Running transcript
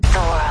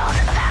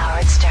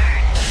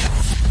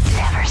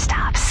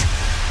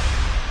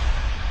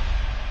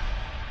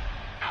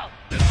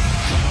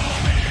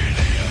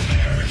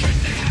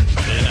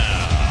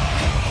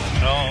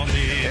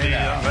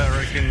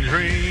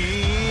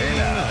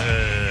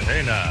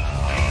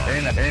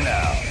Hey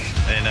now.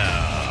 Hey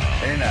now.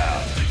 Hey now.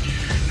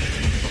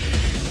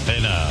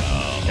 Hey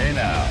now. Hey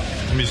now.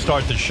 Let me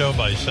start the show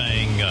by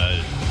saying,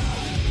 I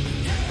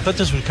thought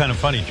this was kind of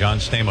funny. John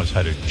Stamos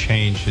had to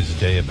change his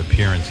day of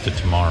appearance to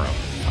tomorrow.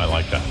 I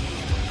like that.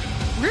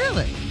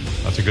 Really?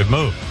 That's a good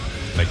move.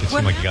 Make it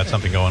seem like you got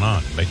something going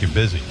on. Make you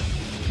busy.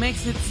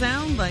 Makes it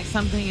sound like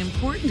something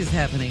important is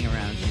happening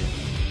around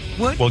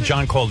you. Well,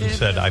 John called and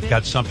said, I've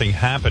got something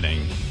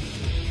happening.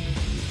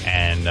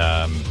 And,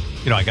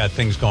 I got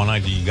things going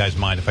on. Do you guys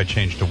mind if I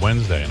change to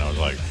Wednesday? And I was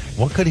like,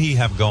 what could he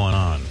have going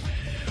on?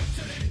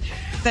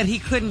 That he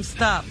couldn't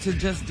stop to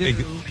just do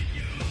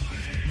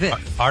this.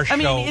 Our show, I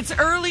mean, it's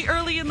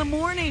early in the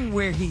morning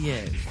where he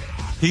is.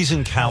 He's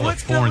in California.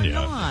 What's going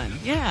on?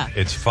 Yeah.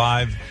 It's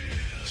 5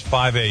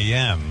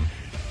 a.m.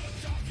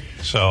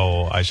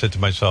 So I said to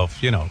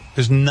myself,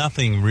 there's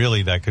nothing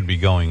really that could be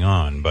going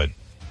on, but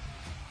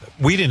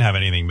we didn't have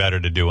anything better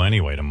to do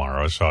anyway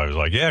tomorrow. So I was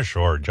like, yeah,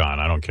 sure, John,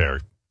 I don't care.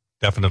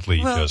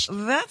 Definitely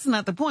that's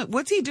not the point.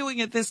 What's he doing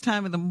at this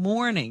time of the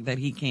morning that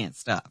he can't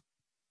stop?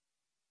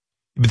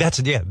 But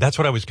that's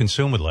what I was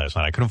consumed with last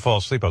night. I couldn't fall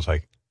asleep. I was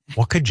like,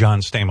 what could John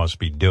Stamos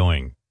be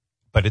doing?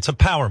 But it's a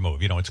power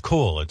move. It's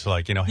cool. It's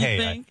like,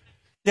 hey,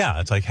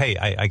 it's like, hey,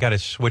 I got to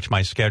switch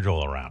my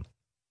schedule around.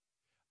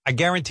 I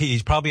guarantee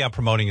he's probably out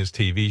promoting his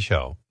TV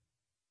show,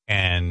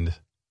 and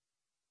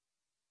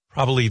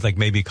probably like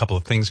maybe a couple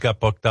of things got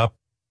booked up.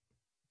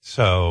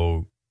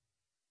 So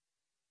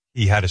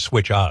he had to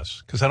switch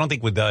us, because I don't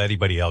think with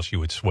anybody else you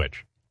would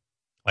switch.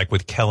 Like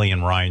with Kelly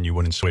and Ryan, you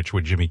wouldn't switch.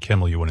 With Jimmy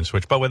Kimmel, you wouldn't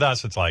switch. But with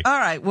us, it's like... All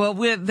right, well,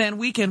 then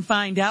we can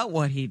find out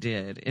what he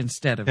did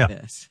instead of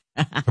this.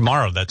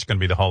 Tomorrow, that's going to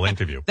be the whole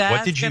interview.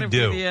 What did you do? That's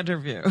going to be the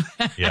interview.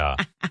 Yeah.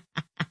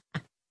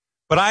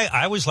 But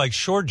I was like,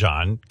 sure,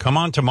 John, come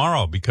on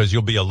tomorrow, because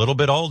you'll be a little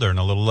bit older and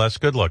a little less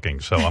good looking.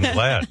 So I'm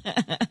glad.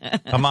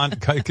 Come on,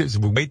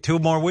 wait 2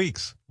 more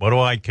weeks. What do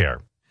I care?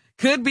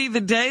 Could be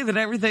the day that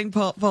everything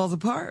falls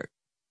apart.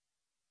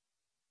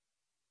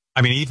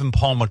 I mean, even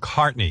Paul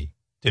McCartney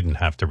didn't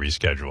have to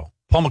reschedule.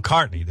 Paul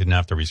McCartney didn't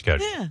have to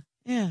reschedule.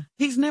 Yeah.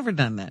 He's never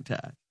done that to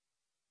us.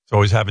 So I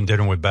was having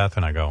dinner with Beth,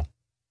 and I go,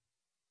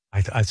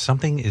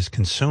 something is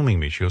consuming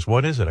me. She goes,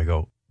 what is it? I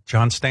go,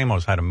 John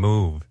Stamos had to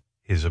move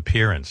his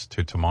appearance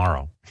to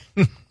tomorrow.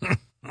 And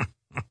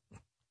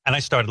I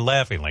started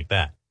laughing like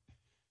that.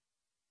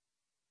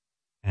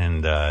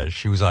 And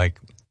she was like,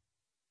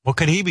 what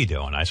could he be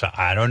doing? I said,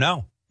 I don't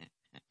know.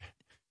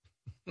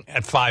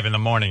 At 5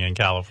 a.m. in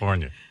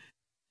California.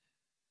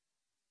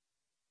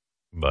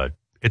 But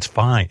it's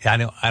fine.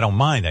 I don't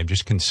mind. I'm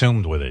just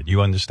consumed with it.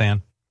 You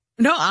understand?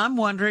 No, I'm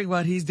wondering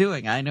what he's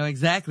doing. I know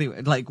exactly.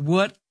 Like,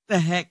 what the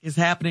heck is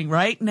happening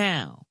right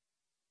now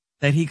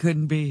that he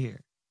couldn't be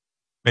here?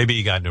 Maybe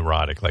he got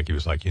neurotic. Like, he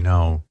was like,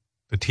 the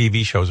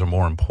TV shows are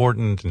more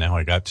important.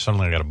 Now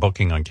suddenly I got a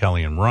booking on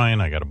Kelly and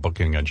Ryan. I got a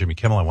booking on Jimmy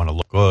Kimmel. I want to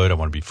look good. I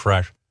want to be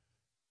fresh.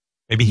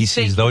 Maybe he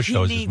sees those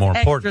shows as more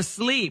important. Extra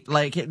sleep.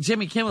 Like,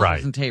 Jimmy Kimmel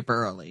doesn't tape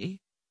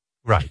early.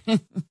 Right.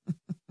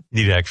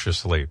 Need extra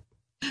sleep.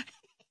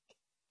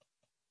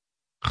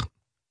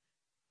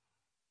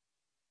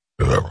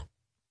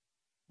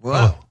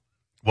 Whoa.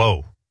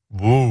 Whoa.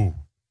 Woo.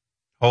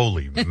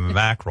 Holy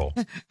mackerel.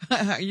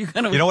 Are you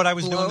going to You know what I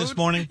was doing this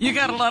morning? You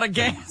got a lot of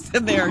gas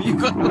in there. Are you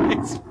going to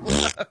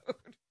explode?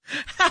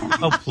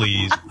 Oh,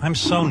 please. I'm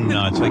so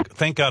nuts. Like,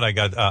 thank God I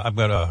got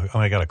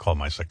to call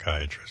my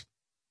psychiatrist.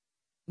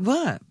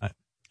 What?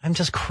 I'm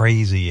just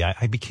crazy.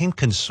 I became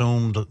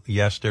consumed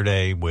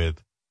yesterday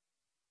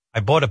I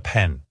bought a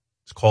pen.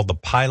 It's called the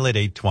Pilot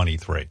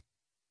 823.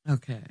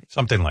 Okay.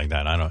 Something like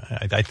that.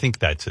 I think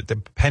that's it. The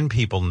pen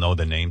people know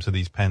the names of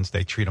these pens.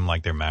 They treat them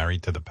like they're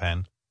married to the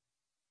pen.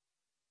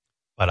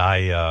 But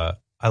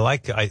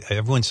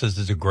everyone says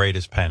this is the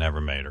greatest pen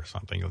ever made or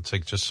something. It's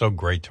like just so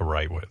great to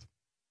write with.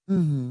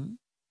 Mm-hmm.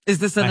 Is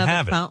this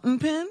another fountain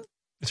pen?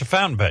 It's a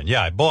fountain pen.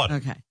 Yeah, I bought it.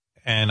 Okay.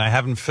 And I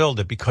haven't filled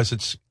it because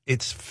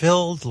it's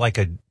filled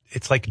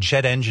it's like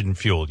jet engine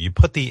fuel. You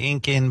put the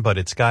ink in, but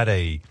it's got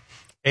a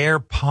air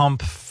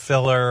pump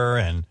filler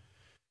and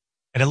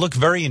it looked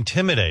very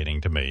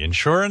intimidating to me. And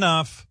sure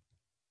enough,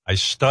 I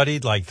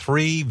studied like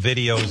 3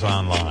 videos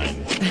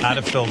online how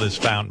to fill this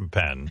fountain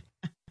pen.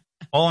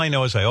 All I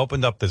know is I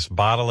opened up this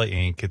bottle of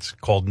ink. It's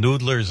called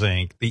Noodler's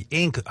ink. The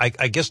ink, I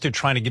guess they're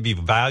trying to give you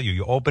value.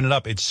 You open it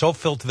up. It's so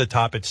filled to the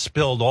top. It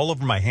spilled all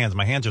over my hands.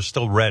 My hands are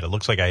still red. It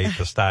looks like I ate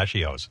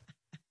pistachios.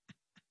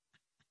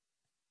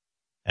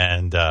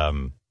 And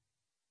all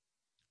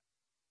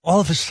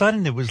of a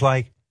sudden, it was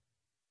like,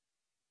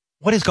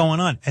 what is going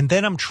on? And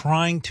then I'm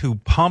trying to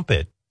pump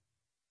it.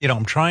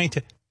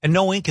 And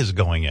no ink is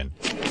going in.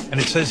 And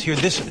it says here,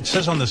 it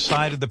says on the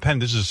side of the pen,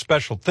 this is a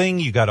special thing.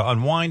 You got to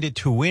unwind it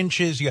 2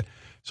 inches.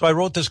 So I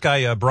wrote this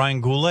guy, Brian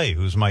Goulet,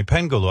 who's my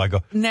pen guru. I go,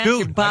 now dude,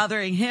 you're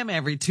bothering him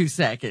every 2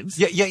 seconds.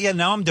 Yeah.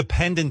 Now I'm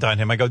dependent on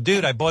him. I go,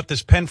 dude, I bought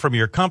this pen from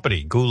your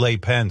company, Goulet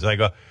Pens. I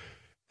go,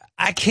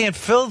 I can't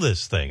fill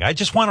this thing. I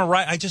just want to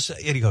write.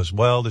 And he goes,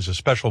 well, there's a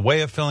special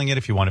way of filling it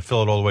if you want to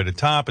fill it all the way to the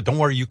top. But don't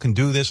worry, you can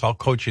do this. I'll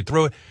coach you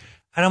through it.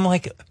 And I'm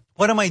like,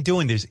 what am I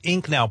doing? There's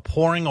ink now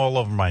pouring all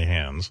over my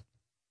hands.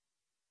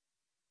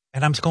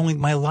 And I'm going,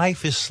 my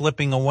life is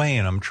slipping away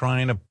and I'm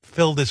trying to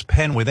fill this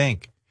pen with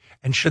ink.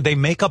 And should they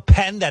make a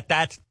pen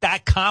that's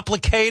that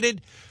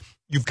complicated?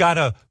 You've got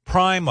to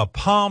prime a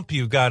pump.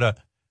 You've got to,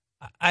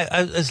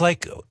 it's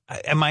like,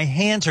 and my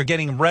hands are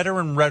getting redder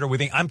and redder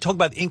with ink. I'm talking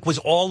about ink was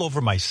all over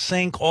my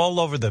sink, all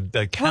over the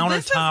countertop. Well,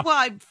 this is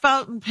why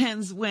fountain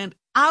pens went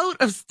out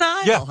of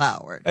style,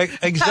 Howard.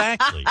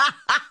 Exactly.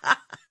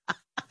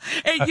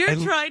 And you're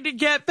trying to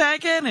get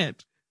back in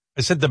it.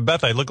 I said to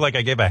Beth, I look like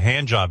I gave a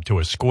hand job to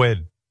a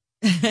squid.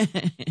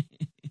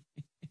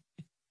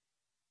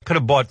 Could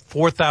have bought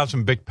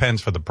 4,000 big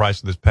pens for the price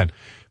of this pen.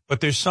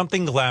 But there's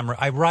something glamorous.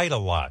 I write a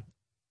lot,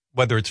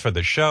 whether it's for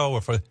the show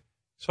or for...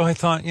 So I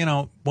thought,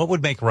 what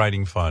would make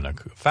writing fun? A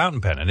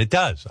fountain pen. And it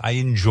does. I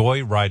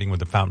enjoy writing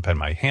with a fountain pen.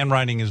 My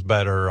handwriting is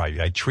better.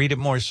 I treat it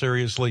more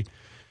seriously.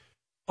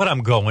 But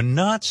I'm going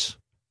nuts.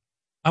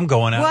 I'm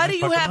going out. Why do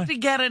you have to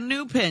get a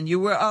new pen?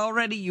 You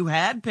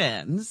had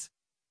pens.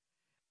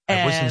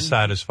 I wasn't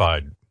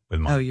satisfied with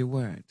mine. Oh, you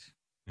weren't?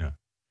 Yeah.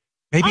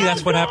 Maybe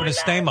that's what happened to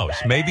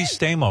Stamos. Maybe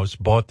Stamos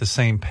bought the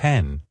same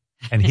pen,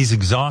 and he's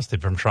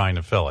exhausted from trying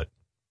to fill it.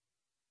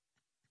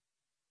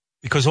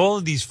 Because all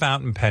of these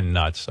fountain pen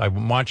nuts,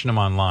 I'm watching them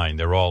online,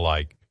 they're all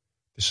like,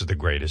 this is the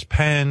greatest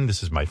pen,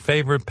 this is my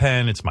favorite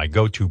pen, it's my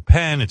go-to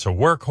pen, it's a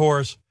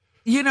workhorse.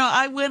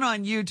 I went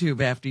on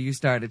YouTube after you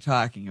started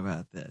talking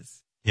about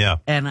this. Yeah.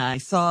 And I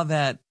saw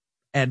that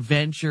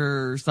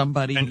Adventure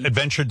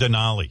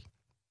Denali.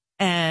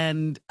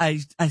 And I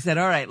said,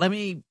 all right, let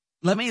me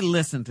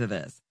listen to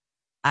this.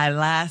 I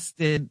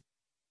lasted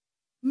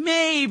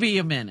maybe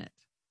a minute.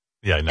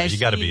 Yeah, no, you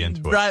got to be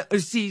into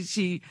it.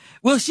 She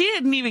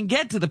didn't even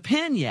get to the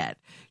pen yet.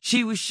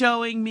 She was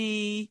showing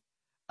me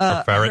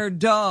her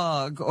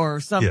dog or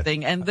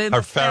something, and then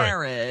the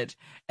ferret,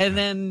 and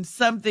then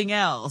something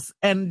else,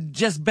 and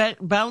just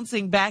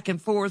bouncing back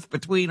and forth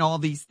between all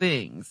these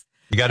things.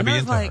 You got to be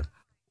into her.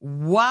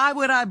 Why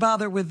would I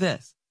bother with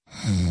this?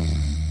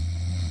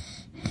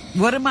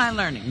 What am I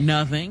learning?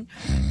 Nothing.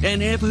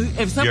 And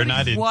if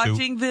somebody's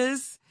watching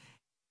this,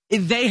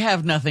 they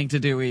have nothing to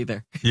do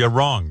either. You're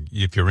wrong.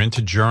 If you're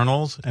into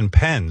journals and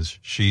pens,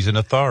 she's an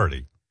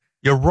authority.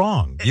 You're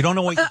wrong. You don't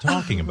know what you're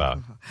talking about.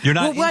 You're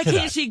not into that. Well, why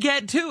can't she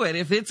get to it?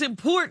 If it's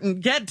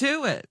important, get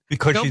to it.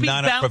 Because she's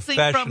not a professional. Don't be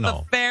bouncing from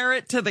the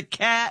ferret to the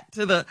cat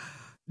to the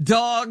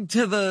dog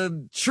to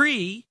the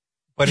tree.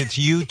 But it's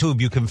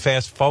YouTube. You can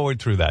fast forward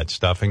through that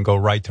stuff and go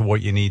right to what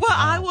you need to know.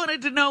 Well, I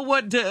wanted to know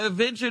what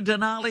Adventure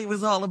Denali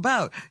was all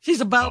about. She's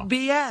about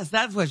BS.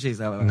 That's what she's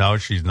about. No,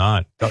 she's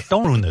not.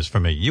 Don't ruin this for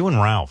me. You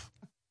and Ralph.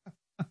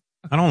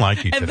 I don't like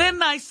you today. And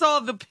then I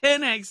saw the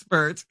pen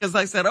experts because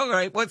I said, all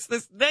right, what's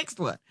this next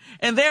one?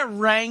 And they're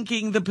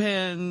ranking the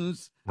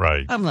pens.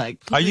 Right. I'm like,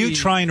 please. Are you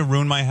trying to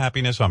ruin my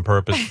happiness on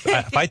purpose?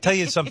 If I tell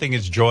you something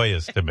is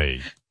joyous to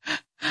me,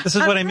 this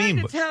is what I mean.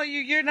 I'm trying to tell you,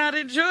 you're not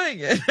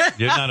enjoying it.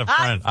 You're not a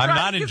friend. I'm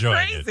not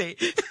enjoying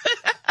it.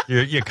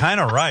 You're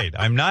kind of right.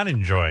 I'm not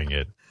enjoying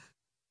it.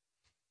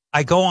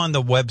 I go on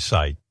the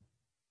website,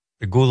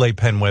 the Goulet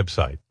Pen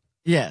website.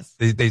 Yes.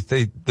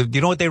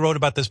 You know what they wrote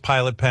about this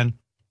pilot pen?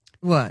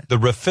 What? The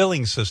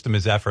refilling system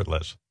is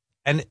effortless.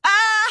 And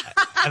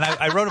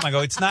I wrote him, I go,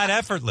 it's not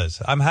effortless.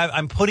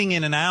 I'm putting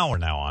in an hour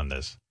now on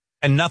this,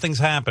 and nothing's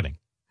happening.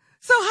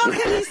 So how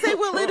can he say,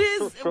 well,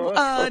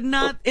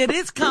 it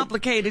is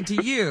complicated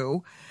to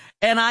you,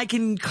 and I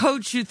can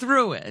coach you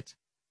through it.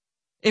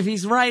 If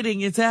he's writing,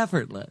 it's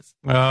effortless.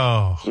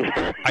 Oh,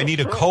 I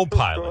need a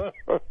co-pilot.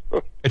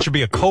 It should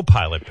be a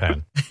co-pilot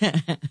pen.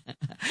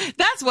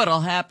 That's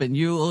what'll happen.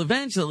 You will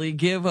eventually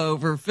give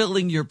over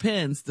filling your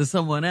pens to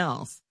someone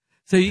else,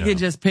 so you can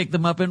just pick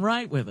them up and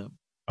write with them.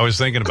 I was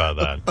thinking about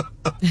that.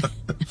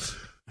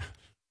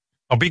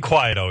 I'll be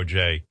quiet,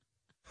 OJ.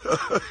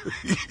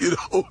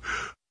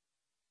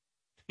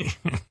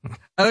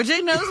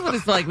 OJ knows what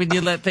it's like when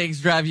you let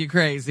things drive you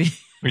crazy.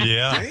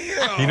 Yeah.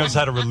 Damn. He knows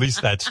how to release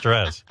that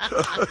stress.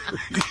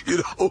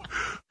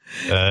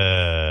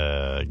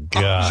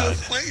 God.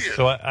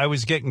 So I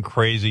was getting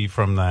crazy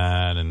from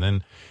that.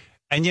 And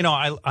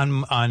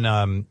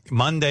on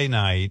Monday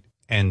night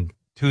and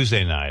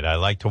Tuesday night, I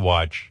like to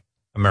watch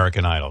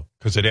American Idol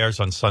because it airs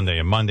on Sunday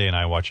and Monday, and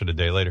I watch it a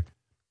day later.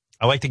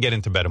 I like to get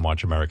into bed and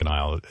watch American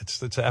Idol.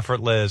 It's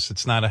effortless.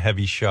 It's not a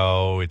heavy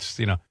show.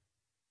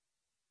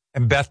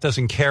 And Beth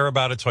doesn't care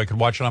about it, so I could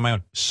watch it on my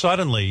own.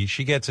 Suddenly,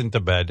 she gets into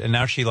bed, and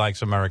now she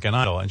likes American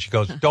Idol, and she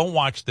goes, don't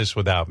watch this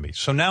without me.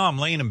 So now I'm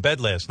laying in bed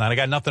last night. I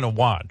got nothing to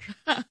watch.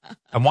 I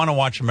want to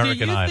watch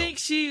American Idol. Do you think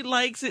she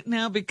likes it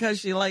now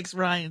because she likes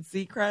Ryan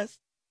Seacrest?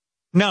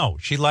 No,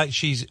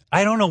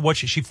 I don't know what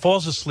she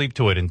falls asleep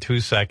to it in 2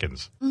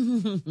 seconds.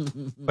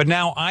 But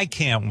now I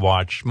can't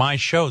watch my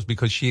shows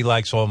because she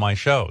likes all my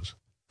shows.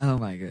 Oh,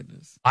 my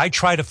goodness. I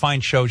try to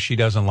find shows she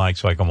doesn't like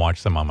so I can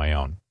watch them on my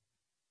own.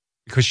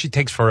 Because she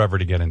takes forever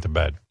to get into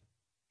bed.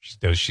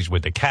 She's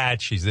with the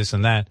cat. She's this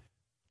and that.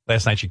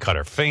 Last night she cut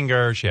her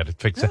finger. She had to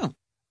fix it.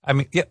 I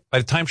mean, yeah. By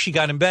the time she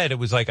got in bed, it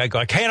was like I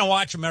can't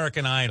watch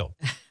American Idol.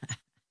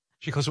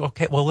 She goes,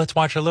 okay, well, let's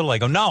watch a little. I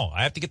go, no,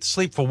 I have to get to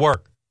sleep for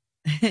work.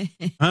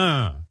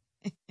 I'm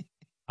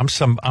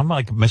I'm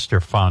like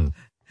Mr. Fun.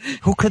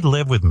 Who could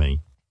live with me?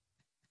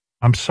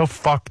 I'm so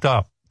fucked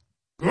up.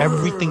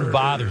 Everything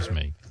bothers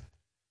me.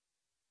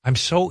 I'm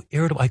so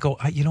irritable. I go,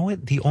 you know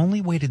what? The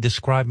only way to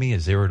describe me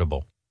is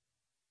irritable.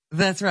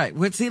 That's right.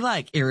 What's he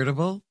like?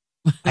 Irritable?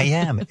 I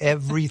am.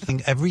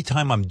 Every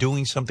time I'm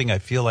doing something, I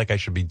feel like I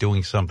should be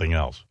doing something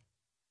else.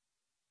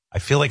 I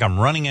feel like I'm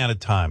running out of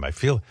time.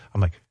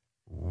 I'm like,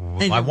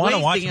 I want to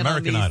watch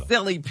American Idol.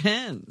 Silly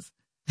pens.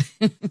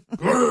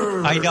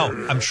 I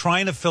know. I'm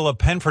trying to fill a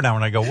pen for an hour,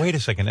 and I go, wait a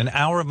second. An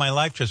hour of my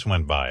life just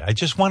went by. I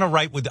just want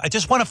to I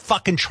just want to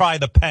fucking try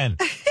the pen.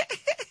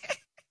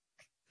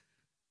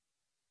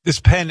 This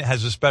pen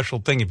has a special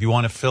thing. If you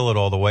want to fill it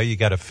all the way, you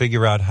got to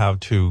figure out how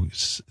to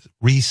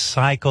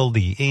recycle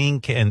the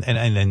ink, and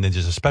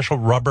there's a special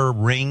rubber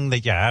ring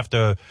that you have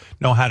to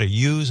know how to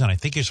use, and I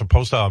think you're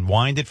supposed to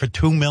unwind it for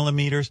 2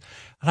 millimeters.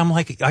 And I'm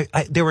like,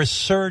 there are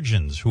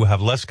surgeons who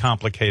have less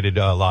complicated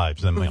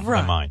lives than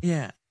mine.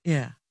 Yeah,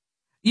 yeah.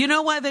 You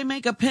know why they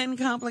make a pen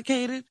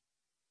complicated?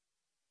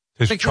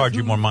 To charge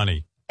you more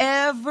money.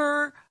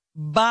 Ever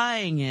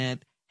buying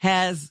it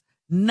has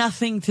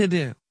nothing to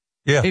do.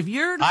 Yeah. If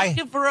you're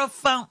looking for a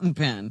fountain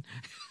pen,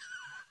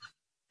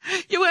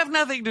 you have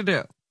nothing to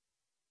do.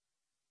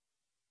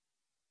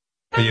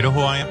 But you know who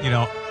I am?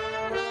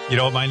 You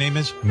know what my name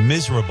is?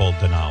 Miserable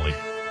Denali.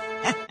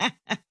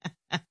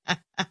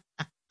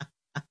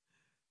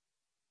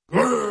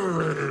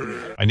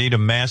 I need a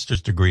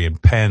master's degree in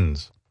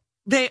pens.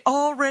 They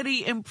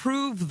already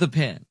improved the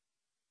pen.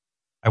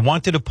 I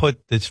wanted to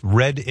put this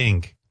red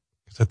ink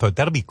because I thought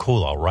that'll be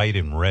cool. I'll write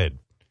in red.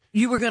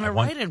 You were going to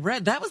write in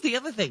red. That was the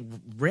other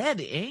thing. Red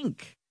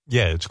ink.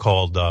 Yeah, it's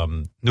called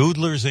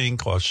Noodler's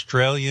Ink,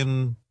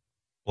 Australian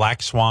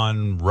Black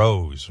Swan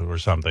Rose or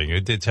something.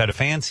 It's had a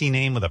fancy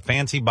name with a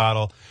fancy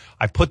bottle.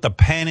 I put the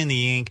pen in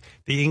the ink.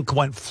 The ink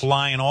went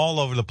flying all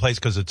over the place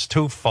because it's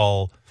too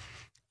full.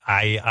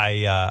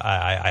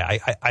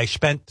 I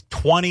spent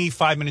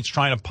 25 minutes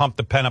trying to pump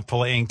the pen up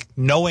full of ink.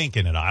 No ink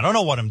in it. I don't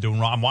know what I'm doing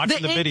wrong. I'm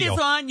watching the video. The ink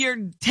is on your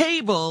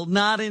table,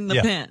 not in the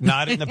pen.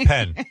 Not in the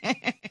pen.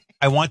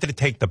 I wanted to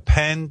take the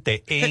pen,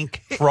 the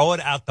ink, throw it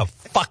out the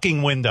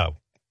fucking window.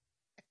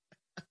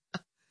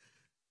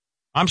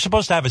 I'm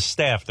supposed to have a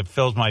staff that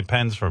fills my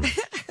pens for me.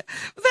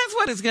 That's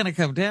what it's going to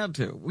come down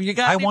to. You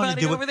got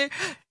anybody over there?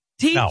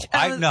 Teach, no.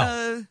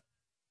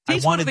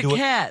 teach one of the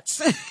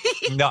cats.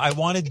 No, I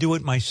want to do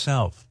it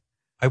myself.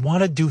 I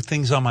want to do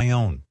things on my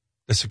own.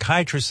 The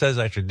psychiatrist says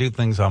I should do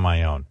things on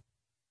my own.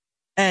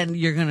 And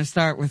you're going to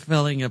start with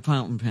filling a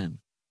fountain pen.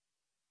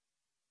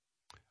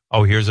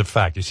 Oh, here's a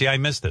fact. You see, I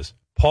missed this.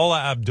 Paula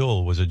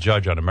Abdul was a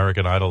judge on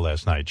American Idol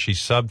last night. She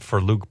subbed for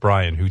Luke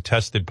Bryan, who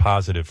tested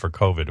positive for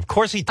COVID. Of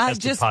course he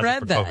tested positive for COVID. I just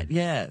read that.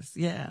 Yes,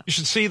 yeah. You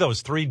should see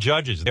those 3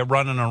 judges. They're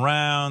running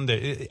around.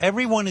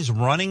 Everyone is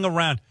running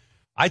around.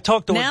 I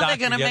talked to a doctor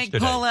yesterday. Now they're going to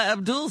make Paula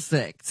Abdul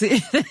sick.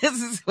 See,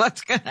 this is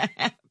what's going to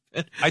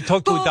happen. I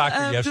talked to a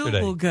doctor yesterday. Paula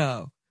Abdul will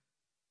go.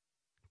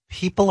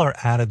 People are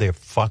out of their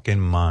fucking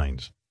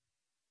minds.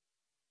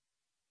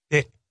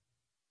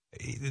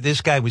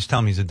 This guy was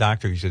telling me, he's a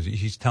doctor,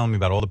 he's telling me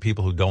about all the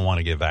people who don't want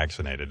to get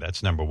vaccinated.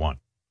 That's number one.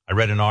 I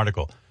read an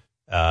article.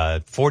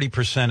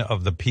 40%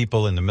 of the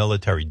people in the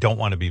military don't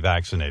want to be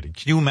vaccinated.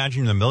 Can you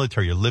imagine in the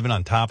military, you're living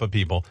on top of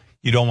people,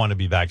 you don't want to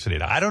be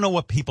vaccinated. I don't know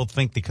what people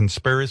think the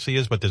conspiracy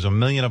is, but there's a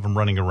million of them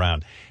running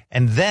around.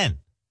 And then,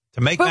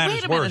 to make matters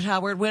worse. But wait a minute,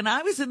 Howard. When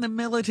I was in the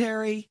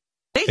military,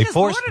 they just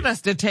ordered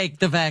us to take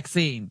the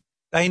vaccine.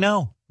 I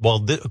know.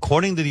 Well,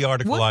 according to the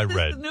article I read.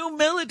 What's the new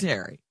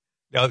military?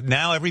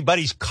 Now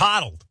everybody's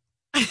coddled.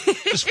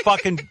 Just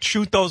fucking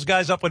shoot those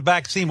guys up with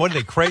vaccine. What are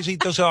they, crazy?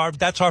 That's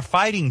our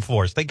fighting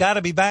force. They got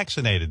to be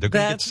vaccinated. They're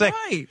going to get sick.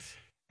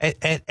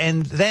 That's right.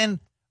 And then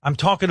I'm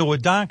talking to a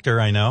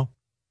doctor I know,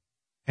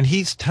 and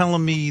he's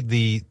telling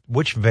me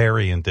which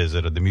variant is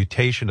it, or the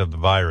mutation of the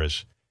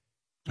virus.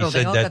 He said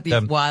they all got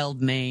these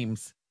wild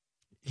names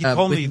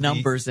with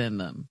numbers in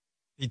them.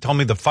 He told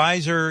me the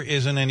Pfizer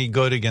isn't any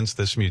good against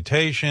this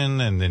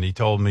mutation, and then he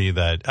told me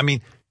that, I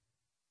mean,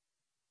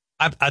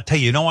 I'll tell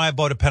you, why I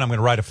bought a pen? I'm going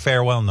to write a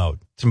farewell note.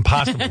 It's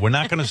impossible. We're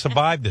not going to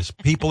survive this.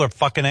 People are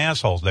fucking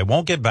assholes. They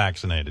won't get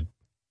vaccinated.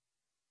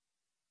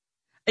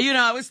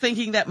 I was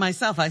thinking that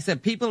myself. I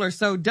said, people are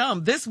so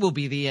dumb. This will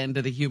be the end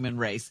of the human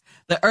race.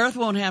 The earth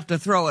won't have to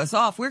throw us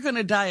off. We're going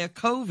to die of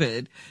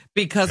COVID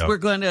because we're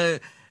going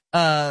to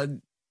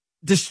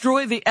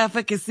destroy the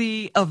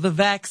efficacy of the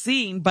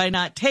vaccine by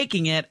not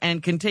taking it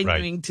and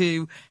continuing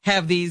to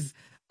have these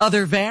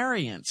other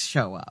variants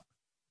show up.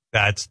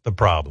 That's the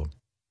problem.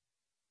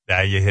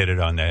 Now you hit it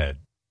on the head.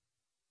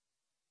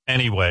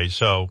 Anyway,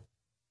 so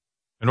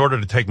in order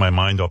to take my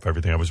mind off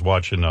everything, I was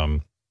watching, I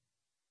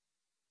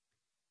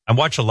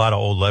watch a lot of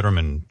old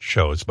Letterman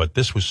shows, but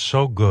this was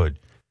so good.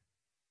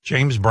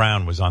 James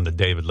Brown was on the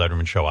David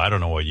Letterman show. I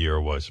don't know what year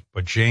it was,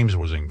 but James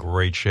was in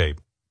great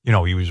shape. He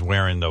was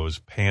wearing those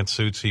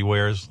pantsuits he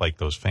wears, like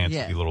those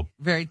fancy little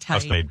very tight,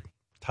 custom-made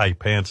tight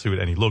pantsuit,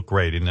 and he looked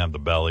great. He didn't have the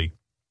belly.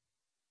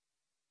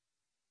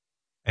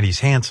 And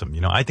he's handsome.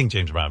 I think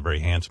James Brown is a very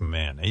handsome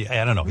man.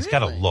 I don't know. He's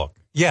got a look.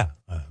 Yeah,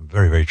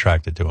 very, very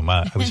attracted to him.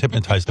 I was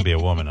hypnotized to be a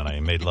woman, and I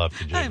made love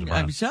to James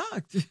Brown. I'm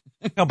shocked.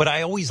 No, but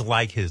I always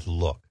like his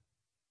look.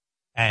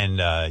 And,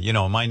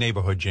 in my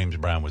neighborhood, James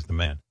Brown was the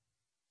man.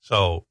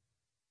 So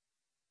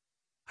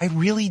I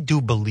really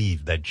do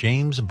believe that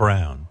James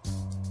Brown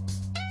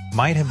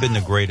might have been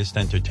the greatest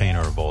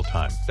entertainer of all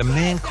time. The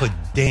man could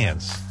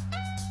dance.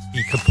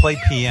 He could play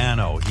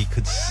piano. He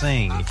could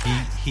sing.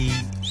 He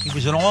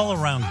was an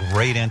all-around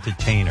great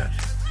entertainer.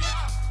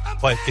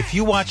 But if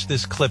you watch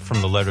this clip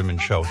from the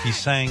Letterman show, he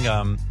sang,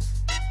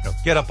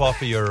 get up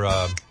off of your...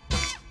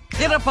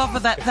 Get up off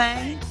of that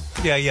thing?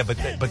 Yeah, but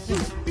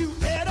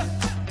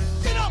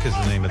is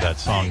the name of that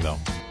song, though.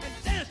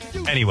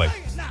 Anyway,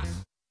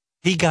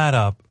 he got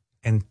up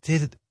and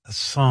did a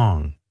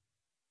song.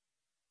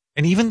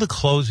 And even the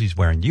clothes he's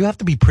wearing, you have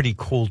to be pretty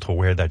cool to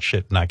wear that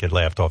shit and not get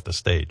laughed off the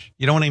stage.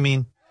 You know what I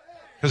mean?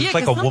 Because it's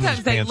like a woman's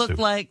pantsuit. Sometimes they look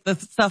like the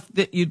stuff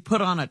that you'd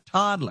put on a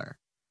toddler.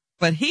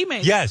 But he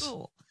made it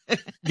cool.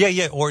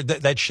 Yeah, or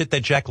that shit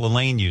that Jack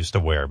LaLanne used to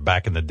wear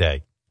back in the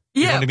day.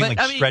 You know what I mean?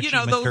 Like stretchy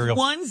material.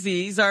 Those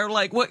onesies are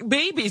like what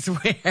babies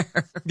wear.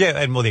 Yeah,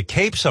 and the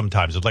cape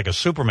sometimes it's like a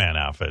Superman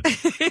outfit.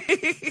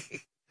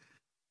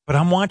 But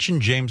I'm watching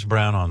James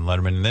Brown on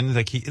Letterman, and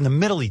then in the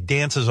middle he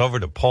dances over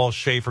to Paul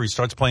Schaefer. He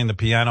starts playing the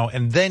piano,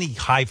 and then he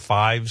high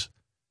fives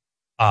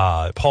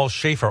Paul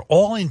Schaefer,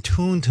 all in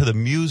tune to the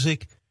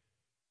music.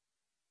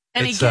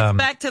 And he gets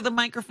back to the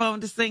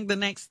microphone to sing the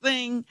next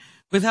thing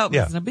without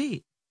missing a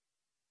beat.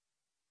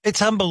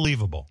 It's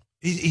unbelievable.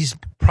 He's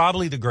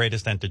probably the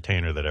greatest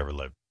entertainer that ever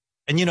lived.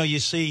 And, you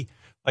see,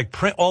 like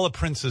all of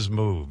Prince's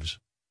moves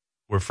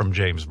were from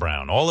James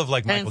Brown. All of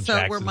Michael Jackson's moves.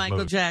 And so were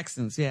Michael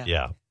Jackson's, yeah.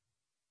 Yeah.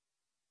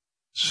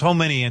 So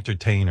many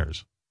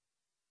entertainers,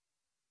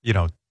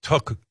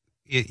 took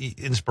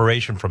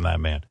inspiration from that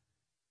man.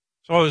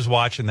 So I was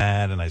watching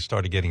that, and I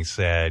started getting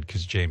sad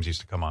because James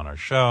used to come on our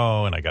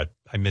show, and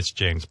I missed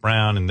James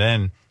Brown. And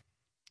then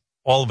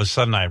all of a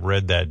sudden I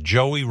read that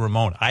Joey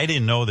Ramone, I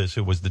didn't know this,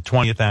 it was the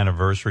 20th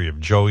anniversary of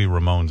Joey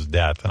Ramone's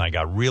death, and I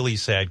got really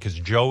sad because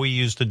Joey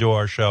used to do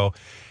our show,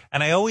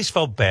 and I always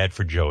felt bad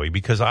for Joey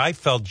because I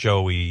felt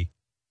Joey,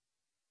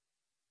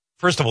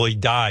 first of all, he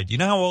died. You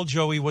know how old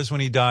Joey was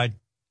when he died?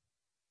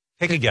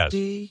 Take a guess.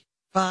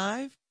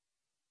 55?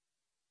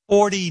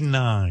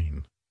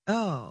 49.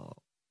 Oh.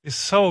 He's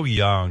so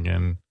young,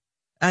 and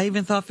I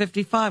even thought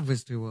 55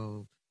 was too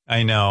old.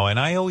 I know, and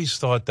I always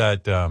thought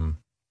that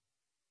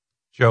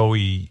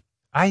Joey,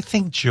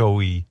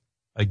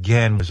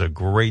 again, was a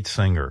great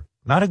singer.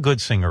 Not a good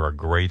singer, a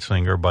great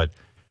singer, but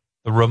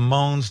the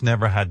Ramones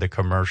never had the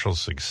commercial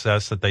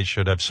success that they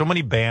should have. So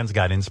many bands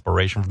got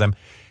inspiration from them.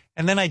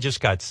 And then I just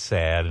got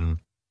sad, and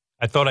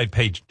I thought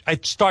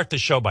I'd start the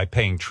show by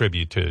paying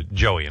tribute to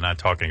Joey and not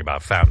talking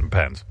about fountain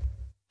pens.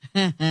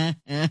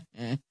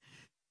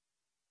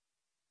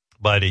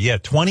 But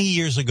 20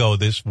 years ago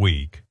this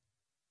week,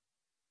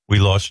 we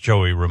lost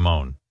Joey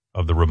Ramone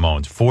of the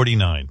Ramones,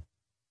 49.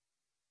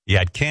 He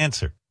had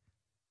cancer.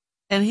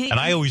 And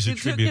I always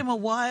attribute, it took him a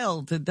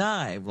while to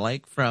die,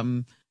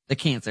 from the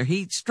cancer.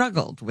 He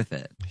struggled with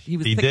it. He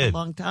was sick a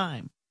long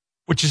time.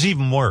 Which is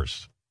even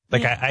worse.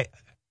 If I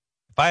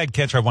had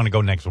cancer, I want to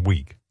go next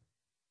week.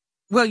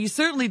 Well, you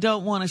certainly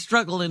don't want to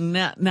struggle and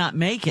not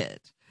make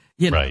it.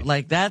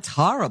 Right. That's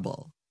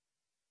horrible.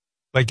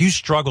 Like you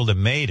struggled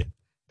and made it.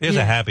 There's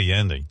a happy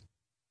ending.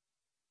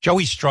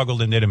 Joey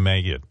struggled and didn't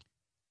make it.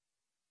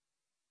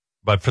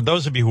 But for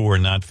those of you who are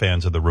not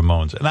fans of the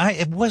Ramones, and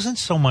it wasn't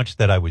so much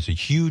that I was a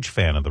huge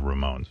fan of the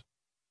Ramones,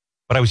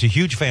 but I was a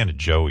huge fan of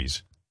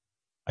Joey's.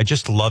 I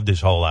just loved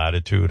his whole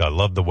attitude. I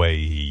loved the way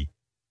he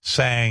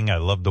sang. I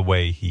loved the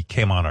way he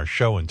came on our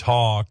show and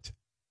talked.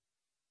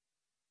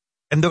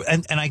 And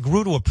I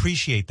grew to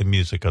appreciate the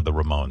music of the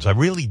Ramones. I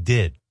really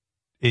did.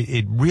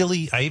 It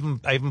really, I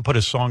even put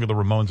a song of the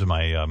Ramones in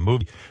my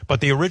movie.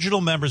 But the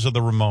original members of the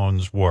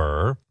Ramones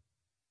were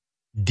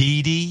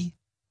Dee Dee,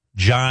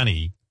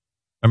 Johnny.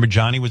 Remember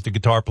Johnny was the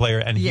guitar player,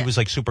 and he was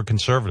super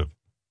conservative.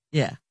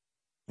 Yeah.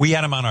 We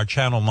had him on our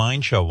Channel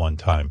 9 show one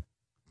time,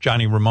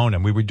 Johnny Ramone,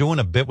 and we were doing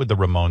a bit with the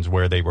Ramones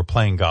where they were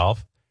playing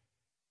golf,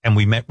 and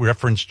we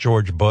referenced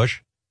George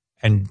Bush,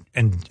 and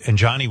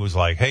Johnny was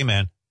like, hey,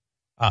 man,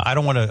 I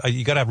don't want to,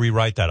 you got to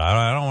rewrite that.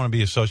 I don't want to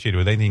be associated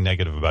with anything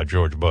negative about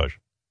George Bush.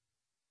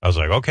 I was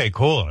like, okay,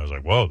 cool. And I was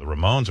like, whoa, the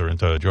Ramones are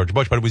into George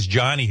Bush. But it was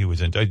Johnny who was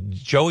into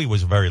Joey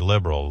was very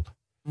liberal.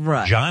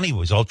 Right. Johnny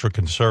was ultra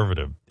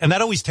conservative. And that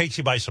always takes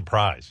you by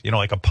surprise.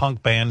 Like a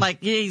punk band.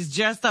 Like he's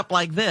dressed up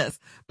like this,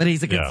 but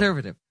he's a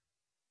conservative.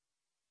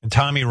 And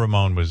Tommy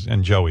Ramone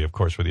and Joey, of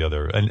course, were the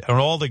other. And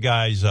all the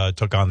guys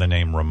took on the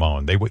name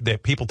Ramone.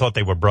 People thought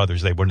they were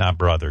brothers. They were not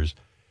brothers.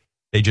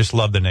 They just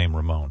loved the name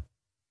Ramone.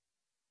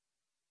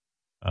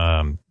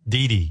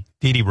 Dee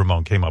Dee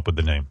Ramone came up with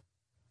the name.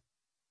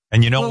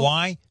 And you know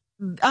why?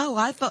 Oh,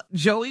 I thought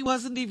Joey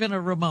wasn't even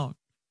a Ramone.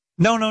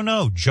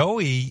 No.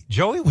 Joey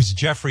was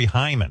Jeffrey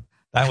Hyman.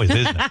 That was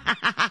his name.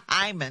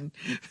 Hyman.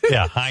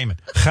 Yeah,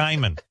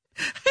 Hyman.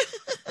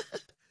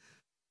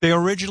 They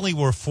originally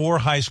were 4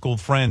 high school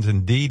friends,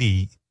 and Dee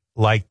Dee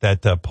like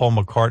that Paul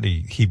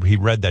McCartney, he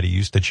read that he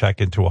used to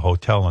check into a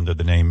hotel under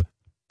the name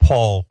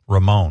Paul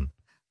Ramone.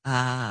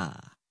 Ah.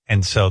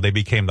 And so they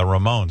became the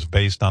Ramones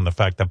based on the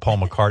fact that Paul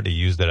McCartney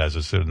used it as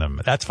a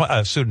pseudonym. That's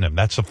a pseudonym.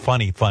 That's a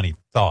funny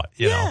thought,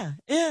 you know?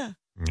 Yeah.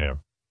 Yeah.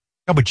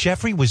 No, but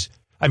Joey was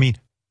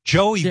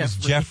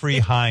Jeffrey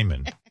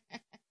Hyman.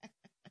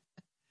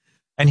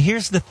 And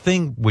here's the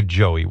thing with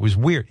Joey. It was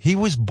weird. He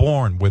was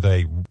born with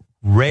a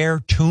rare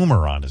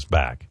tumor on his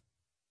back.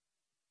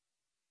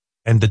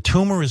 And the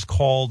tumor is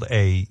called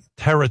a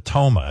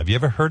teratoma. Have you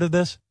ever heard of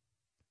this?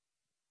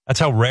 That's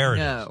how rare it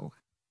is. No.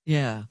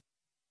 Yeah.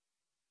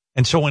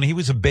 And so when he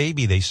was a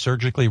baby, they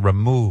surgically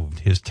removed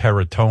his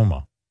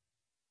teratoma.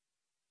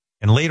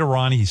 And later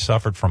on, he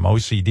suffered from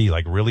OCD,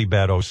 like really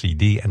bad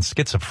OCD, and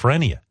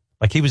schizophrenia.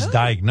 Like he was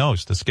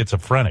diagnosed as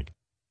schizophrenic.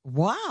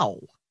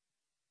 Wow.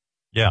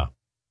 Yeah.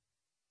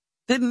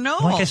 Didn't know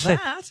all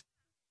that.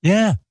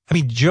 Yeah. I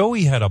mean,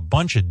 Joey had a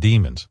bunch of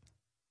demons.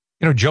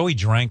 You know, Joey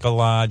drank a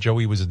lot.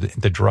 Joey was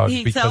into drugs.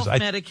 He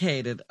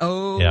self-medicated.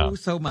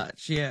 So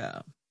much.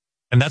 Yeah.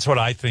 And that's what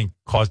I think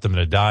caused him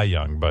to die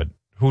young, but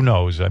who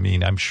knows? I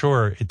mean, I'm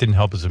sure it didn't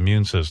help his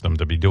immune system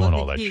to be doing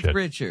all that Keith shit.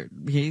 Richard,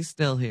 he's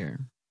still here.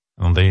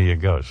 Well, there you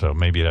go. So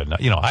maybe that,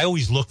 I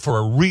always look for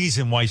a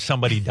reason why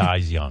somebody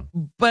dies young.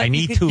 But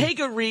you can take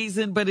a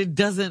reason, but it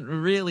doesn't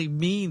really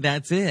mean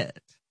that's it.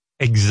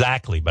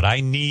 Exactly. But I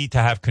need to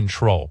have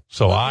control.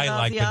 So I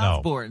like to know.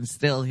 Osbourne's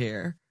still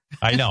here.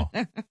 I know.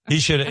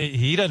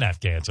 He doesn't have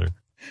cancer.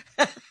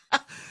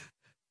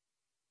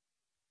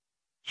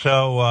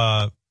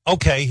 So,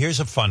 okay, here's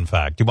a fun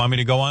fact. Do you want me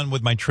to go on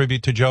with my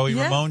tribute to Joey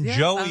Ramone? Yes,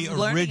 Joey I'm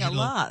learning a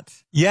lot.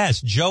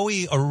 Yes,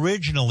 Joey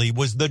originally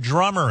was the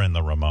drummer in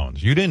the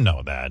Ramones. You didn't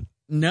know that.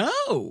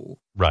 No.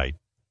 Right.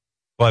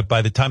 But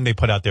by the time they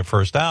put out their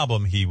first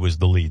album, he was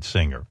the lead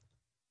singer.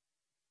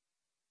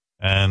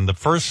 And the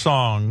first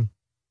song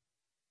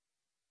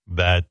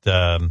that,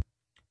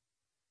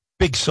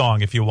 big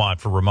song, if you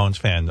want, for Ramones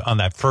fans on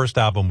that first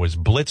album was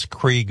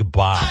Blitzkrieg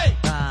Bop.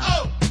 Let's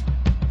go.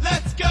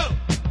 Let's go.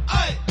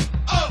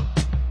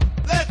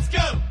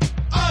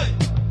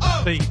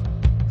 See,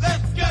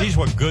 let's go. These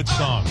were good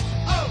songs.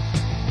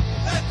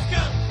 Let's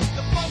go.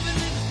 The moment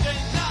in the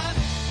straight line.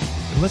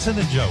 Listen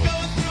to Joey.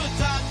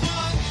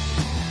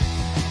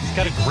 He's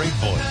got a great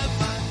voice.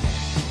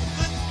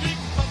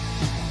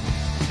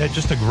 Yeah,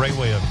 just a great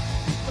way of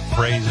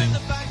phrasing.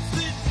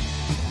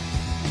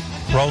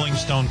 Rolling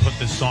Stone put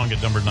this song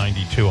at number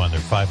 92 on their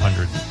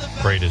 500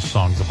 greatest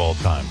songs of all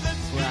time.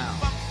 Wow.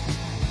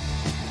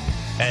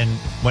 And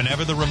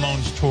whenever the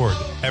Ramones toured,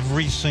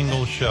 every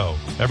single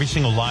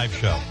live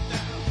show,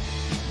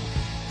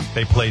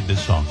 they played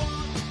this song.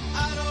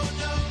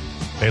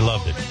 They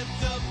loved it.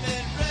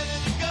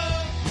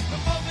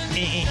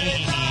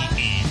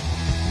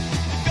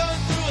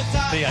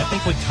 See, I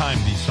think with time,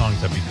 these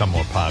songs have become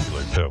more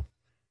popular, too.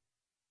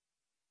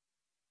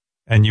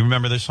 And you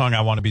remember this song,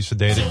 I Want to Be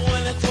Sedated? Of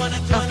course.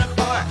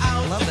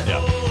 I love it.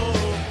 Yeah.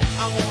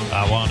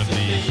 I want to be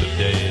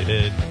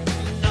sedated.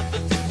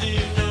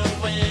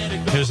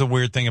 Here's the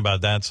weird thing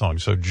about that song.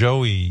 So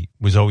Joey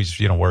was always,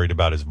 worried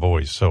about his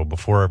voice. So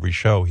before every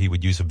show, he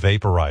would use a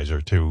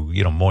vaporizer to,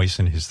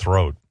 moisten his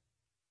throat.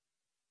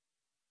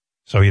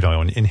 So,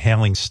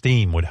 inhaling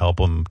steam would help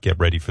him get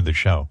ready for the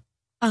show.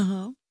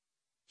 Uh-huh.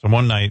 So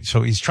one night,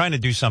 he's trying to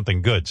do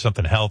something good,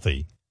 something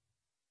healthy.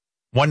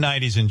 One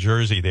night he's in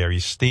Jersey there.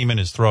 He's steaming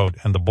his throat,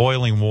 and the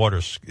boiling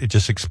water, it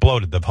just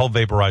exploded. The whole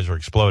vaporizer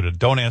exploded.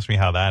 Don't ask me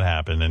how that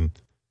happened, and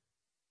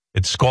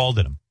it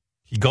scalded him.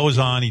 He goes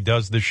on, he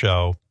does the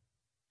show,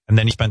 and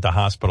then he spent the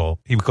hospital.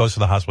 He goes to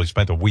the hospital. He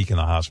spent a week in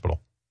the hospital.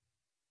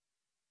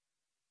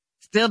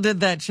 Still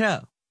did that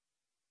show.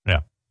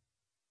 Yeah.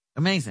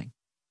 Amazing.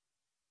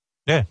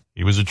 Yeah,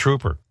 he was a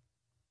trooper.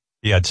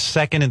 He had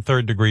 2nd and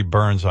 3rd degree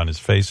burns on his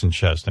face and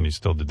chest, and he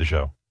still did the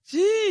show.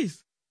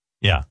 Jeez.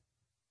 Yeah.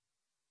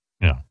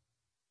 Yeah.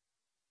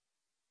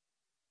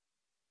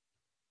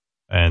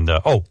 And,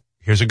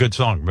 here's a good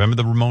song. Remember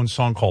the Ramones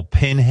song called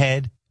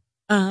Pinhead?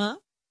 Uh-huh.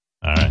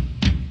 All right.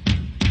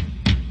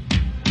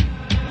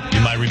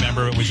 You might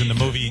remember it was in the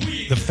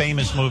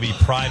famous movie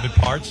Private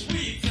Parts.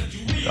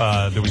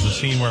 There was a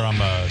scene where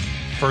I'm a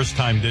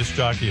first-time disc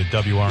jockey at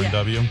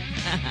WRNW.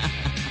 Yeah.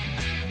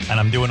 And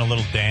I'm doing a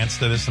little dance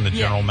to this, and the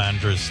general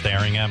manager is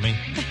staring at me.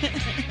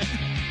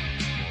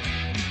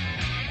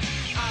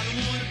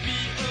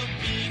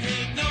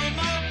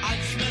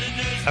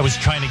 I was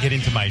trying to get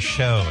into my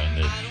show,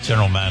 and the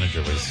general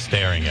manager was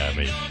staring at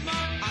me.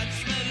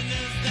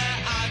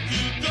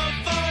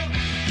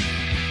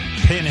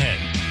 Pinhead.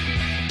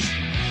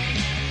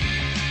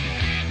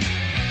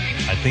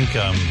 I think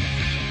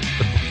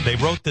they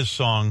wrote this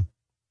song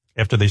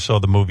after they saw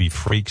the movie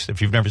Freaks.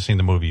 If you've never seen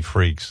the movie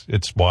Freaks,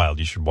 it's wild.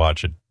 You should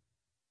watch it.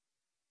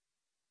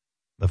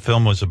 The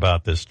film was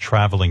about this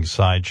traveling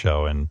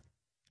sideshow, and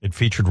it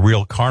featured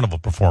real carnival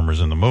performers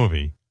in the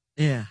movie.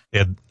 Yeah.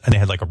 And they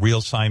had like a real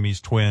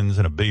Siamese twins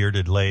and a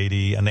bearded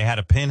lady, and they had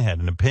a pinhead.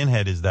 And a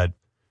pinhead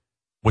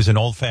was an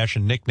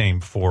old-fashioned nickname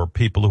for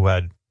people who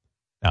had,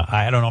 now,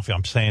 I don't know if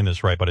I'm saying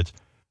this right, but it's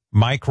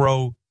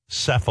microcephalic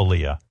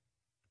microcephalia.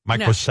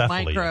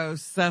 Microcephaly. No,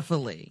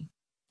 microcephaly.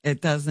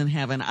 It doesn't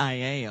have an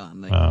IA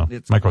on the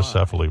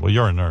microcephaly. Well,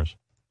 you're a nurse.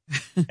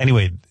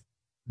 Anyway,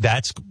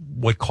 that's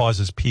what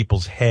causes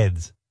people's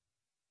heads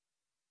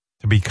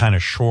to be kind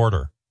of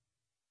shorter.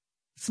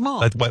 Small.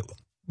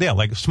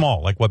 Like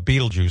small, like what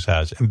Beetlejuice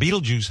has. And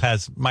Beetlejuice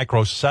has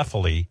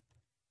microcephaly,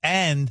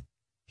 and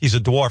he's a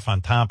dwarf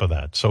on top of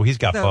that. So he's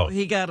got both.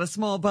 He got a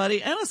small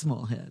body and a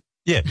small head.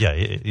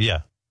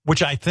 Yeah.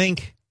 Which I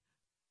think,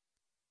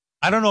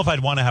 I don't know if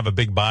I'd want to have a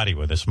big body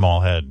with a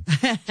small head.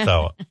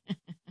 So,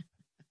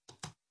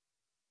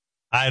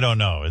 I don't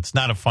know. It's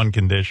not a fun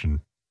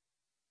condition.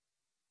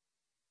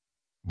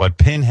 But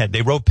Pinhead,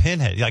 they wrote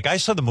Pinhead. Like, I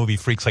saw the movie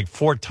Freaks like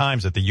 4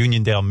 times at the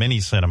Uniondale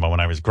Mini Cinema when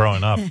I was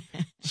growing up,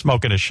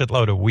 smoking a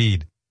shitload of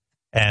weed.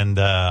 And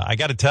I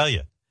got to tell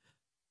you,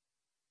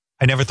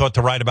 I never thought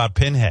to write about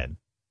Pinhead.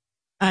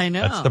 I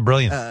know. That's the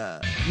brilliance.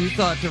 You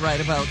thought to write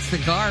about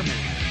Cigar Man.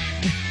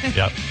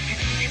 Yep.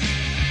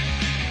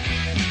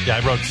 Yeah,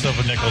 I wrote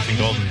Silver Nickels and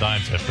Golden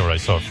Dimes after I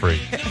saw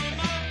Freak.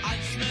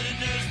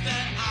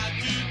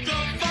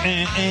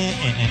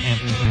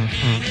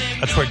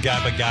 That's where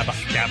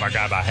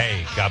Gabba,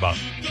 hey, Gabba,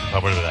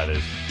 whatever that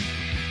is.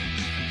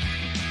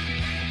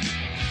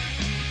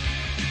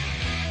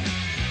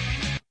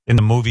 In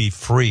the movie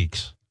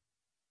Freaks,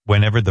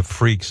 whenever the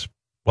Freaks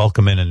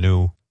welcome in a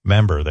new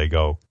member, they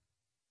go,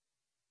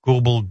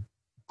 Gooble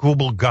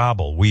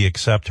gobble, we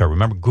accept her.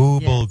 Remember,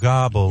 Gooble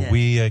gobble,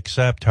 we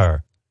accept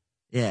her.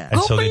 Yeah.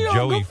 And so then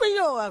Joey, good for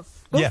you.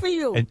 Good for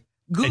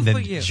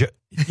you.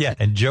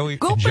 And Joey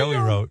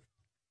wrote,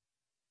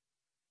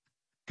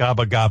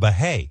 Gabba,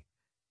 hey.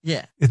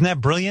 Yeah. Isn't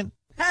that brilliant?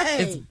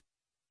 Hey. It's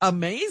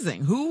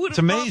amazing. Who would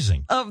have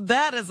thought of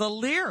that as a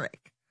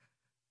lyric?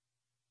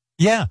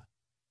 Yeah.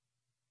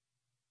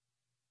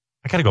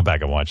 I got to go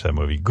back and watch that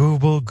movie.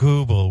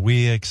 Google,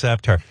 we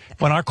accept her.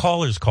 When our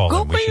callers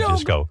call in, we should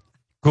just go,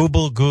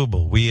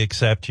 Google, we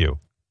accept you.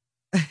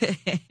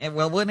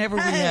 Well, whenever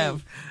we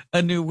have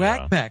a new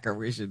whack packer,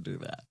 we should do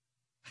that.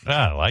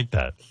 I like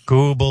that.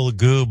 Google,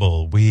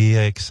 we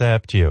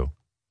accept you.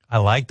 I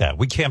like that.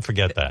 We can't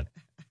forget that.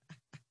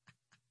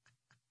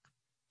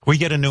 If we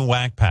get a new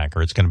whack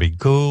packer, it's going to be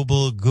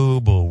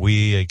Google,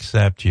 we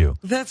accept you.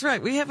 That's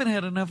right. We haven't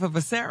had enough of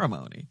a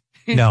ceremony.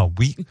 No,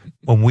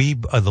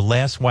 the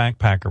last whack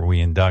packer we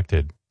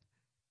inducted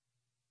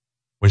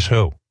was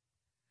who?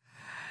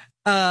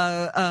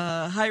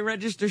 High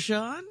Register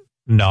Sean?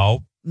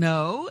 No,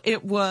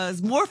 it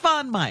was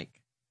Morphon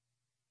Mike.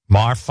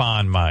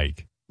 Marfon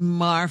Mike.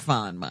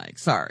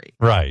 Sorry.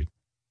 Right.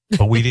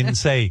 But we didn't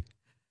say,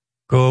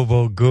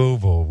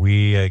 Google,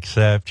 we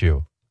accept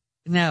you.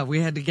 No, we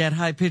had to get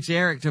High Pitch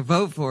Eric to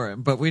vote for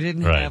him, but we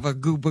didn't have a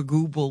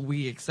Google,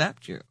 we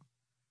accept you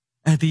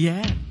at the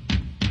end.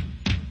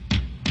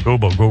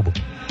 Google.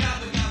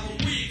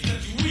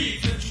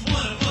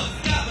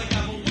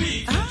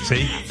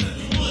 See?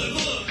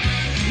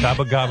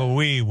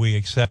 Gabba, we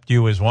accept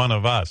you as one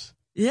of us.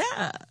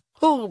 Yeah.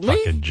 Who, me?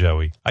 Fucking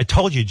Joey. I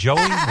told you, Joey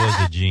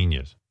was a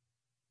genius.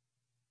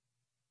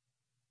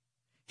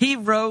 He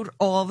wrote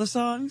all the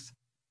songs?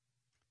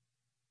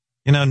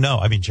 No.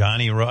 I mean,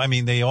 Johnny wrote,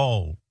 they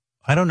all,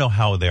 I don't know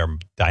how their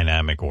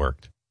dynamic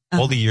worked.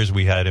 All the years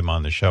we had him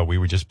on the show, we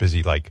were just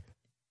busy, like,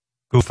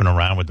 goofing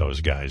around with those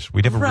guys.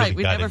 We never really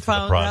got into the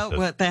process. We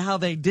never found out how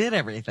they did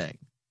everything.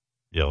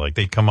 Yeah, like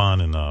they'd come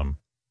on and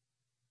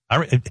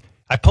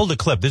I pulled a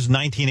clip. This is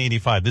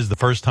 1985. This is the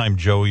first time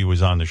Joey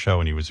was on the show,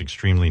 and he was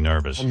extremely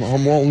nervous.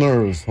 I'm all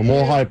nervous. I'm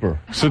all hyper.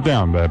 Sit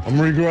down, babe. I'm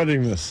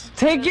regretting this.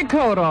 Take your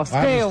coat off.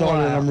 Stay a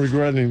while. I'm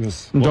regretting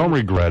this. Don't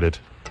regret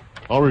it.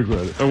 I'll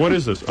regret it. What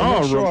is this?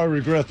 I'm sure I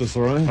regret this,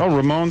 all right? Oh,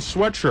 Ramon's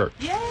sweatshirt.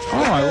 Yeah.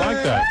 Oh, I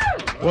like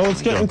that. Well,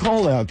 it's getting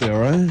cold out there,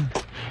 right?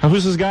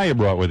 Who's this guy you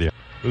brought with you?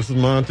 This is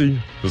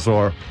Monty. This is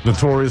our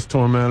notorious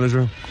tour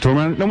manager. Tour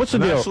manager? No, what's the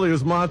deal? Actually, it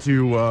was Monty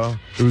who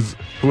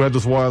had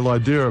this wild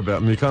idea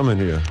about me coming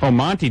here. Oh,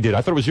 Monty did.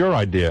 I thought it was your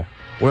idea.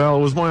 Well,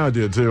 it was my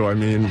idea too. I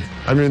mean,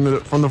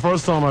 from the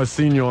first time I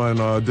seen you on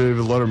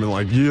David Letterman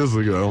like years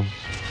ago,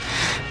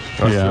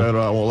 I said,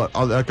 well,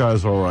 that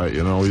guy's all right.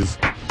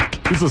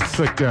 He's a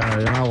sick guy,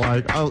 and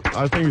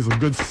I think he's a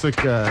good sick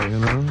guy.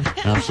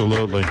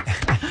 Absolutely.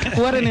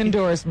 What an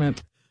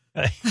endorsement.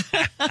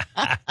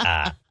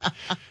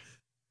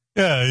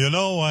 Yeah,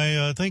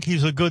 I think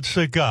he's a good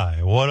sick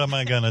guy. What am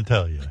I going to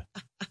tell you?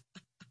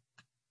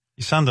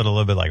 He sounded a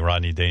little bit like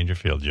Rodney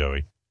Dangerfield,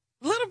 Joey.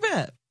 A little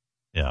bit.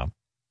 Yeah.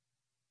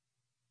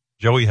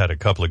 Joey had a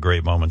couple of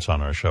great moments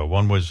on our show.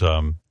 One was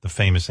the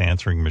famous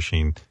answering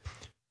machine.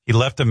 He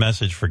left a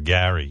message for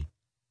Gary,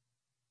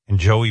 and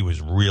Joey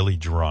was really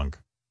drunk.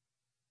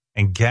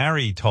 And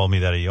Gary told me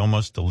that he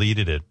almost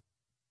deleted it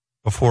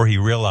before he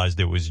realized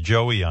it was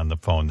Joey on the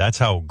phone. That's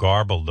how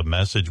garbled the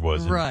message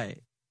was. Right.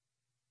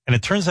 And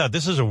it turns out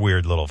this is a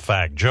weird little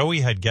fact.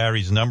 Joey had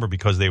Gary's number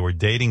because they were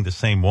dating the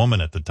same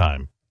woman at the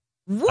time.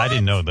 What? I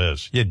didn't know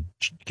this. Yeah,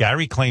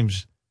 Gary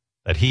claims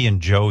that he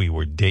and Joey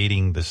were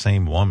dating the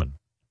same woman.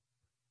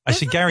 I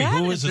said, Gary,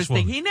 who is this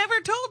woman? He never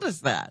told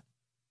us that.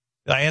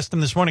 I asked him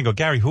this morning, I go,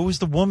 Gary, who was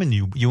the woman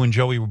you and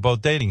Joey were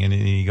both dating? And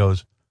he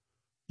goes,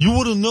 you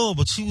wouldn't know,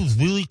 but she was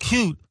really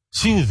cute.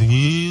 She was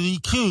really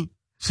cute.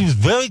 She was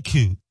very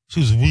cute. She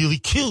was really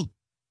cute.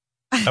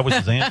 That was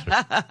his answer.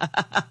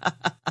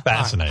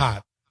 Fascinating.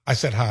 Hot. I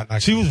said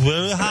hot. She was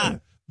very hot.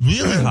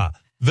 Really hot.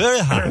 Very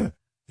hot.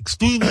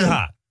 Extremely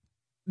hot.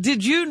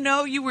 Did you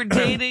know you were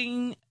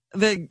dating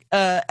the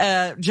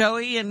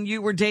Joey and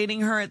you were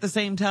dating her at the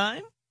same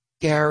time?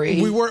 Gary.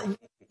 We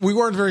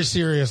weren't very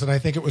serious, and I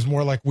think it was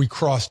more like we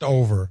crossed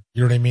over.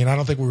 You know what I mean? I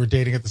don't think we were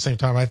dating at the same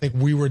time. I think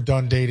we were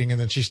done dating, and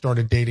then she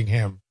started dating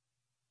him.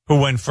 Who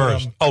went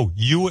first?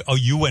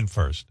 You went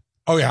first.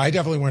 Oh, yeah, I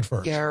definitely went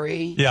first.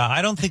 Gary. Yeah,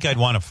 I don't think I'd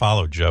want to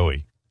follow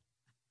Joey.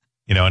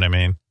 You know what I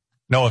mean?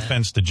 No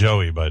offense to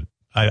Joey, but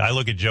I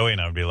look at Joey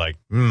and I would be like,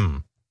 he's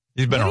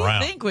been around. What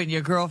do you think when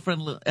your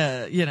girlfriend,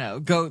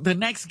 go, the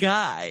next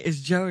guy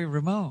is Joey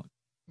Ramone?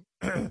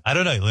 I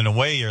don't know. In a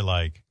way, you're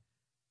like,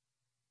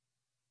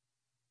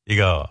 you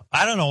go,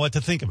 I don't know what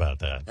to think about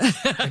that.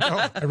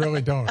 I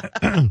really don't.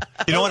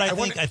 You know what I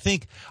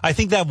think? I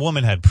think that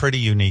woman had pretty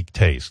unique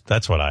taste.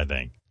 That's what I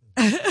think.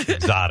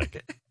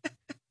 Exotic.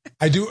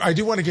 I do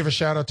want to give a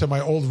shout out to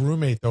my old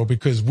roommate though,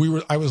 because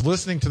I was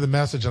listening to the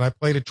message and I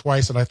played it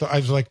twice and I thought I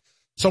was like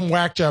some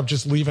whack job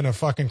just leaving a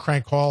fucking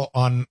crank call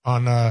on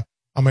my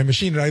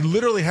machine, and I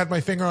literally had my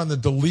finger on the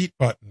delete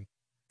button,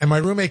 and my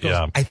roommate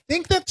goes, I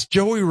think that's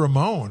Joey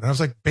Ramone. And I was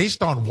like,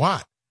 based on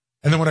what?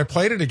 And then when I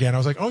played it again, I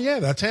was like, oh yeah,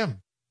 that's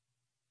him.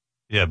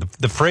 Yeah,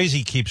 the phrase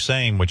he keeps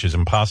saying, which is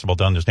impossible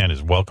to understand,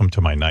 is "Welcome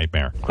to my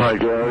nightmare." Hi,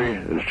 Gary.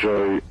 It's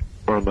Joey.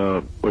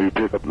 Will you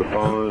pick up the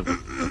phone?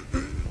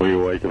 Will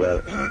you wake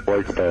about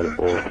it,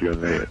 or if you're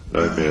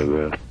nightmare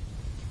there?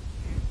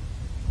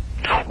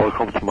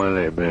 Welcome to my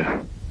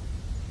nightmare.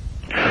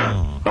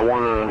 I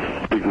want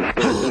to speak to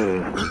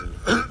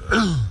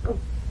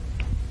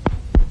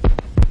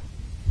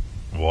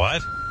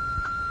What?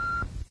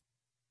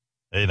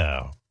 Hey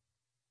now.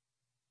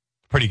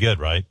 Pretty good,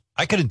 right?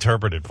 I could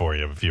interpret it for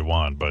you if you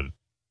want, but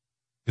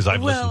because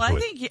I've listened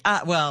to it.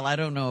 I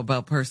don't know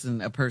about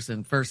a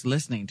person first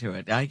listening to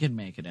it. I can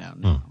make it out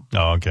now.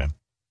 Oh, okay.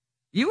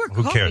 You were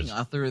coughing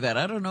all through that.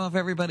 I don't know if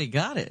everybody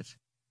got it.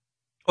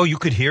 Oh, you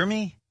could hear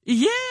me?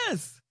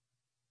 Yes.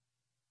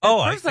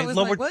 I was like,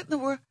 what in the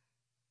world?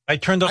 I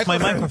turned off my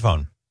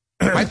microphone.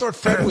 I thought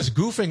Fred was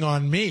goofing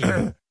on me.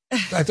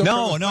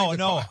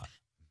 No.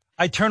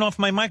 I turn off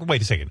my mic.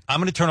 Wait a second. I'm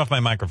going to turn off my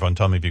microphone.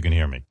 Tell me if you can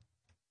hear me.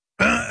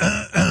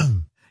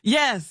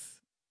 Yes.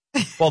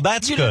 Well,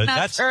 that's you good. Did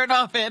not turn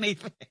off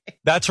anything.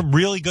 That's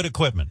really good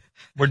equipment.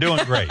 We're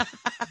doing great.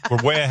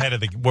 We're way ahead of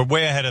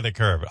the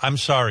curve. I'm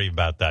sorry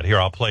about that. Here,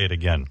 I'll play it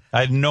again.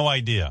 I had no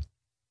idea.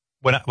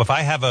 If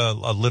I have a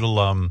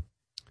little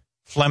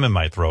phlegm in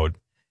my throat,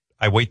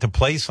 I wait to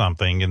play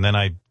something and then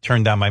I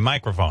turn down my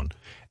microphone.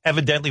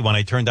 Evidently, when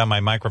I turn down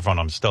my microphone,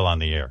 I'm still on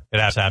the air. It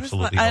has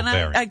absolutely no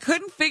bearing. I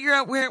couldn't figure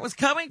out where it was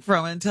coming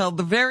from until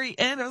the very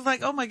end. I was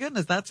like, oh my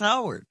goodness, that's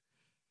Howard.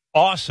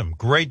 Awesome.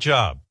 Great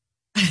job.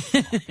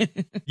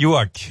 You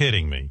are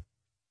kidding me.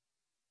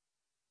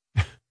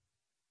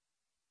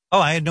 Oh,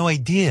 I had no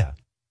idea.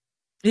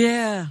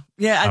 Yeah.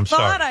 I thought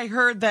sorry. I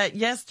heard that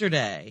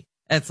yesterday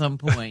at some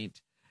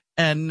point,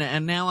 and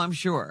now I'm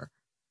sure.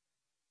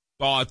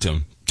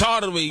 Bottom.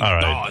 Totally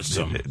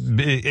awesome.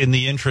 In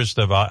the interest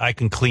of, I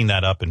can clean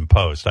that up in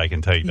post. I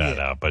can take that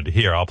out. But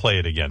here, I'll play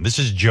it again. This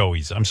is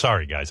Joey's. I'm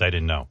sorry, guys. I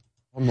didn't know.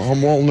 I'm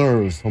all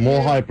nervous. I'm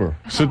all hyper.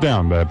 Sit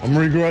down, babe. I'm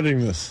regretting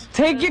this.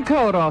 Take your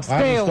coat off.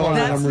 Stay a while.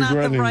 That's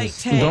not the right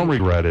take. Don't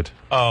regret it.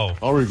 Oh,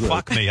 I'll regret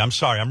fuck me. I'm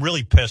sorry. I'm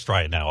really pissed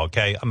right now,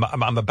 okay?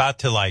 I'm about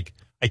to, I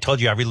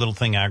told you every little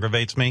thing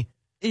aggravates me.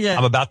 Yeah.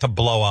 I'm about to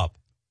blow up.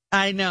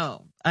 I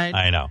know.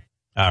 I know.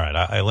 All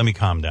right. Let me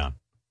calm down.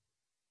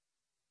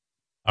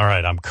 All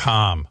right. I'm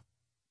calm.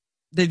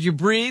 Did you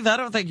breathe? I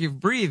don't think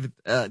you've breathed,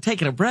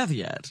 taken a breath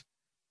yet.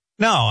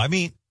 No, I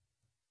mean,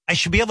 I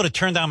should be able to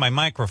turn down my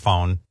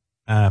microphone.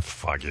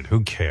 Fuck it.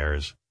 Who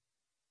cares?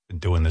 Been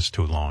doing this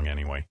too long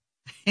anyway.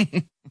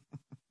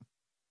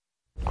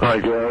 Hi,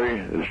 Gary.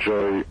 It's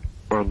Joey.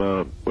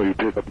 Will you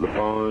pick up the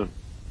phone?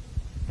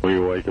 Will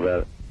you wake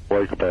about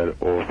it,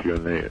 or if you're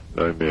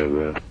nightmare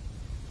there?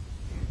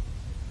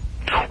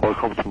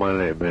 Welcome to my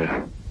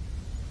nightmare.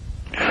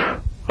 I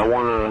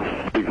want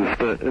to speak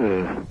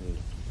to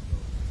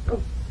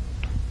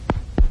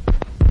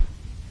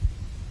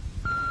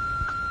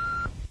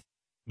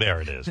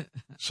There it is.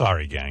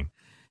 Sorry, gang.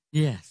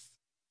 Yes.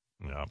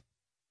 Yeah.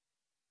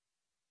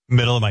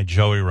 Middle of my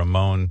Joey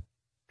Ramone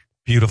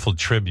beautiful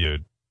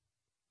tribute.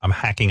 I'm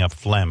hacking up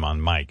phlegm on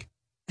Mike.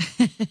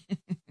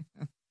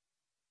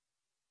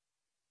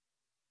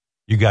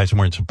 You guys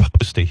weren't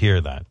supposed to hear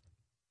that.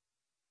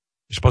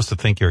 You're supposed to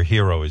think your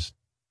hero is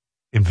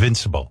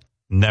invincible,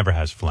 never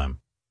has phlegm.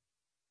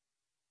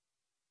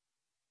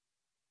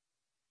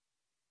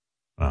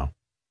 Well,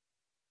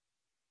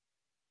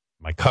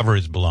 my cover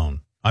is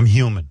blown. I'm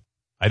human.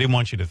 I didn't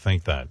want you to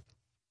think that.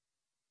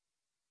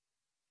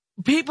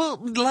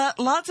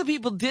 Lots of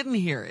people didn't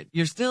hear it.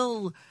 You're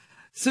still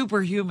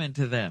superhuman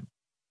to them.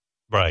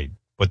 Right.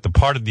 But the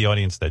part of the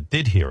audience that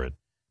did hear it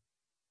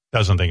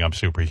doesn't think I'm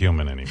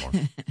superhuman anymore.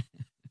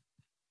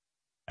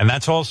 And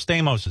that's all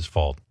Stamos'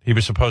 fault. He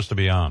was supposed to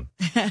be on.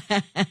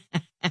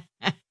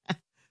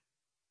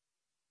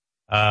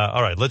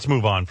 All right, let's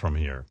move on from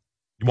here.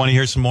 You want to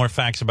hear some more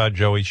facts about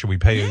Joey? Should we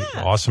pay an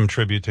awesome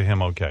tribute to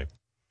him? Okay.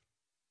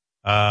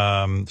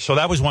 So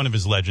that was one of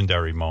his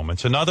legendary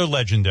moments. Another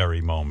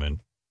legendary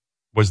moment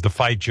was the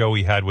fight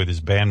Joey had with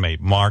his bandmate,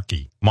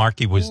 Marky.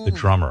 Marky was the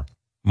drummer.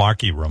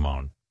 Marky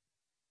Ramone.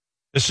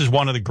 This is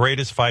one of the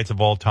greatest fights of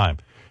all time.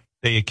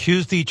 They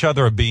accused each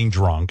other of being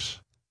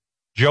drunks.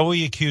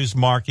 Joey accused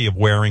Marky of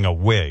wearing a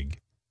wig,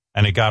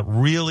 and it got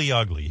really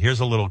ugly. Here's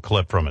a little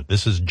clip from it.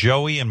 This is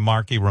Joey and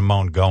Marky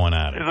Ramone going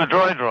at it. He's a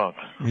dry drunk.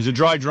 He's a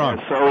dry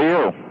drunk. Yeah, so are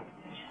you.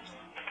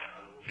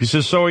 He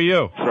says, so are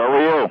you. So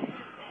are you.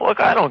 Look,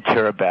 I don't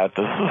care about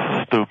this. This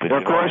is stupid.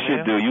 Well, of course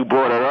you do. You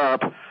brought it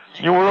up.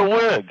 You were a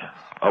wig.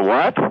 A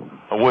what?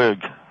 A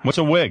wig. What's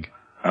a wig?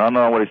 I don't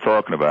know what he's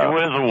talking about. He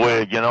wears a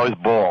wig. You know, he's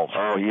bald.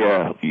 Oh,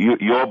 yeah.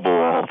 You're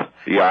bald.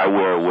 Yeah, I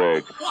wear a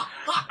wig.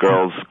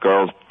 Girls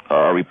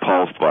are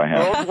repulsed by him.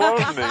 Don't worry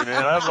me, man.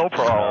 I have no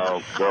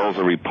problem. Girls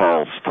are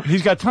repulsed.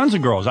 He's got tons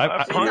of girls.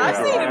 I've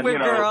seen him with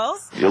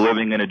girls. You're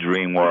living in a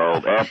dream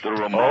world. After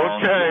Ramon,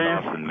 you're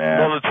nothing,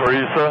 man. Mother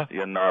Teresa.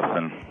 You're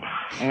nothing.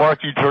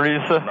 Marky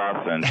Teresa.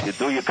 Nothing. You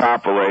do your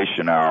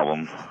compilation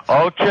album.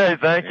 Okay,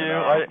 thank you.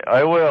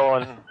 I will,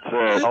 and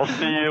I'll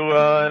see you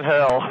in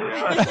hell.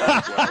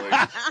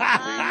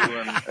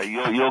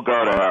 You'll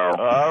go to hell.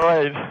 All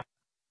right.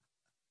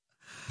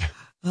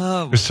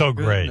 Oh, it was so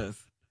goodness. great.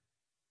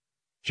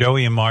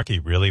 Joey and Marky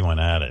really went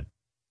at it.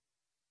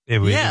 It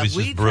was just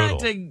brutal. We tried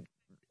to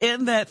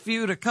end that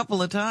feud a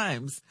couple of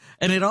times,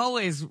 and it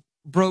always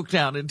broke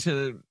down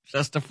into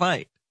just a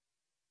fight.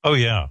 Oh,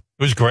 yeah.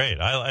 It was great.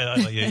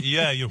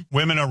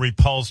 Women are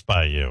repulsed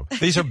by you.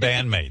 These are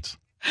bandmates.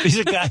 These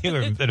are guys who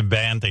are in a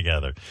band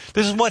together.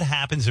 This is what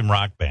happens in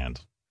rock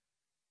bands.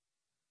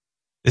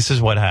 This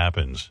is what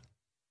happens.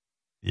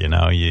 You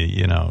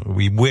know,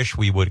 we wish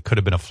we could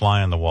have been a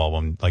fly on the wall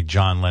when, like,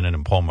 John Lennon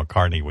and Paul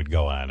McCartney would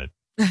go at it.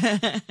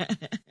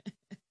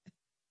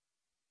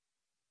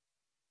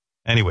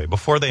 Anyway,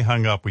 before they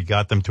hung up, we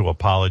got them to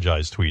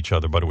apologize to each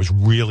other, but it was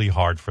really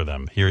hard for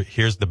them.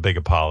 Here's the big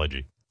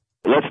apology.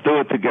 Let's do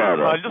it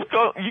together. Just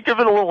go. You give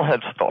it a little head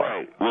start.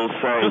 Right. We'll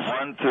say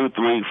 1, 2,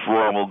 3,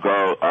 4, and we'll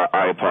go.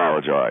 I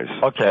apologize.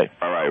 Okay.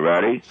 All right.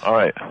 Ready? All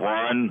right.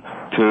 1,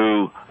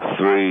 2,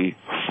 3,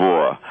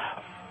 4.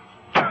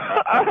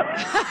 Come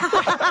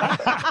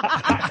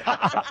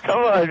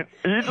on.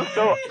 You just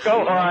go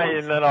high,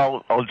 and then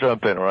I'll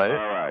jump in. Right. All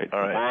right. All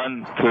right.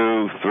 1,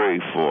 2,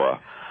 3, 4.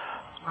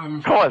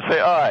 Come on. Say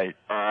all right.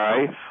 All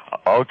right.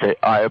 Okay,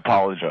 I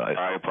apologize.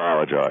 I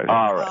apologize.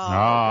 All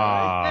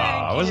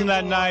right. Wasn't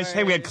that nice?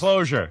 Hey, we had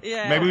closure.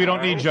 Yeah. Maybe we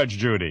don't need Judge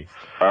Judy.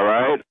 All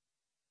right.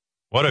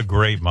 What a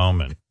great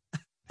moment.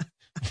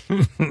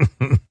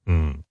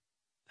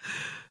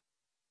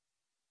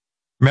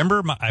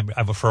 Remember,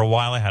 for a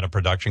while I had a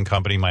production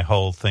company. My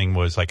whole thing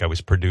was like I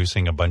was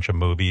producing a bunch of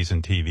movies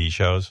and TV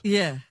shows.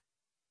 Yeah.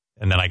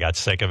 And then I got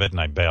sick of it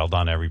and I bailed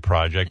on every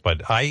project.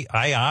 But I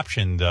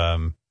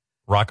optioned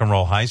Rock and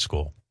Roll High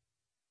School.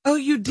 Oh,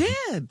 you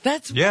did?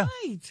 That's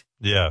right.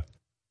 Yeah.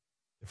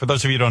 For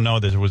those of you who don't know,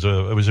 it was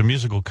a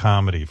musical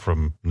comedy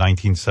from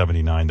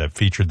 1979 that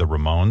featured the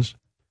Ramones.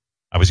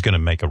 I was going to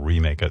make a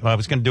remake. I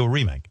was going to do a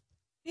remake.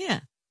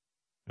 Yeah.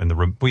 And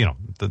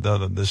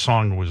the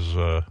song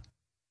was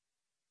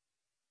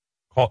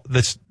called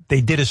this.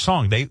 They did a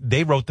song.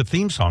 They wrote the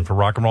theme song for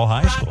Rock and Roll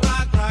High School.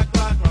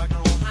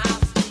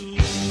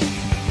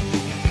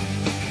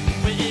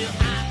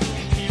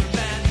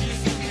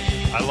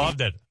 I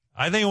loved it.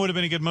 I think it would have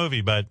been a good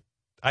movie, but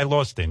I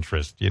lost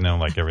interest,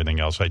 like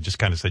everything else. I just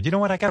kind of said, you know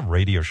what? I got a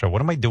radio show.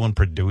 What am I doing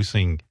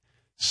producing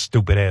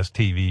stupid-ass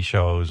TV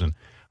shows? And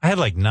I had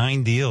like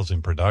 9 deals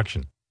in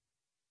production.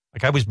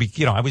 Like I was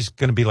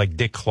going to be like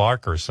Dick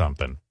Clark or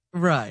something.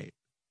 Right.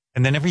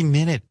 And then every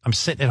minute I'm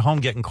sitting at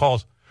home getting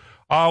calls.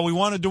 Oh, we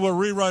want to do a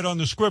rewrite on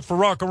the script for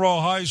Rock and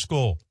Roll High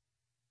School.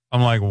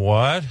 I'm like,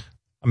 what?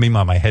 I mean,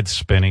 my head's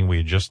spinning. We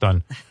had just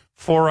done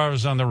 4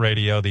 hours on the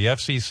radio. The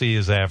FCC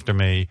is after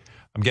me.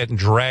 I'm getting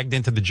dragged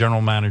into the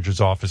general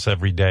manager's office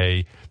every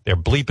day. They're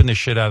bleeping the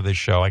shit out of this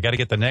show. I got to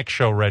get the next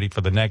show ready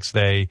for the next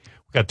day.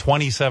 We've got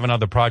 27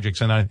 other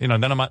projects. And then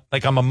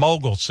I'm a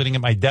mogul sitting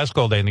at my desk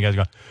all day. And the guys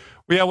go,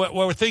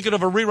 we're thinking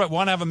of a rewrite.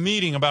 Want to have a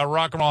meeting about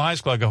Rock and Roll High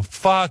School. I go,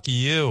 fuck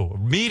you.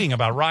 Meeting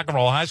about Rock and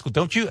Roll High School.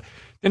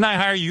 Didn't I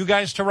hire you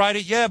guys to write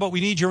it? Yeah, but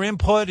we need your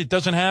input. It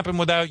doesn't happen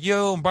without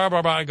you. And blah,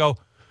 blah, blah. I go,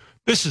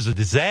 this is a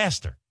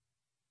disaster.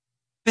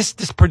 This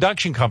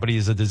production company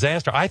is a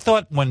disaster. I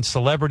thought when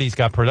celebrities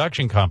got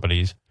production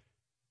companies,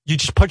 you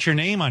just put your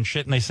name on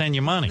shit and they send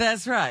you money.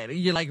 That's right.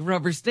 You like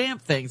rubber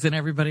stamp things and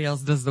everybody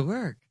else does the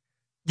work.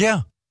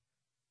 Yeah.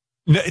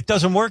 No, it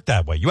doesn't work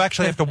that way. You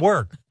actually have to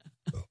work.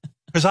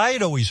 Because I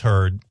had always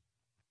heard,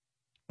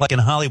 like in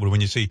Hollywood,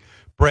 when you see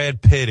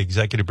Brad Pitt,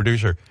 executive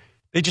producer,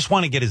 they just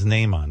want to get his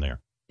name on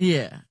there.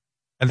 Yeah.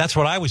 And that's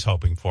what I was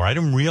hoping for. I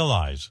didn't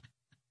realize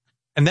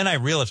And then I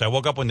realized, I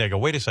woke up one day, I go,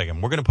 wait a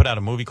second, we're going to put out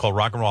a movie called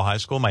Rock and Roll High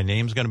School. My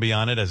name's going to be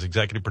on it as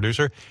executive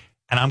producer,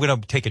 and I'm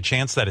going to take a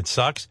chance that it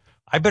sucks.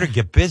 I better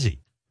get busy.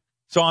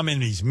 So I'm in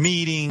these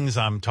meetings,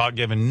 I'm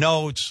giving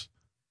notes,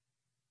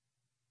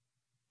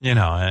 you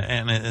know,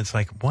 and it's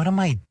like, what am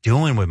I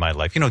doing with my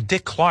life? You know,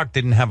 Dick Clark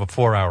didn't have a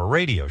 4-hour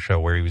radio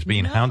show where he was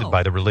being hounded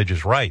by the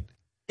religious right.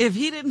 If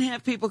he didn't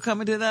have people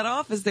coming to that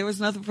office, there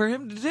was nothing for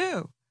him to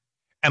do.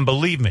 And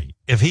believe me,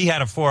 if he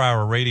had a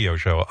 4-hour radio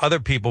show, other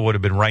people would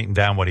have been writing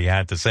down what he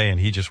had to say, and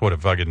he just would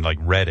have fucking like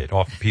read it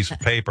off a piece of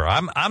paper.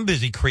 I'm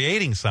busy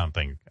creating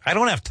something. I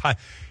don't have time.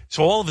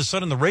 So all of a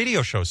sudden, the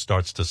radio show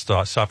starts to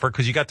suffer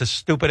because you got this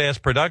stupid ass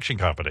production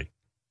company.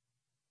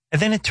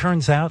 And then it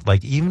turns out,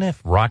 like, even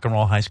if Rock and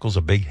Roll High School's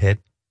a big hit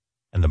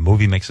and the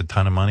movie makes a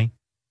ton of money,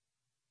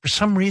 for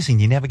some reason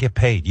you never get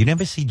paid. You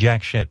never see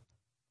jack shit.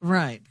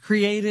 Right.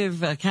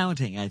 Creative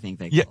accounting, I think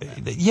they call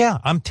it. Yeah,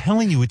 I'm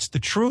telling you, it's the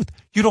truth.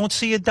 You don't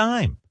see a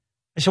dime.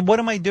 I said, what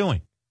am I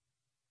doing?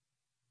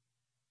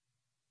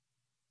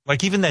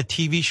 Like even that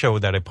TV show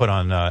that I put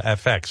on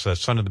FX,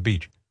 Son of the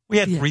Beach. We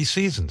had 3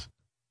 seasons.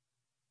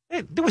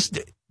 Everyone's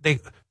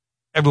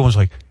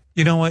like,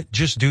 you know what?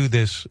 Just do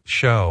this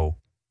show,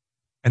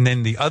 and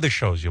then the other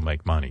shows you'll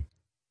make money.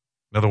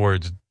 In other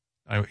words,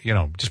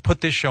 just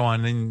put this show on,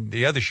 and then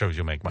the other shows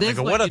you'll make money. This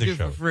I go, what other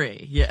show? For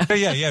free, yeah.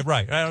 Yeah,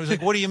 right. I was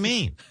like, what do you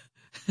mean?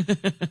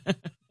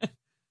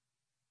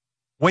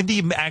 When do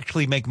you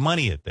actually make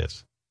money at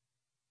this?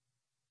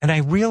 And I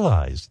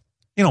realized,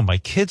 my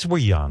kids were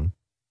young,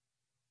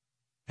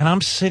 and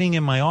I'm sitting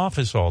in my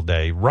office all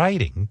day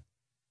writing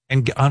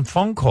and on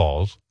phone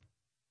calls.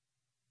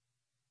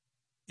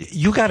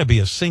 You got to be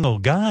a single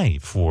guy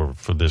for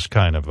this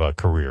kind of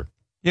career.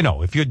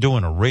 If you're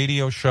doing a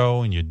radio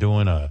show and you're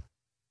doing a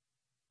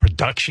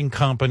production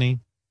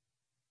company,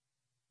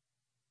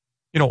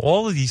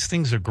 all of these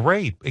things are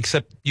great,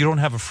 except you don't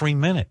have a free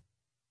minute.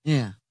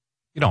 Yeah.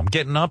 I'm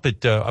getting up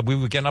we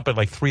were getting up at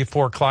like 3 or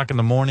 4 o'clock in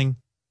the morning,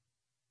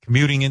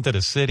 commuting into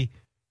the city.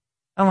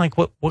 I'm like,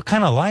 what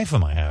kind of life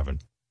am I having?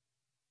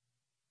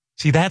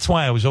 See, that's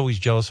why I was always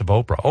jealous of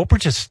Oprah. Oprah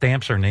just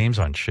stamps her names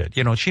on shit.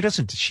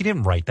 She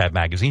didn't write that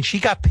magazine. She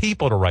got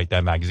people to write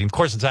that magazine. Of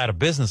course, it's out of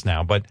business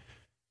now, but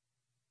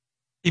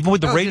even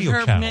with the radio did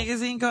her channel.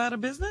 magazine go out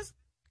of business?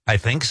 I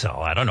think so.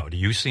 I don't know. Do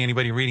you see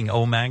anybody reading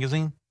O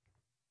Magazine?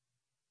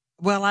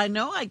 Well, I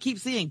know I keep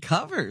seeing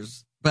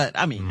covers, but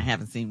I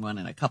haven't seen one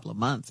in a couple of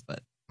months,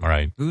 but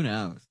right. Who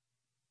knows?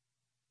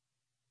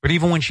 But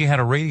even when she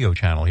had a radio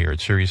channel here at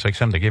Sirius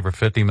XM, they gave her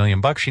 $50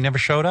 million. She never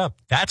showed up.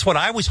 That's what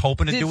I was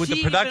hoping to do with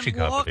the production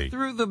company. Did she even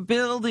walk through the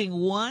building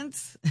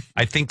once?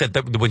 I think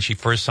that when she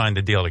first signed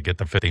the deal to get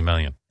the $50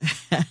 million,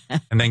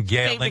 and then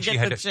Gail, then she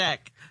had the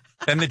check.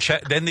 Then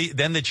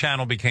the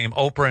channel became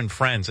Oprah and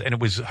Friends, and it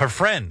was her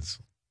friends.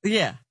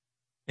 Yeah.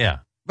 Yeah.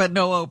 But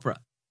no Oprah.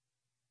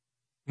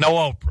 No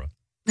Oprah.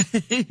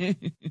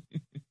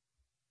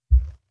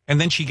 And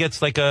then she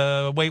gets like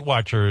a Weight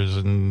Watchers,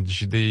 and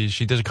she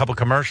does a couple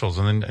commercials,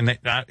 and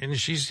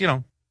she's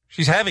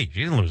she's heavy.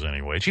 She didn't lose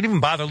any weight. She didn't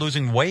even bother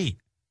losing weight.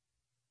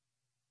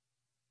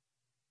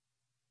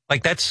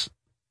 Like that's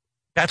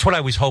what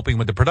I was hoping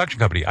with the production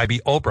company. I'd be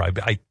Oprah.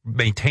 I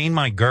maintain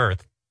my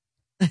girth,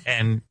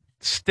 and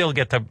still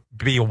get to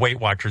be a Weight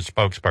Watchers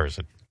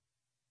spokesperson.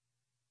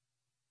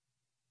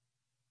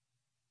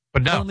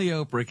 But no, only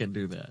Oprah can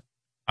do that.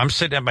 I'm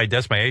sitting at my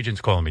desk. My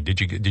agent's calling me. Did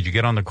you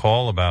get on the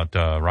call about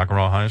Rock and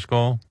Roll High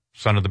School,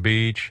 Son of the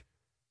Beach?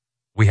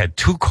 We had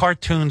 2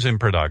 cartoons in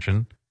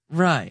production.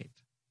 Right.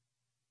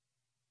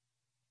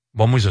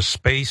 One was a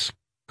space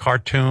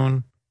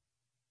cartoon.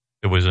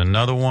 There was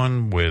another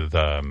one with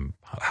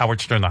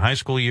Howard Stern, the high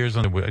school years.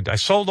 And I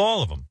sold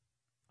all of them.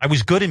 I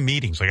was good in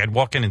meetings. Like I'd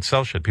walk in and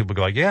sell shit. People would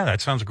go like, yeah,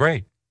 that sounds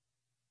great.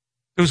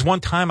 There was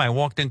one time I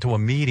walked into a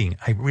meeting.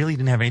 I really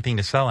didn't have anything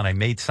to sell, and I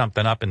made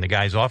something up in the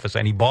guy's office,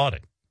 and he bought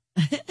it.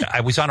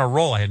 I was on a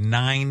roll. I had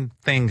 9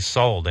 things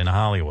sold in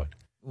Hollywood.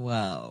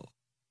 Wow.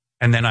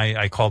 And then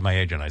I called my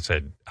agent. I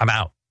said, I'm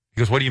out. He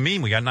goes, what do you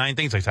mean? We got 9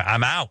 things. I said,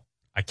 I'm out.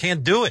 I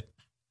can't do it.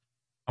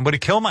 I'm going to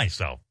kill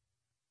myself.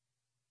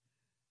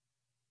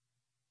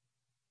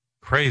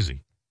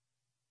 Crazy.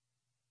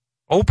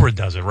 Oprah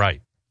does it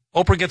right.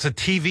 Oprah gets a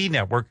TV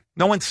network.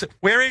 No one's,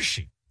 where is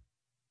she?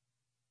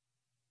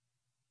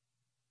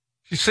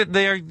 She's sitting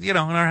there, in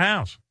her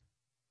house,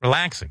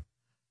 relaxing.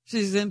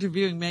 She's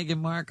interviewing Meghan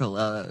Markle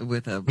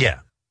with a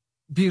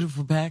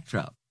beautiful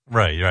backdrop.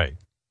 Right.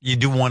 You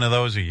do one of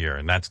those a year,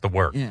 and that's the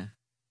work. Yeah.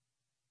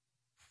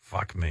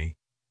 Fuck me.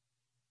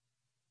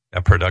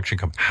 That production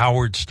company,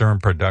 Howard Stern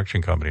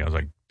Production Company. I was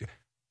like,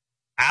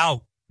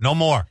 out. No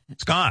more.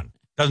 It's gone.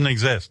 Doesn't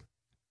exist.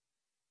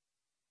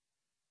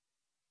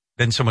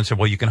 Then someone said,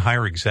 well, you can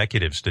hire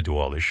executives to do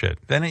all this shit.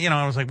 Then,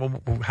 I was like,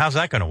 well, how's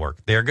that going to work?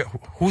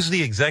 Who's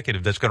the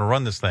executive that's going to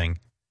run this thing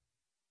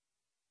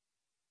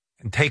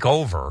and take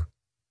over?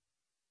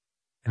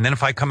 And then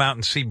if I come out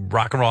and see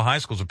Rock and Roll High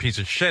School's a piece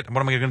of shit, what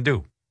am I going to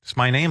do? It's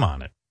my name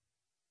on it.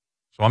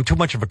 So I'm too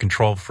much of a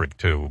control freak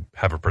to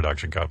have a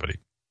production company.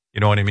 You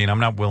know what I mean? I'm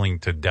not willing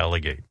to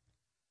delegate.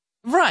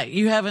 Right.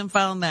 You haven't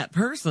found that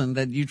person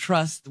that you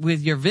trust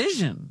with your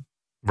vision.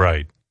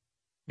 Right.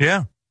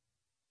 Yeah.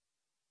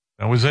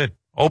 That was it.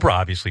 Oprah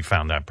obviously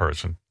found that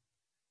person.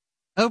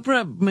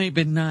 Oprah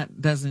maybe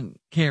doesn't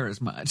care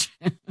as much.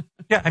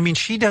 Yeah, I mean,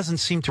 she doesn't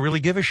seem to really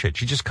give a shit.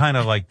 She just kind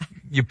of like,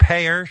 you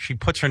pay her, she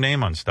puts her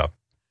name on stuff.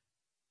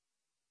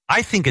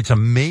 I think it's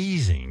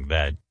amazing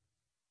that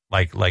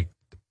like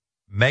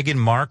Meghan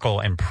Markle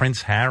and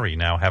Prince Harry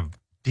now have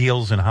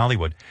deals in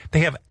Hollywood.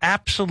 They have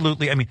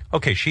absolutely, I mean,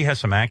 okay, she has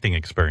some acting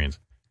experience.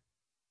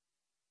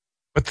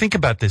 But think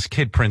about this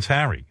kid, Prince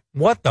Harry.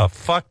 What the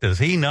fuck does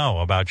he know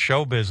about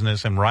show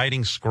business and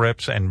writing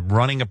scripts and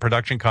running a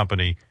production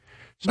company?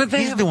 But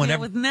they have a deal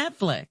with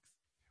Netflix.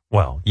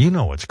 Well, you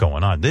know what's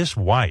going on. This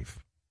wife,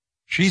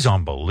 she's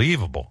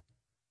unbelievable.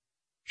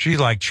 She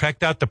like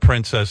checked out the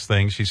princess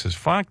thing. She says,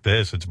 fuck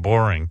this. It's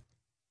boring.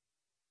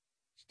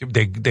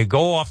 They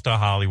go off to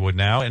Hollywood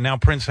now. And now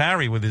Prince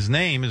Harry with his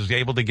name is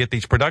able to get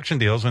these production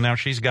deals. And now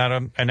she's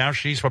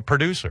a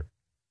producer.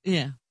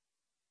 Yeah.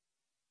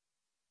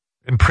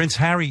 And Prince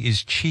Harry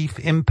is Chief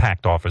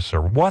Impact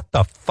Officer. What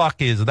the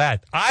fuck is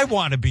that? I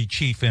want to be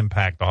Chief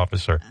Impact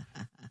Officer.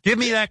 Give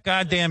me that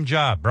goddamn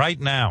job right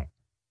now.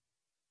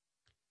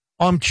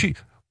 I'm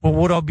Chief. Well,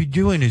 what I'll be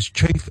doing is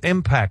Chief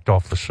Impact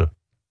Officer.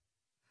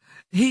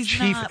 He's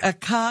not a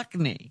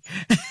Cockney.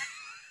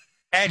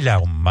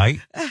 Hello,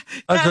 mate.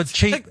 As a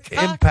Chief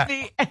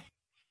Impact.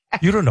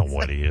 You don't know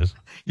what he is.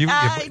 He's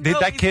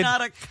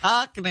not a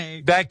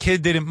Cockney. That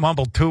kid didn't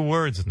mumble 2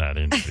 words in that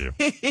interview.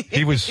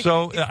 He was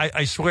so,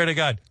 I swear to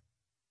God.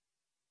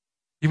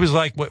 He was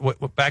like,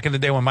 what, back in the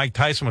day when Mike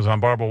Tyson was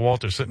on Barbara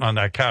Walters sitting on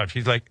that couch.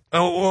 He's like,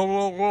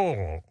 oh,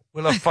 whoa.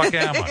 Where the fuck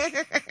am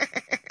I?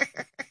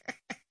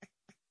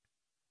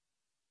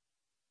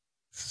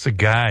 This is a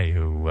guy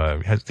who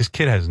this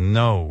kid has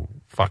no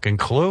fucking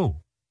clue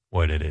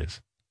what it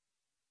is.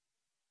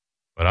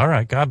 But all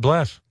right, God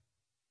bless.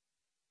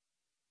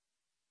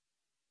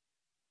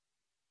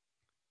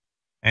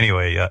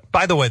 Anyway,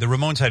 by the way, the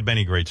Ramones had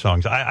many great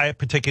songs. I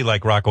particularly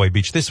like Rockaway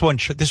Beach. This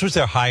was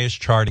their highest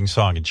charting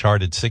song. It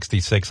charted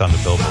 66 on the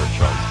Billboard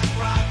chart.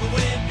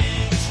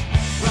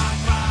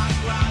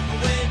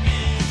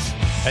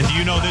 And do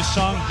you know this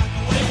song?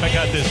 I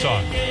got this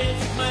song.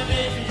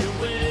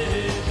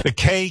 The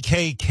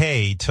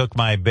KKK Took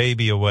My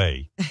Baby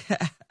Away.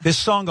 This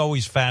song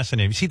always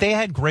fascinated me. See, they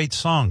had great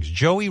songs.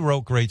 Joey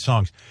wrote great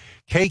songs.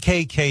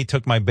 KKK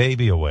Took My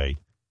Baby Away.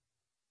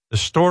 The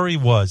story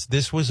was,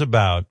 this was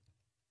about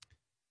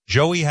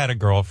Joey had a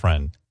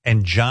girlfriend,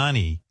 and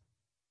Johnny,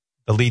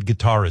 the lead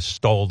guitarist,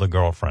 stole the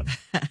girlfriend.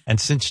 And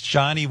since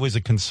Johnny was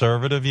a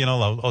conservative,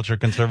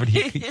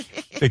 ultra-conservative,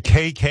 the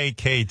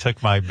KKK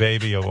took my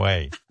baby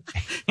away.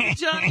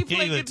 Johnny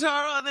played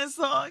guitar on this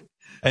song?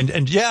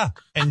 And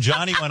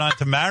Johnny went on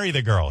to marry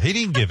the girl. He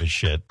didn't give a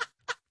shit.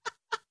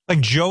 Like,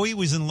 Joey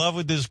was in love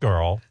with this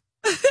girl.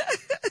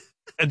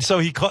 And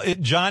so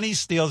Johnny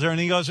steals her, and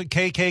he goes,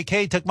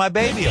 KKK took my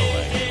baby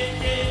away.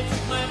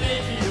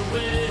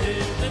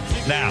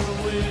 Now,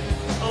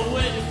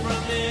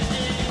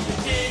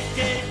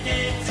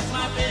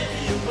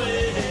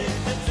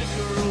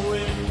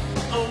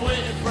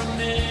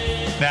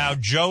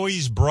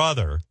 Joey's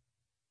brother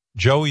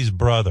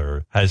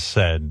has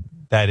said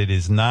that it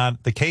is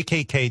not, the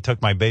KKK took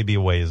my baby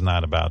away is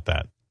not about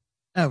that.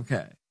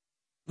 Okay.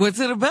 What's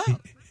it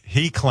about?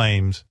 He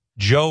claims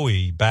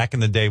Joey back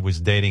in the day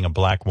was dating a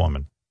black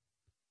woman,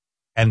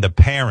 and the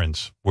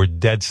parents were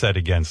dead set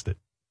against it.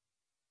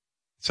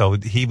 So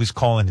he was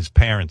calling his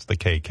parents the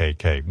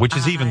KKK, which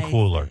is even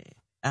cooler.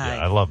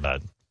 I love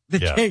that. The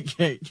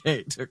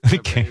KKK took the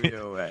baby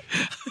away.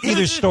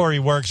 Either story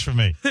works for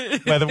me.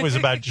 Whether it was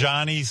about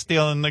Johnny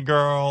stealing the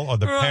girl or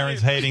the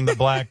parents hating the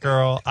black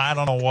girl, I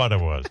don't know what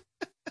it was.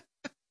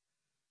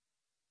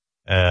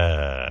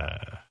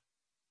 And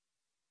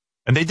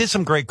they did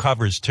some great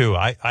covers, too.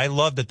 I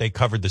love that they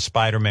covered the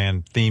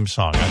Spider-Man theme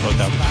song. I thought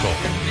that was cool.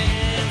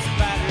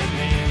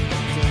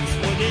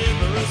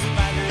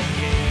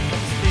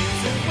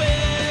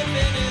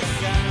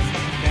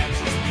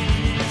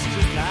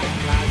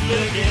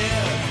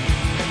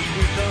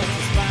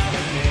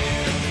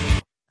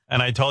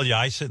 And I told you,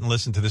 I sit and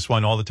listen to this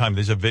one all the time.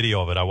 There's a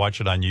video of it. I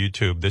watch it on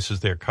YouTube. This is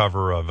their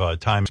cover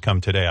of Times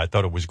Come Today. I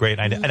thought it was great.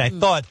 And I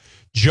thought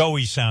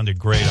Joey sounded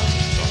great on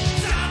this song.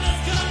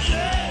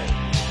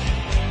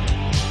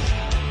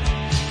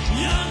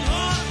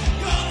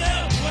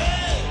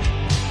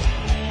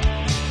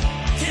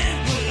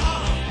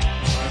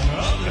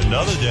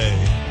 Another day.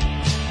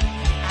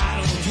 I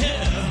don't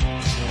care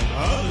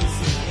what others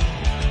say.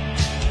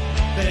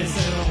 They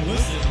say don't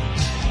listen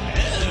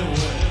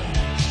anyway.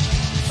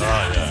 Oh,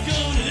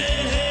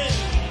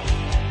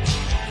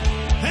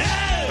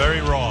 yeah.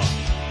 Very raw.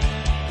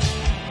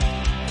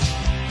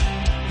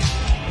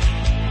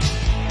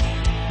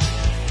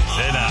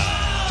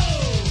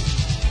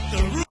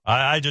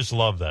 I just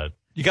love that.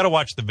 You got to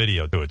watch the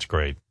video too. It's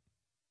great.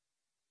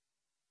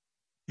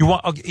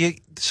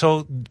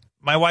 So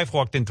my wife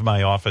walked into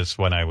my office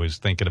when I was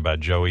thinking about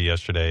Joey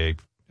yesterday,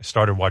 I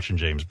started watching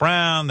James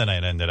Brown, then I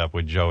ended up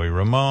with Joey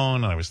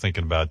Ramone, and I was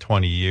thinking about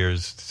 20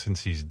 years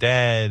since he's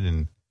dead,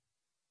 and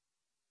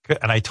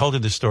I told her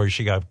this story.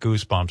 She got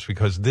goosebumps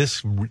because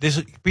this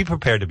be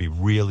prepared to be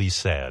really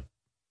sad.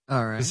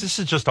 All right. This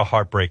is just a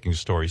heartbreaking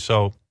story.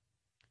 So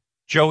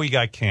Joey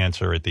got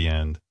cancer at the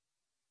end,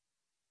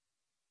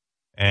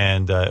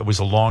 and it was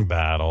a long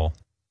battle.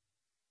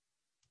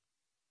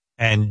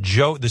 And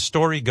the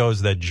story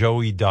goes that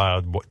Joey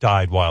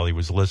died while he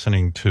was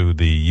listening to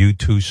the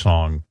U2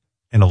 song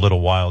In a Little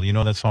While. You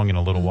know that song, In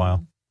a Little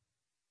While?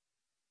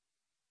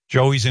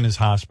 Joey's in his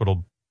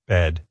hospital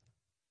bed.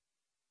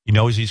 He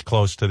knows he's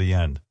close to the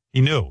end. He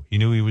knew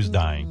he was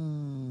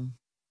dying.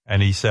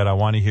 And he said, I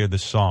want to hear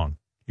this song.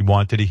 He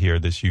wanted to hear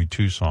this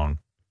U2 song.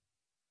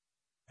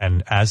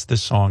 And as the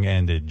song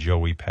ended,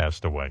 Joey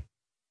passed away.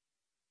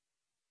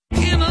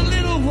 In a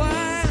little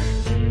while,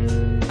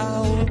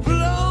 I'll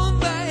blow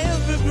by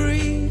every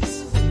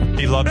breeze.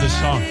 He loved this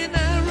song.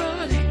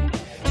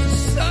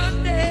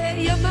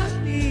 Sunday, you're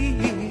my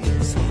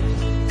knees.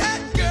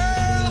 That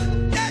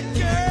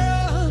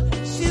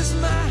girl, she's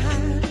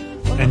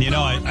mine. And,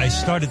 I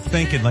started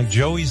thinking, like,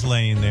 Joey's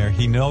laying there.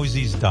 He knows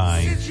he's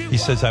dying. He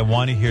says, I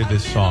want to hear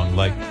this song.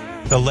 Like,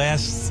 the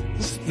last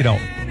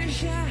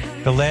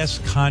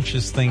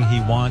conscious thing he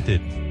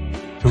wanted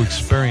to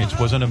experience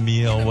wasn't a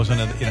meal,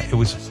 it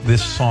was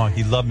this song.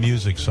 He loved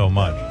music so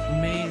much.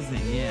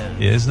 Amazing, yeah.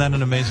 Isn't that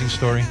an amazing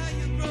story?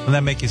 Doesn't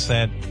that make you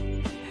sad?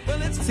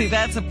 See,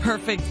 that's a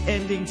perfect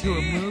ending to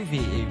a movie,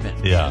 even.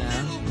 Yeah.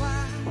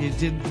 You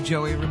did the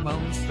Joey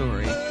Ramone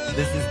story.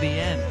 This is the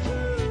end.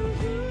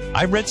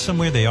 I read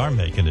somewhere they are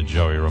making a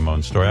Joey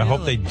Ramone story. I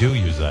hope they do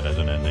use that as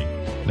an ending.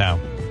 Now,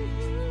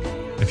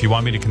 if you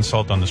want me to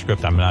consult on the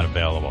script, I'm not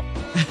available.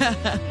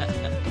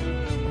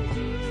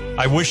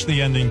 I wish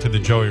the ending to the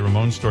Joey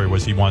Ramone story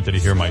was he wanted to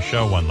hear my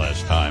show one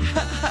last time.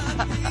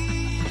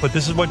 But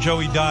this is what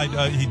Joey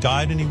died. He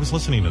died and he was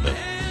listening to this.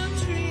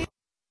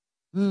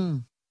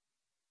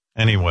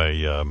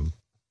 Anyway,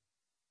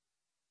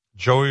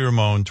 Joey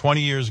Ramone,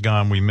 20 years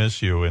gone. We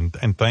miss you.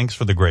 And thanks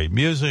for the great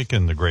music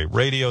and the great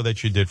radio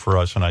that you did for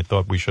us. And I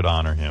thought we should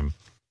honor him.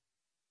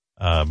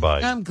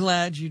 I'm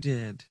glad you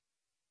did.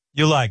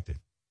 You liked it.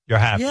 You're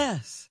happy.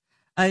 Yes.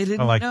 I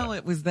didn't like know that.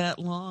 it was that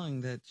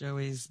long that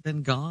Joey's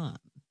been gone.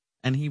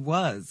 And he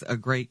was a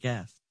great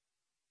guest.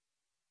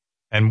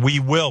 And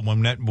we will,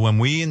 when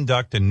we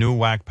induct a new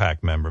Whack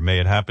Pack member, may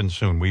it happen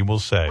soon, we will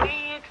say,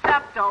 We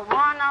accept a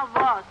one of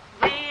us.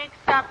 We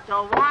accept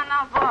a one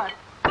of us.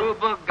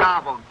 Gooba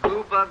gobble,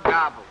 gooba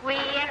gobble. We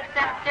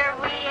accept her,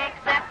 we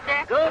accept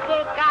her.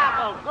 Google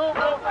gobble,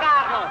 Google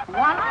gobble.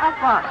 One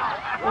of us.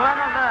 One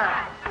of us.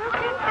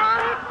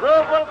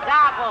 Google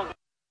gobble.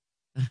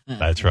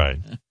 That's right.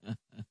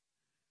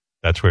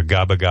 That's where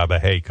Gabba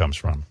Gabba Hey comes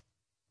from.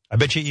 I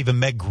bet you even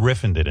Meg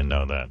Griffin didn't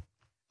know that.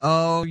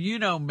 Oh,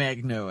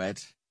 Meg knew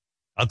it.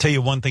 I'll tell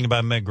you one thing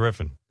about Meg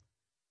Griffin.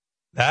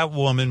 That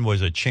woman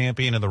was a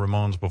champion of the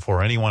Ramones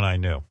before anyone I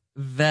knew.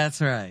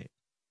 That's right.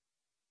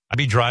 I'd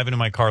be driving in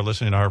my car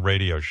listening to her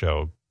radio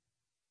show,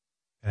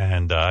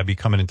 and I'd be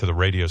coming into the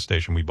radio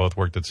station. We both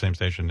worked at the same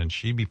station, and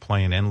she'd be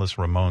playing endless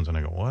Ramones, and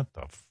I go, what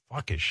the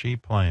fuck is she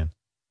playing?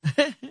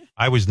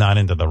 I was not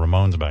into the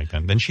Ramones back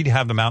then. Then she'd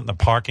have them out in the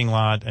parking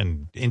lot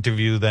and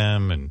interview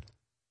them, and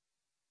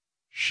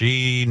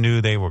she knew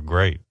they were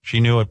great.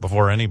 She knew it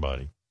before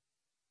anybody.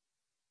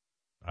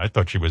 I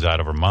thought she was out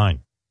of her mind.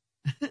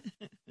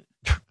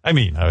 I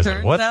mean, I was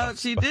like, what? Turns out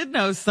she did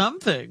know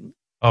something.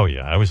 Oh,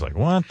 yeah. I was like,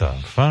 what the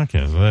fuck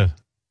is this?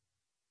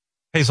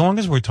 Hey, as long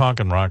as we're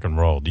talking rock and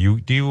roll, do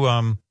you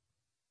I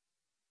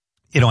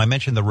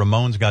mentioned the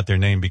Ramones got their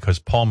name because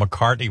Paul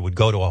McCartney would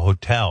go to a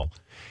hotel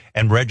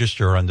and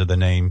register under the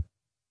name,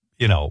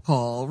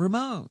 Paul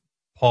Ramone.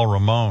 Paul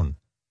Ramone.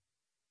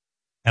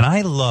 And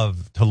I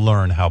love to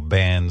learn how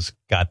bands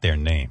got their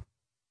name.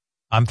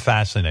 I'm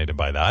fascinated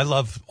by that. I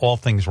love all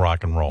things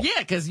rock and roll. Yeah,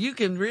 because you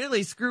can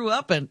really screw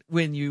up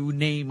when you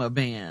name a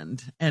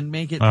band and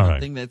make it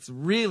something that's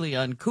really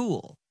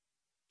uncool.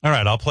 All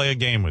right, I'll play a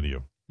game with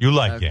you. You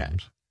like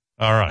games.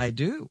 All right. I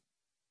do.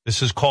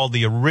 This is called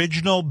the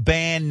Original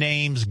Band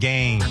Names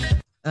Game.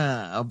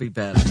 I'll be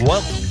better.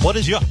 What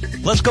is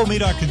let's go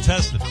meet our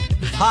contestant.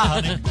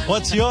 Hi, honey.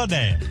 What's your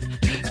name?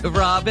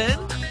 Robin.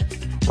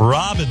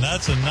 Robin,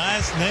 that's a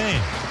nice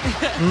name.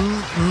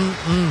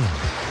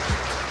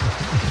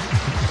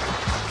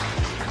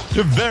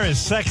 You're very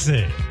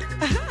sexy.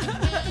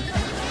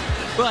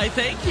 Why,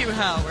 thank you,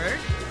 Howard.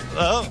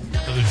 Oh,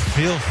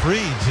 feel free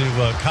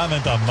to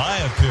comment on my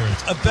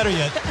appearance. Better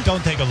yet,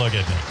 don't take a look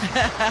at me.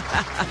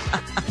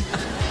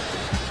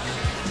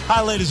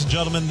 Hi, ladies and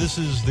gentlemen. This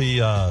is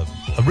the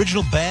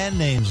Original Band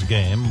Names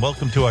Game.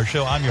 Welcome to our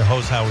show. I'm your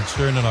host, Howard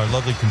Stern, and our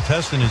lovely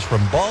contestant is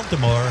from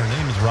Baltimore. Her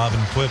name is Robin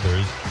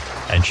Quivers,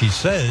 and she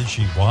says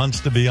she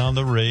wants to be on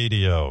the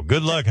radio.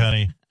 Good luck,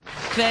 honey.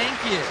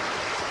 Thank you.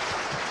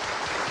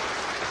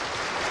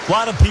 A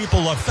lot of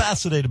people are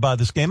fascinated by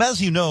this game.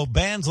 As you know,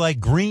 bands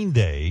like Green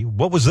Day,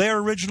 what was their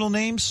original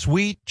name?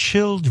 Sweet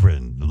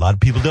Children. A lot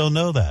of people don't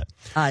know that.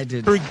 I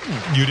didn't.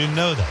 You didn't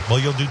know that. Well,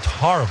 you'll do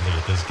horribly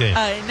at this game.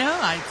 I know.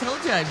 I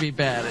told you I'd be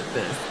bad at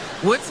this.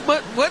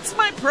 What's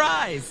my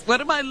prize? What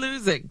am I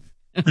losing?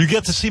 You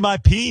get to see my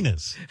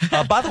penis.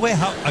 By the way,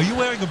 are you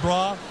wearing a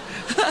bra?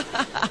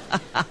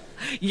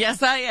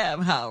 Yes, I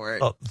am,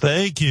 Howard. Oh,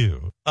 thank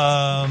you.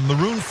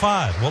 Maroon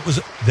 5, what was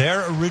it?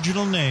 Their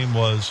original name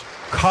was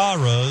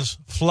Cara's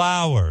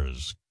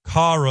Flowers.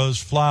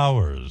 Cara's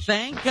Flowers.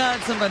 Thank God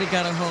somebody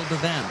got a hold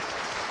of them.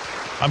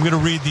 I'm going to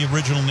read the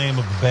original name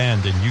of the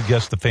band, and you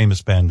guess the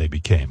famous band they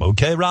became.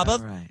 Okay,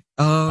 Robin? All right.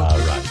 All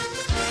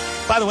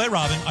right. By the way,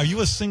 Robin, are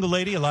you a single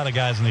lady? A lot of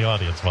guys in the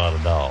audience want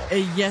to know.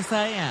 Yes,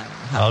 I am.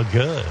 Oh,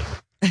 good.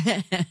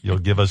 You'll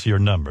give us your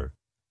number.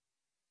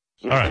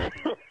 All right.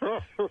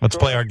 Let's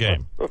play our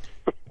game.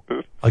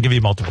 I'll give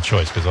you multiple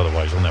choice because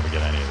otherwise you'll never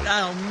get any of it.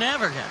 I'll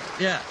never get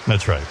it. Yeah.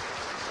 That's right.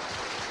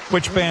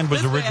 Which band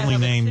was originally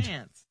named?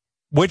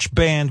 Which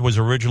band was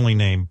originally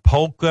named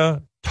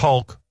Polka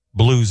Tulk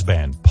Blues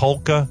Band?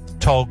 Polka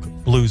Tulk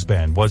Blues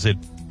Band. Was it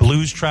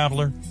Blues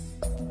Traveler,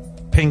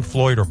 Pink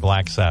Floyd, or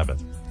Black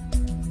Sabbath?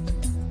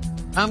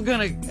 I'm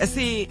going to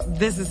see.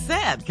 This is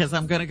sad because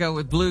I'm going to go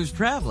with Blues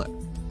Traveler.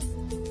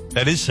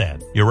 That is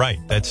sad. You're right.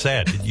 That's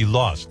sad. You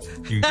lost.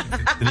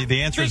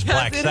 The answer is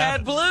Black Sabbath. It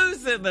had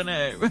blues in the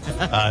name.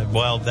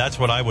 Well, that's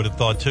what I would have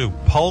thought too.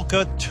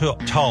 Polka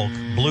Tulk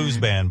Blues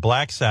Band,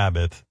 Black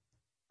Sabbath.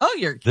 Oh,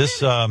 you're kidding. This,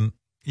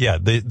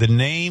 the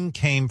name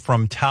came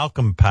from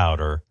talcum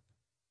powder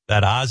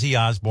that Ozzy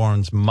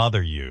Osbourne's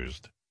mother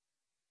used,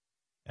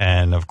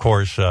 and of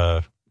course,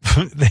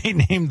 they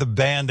named the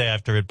band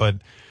after it, but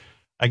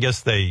I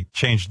guess they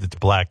changed it to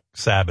Black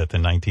Sabbath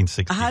in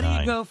 1969. How do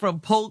you go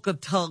from Polka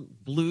Tulk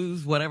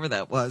Blues, whatever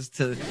that was,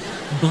 to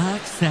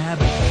Black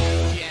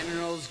Sabbath?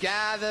 Generals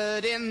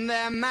gathered in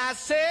their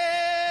masses.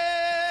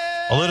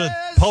 A little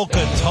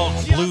Polka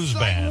Tulk Blues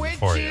Band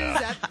for you.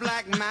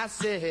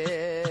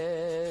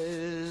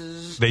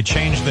 They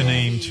changed the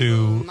name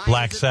to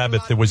Black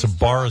Sabbath. There was a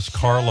Boris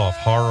Karloff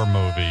horror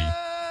movie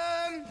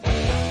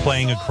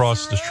playing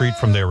across the street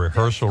from their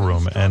rehearsal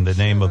room, and the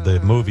name of the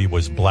movie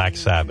was Black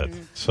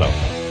Sabbath. So,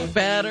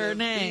 better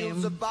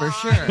name for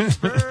sure.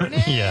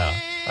 Yeah,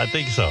 I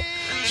think so.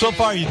 So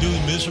far, you're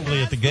doing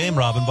miserably at the game,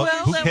 Robin, but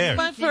who cares? That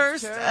was my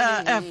first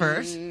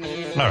effort.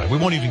 All right, we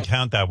won't even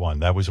count that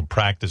one. That was a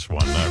practice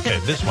one. Okay,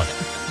 this one.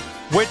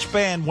 Which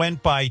band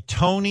went by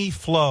Tony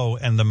Flo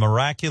and the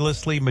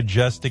Miraculously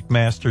Majestic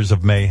Masters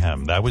of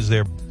Mayhem? That was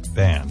their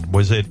band.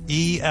 Was it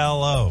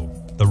ELO,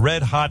 the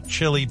Red Hot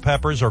Chili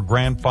Peppers, or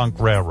Grand Funk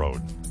Railroad?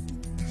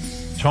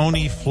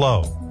 Tony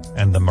Flo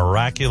and the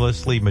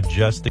Miraculously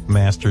Majestic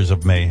Masters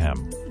of Mayhem.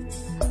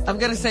 I'm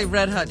going to say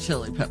Red Hot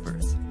Chili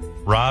Peppers.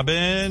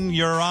 Robin,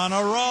 you're on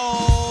a roll.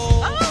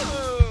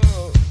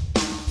 Oh!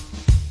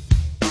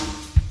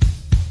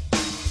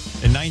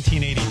 In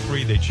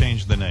 1983, they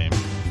changed the name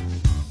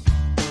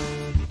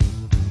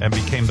and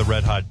became the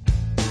Red Hot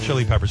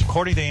Chili Peppers.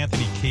 According to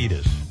Anthony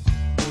Kiedis,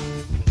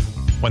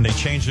 when they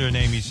changed their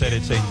name, he said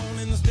it's a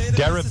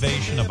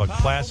derivation of a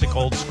classic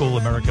old-school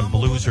American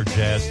blues or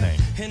jazz name.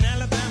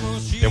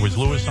 There was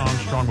Louis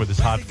Armstrong with his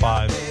Hot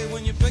Five.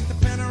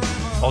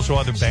 Also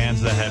other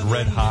bands that had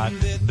Red Hot,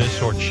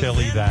 this or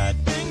Chili that.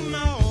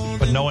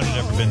 But no one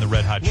had ever been the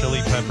Red Hot Chili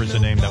Peppers, a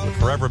name that would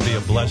forever be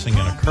a blessing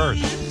and a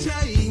curse.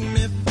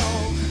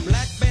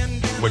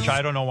 Which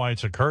I don't know why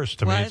it's a curse.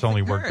 To me, it's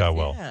only worked out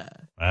well. Yeah.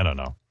 I don't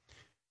know.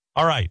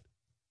 All right.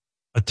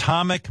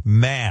 Atomic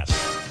Mass.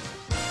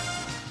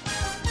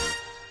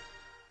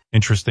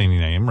 Interesting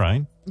name,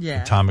 right?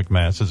 Yeah. Atomic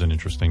Mass is an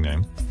interesting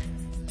name.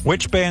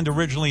 Which band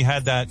originally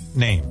had that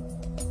name?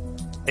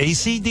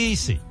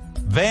 AC/DC,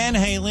 Van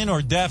Halen,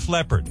 or Def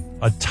Leppard?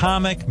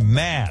 Atomic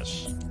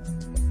Mass.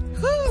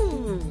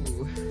 Whew.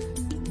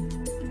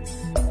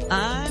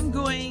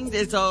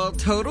 It's all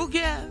total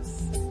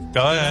guess.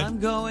 Go ahead. I'm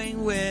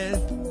going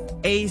with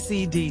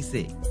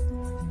AC/DC.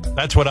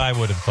 That's what I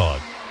would have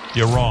thought.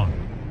 You're wrong.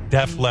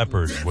 Def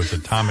Leppard was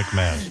Atomic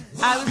Mass.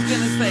 I was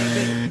going to say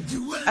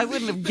that I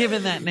wouldn't have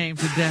given that name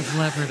to Def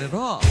Leppard at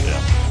all.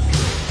 Yeah.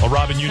 Well,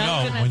 Robin, you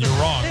know when you're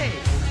wrong.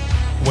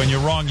 When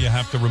you're wrong, you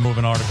have to remove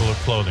an article of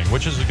clothing.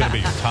 Which is it going to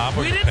be, your top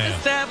or we your didn't pants?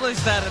 establish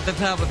that at the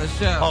top of the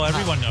show. Oh,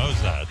 everyone knows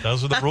that.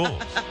 Those are the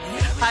rules.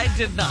 I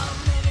did not.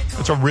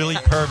 It's a really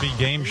pervy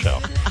game show.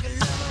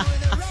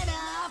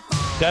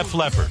 Def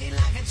Leppard.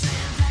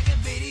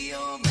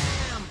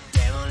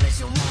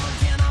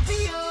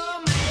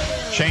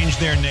 Changed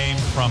their name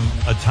from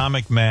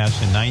Atomic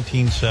Mass in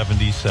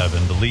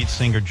 1977. The lead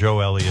singer, Joe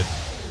Elliott,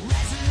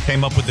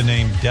 came up with the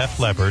name Def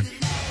Leppard.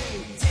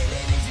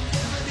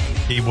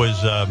 He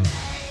was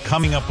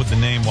coming up with the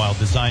name while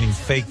designing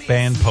fake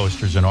band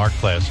posters in art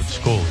class at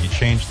school. He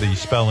changed the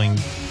spelling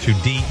to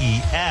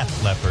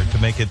DEF Leppard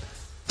to make it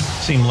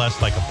seem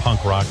less like a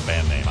punk rock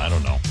band name. I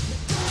don't know.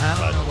 I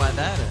don't know why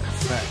that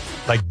is. But.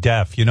 Like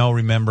deaf,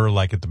 remember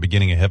like at the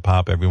beginning of hip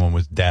hop, everyone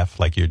was deaf,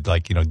 like Def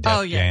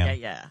Oh, yeah, Jam.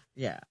 yeah.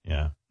 Yeah.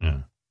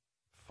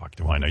 fuck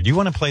do I know? Do you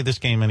want to play this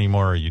game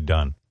anymore, or are you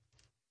done?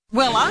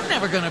 Well, I'm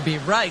never going to be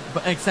right,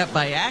 except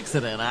by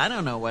accident. I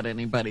don't know what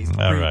anybody's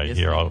All right,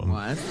 here, name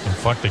was.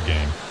 Fuck the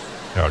game.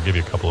 Here, I'll give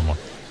you a couple of more.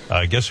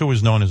 Guess who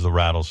was known as the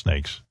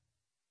Rattlesnakes?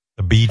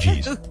 The Bee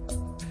Gees.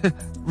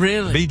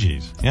 Really? The Bee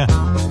Gees, yeah.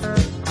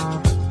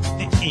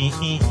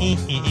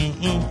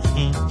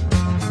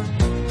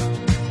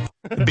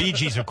 The Bee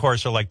Gees, of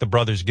course, are like the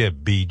Brothers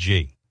Gibb,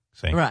 BG.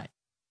 See? Right.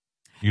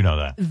 You know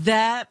that.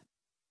 That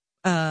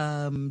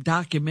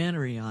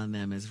documentary on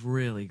them is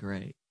really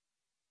great.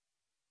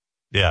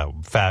 Yeah,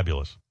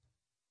 fabulous.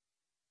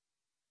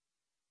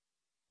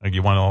 Like,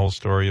 you want a whole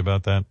story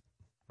about that?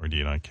 Or do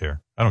you not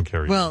care? I don't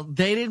care either. Well,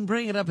 they didn't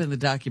bring it up in the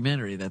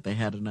documentary that they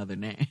had another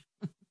name.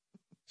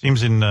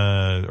 Seems in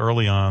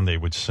early on they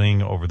would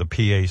sing over the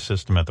PA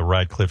system at the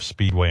Radcliffe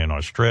Speedway in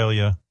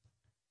Australia.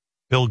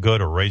 Bill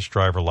Good, a race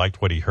driver,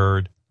 liked what he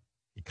heard.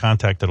 He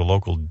contacted a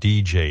local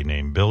DJ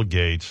named Bill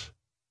Gates.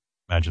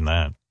 Imagine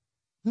that.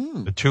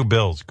 The two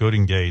Bills, Good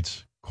and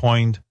Gates,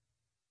 coined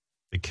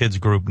the kids'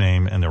 group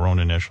name and their own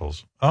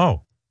initials.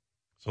 Oh,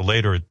 so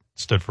later it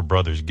stood for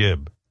Brothers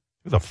Gibb.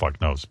 Who the fuck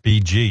knows?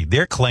 BG.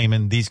 They're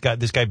claiming this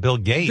guy Bill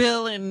Gates.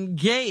 Bill and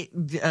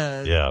Gates.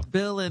 Yeah.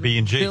 Bill and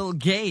B&G. Bill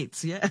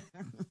Gates. Yeah.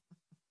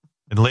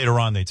 And later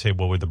on they'd say,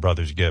 well, we're the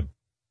Brothers Gibb.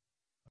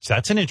 So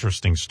that's an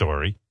interesting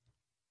story.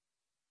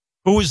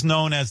 Who is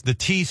known as the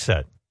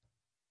T-Set?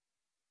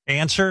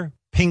 Answer,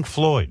 Pink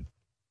Floyd.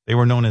 They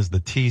were known as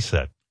the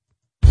T-Set.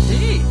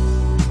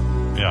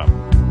 Yeah.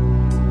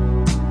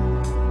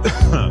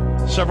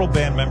 Several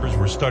band members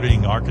were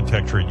studying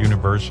architecture at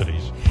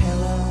universities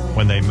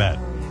when they met.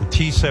 The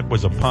T-set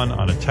was a pun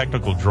on a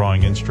technical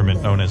drawing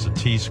instrument known as a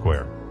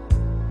T-square.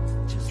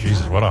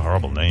 Jesus, what a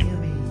horrible name.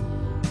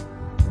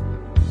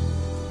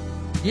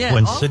 Yeah,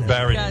 when all Syd those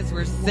Barrett, guys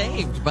were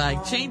saved by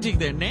changing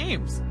their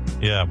names.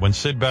 Yeah, when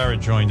Syd Barrett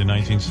joined in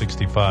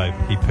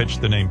 1965, he pitched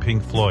the name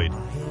Pink Floyd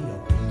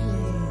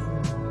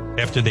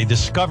after they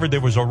discovered there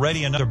was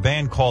already another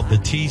band called the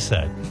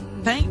T-set.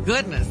 Thank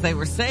goodness they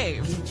were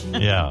saved.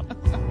 Yeah.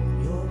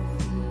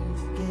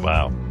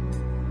 Wow.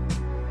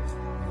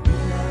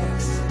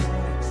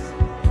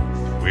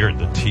 Weird,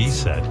 the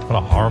T-set. What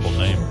a horrible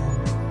name.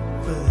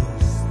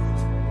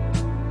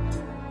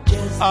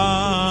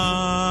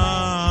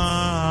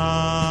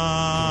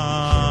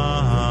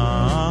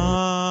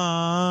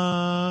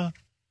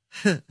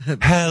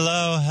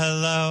 Hello.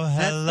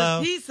 That's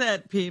the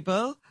T-set,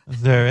 people.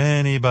 Is there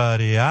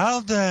anybody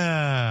out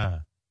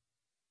there?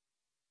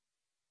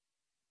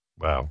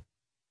 Wow.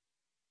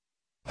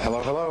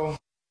 Hello.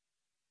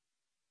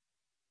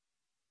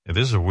 Yeah,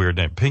 this is a weird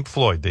name. Pink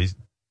Floyd.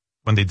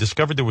 When they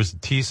discovered there was a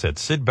T-set,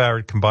 Syd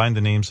Barrett combined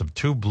the names of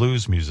two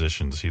blues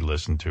musicians he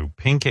listened to,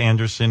 Pink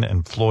Anderson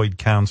and Floyd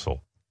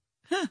Council.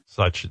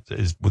 Such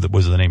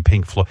was the name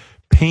Pink Floyd.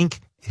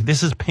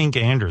 This is Pink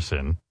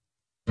Anderson.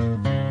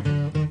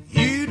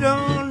 You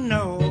don't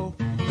know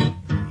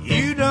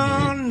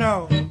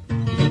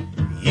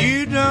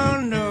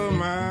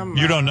my mind.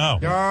 You don't know.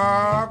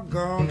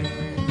 Doggone it.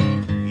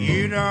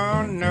 You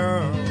don't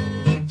know.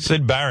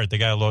 Syd Barrett, the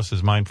guy who lost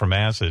his mind from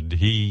acid,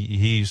 he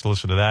used to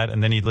listen to that,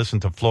 and then he'd listen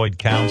to Floyd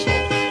Council.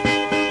 And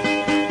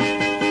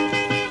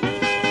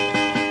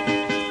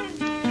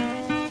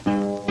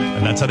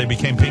that's how they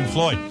became Pink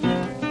Floyd.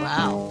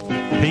 Wow.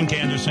 Pink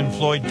Anderson,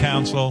 Floyd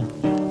Council,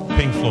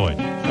 Pink Floyd.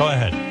 Go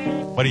ahead.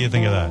 What do you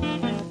think of that?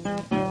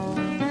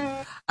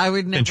 I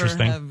would never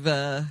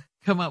have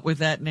come up with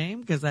that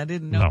name because I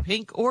didn't know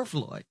Pink or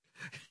Floyd.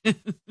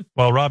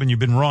 Well, Robin, you've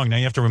been wrong. Now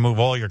you have to remove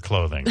all your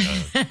clothing.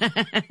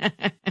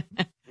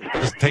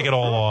 Just take it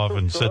all off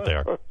and sit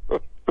there.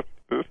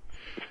 Do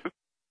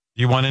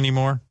you want any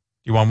more? Do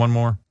you want one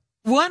more?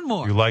 One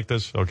more. You like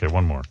this? Okay,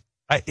 one more.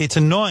 It's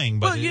annoying,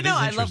 but well,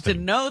 I love to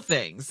know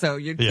things, so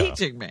you're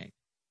teaching me.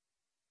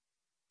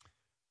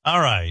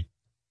 All right.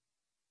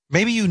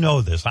 Maybe you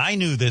know this. I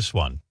knew this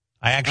one.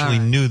 I actually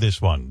knew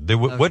this one.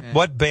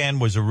 What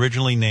band was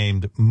originally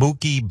named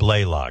Mookie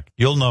Blaylock?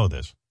 You'll know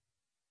this.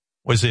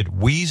 Was it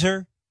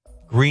Weezer,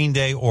 Green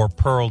Day, or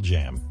Pearl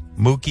Jam?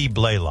 Mookie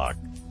Blaylock.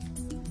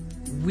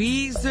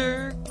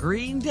 Weezer,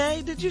 Green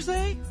Day, did you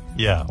say?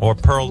 Yeah, or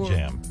Pearl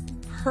Jam.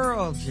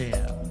 Pearl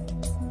Jam.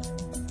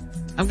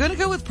 I'm going to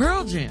go with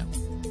Pearl Jam.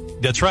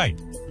 That's right.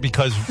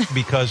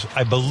 Because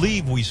I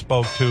believe we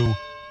spoke to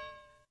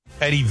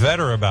Eddie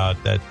Vedder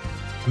about that.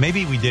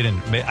 Maybe we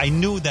didn't. I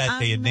knew that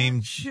they had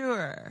named.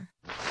 Sure.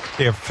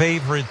 Their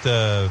favorite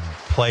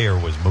player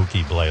was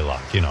Mookie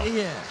Blaylock, Yeah.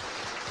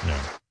 Yeah.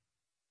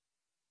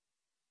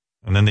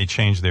 And then they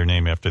changed their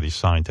name after they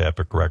signed to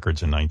Epic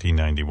Records in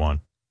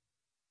 1991.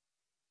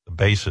 The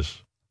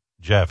bassist,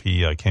 Jeff,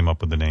 he came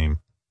up with the name.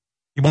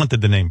 He wanted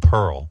the name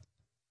Pearl.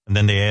 And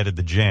then they added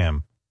the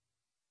Jam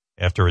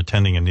after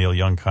attending a Neil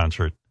Young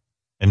concert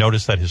and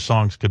noticed that his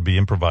songs could be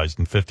improvised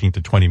in 15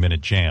 to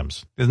 20-minute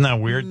jams. Isn't that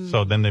weird? Mm.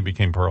 So then they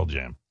became Pearl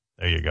Jam.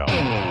 There you go. All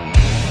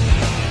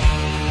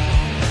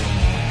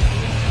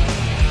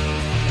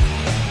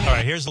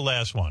right, here's the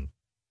last one.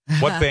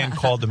 What band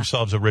called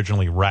themselves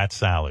originally Rat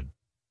Salad?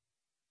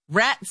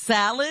 Rat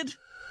Salad?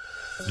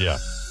 Yeah.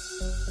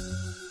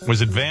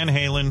 Was it Van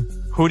Halen,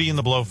 Hootie and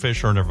the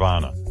Blowfish, or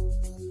Nirvana?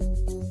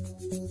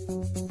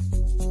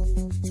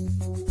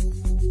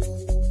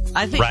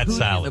 I think Rat Hootie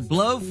Salad. and the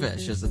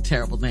Blowfish is a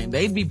terrible name.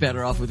 They'd be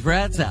better off with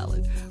Rat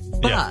Salad.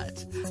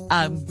 But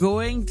I'm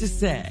going to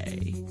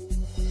say...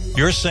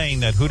 You're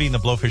saying that Hootie and the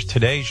Blowfish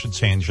today should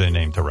change their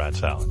name to Rat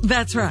Salad.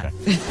 That's right.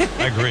 Okay.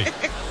 I agree.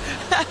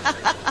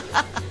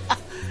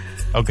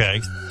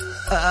 Okay.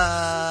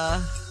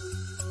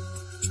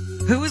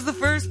 Who was the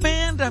first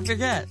band? I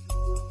forget.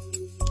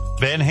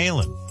 Van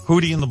Halen,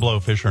 Hootie and the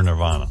Blowfish, or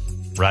Nirvana?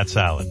 Rat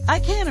Salad. I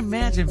can't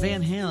imagine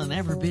Van Halen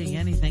ever being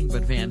anything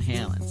but Van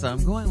Halen, so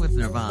I'm going with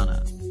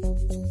Nirvana.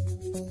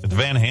 It's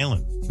Van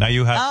Halen. Now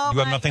you have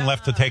nothing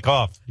left to take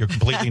off. You're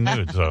completely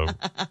nude, so.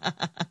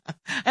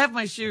 I have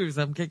my shoes.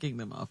 I'm kicking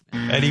them off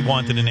now. Eddie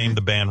wanted to name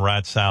the band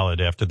Rat Salad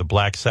after the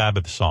Black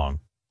Sabbath song.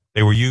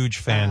 They were huge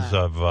fans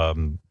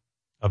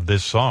of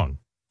this song.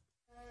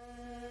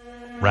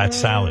 Rat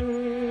Salad.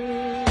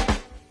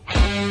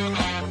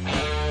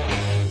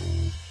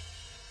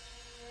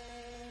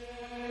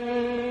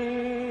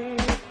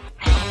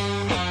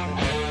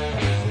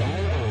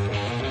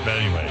 But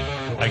anyway,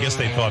 I guess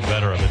they thought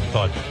better of it and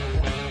thought,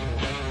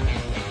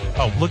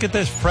 oh, look at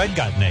this. Fred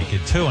got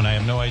naked, too, and I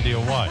have no idea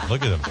why.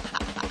 Look at him.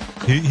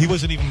 He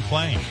wasn't even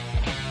playing.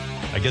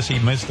 I guess he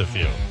missed a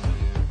few.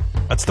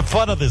 That's the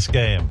fun of this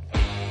game.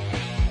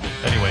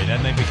 Anyway,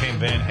 then they became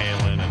Van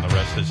Halen, and the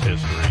rest is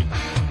history.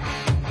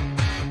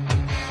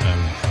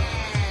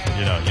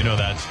 And, you know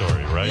that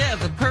story, right? Yeah,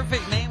 the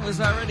perfect name was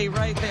already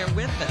right there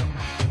with them.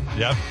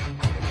 Yep.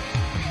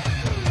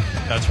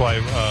 That's why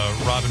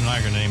Robin and I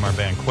are going to name our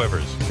band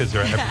Quivers. Has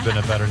there ever been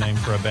a better name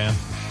for a band?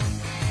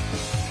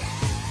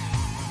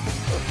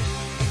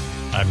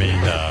 I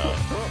mean,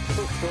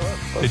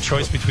 the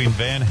choice between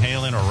Van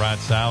Halen or Rat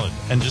Salad.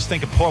 And just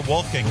think, if poor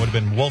Wolfgang would have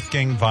been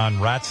Wolfgang von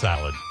Rat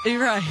Salad.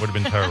 You're right. Would have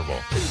been terrible.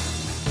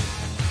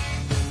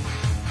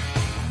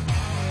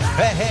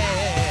 Hey,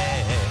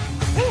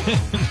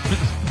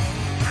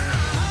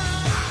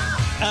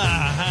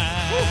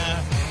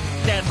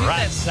 That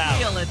Rat salad.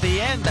 Feel at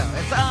the end, though.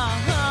 It's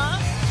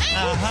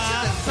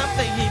It's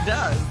something he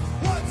does.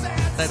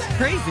 That's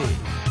crazy.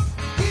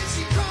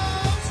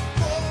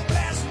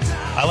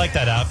 I like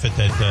that outfit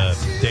that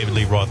David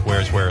Lee Roth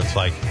wears, where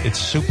it's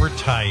super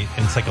tight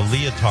and it's like a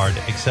leotard,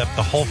 except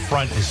the whole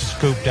front is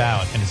scooped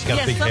out and it's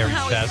got a big hairy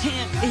chest.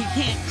 He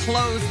can't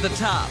close the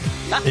top.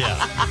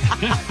 Yeah.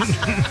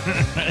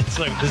 It's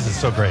like, this is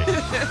so great.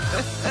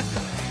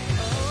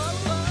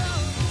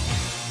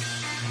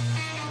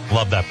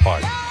 Love that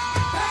part.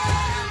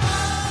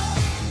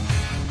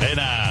 Hey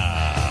now.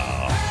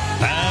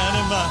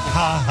 Panama,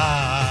 ha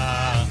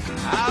ha.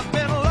 I've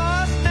been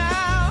lost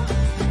now,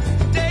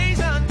 days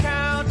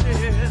uncounted,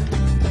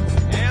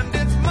 and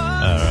it's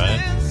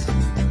months since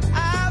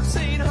I've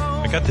seen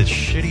home. I got the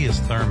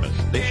shittiest thermos.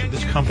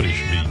 This company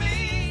should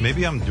be.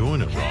 Maybe I'm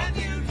doing it wrong.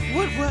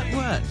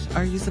 What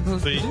are you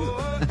supposed to do?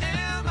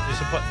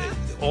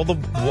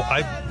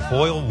 I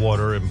boil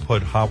water and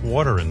put hot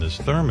water in this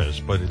thermos,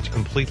 but it's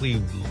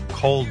completely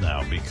cold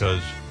now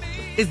because.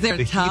 Is there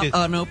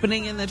an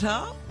opening in the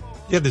top?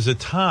 Yeah, there's a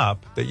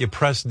top that you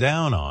press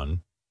down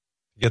on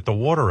to get the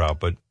water out,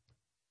 but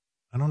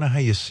I don't know how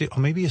you seal.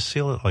 Oh, maybe you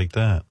seal it like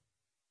that.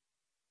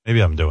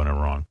 Maybe I'm doing it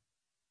wrong.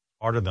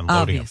 Harder than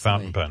loading a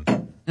fountain pen.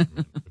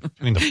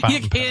 Between the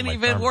fountain you can't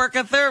even thermos. work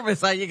a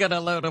thermos. How you gonna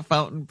load a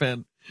fountain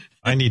pen?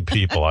 I need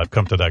people. I've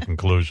come to that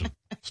conclusion.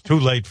 It's too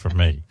late for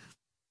me.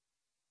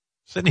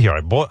 Sitting here,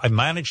 I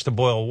managed to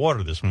boil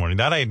water this morning.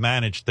 That I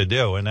managed to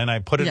do, and then I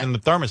put it in the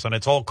thermos, and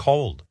it's all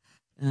cold.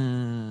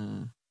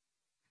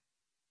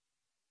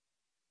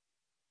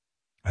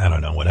 I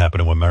don't know what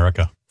happened to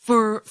America.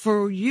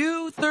 For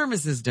you,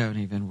 thermoses don't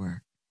even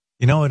work.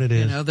 You know what it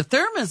is? The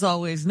thermos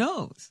always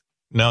knows.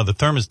 No, the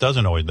thermos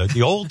doesn't always.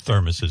 The old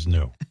thermos is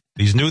new.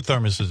 These new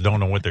thermoses don't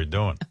know what they're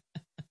doing.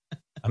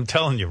 I'm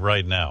telling you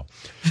right now.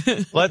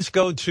 Let's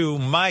go to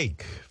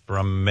Mike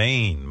from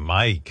Maine.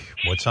 Mike,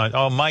 what's on?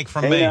 Oh, Mike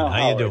from Maine. Now,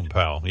 how you doing,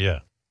 pal? Yeah.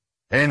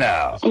 Hey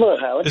now. Hello,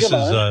 Howard. This is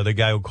the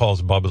guy who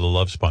calls Bubba the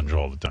Love Sponge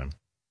all the time.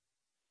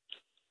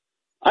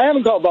 I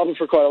haven't called Bubba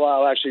for quite a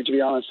while, actually, to be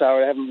honest,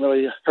 Howard. I haven't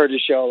really heard his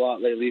show a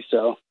lot lately,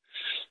 so,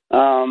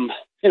 I'm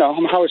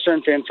a Howard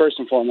Stern fan first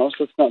and foremost.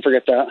 Let's not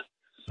forget that.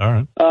 All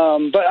right.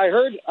 But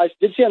I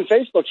did see on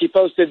Facebook, he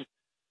posted,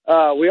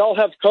 we all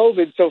have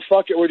COVID, so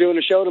fuck it, we're doing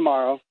a show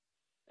tomorrow.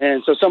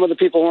 And so some of the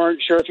people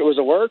weren't sure if it was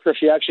a work or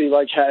if you actually,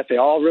 if they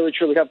all really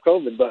truly have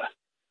COVID, but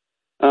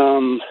I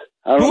don't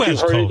know if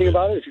you've heard anything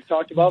about it, if you've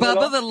talked about it at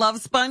all. Bubba the Love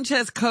Sponge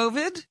has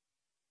COVID?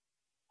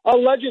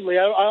 Allegedly.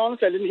 I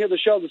honestly, I didn't hear the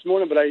show this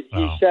morning, but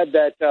he said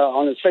that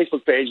on his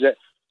Facebook page that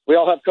we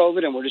all have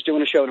COVID and we're just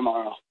doing a show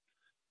tomorrow.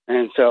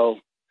 And so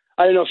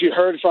I don't know if you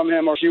heard from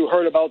him or if you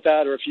heard about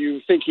that or if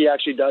you think he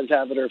actually does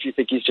have it or if you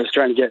think he's just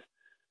trying to get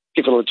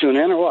people to tune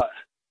in or what.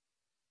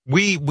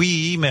 We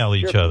email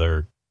each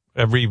other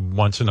every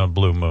once in a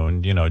blue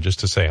moon,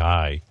 just to say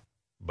hi.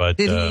 But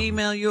did he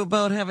email you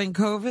about having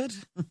COVID?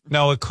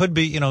 No, it could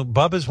be,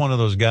 Bubba's one of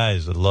those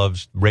guys that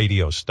loves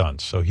radio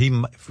stunts. So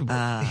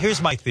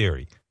here's my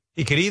theory.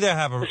 He could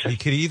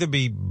either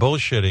be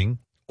bullshitting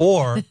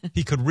or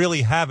he could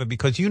really have it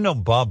because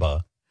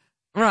Bubba.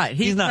 Right.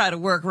 He'd try to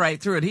work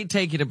right through it. He'd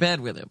take you to bed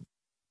with him.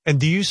 And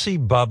do you see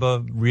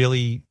Bubba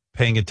really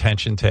paying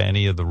attention to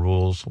any of the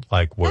rules?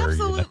 Like where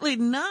Absolutely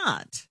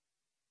not.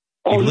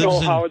 Oh no,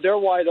 Howard! They're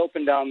wide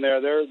open down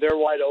there. They're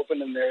wide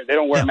open, and they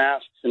don't wear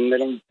masks, and they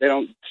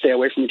don't stay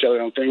away from each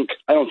other.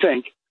 I don't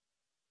think.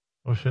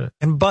 Oh shit!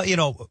 And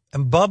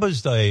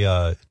Bubba's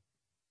I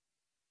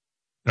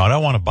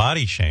don't want to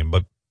body shame,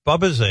 but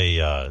Bubba's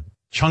a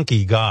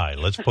chunky guy.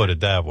 Let's put it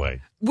that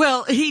way.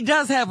 Well, he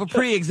does have a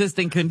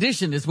pre-existing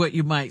condition, is what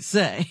you might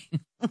say.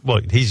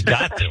 Well, he's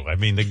got to. I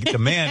mean, the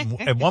man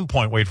at one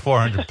point weighed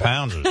 400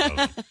 pounds or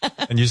so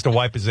and used to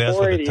wipe his ass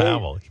with a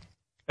towel.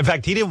 In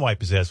fact, he didn't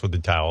wipe his ass with the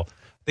towel.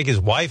 I think his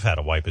wife had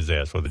to wipe his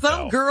ass with a towel.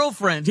 Some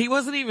girlfriend. He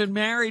wasn't even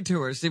married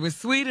to her. She was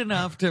sweet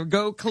enough to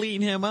go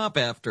clean him up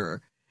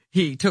after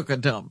he took a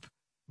dump.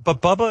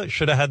 But Bubba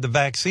should have had the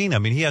vaccine. I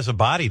mean, he has a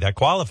body that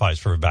qualifies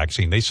for a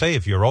vaccine. They say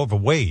if you're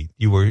overweight,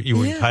 you were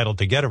entitled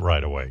to get it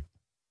right away.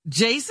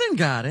 Jason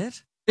got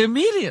it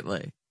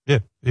immediately. Yeah.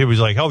 He was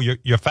like, oh,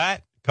 you're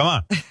fat? Come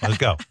on, let's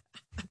go.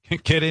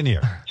 Get in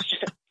here.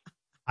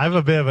 I have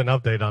a bit of an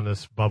update on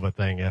this Bubba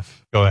thing.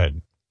 Go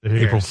ahead.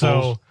 April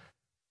Fools.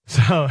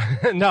 So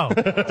no.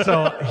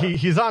 So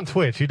he's on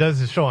Twitch. He does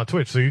his show on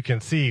Twitch, so you can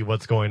see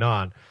what's going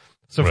on.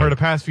 So for the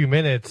past few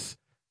minutes,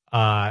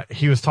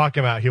 he was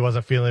talking about he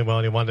wasn't feeling well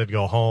and he wanted to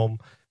go home,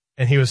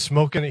 and he was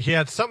smoking. He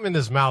had something in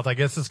his mouth. I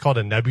guess it's called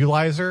a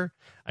nebulizer.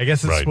 I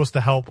guess it's supposed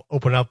to help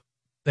open up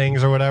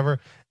things or whatever.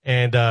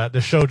 And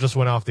the show just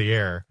went off the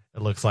air.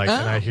 It looks like,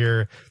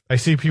 and I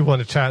see people in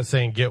the chat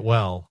saying "get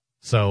well."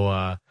 So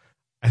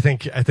I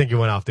think he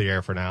went off the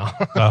air for now.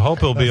 I hope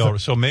he'll be all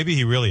right. So maybe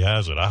he really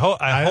has it.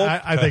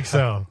 I think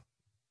so.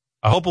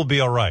 I hope he'll be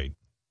all right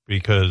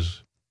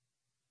because,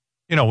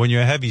 when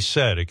you're heavy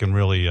set, it can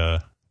really,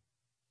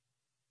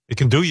 it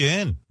can do you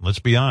in. Let's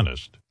be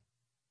honest.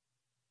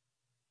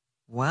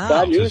 Wow.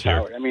 Bad news,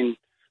 Howard. I mean,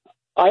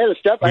 I had a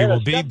step. We will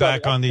be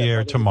back on the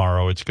air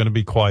tomorrow. It's going to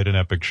be quite an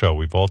epic show.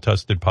 We've all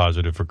tested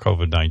positive for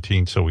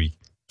COVID-19, so we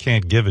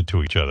can't give it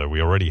to each other.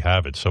 We already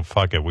have it, so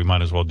fuck it. We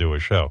might as well do a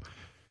show.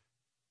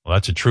 Well,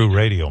 that's a true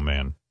radio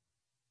man.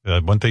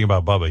 One thing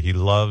about Bubba, he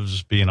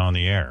loves being on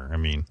the air. I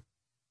mean.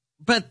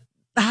 But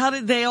how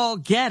did they all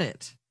get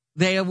it?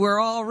 They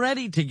were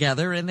already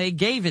together and they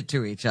gave it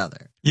to each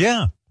other.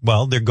 Yeah.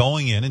 Well, they're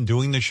going in and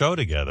doing the show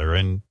together.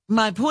 And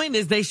my point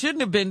is they shouldn't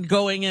have been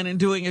going in and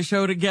doing a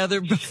show together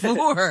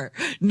before.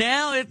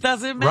 Now it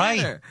doesn't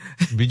matter.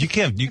 Right. But you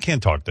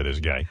can't talk to this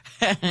guy.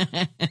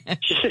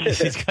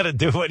 He's got to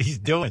do what he's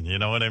doing. You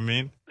know what I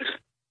mean?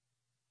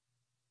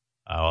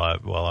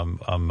 Well,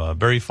 I'm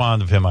very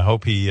fond of him. I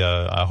hope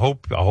I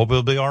hope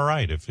he'll be all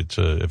right if it's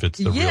the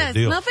real deal. It's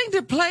nothing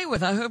to play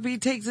with. I hope he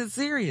takes it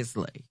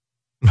seriously.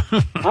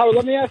 Howard,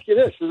 let me ask you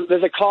this: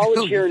 there's a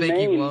college here in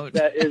Maine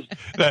that is.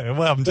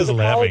 Well, I'm just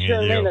laughing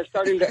at you. That's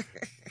starting to.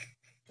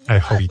 I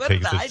hope he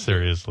takes it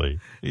seriously.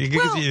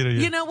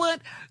 You know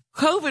what?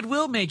 COVID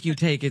will make you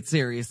take it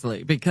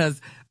seriously because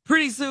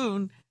pretty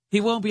soon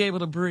he won't be able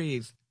to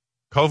breathe.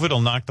 COVID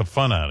will knock the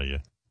fun out of you.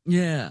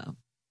 Yeah.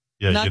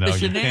 Yeah, knock the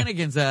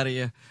shenanigans out of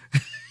you.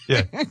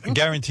 Yeah, I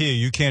guarantee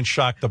you can't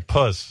shock the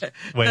puss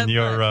when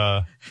you're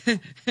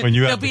when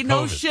you have There'll be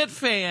no shit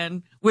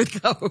fan with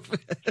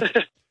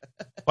COVID.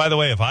 By the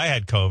way, if I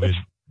had COVID,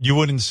 you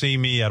wouldn't see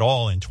me at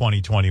all in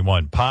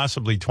 2021,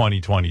 possibly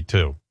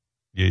 2022.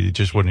 You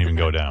just wouldn't even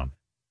go down.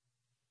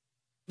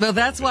 Well,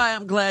 that's why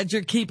I'm glad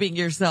you're keeping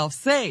yourself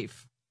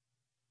safe.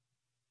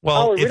 Well,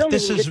 Howard, we don't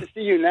even get to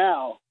see you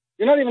now.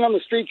 You're not even on the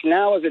streets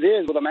now as it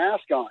is with a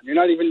mask on. You're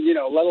not even,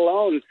 let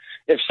alone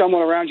if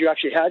someone around you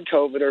actually had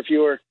COVID or if you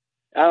were,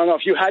 I don't know,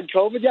 if you had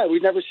COVID, yeah,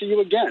 we'd never see you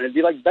again. It'd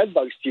be like bed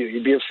bugs to you.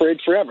 You'd be afraid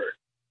forever.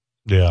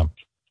 Yeah.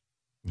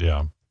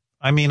 Yeah.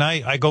 I mean,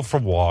 I go for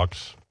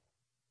walks,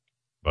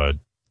 but.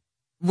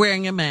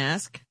 Wearing a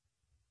mask?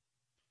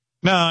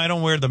 No, I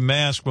don't wear the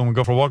mask when we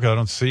go for a walk. I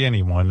don't see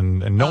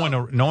anyone, and no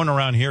one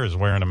around here is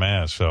wearing a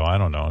mask. So I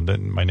don't know. And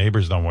then my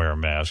neighbors don't wear a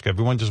mask.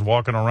 Everyone's just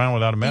walking around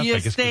without a mask. You're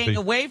staying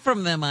away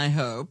from them, I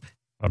hope.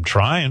 I'm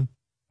trying.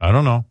 I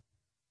don't know.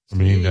 I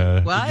mean,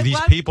 these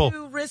people. Why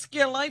would you risk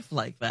your life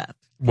like that?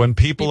 When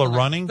people are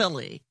running,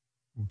 silly.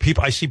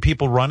 I see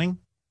people running.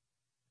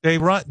 They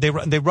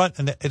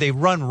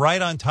run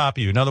right on top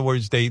of you. In other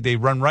words, they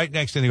run right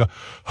next to you and they go,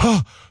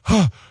 huh,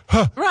 huh,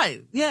 huh.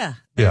 Right, yeah.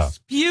 They're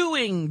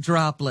spewing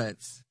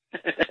droplets.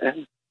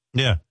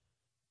 Yeah.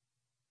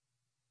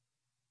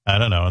 I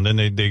don't know. And then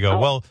they go,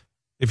 well,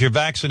 if you're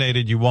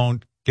vaccinated, you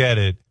won't get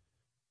it,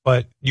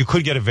 but you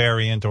could get a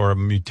variant or a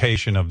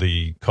mutation of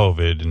the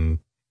COVID. And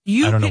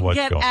you I don't know what's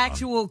can get going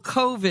actual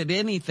COVID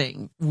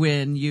anything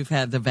when you've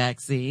had the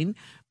vaccine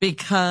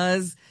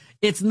because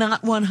it's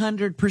not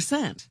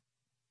 100%.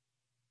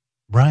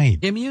 Right.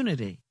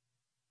 Immunity.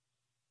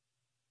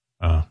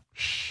 Oh,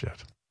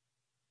 shit.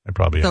 I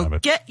probably have it. So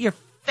get your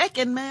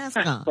feckin' mask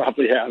on.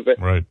 Probably have it.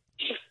 Right.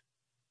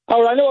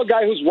 Howard, I know a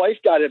guy whose wife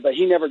got it, but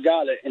he never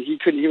got it, and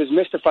he was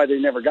mystified that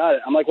he never got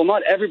it. I'm like, well,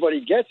 not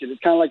everybody gets it.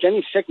 It's kind of like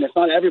any sickness.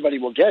 Not everybody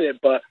will get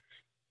it, but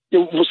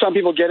some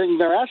people get it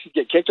and their asses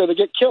get kicked or they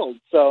get killed.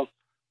 So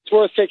it's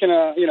worth taking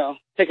a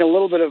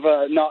little bit of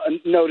a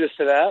notice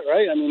to that,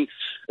 right? I mean,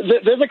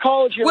 there's a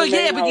college here. Well,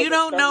 yeah, but you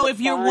don't know if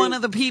you're one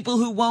of the people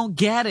who won't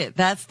get it.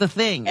 That's the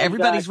thing. Exactly.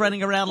 Everybody's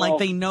running around like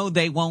they know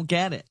they won't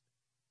get it.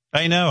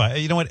 I know.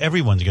 You know what?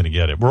 Everyone's going to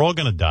get it. We're all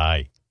going to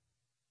die.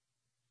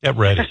 Get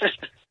ready.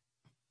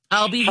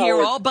 I'll be here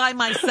all by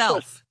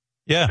myself.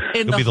 Yeah,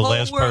 in you'll the be the whole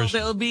last world, person.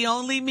 it'll be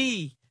only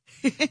me.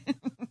 Do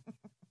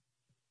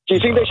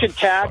you think they should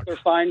tax or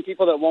fine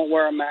people that won't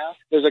wear a mask?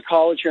 There's a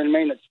college here in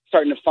Maine that's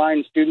starting to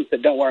fine students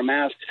that don't wear a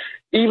mask,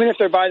 even if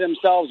they're by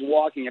themselves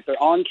walking. If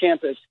they're on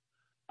campus,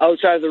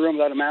 outside of the room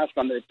without a mask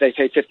on, they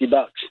pay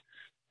 $50.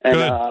 And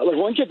like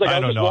one kid's like, I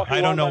don't know.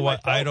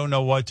 I don't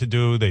know what to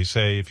do. They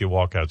say if you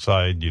walk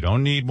outside, you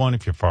don't need one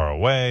if you're far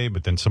away.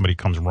 But then somebody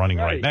comes running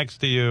right next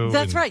to you.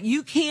 That's right.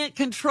 You can't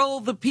control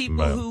the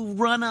people who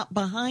run up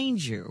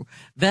behind you.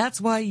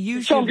 That's why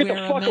you should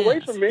wear a mask.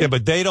 Away from me. Yeah,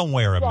 but they don't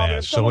wear a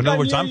mask. So in other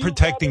words, I'm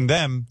protecting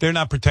them. They're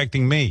not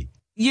protecting me.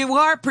 You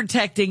are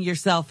protecting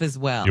yourself as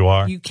well. You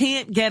are? You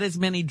can't get as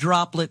many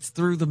droplets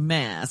through the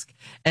mask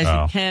as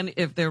you can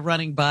if they're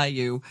running by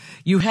you.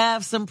 You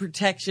have some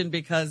protection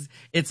because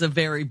it's a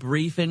very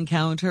brief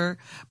encounter.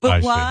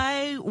 But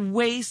why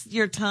waste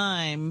your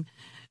time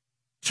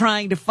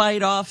trying to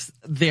fight off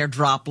their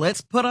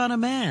droplets? Put on a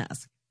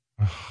mask.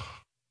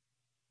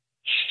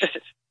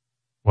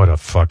 What a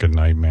fucking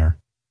nightmare.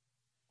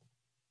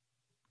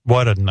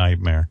 What a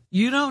nightmare.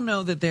 You don't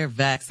know that they're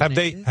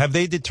vaccinated. Have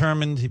they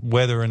determined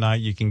whether or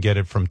not you can get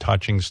it from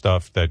touching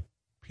stuff that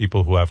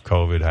people who have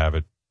COVID have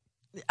it?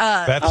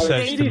 That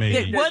says to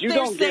me. What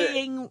they're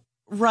saying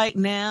right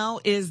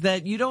now is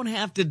that you don't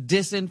have to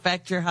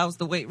disinfect your house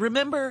the way.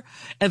 Remember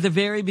at the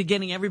very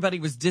beginning, everybody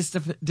was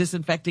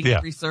disinfecting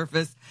every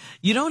surface.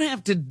 You don't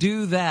have to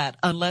do that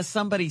unless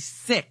somebody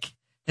sick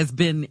has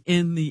been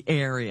in the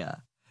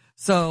area.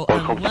 So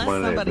unless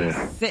somebody's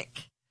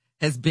sick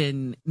has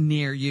been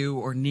near you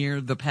or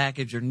near the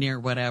package or near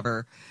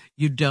whatever,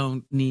 you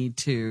don't need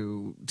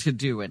to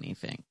do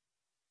anything.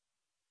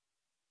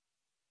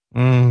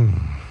 But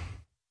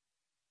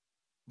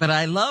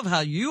I love how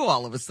you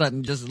all of a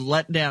sudden just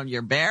let down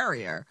your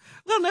barrier.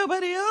 Well,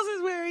 nobody else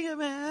is wearing a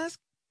mask.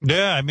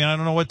 Yeah, I mean, I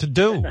don't know what to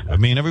do. I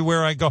mean,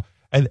 everywhere I go.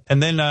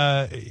 And then,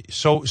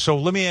 so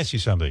let me ask you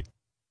something.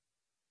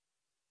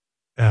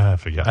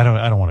 Forget. I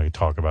don't want to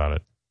talk about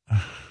it.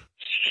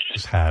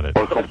 Just had it.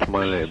 Welcome to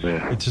my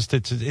nightmare.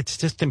 It's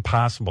just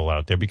impossible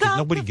out there because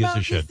nobody gives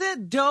a shit.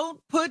 Said, don't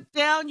put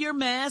down your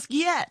mask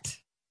yet.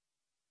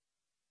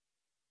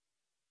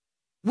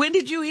 When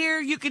did you hear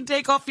you can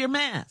take off your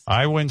mask?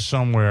 I went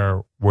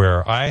somewhere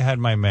where I had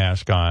my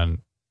mask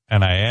on,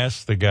 and I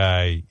asked the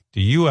guy,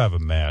 "Do you have a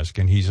mask?"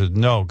 And he said,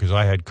 "No, because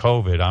I had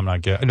COVID. I'm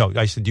not getting." No,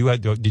 I said,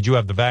 "Did you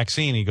have the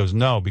vaccine?" He goes,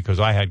 "No, because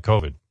I had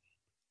COVID."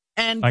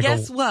 And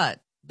guess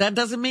what? That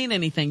doesn't mean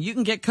anything. You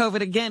can get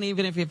COVID again,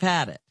 even if you've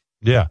had it.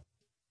 Yeah,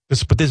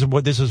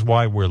 this is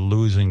why we're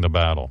losing the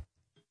battle.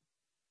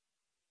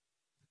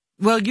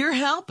 Well, you're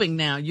helping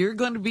now. You're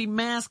going to be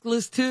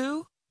maskless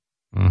too.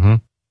 Mm-hmm.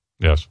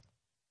 Yes,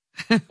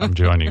 I'm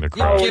joining the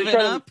crowd. You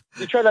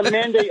try to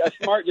mandate a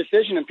smart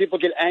decision, and people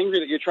get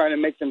angry that you're trying to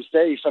make them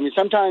safe. I mean,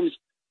 sometimes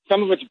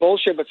some of it's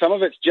bullshit, but some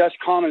of it's just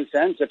common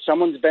sense. If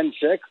someone's been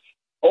sick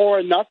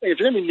or nothing, if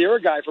you're going to be near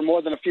a guy for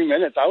more than a few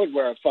minutes, I would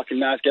wear a fucking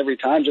mask every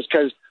time, just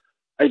because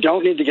I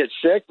don't need to get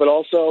sick, but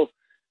also.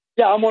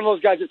 Yeah, I'm one of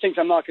those guys that thinks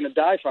I'm not going to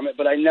die from it,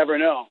 but I never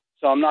know.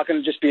 So I'm not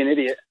going to just be an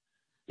idiot.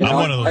 I'm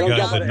one of those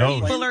guys that knows.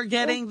 People are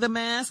getting the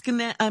mask,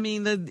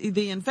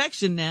 the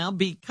infection now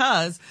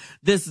because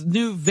this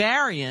new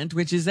variant,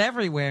 which is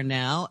everywhere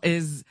now,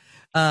 is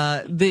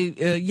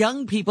the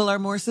young people are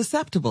more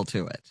susceptible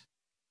to it.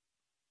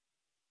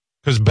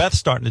 Because Beth's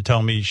starting to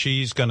tell me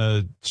she's going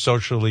to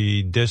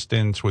socially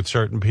distance with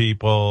certain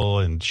people,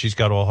 and she's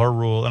got all her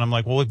rules. And I'm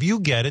like, well, if you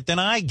get it, then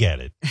I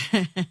get it.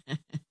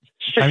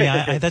 I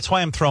mean, that's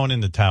why I'm throwing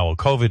in the towel.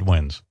 COVID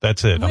wins.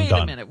 That's it. I'm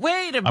done.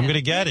 Wait a minute. I'm going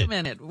to get it.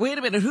 Wait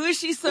a minute. Who is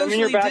she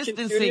socially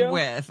distancing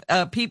with?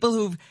 People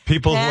who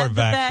are vaccinated.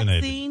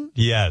 Vaccine?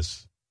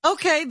 Yes.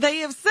 Okay, they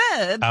have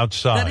said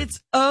outside that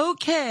it's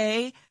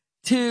okay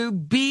to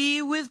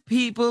be with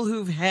people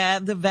who've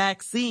had the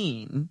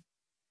vaccine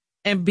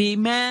and be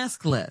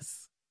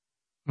maskless.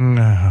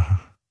 No.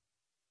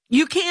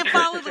 You can't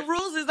follow the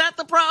rules. Is that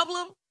the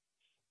problem?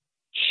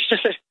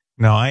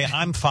 No,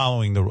 I'm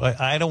following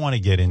I don't want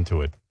to get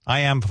into it.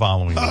 I am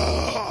following the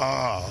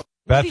rules.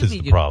 Beth is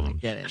the problem.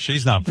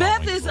 She's not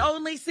following Beth is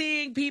only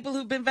seeing people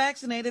who've been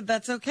vaccinated.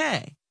 That's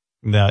okay.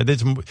 No,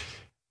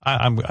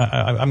 I'm going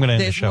to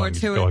end the show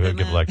and go ahead and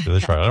give a lecture.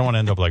 That's right. I don't want to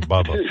end up like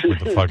Bubba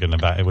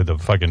with the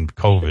fucking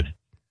COVID.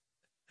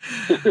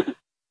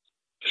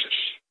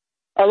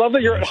 I love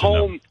that you're at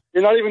home.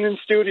 You're not even in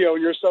studio.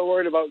 You're so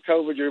worried about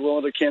COVID. You're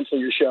willing to cancel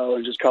your show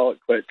and just call it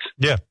quits.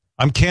 Yeah.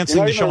 I'm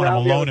canceling the show when I'm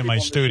alone in my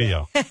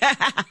studio. That's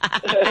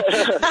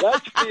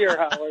fear,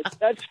 Howard.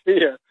 That's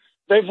fear.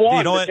 They've won.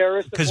 You know the what?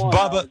 terrorists have Because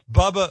won.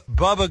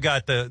 Bubba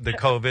got the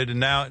COVID, and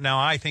now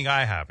I think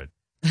I have it.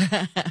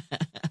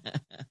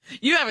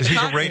 You haven't.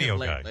 He's a radio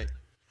guy.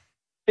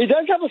 He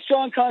does have a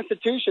strong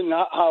constitution,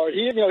 Howard.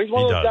 He's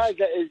one of those guys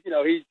that is,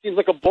 he seems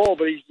like a bull,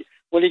 but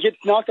when he gets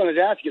knocked on his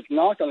ass, he gets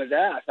knocked on his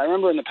ass. I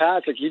remember in the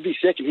past, like he'd be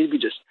sick and he'd be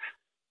just,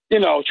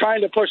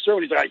 trying to push through,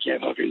 and he's like, I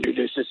can't fucking do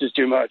this. This is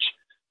too much.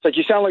 It's like,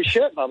 you sound like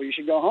shit, Bubba. You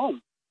should go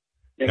home.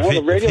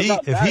 The radio's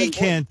not that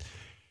important.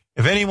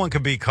 If anyone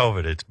could beat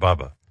COVID, it's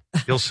Bubba.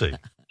 You'll see.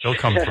 He'll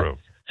come through.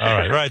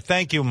 All right.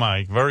 Thank you,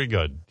 Mike. Very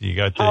good. You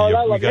got the.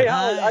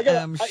 I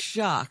am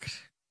shocked.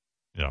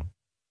 Yeah.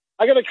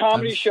 I got a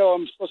comedy show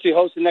I'm supposed to be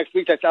hosting next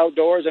week that's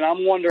outdoors, and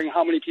I'm wondering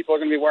how many people are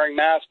going to be wearing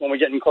masks when we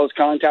get in close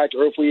contact,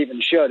 or if we even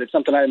should. It's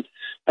something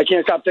I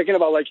can't stop thinking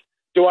about. Like,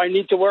 do I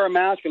need to wear a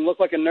mask and look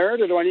like a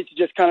nerd, or do I need to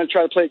just kind of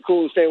try to play it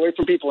cool and stay away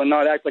from people and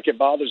not act like it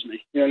bothers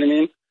me? You know what I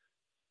mean?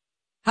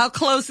 How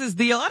close is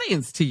the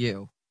audience to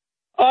you?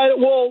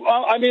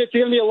 It's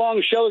going to be a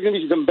long show. There's going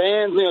to be some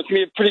bands. It's going to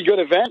be a pretty good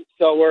event.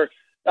 So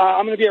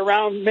I'm going to be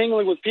around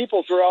mingling with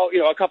people throughout,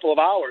 a couple of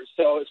hours.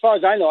 So as far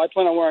as I know, I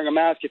plan on wearing a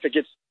mask if it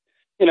gets,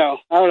 I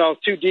don't know,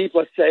 too deep,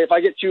 let's say. If I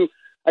get too,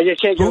 I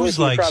just can't get away Who's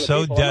from the like crowd of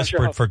so people.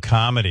 desperate for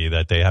comedy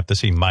that they have to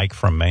see Mike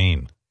from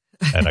Maine?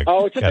 It's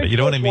a big you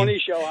know what I mean?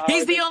 Show,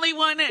 He's the only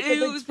one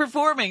who's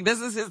performing.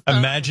 This is his time.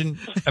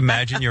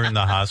 Imagine you're in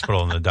the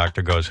hospital and the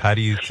doctor goes, "How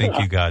do you think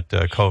you got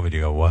COVID?"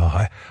 You go, "Well,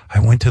 I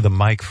went to the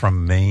Mike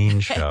from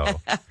Maine show."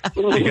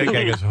 The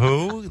guy goes,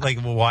 "Who?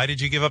 Like, well, why did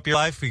you give up your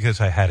life?"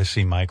 Because I had to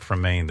see Mike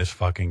from Maine. This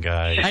fucking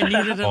guy. I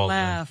needed a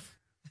laugh.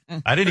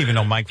 I didn't even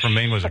know Mike from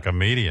Maine was a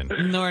comedian.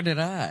 Nor did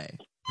I.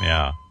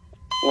 Yeah.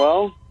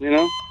 Well,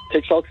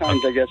 takes all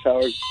kinds, I guess,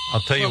 Howard. I'll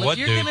tell you what,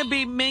 if you're going to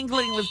be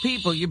mingling with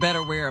people, you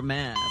better wear a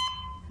mask.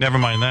 Never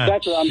mind that.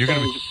 That's what I'm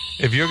saying.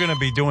 If you're going to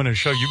be doing a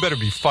show, you better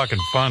be fucking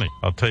funny.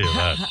 I'll tell you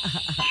that.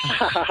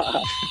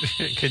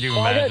 Can you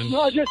imagine? It's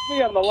not just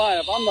me on the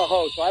lineup. I'm the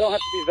host, so I don't have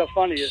to be the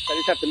funniest. I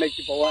just have to make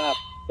people laugh.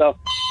 So,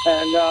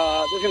 and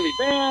there's going to be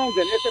bands,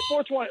 and it's at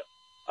 420.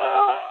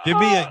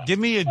 Give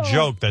me a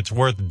joke that's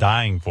worth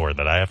dying for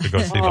that I have to go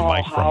see the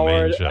Mike from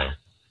Maine show.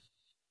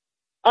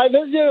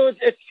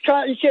 It's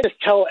kind of, you can't just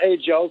tell a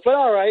joke, but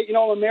all right. I'm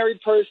a married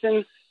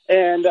person,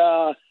 and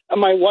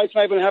my wife and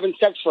I have been having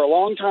sex for a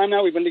long time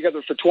now. We've been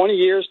together for 20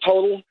 years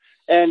total.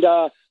 And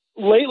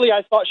lately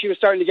I thought she was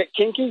starting to get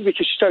kinky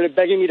because she started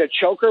begging me to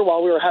choke her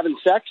while we were having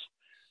sex.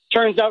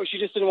 Turns out she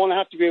just didn't want to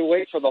have to be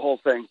awake for the whole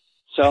thing.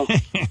 So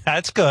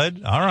that's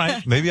good. All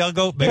right. Maybe I'll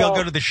go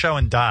to the show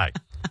and die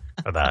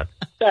for that.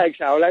 Thanks,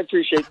 Howard. I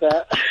appreciate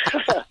that.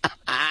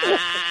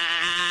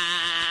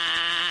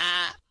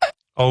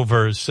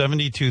 Over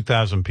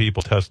 72,000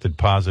 people tested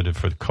positive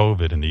for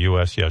COVID in the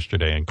U.S.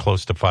 yesterday, and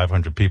close to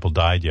 500 people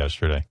died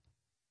yesterday.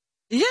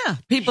 Yeah,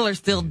 people are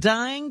still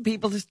dying.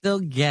 People are still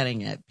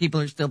getting it. People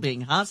are still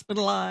being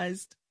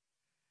hospitalized.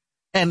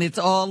 And it's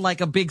all like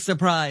a big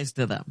surprise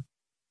to them.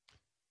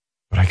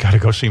 But I got to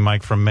go see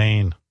Mike from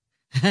Maine.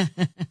 I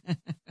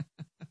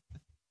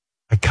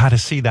got to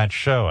see that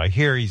show. I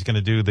hear he's going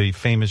to do the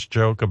famous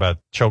joke about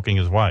choking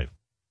his wife.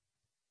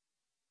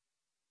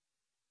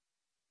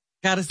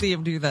 Got to see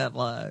him do that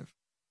live.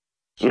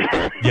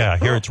 Yeah, I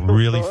hear it's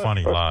really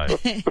funny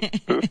live.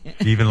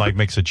 He even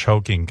makes a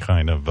choking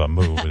kind of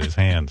move with his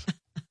hands.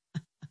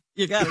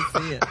 You got to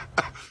see it.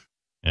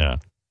 Yeah.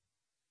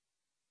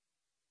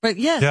 But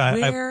yes,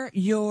 wear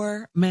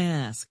your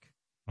mask.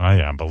 Oh,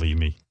 yeah, believe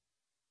me.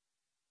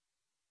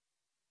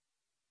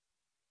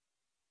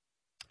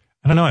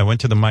 I don't know. I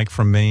went to the Mike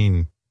from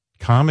Maine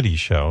comedy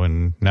show,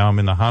 and now I'm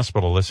in the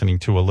hospital listening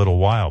to A Little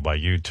While by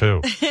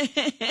U2.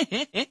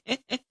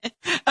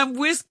 I'm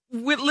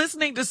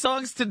listening to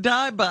songs to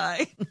die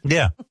by.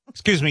 Yeah.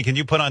 Excuse me, can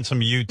you put on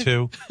some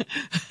U2?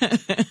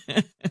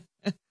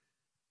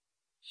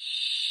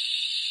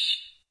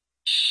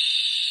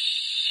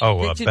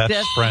 Get your Beth's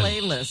death friend.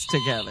 playlist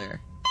together.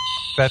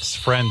 Beth's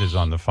friend is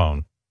on the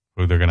phone,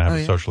 who they're going to have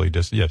a socially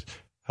distant. Yes.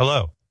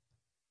 Hello.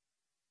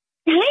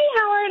 Hey,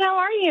 Howard. How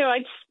are you? I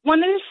just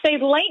wanted to say,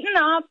 lighten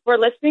up. We're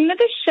listening to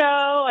the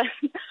show.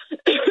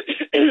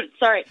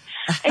 Sorry.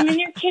 I'm in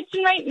your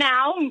kitchen right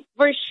now.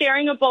 We're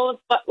sharing a bowl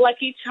of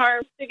Lucky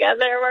Charms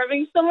together. We're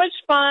having so much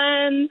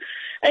fun.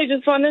 I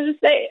just wanted to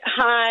say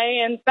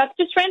hi. And Beth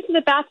just ran to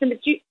the bathroom.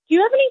 But do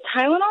you have any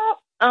Tylenol?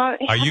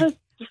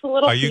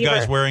 Are you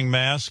guys wearing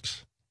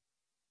masks?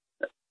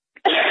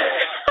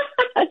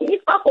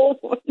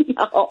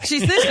 No. She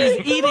says she's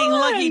eating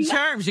Lucky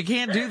Charms. You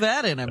can't do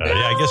that in a minute.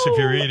 Yeah, I guess if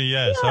you're eating,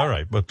 yes. All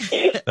right. But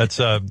that's,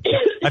 I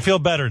feel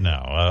better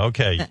now.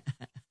 Okay.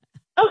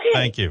 Okay.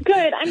 Thank you.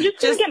 Good. I'm just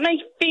going to get my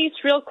face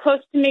real close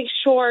to make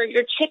sure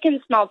your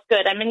chicken smells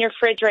good. I'm in your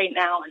fridge right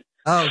now.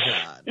 Oh,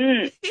 God.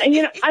 And,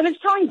 I was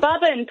telling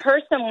Bubba in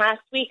person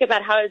last week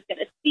about how I was going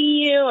to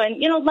see you. And,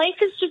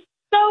 life is just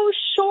so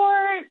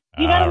short.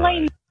 You got to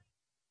lighten.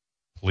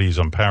 Please,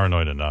 I'm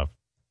paranoid enough.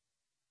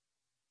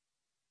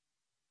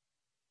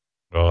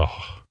 Oh.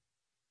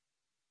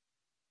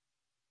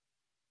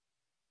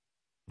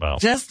 Well.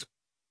 Just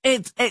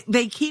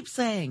They keep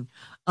saying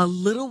a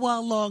little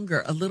while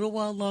longer,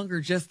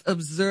 just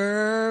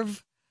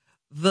observe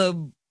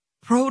the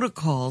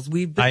protocols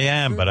we've been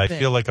observing. But I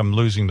feel like I'm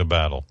losing the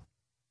battle.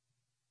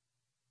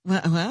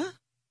 What?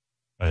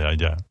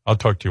 Yeah. I'll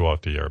talk to you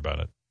off the air about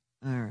it.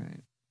 All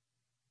right.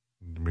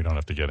 We don't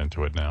have to get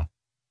into it now.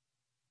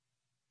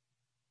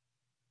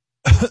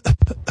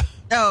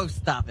 Oh,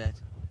 stop it.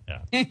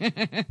 Yeah.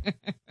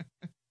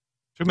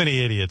 Too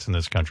many idiots in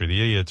this country.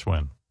 The idiots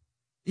win.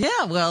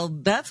 Yeah, well,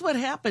 that's what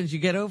happens. You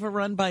get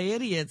overrun by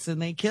idiots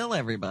and they kill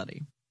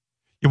everybody.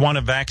 You want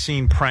a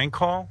vaccine prank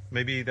call?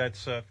 Maybe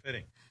that's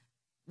fitting.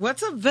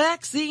 What's a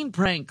vaccine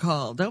prank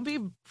call? Don't be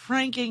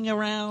pranking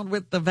around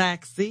with the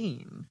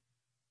vaccine.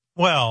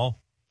 Well,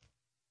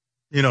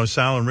 you know,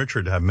 Sal and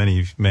Richard have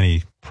many,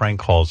 many prank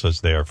calls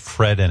as their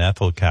Fred and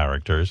Ethel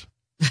characters.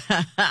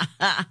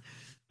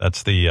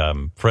 That's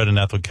the Fred and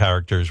Ethel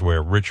characters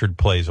where Richard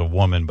plays a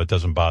woman but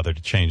doesn't bother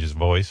to change his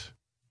voice.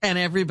 And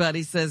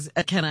everybody says,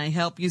 "Can I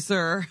help you,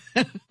 sir?"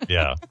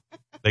 Yeah.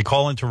 They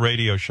call into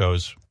radio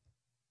shows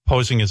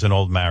posing as an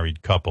old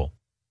married couple.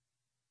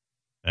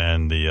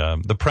 And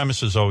the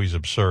premise is always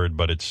absurd,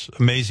 but it's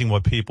amazing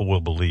what people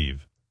will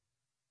believe.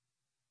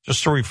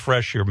 Just to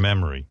refresh your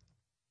memory,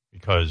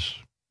 because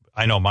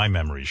I know my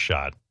memory's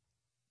shot.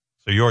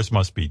 So yours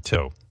must be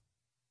too.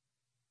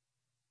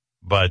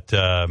 But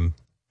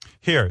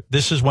here,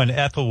 this is when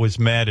Ethel was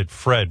mad at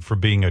Fred for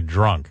being a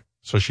drunk.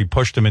 So she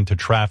pushed him into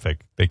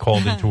traffic. They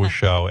called into a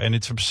show, and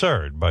it's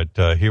absurd, but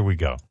here we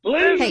go.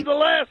 This is the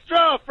last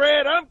straw,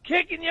 Fred. I'm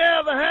kicking you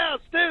out of the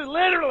house, too,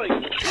 literally.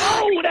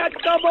 Oh, that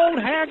dumb old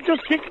hag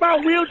just kicked my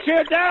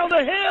wheelchair down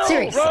the hill.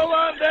 Seriously? Roll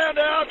on down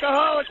to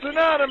Alcoholics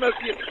Anonymous,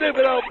 you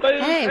stupid old booze.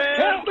 Hey.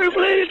 Help me,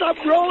 please.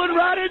 I'm rolling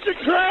right into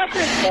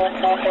traffic.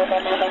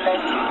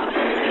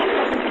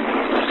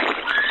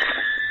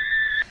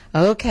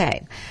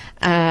 Okay.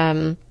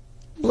 A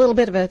little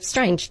bit of a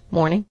strange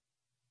morning.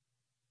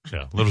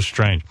 Yeah, a little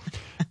strange.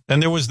 Then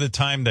there was the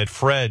time that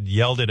Fred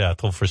yelled at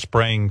Ethel for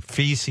spraying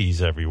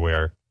feces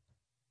everywhere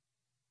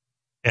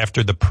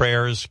after the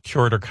prayers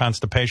cured her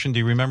constipation. Do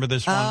you remember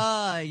this one?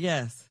 Ah,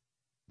 yes.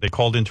 They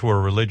called into a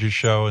religious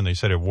show, and they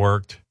said it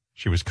worked.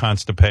 She was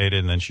constipated,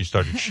 and then she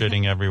started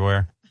shitting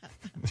everywhere.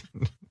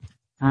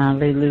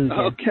 Hallelujah.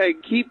 Okay,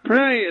 keep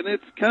praying.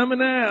 It's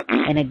coming out.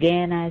 And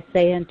again I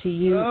say unto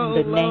you, in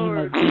the name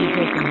of Jesus,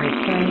 and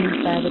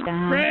return, Father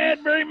God.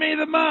 Fred, bring me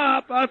the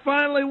mop. I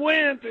finally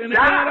went, and it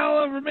got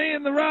all over me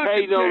in the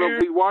rocking chair.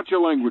 Watch your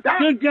language.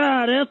 Good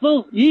God,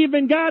 Ethel. You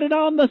even got it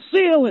on the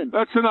ceiling.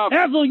 That's enough.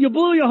 Ethel, you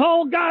blew your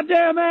whole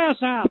goddamn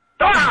ass out.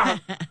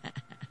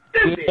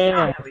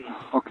 Yeah.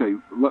 Okay,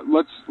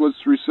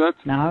 let's reset.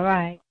 All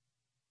right.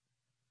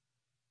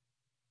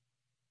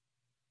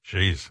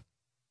 Jeez.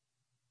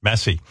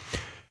 Messy.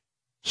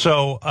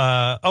 So,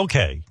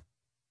 okay.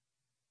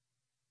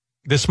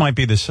 This might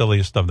be the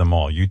silliest of them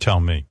all. You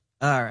tell me.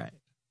 All right.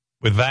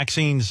 With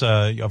vaccines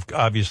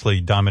obviously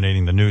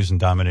dominating the news and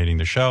dominating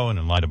the show and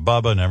in light of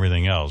Bubba and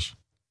everything else,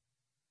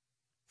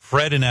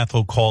 Fred and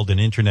Ethel called an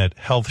internet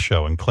health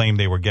show and claimed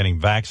they were getting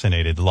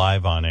vaccinated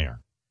live on air.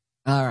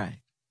 All right.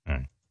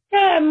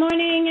 Good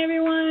morning,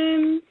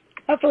 everyone.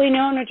 Hopefully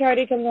no one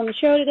retarded comes on the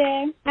show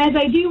today. As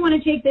I do want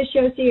to take this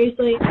show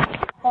seriously.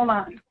 Hold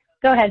on.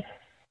 Go ahead.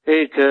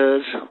 Hey,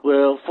 cuz.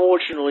 Well,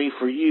 fortunately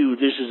for you,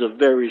 this is a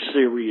very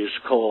serious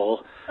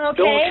call. Okay.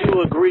 Don't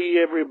you agree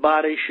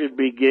everybody should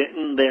be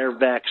getting their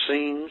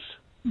vaccines?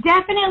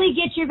 Definitely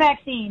get your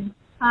vaccine.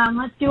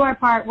 Let's do our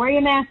part. Wear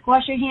your mask,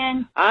 wash your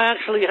hands. I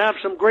actually have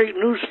some great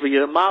news for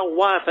you. My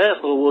wife,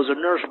 Ethel, was a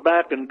nurse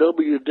back in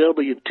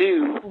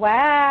WW2.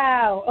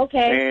 Wow.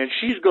 Okay. And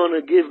she's going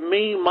to give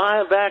me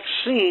my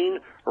vaccine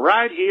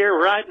right here,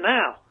 right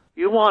now.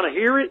 You want to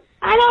hear it?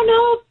 I don't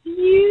know if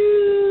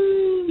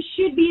you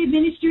should be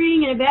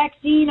administering a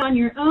vaccine on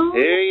your own.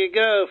 Here you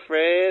go,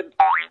 Fred.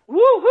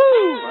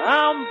 Woohoo!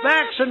 I'm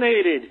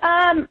vaccinated.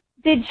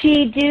 Did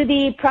she do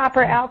the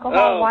proper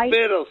alcohol wipe?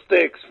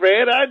 Fiddlesticks,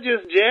 Fred. I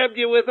just jabbed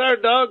you with our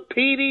dog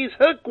Petey's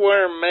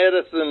hookworm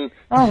medicine.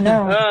 Oh,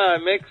 no. I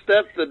mixed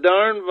up the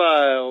darn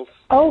vials.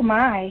 Oh,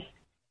 my.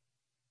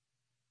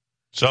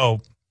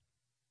 So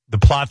the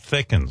plot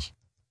thickens.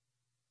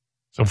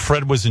 So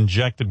Fred was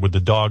injected with the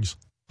dog's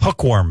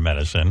hookworm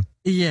medicine.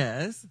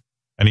 Yes.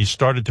 And he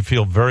started to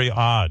feel very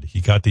odd.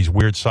 He got these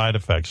weird side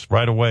effects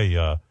right away.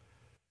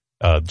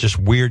 Just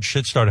weird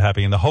shit started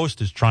happening. And the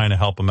host is trying to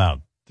help him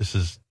out. This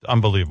is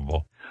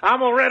unbelievable.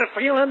 I'm already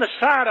feeling the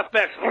side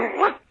effects.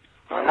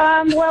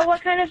 Well,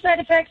 what kind of side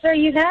effects are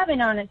you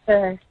having on it,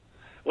 sir?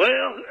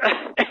 Well,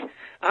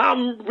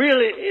 I'm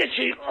really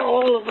itchy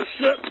all of a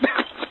sudden.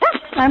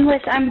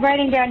 I'm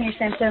writing down your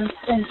symptoms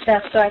and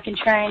stuff so I can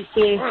try and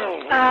see.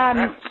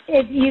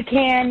 If you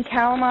can,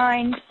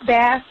 calamine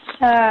bath,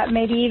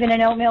 maybe even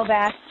an oatmeal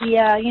bath.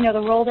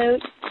 The rolled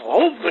oats.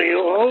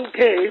 Oatmeal,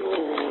 okay.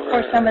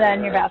 Or some of that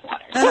in your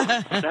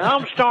bathwater. Now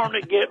I'm starting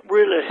to get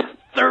really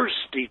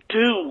thirsty,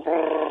 too.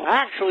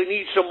 I actually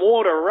need some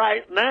water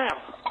right now.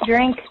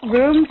 Drink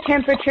room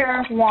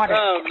temperature water.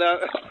 Oh,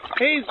 no.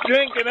 He's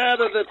drinking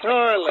out of the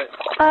toilet.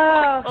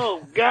 Oh.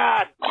 Oh,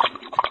 God.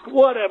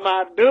 What am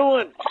I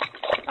doing?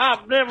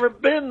 I've never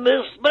been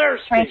this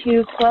thirsty. Try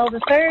to quell the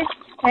thirst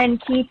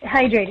and keep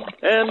hydrated.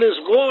 And this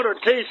water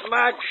tastes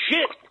like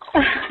shit.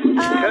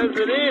 Because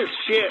it is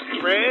shit,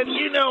 Fred.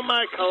 You know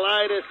my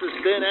colitis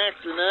has been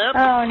acting up.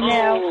 Oh,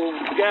 no. Oh,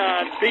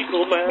 God,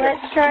 fecal matter.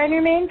 Let's try and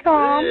remain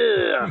calm.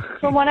 Yeah.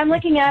 From what I'm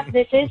looking at,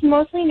 this is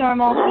mostly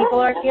normal. People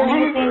are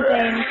feeling the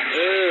same thing.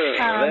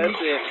 That's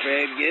it,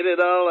 Fred. Get it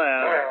all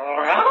out.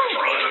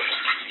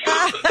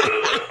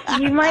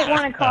 You might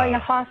want to call your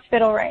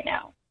hospital right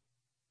now.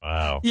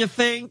 Wow. You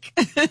think?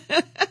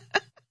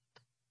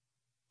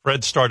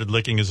 Fred started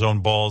licking his own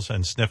balls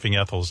and sniffing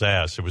Ethel's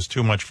ass. It was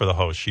too much for the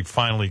host. She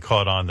finally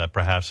caught on that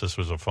perhaps this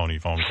was a phony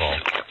phone call.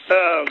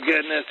 Oh,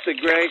 goodness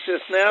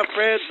gracious. Now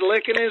Fred's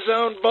licking his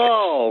own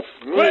balls.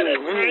 Quit it,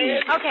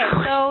 Fred. Okay,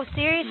 so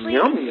seriously?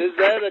 Is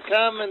that a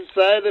common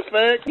side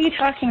effect? What are you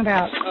talking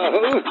about?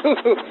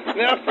 Oh,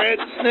 now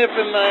Fred's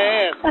sniffing my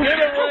ass. Get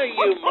away,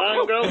 you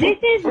mongrel.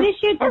 This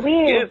shit's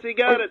weird. Guess he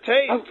got a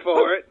taste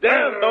for it.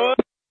 Down, boy.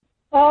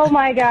 Oh,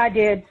 my God,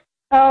 dude.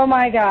 Oh,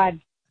 my God.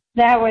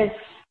 That was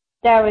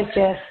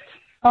just,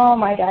 oh,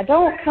 my God.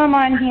 Don't come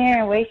on here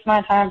and waste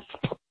my time.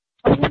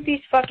 I think he's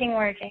fucking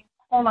working.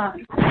 Hold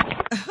on.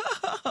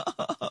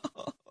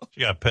 She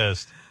got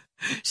pissed.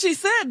 She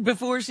said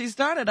before she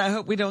started, I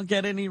hope we don't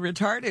get any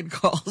retarded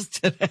calls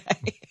today.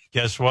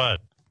 Guess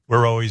what?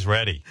 We're always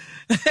ready.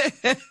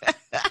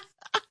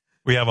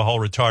 We have a whole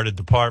retarded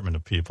department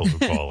of people who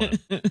call in.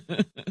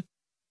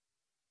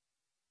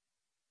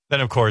 Then,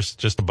 of course,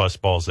 just the bus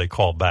balls, they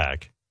call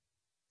back.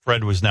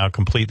 Fred was now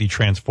completely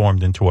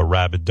transformed into a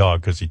rabid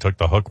dog because he took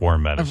the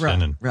hookworm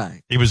medicine.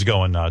 Right. He was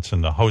going nuts,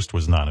 and the host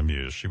was not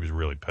amused. She was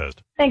really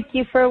pissed. Thank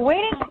you for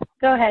waiting.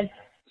 Go ahead.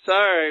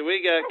 Sorry,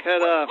 we got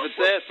cut off. It's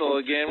Ethel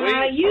again.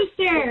 You,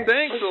 sir.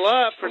 Thanks a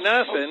lot for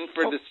nothing,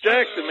 for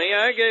distracting me.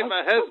 I gave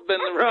my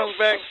husband the wrong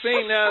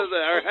vaccine. Now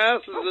our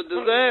house is a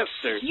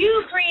disaster.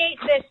 You create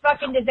this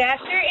fucking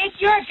disaster. It's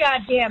your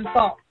goddamn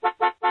fault.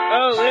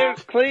 Oh, there's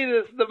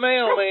Cletus the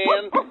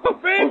mailman.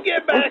 Fred,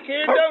 get back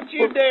here. Don't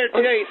you dare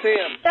chase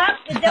him. Stop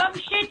the dumb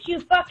shit, you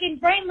fucking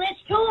brainless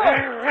tool.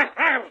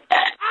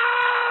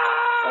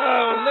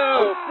 Oh,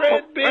 no.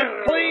 Fred bit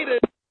Cletus.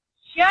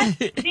 Shut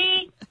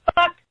the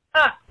fuck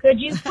up. Could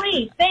you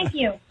please? Thank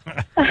you.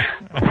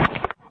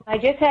 I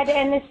just had to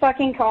end this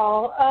fucking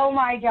call. Oh,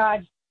 my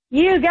God.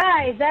 You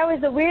guys, that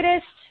was the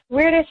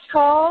weirdest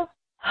call.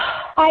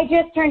 I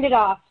just turned it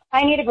off.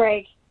 I need a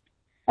break.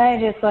 I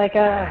just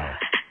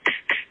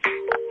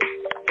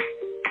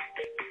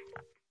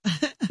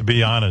To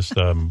be honest,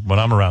 when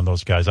I'm around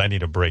those guys, I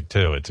need a break,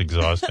 too. It's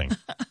exhausting.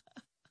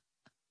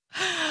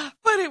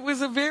 But it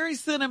was a very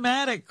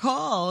cinematic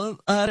call.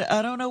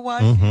 I don't know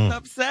why she was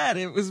upset.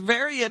 It was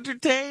very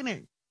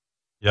entertaining.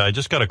 Yeah, I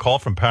just got a call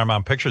from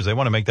Paramount Pictures. They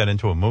want to make that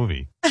into a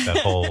movie. That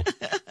whole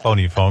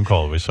phony phone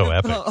call was so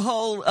epic. The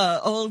whole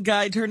old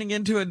guy turning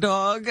into a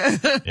dog.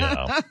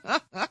 Yeah.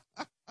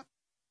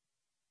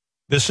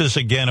 This is,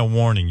 again, a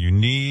warning. You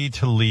need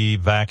to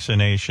leave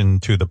vaccination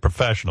to the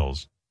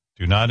professionals.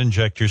 Do not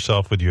inject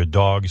yourself with your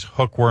dog's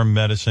hookworm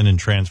medicine and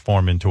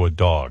transform into a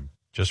dog.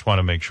 Just want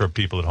to make sure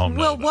people at home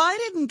know Well, that. why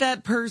didn't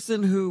that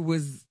person who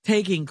was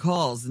taking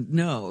calls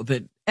know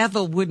that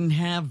Ethel wouldn't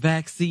have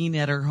vaccine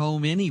at her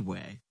home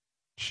anyway?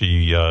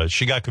 She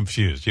got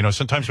confused. You know,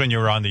 sometimes when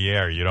you're on the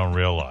air, you don't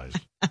realize.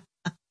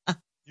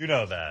 You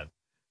know that.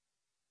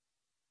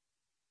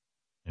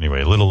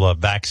 Anyway, a little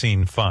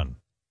vaccine fun.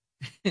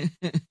 All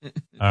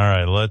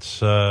right, let's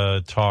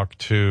talk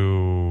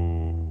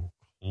to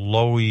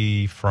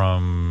Chloe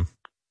from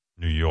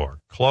New York.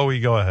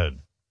 Chloe, go ahead.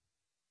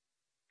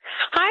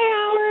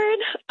 Hi,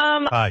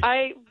 Howard. Hi.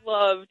 I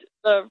loved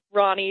the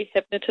Ronnie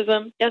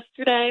hypnotism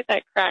yesterday.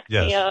 That cracked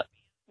me up.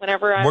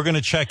 We're going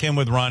to check in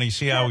with Ronnie,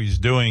 see how he's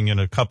doing in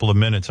a couple of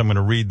minutes. I'm going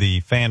to read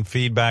the fan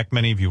feedback.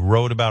 Many of you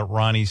wrote about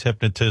Ronnie's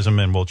hypnotism,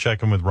 and we'll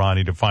check in with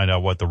Ronnie to find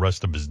out what the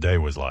rest of his day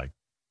was like.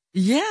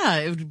 Yeah,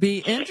 it would be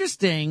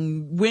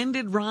interesting. When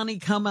did Ronnie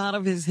come out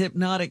of his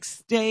hypnotic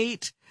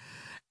state,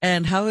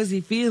 and how is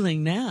he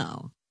feeling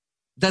now?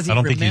 Does he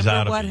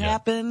remember what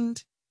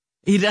happened?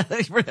 He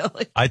does,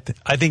 really? I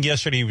think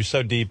yesterday he was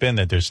so deep in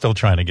that they're still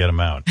trying to get him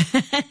out.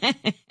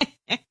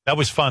 That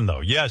was fun, though.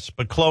 Yes,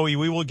 but Chloe,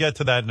 we will get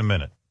to that in a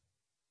minute.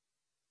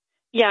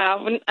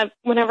 Yeah,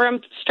 whenever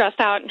I'm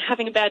stressed out and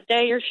having a bad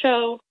day, your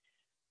show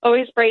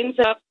always brightens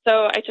up.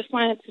 So I just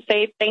wanted to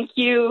say thank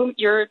you.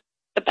 You're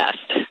the best.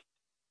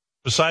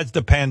 Besides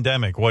the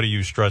pandemic, what are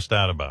you stressed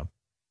out about?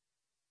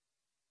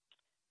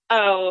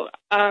 Oh,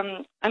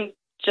 I'm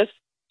just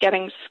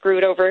getting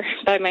screwed over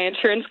by my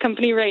insurance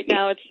company right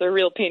now. It's a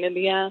real pain in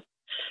the ass.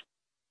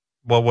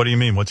 Well, what do you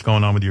mean? What's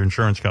going on with your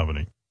insurance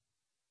company?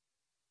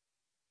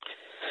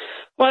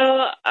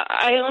 Well,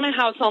 I own a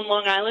house on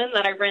Long Island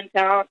that I rent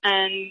out,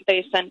 and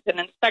they sent an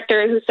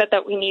inspector who said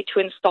that we need to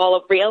install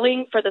a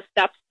railing for the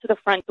steps to the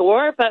front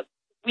door, but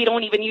we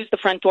don't even use the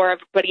front door.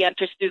 Everybody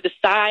enters through the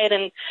side,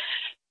 and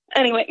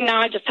anyway, now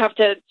I just have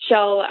to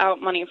shell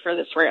out money for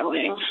this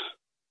railing.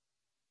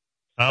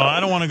 I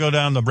don't want to go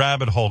down the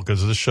rabbit hole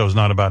because this show's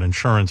not about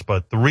insurance,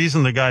 but the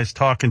reason the guy's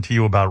talking to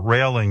you about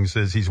railings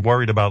is he's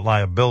worried about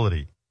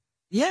liability.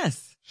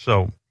 Yes.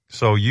 So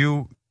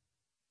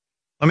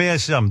let me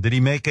ask you something. Did he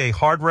make a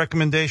hard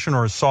recommendation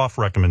or a soft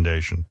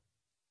recommendation?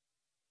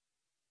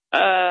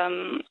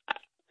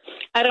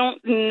 I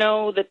don't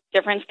know the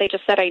difference. They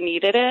just said I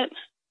needed it.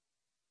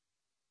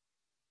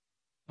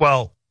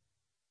 Well,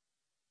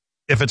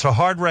 if it's a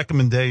hard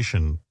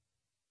recommendation,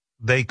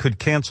 they could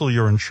cancel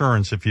your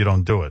insurance if you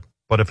don't do it.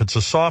 But if it's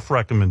a soft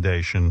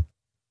recommendation,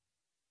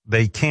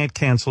 they can't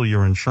cancel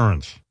your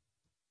insurance.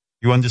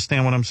 You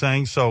understand what I'm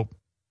saying? So,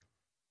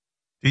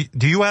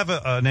 do you have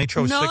an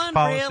HO6 policy?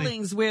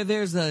 Non-railings where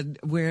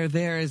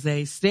there is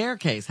a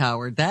staircase,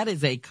 Howard. That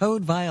is a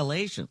code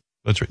violation.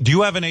 That's right. Do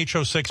you have an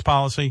HO6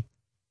 policy?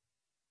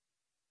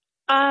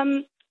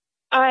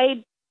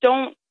 I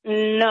don't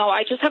know.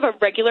 I just have a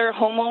regular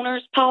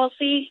homeowner's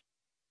policy.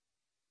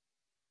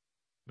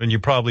 Then you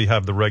probably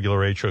have the regular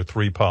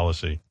HO3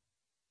 policy.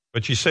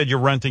 But you said you're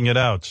renting it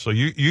out, so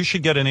you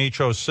should get an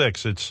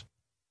HO6.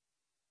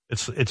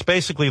 It's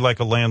basically like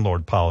a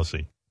landlord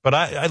policy. But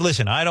I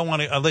listen. I don't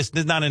want to. Listen,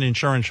 this is not an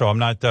insurance show. I'm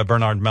not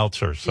Bernard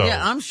Meltzer. So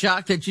yeah, I'm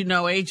shocked that you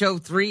know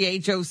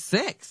HO3,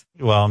 HO6.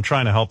 Well, I'm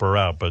trying to help her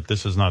out, but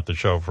this is not the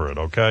show for it.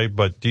 Okay.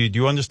 But do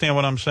you understand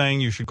what I'm saying?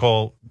 You should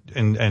call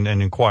and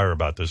inquire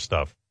about this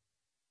stuff.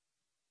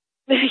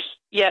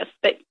 Yes.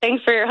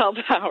 Thanks for your help,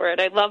 Howard.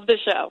 I love the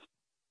show.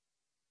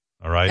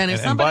 All right. And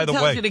if somebody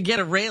tells you to get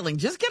a railing,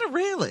 just get a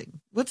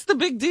railing. What's the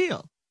big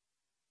deal?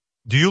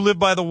 Do you live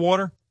by the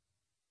water?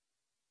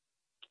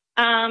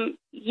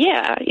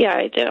 Yeah,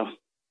 I do.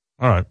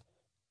 All right.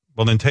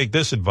 Well, then take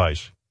this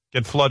advice.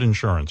 Get flood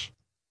insurance.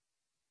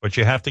 But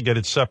you have to get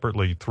it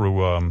separately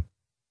through,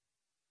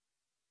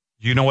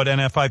 do you know what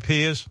NFIP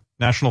is?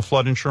 National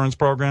Flood Insurance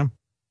Program?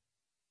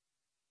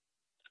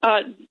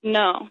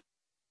 No.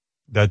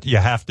 That you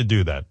have to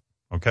do that.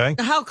 Okay?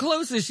 How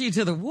close is she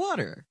to the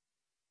water?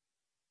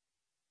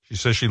 She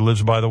says she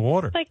lives by the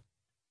water.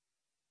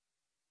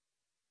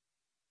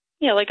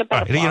 Like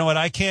about. Right. You know what?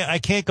 I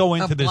can't go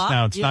into this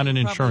now. It's not an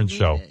insurance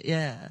show.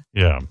 Yeah.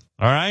 Yeah.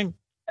 All right.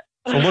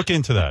 So look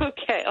into that.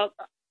 Okay.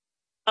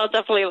 I'll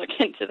definitely look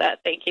into that.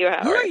 Thank you,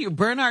 Howard. Who are you,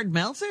 Bernard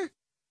Meltzer?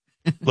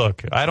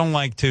 Look, I don't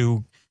like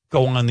to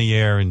go on the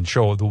air and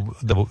show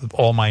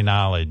all my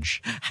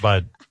knowledge,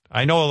 but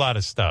I know a lot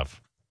of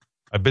stuff.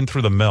 I've been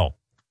through the mill.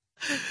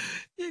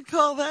 You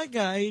call that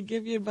guy, he'd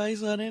give you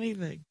advice on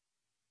anything.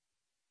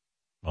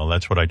 Well,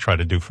 that's what I try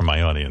to do for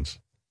my audience.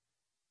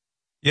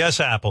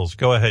 Yes, Apples.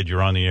 Go ahead.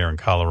 You're on the air in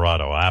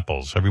Colorado.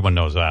 Apples. Everyone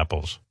knows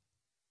Apples.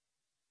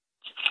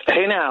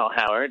 Hey now,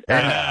 Howard.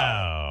 Hey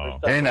now.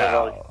 Hey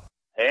now.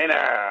 Hey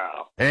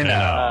now. Hey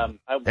now.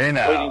 I'm hey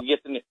now. waiting to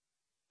get the.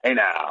 Hey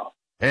now.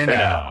 Hey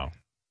now.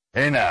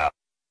 Hey now.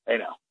 Hey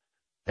now.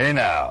 Hey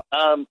now.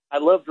 I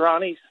loved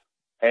Ronnie's.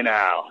 Hey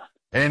now.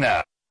 Hey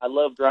now. I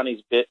loved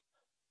Ronnie's bit.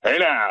 Hey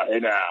now. Hey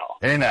now.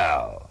 Hey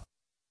now.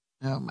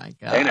 Oh my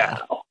God. Hey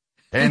now.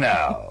 Hey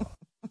now.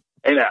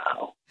 Hey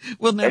now.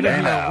 We'll never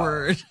hear a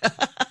word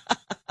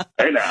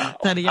hey now.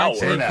 that he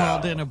actually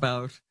called in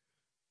about.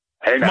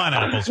 Hey now. Come on,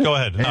 Apples. Go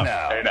ahead. Hey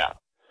now. Hey now.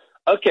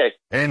 Okay.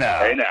 Hey now.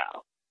 Hey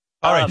now.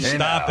 All right,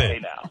 stop it. Hey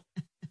now.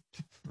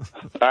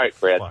 All right,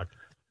 Fred.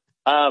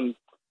 I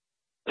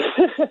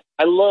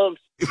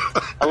loved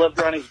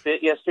Ronnie's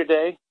bit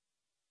yesterday.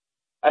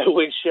 I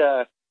wish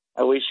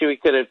we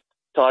could have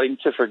taught him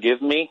to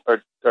forgive me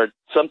or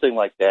something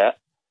like that.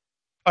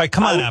 All right,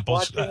 come on,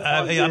 Apples.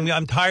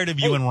 I'm tired of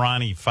you and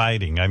Ronnie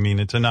fighting. I mean,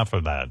 it's enough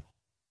of that.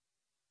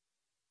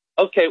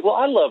 Okay, well,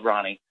 I love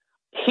Ronnie.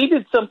 He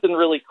did something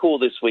really cool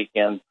this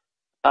weekend.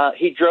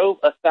 He drove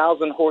a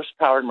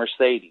 1,000-horsepower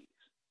Mercedes,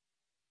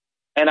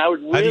 and I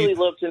would really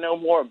love to know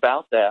more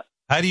about that.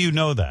 How do you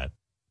know that?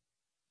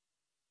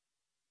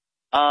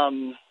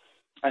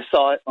 I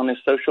saw it on his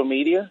social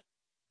media.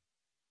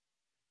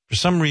 For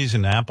some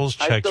reason, Apples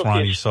checks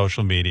Ronnie's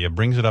social media,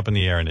 brings it up in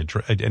the air, and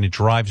it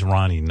drives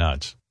Ronnie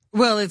nuts.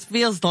 Well, it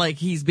feels like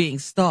he's being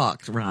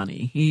stalked,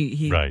 Ronnie.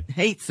 He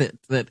hates it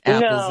that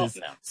Apples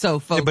is so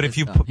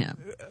focused on him.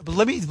 But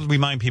let me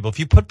remind people, if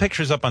you put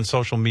pictures up on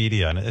social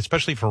media, and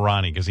especially for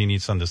Ronnie, because he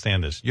needs to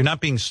understand this, you're not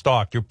being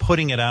stalked. You're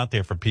putting it out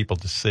there for people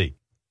to see.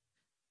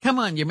 Come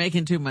on, you're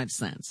making too much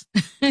sense.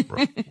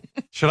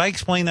 Should I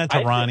explain that to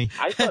Ronnie?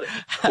 I thought it was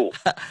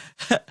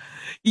cool.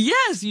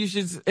 Yes, you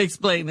should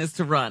explain this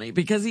to Ronnie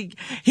because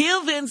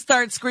he'll then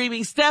start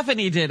screaming,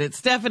 Stephanie did it.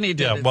 Stephanie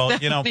did it. Yeah, well,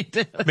 Stephanie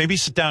did it. Maybe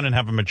sit down and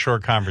have a mature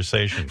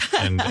conversation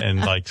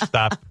and like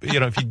stop.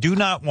 If you do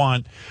not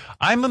want,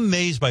 I'm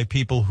amazed by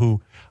people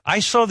who,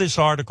 I saw this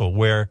article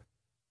where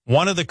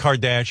one of the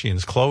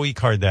Kardashians, Khloe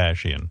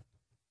Kardashian,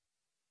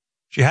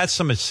 she had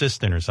some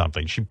assistant or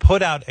something. She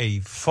put out a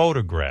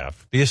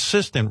photograph. The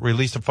assistant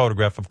released a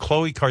photograph of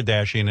Khloe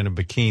Kardashian in a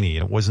bikini,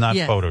 and it was not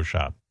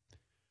Photoshop.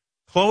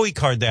 Khloe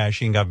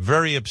Kardashian got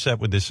very upset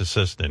with this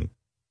assistant.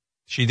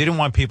 She didn't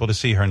want people to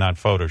see her not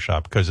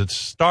Photoshop because it's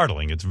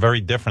startling. It's very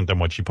different than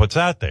what she puts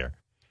out there.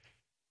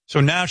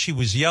 So now she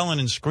was yelling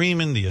and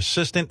screaming, the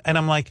assistant, and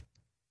I'm like,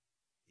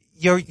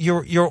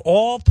 you're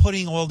all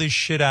putting all this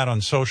shit out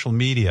on social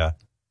media,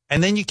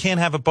 and then you can't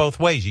have it both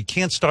ways. You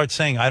can't start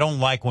saying, I don't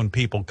like when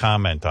people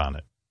comment on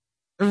it.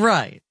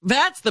 Right.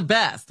 That's the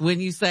best. When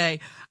you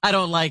say, I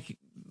don't like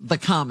the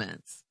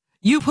comments.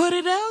 You put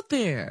it out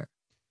there.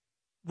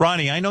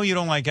 Ronnie, I know you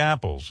don't like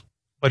apples,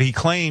 but he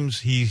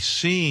claims he's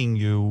seeing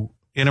you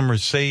in a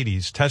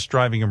Mercedes, test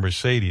driving a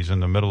Mercedes in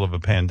the middle of a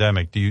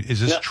pandemic. Is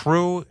this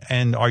true?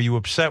 And are you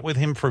upset with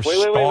him for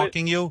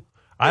stalking you?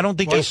 I don't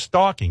think he's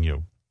stalking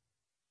you.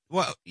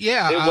 Well,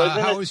 yeah.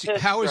 How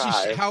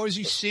is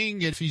he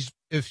seeing it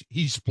if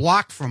he's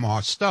blocked from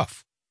our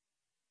stuff?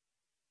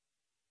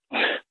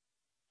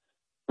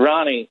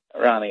 Ronnie,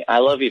 I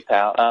love you,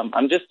 pal.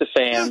 I'm just a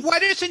fan. Dude, why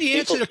doesn't he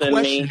answer the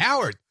question,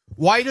 Howard?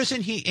 Why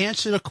doesn't he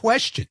answer the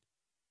question?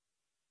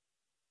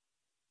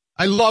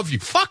 I love you.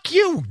 Fuck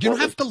you. You don't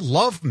have to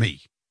love me.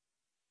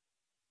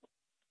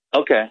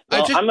 Okay.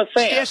 Well, I'm a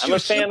fan. I'm a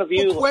fan of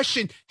you.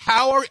 Question: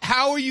 How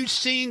are you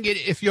seeing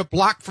it if you're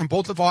blocked from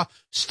both of our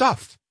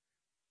stuff?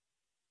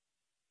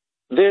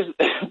 There's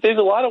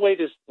a lot of ways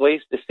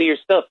to see your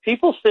stuff.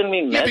 People send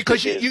me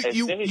messages. Yeah,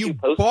 because you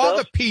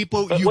bother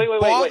people. You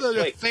bother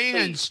the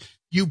fans. Please.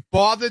 You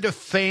bother the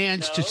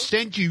fans to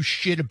send you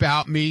shit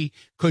about me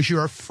because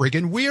you're a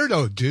friggin'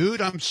 weirdo,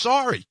 dude. I'm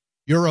sorry.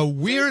 You're a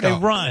weirdo. Hey,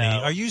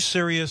 Ronnie, are you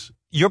serious?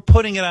 You're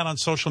putting it out on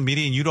social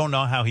media and you don't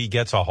know how he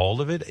gets a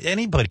hold of it?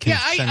 Anybody can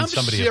send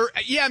somebody.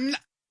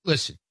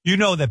 Listen. You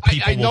know that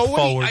people will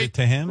forward it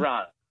to him?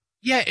 Ron.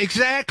 Yeah,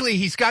 exactly.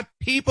 He's got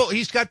people.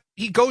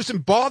 He goes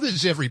and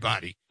bothers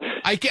everybody.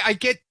 I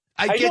get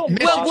messages.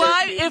 Well,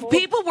 why? If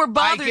people were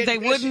bothered, they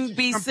wouldn't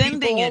be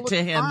sending it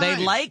to him. They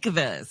like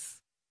this.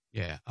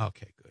 Yeah.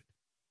 Okay. Good.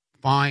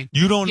 Fine.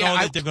 You don't know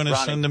that they're going to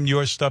send them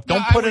your stuff.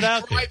 Don't put it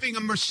out there. I was driving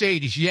a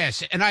Mercedes.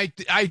 Yes, and I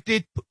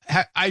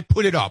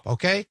put it up.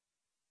 Okay.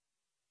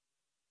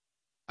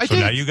 So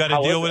now you got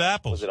to deal with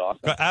Apples. Awesome?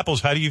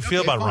 Apples. How do you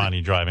feel about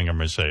Ronnie driving a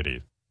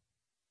Mercedes?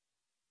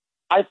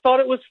 I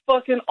thought it was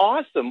fucking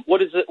awesome.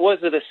 What is it? Was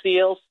it a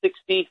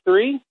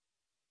CL63?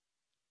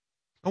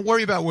 Don't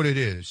worry about what it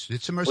is.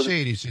 It's a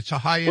Mercedes. It's a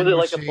high-end Was it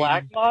Mercedes. like a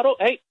black model?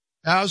 Hey.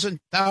 1,000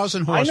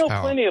 horsepower. I know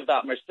plenty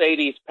about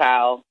Mercedes,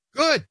 pal.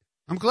 Good.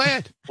 I'm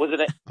glad. Was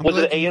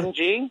it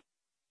AMG?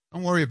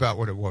 Don't worry about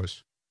what it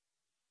was.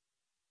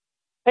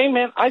 Hey,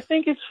 man, I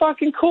think it's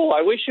fucking cool.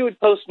 I wish you would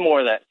post more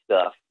of that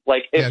stuff.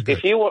 Like,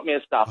 if you want me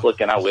to stop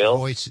looking, I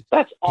will.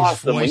 That's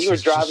awesome. When you were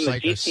driving the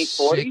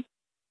GT40?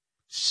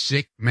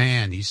 Sick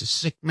man. He's a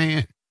sick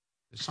man.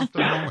 There's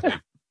something wrong with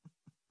him.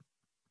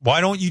 Why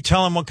don't you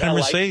tell him what kind of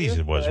Mercedes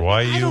it was?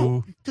 Why are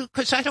you?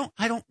 Because I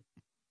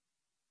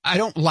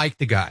don't like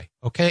the guy.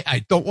 Okay, I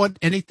don't want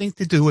anything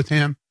to do with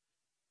him.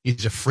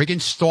 He's a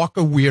friggin'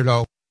 stalker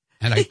weirdo,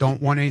 and I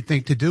don't want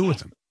anything to do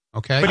with him.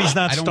 Okay, but he's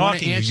not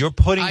stalking you.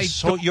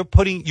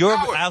 You're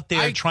out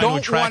there trying to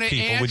attract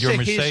people with your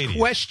Mercedes. His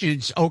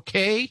questions,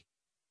 okay?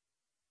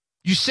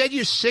 You said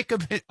you're sick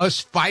of us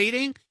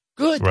fighting.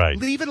 Good. Right.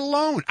 Leave it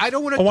alone. I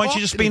don't want to. Why don't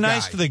you just be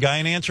nice to the guy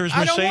and answer his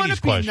Mercedes questions? I don't want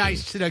to be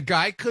nice to the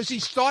guy because he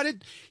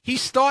started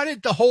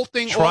the whole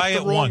thing Try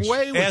off the wrong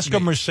way. Ask a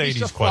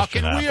Mercedes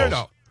question. He's a fucking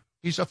weirdo.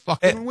 He's a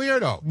fucking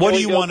weirdo. What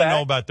do you want to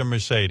know about the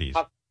Mercedes?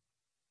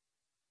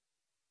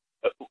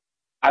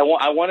 I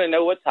want to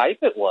know what type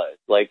it was.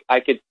 Like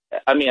I'd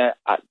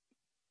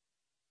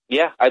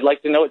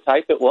like to know what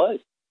type it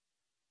was.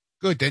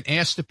 Good. Then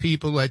ask the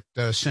people that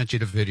sent you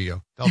the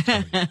video. They'll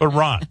tell you. But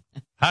Ron,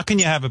 how can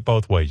you have it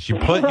both ways? You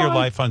put your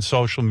life on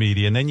social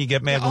media and then you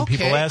get mad when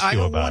people ask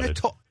you about it.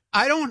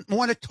 I don't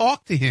want to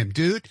talk to him,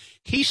 dude.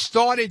 He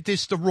started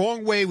this the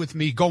wrong way with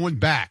me going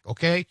back,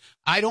 okay?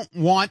 I don't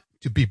want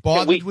to be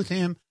bothered with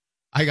him.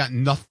 I got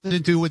nothing to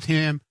do with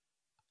him.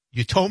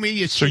 You told me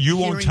you. So you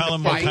won't tell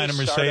him what kind of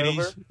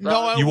Mercedes?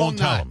 No, I you will won't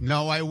not. Tell him.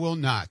 No, I will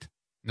not.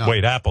 No.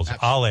 Wait, Apples.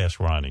 I'll ask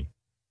Ronnie.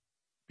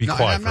 Be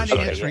quiet I'm for a not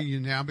second. answering you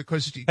now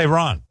because. Hey,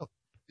 Ron.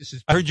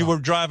 I heard you were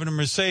driving a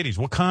Mercedes.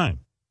 What kind?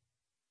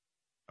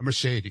 A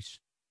Mercedes.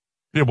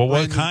 Yeah, well,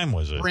 what kind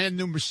was it? Brand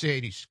new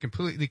Mercedes,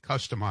 completely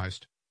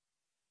customized.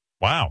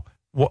 Wow.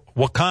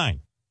 What kind?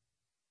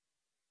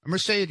 A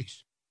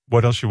Mercedes.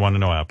 What else you want to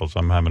know, Apples?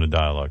 I'm having a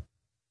dialogue.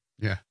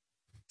 Yeah.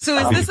 So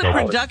is this a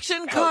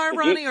production car,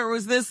 Ronnie, or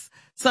was this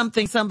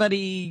something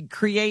somebody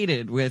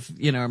created with,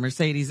 a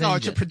Mercedes engine? No,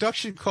 it's a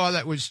production car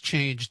that was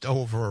changed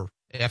over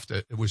after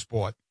it was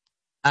bought.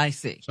 I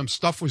see. Some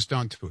stuff was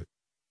done to it.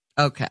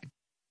 Okay.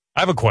 I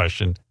have a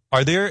question.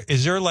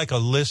 Is there like a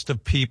list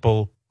of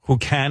people who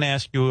can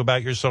ask you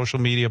about your social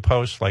media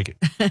posts? Like,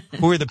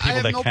 who are the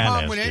people that can ask you? I have no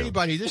problem with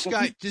anybody. This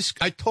guy,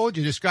 I told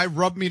you, this guy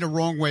rubbed me the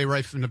wrong way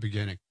right from the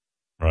beginning.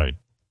 Right.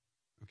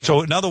 Okay.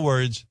 So, in other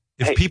words,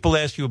 if people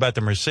ask you about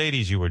the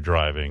Mercedes you were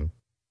driving,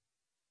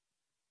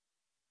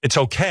 it's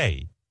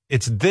okay.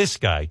 It's this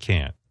guy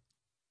can't.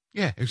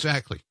 Yeah,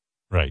 exactly.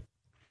 Right.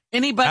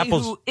 Anybody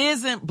who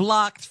isn't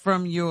blocked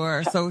from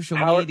your social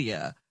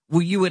media,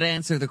 you would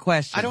answer the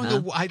question. I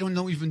don't know. I don't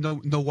even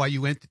know why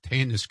you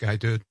entertain this guy,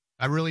 dude.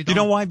 I really don't.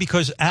 You know why?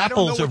 Because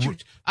Apples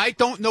I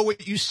don't know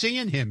what you see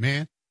in him,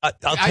 man.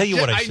 I'll tell you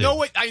what I see.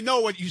 I know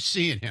what you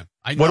see in him.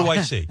 What do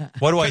I see?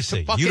 What do I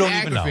see? You don't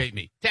even know.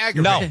 Me. To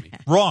aggravate me.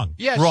 Wrong.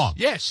 Yes. Wrong.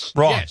 Yes.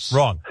 Wrong. Yes.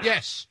 Wrong.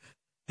 Yes.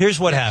 Here's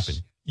what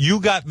happened. You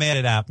got mad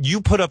at Apple.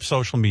 You put up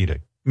social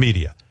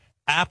media.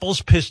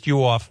 Apple's pissed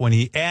you off when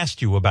he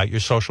asked you about your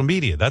social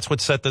media. That's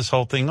what set this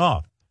whole thing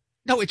off.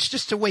 No, it's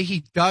just the way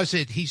he does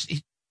it.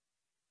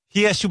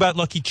 He asked you about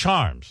Lucky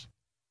Charms.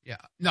 Yeah.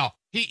 No.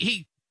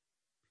 He.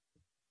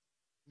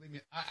 Believe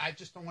me, I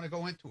just don't want to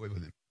go into it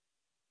with him.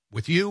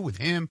 With you, with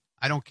him,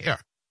 I don't care.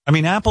 I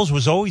mean, Apples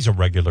was always a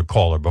regular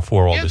caller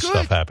before all this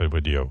stuff happened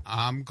with you.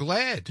 I'm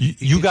glad.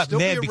 You got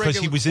mad because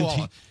he was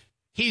in.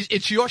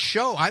 It's your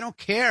show. I don't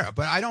care,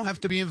 but I don't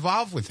have to be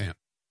involved with him.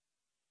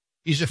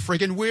 He's a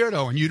friggin'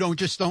 weirdo, and you don't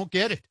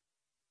get it.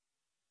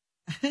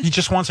 He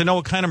just wants to know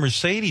what kind of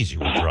Mercedes you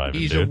were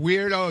driving. He's a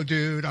weirdo,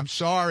 dude. I'm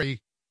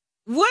sorry.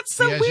 What's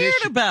so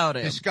weird about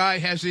it? This guy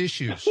has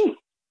issues.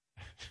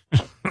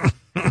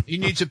 He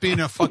needs to be in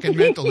a fucking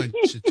mental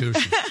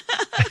institution.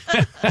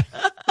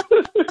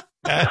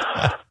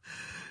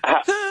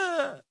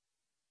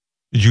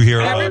 Did you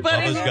hear?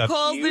 Everybody who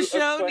calls the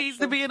show needs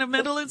to be in a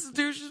mental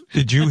institution.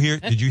 Did you hear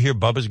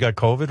Bubba's got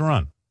COVID,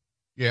 Ron?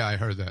 Yeah, I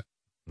heard that.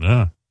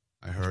 Yeah,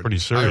 I heard. It's pretty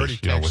serious.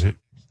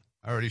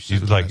 I already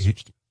sent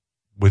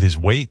with his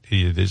weight,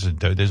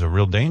 there's a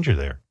real danger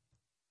there,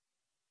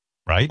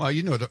 right?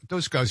 Well,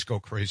 those guys go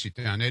crazy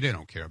down there. They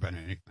don't care about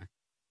anything.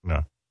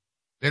 No,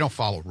 they don't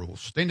follow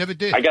rules. They never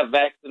did. I got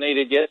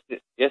vaccinated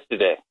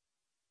yesterday.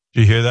 Did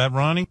you hear that,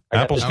 Ronnie?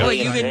 Apples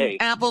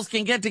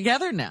can get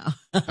together now.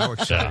 How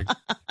exciting!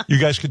 You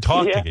guys could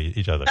talk to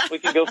each other. We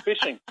can go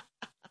fishing.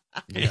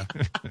 Yeah.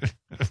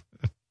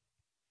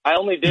 I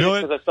only did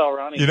it because I saw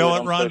Ronnie. You know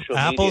what, Ron?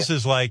 Apples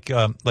is like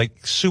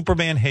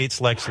Superman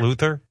hates Lex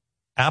Luthor.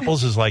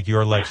 Apples is like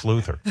your Lex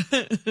Luthor.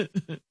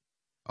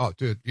 Oh,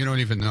 dude, you don't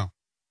even know.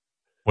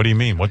 What do you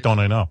mean? What don't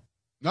I know?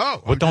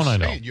 No. What don't I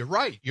know? You're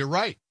right.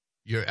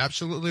 You're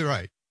absolutely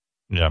right.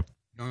 Yeah.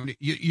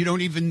 You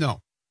don't even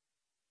know.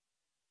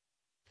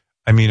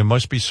 I mean, it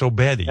must be so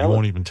bad that you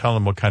won't even tell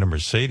him what kind of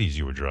Mercedes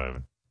you were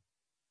driving.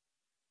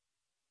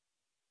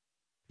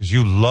 Because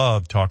you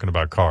love talking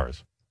about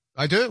cars.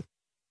 I do.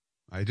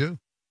 I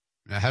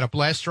had a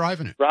blast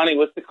driving it. Ronnie,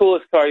 what's the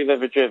coolest car you've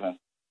ever driven?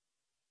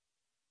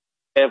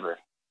 Ever?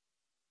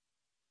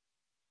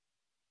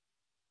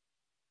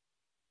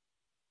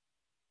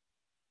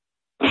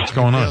 What's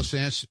going on?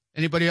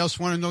 Anybody else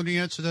want to know the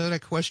answer to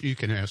that question? You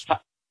can ask me.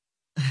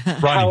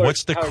 Ronnie,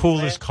 what's the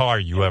coolest car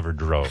you ever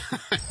drove?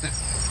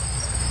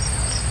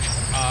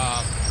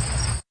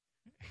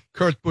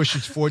 Kurt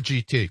Busch's Ford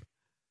GT.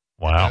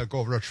 Wow. For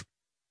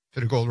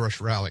the Gold Rush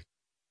Rally.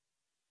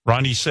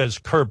 Ronnie says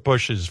Kurt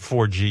Busch's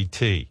Ford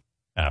GT.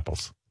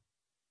 Apples.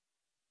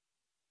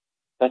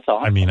 That's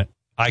awesome. I mean,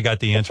 I got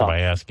the answer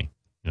by asking.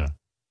 Yeah.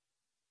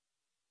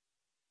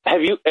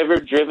 Have you ever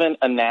driven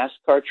a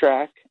NASCAR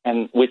track,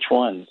 and which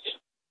ones?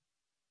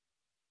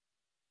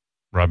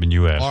 Robin,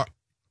 you asked.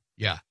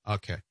 Yeah.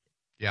 Okay.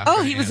 Yeah.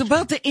 Oh, he was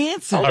about to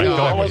answer. He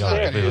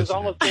was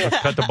almost there.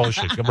 Cut the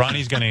bullshit.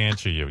 Ronnie's going to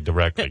answer you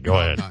directly. Go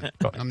ahead.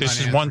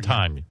 This is one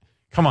time.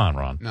 Come on,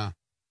 Ron. No,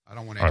 I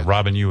don't want to. All right,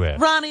 Robin, you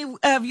asked. Ronnie,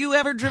 have you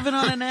ever driven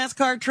on a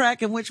NASCAR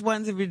track, and which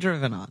ones have you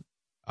driven on?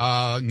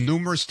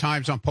 Numerous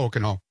times on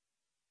Pocono.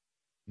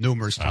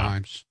 Numerous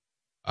times.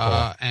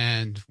 Cool.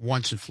 And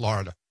once in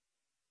Florida.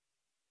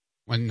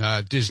 When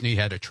Disney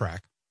had a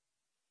track.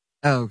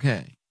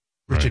 Okay.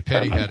 Richard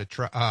Petty had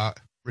a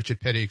Richard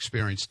Petty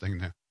experience thing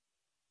there.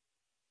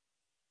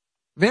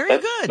 Very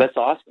good. That's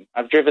awesome.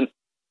 I've driven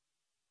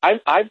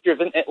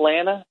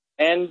Atlanta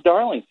and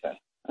Darlington.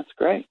 That's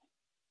great.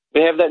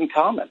 We have that in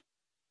common,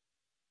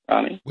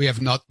 Ronnie. We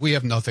have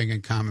nothing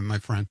in common, my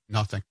friend.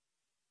 Nothing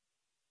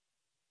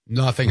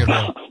at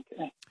all.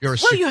 Okay. You're a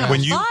well, you have a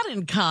lot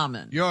in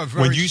common. You're a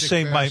very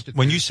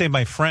when you say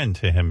my friend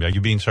to him, are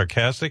you being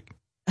sarcastic?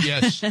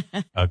 Yes.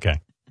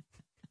 Okay.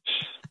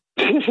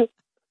 Let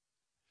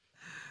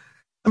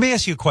me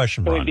ask you a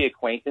question, Ron. Can we be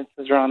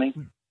acquaintances, Ronnie?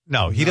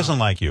 No, he doesn't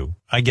like you.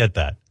 I get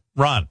that.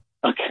 Ron.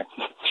 Okay.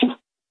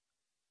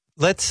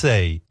 Let's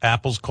say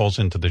Apples calls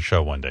into the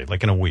show one day,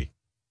 like in a week.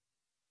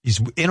 He's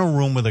in a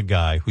room with a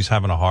guy who's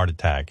having a heart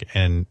attack,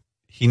 and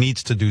he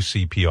needs to do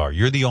CPR.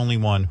 You're the only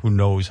one who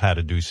knows how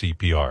to do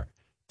CPR.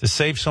 To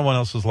save someone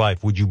else's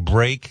life, would you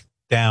break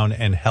down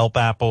and help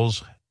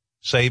Apples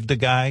save the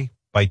guy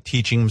by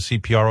teaching him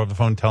CPR over the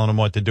phone, telling him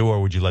what to do,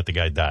 or would you let the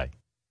guy die?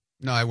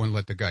 No, I wouldn't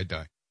let the guy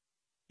die.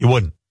 You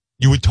wouldn't?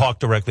 You would talk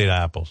directly to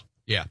Apples?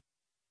 Yeah.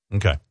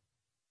 Okay.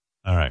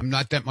 All right. I'm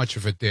not that much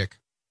of a dick.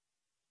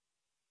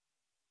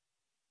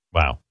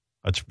 Wow.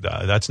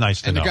 That's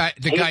nice to know.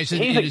 The guy's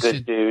he's innocent.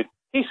 a good dude.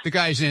 The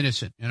guy's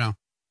innocent,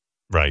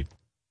 Right.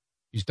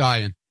 He's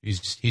dying.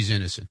 He's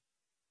innocent.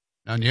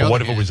 Now, but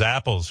what if it was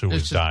Apples who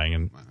was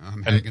dying?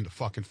 I'm hanging the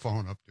fucking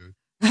phone up, dude.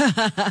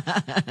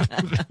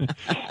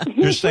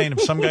 You're saying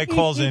if some guy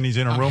calls in, he's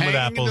in a room with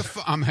Apples.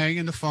 I'm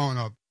hanging the phone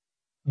up.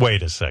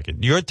 Wait a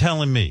second. You're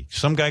telling me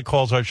some guy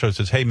calls our show and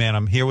says, hey, man,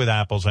 I'm here with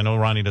Apples. I know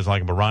Ronnie doesn't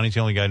like him, but Ronnie's the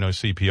only guy who knows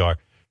CPR.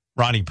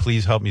 Ronnie,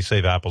 please help me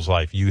save Apples'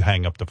 life. You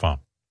hang up the phone.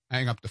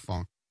 Hang up the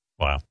phone.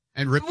 Wow.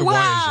 And rip the wires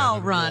out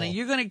of the Ronnie, wall.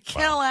 you're going to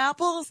kill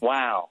apples?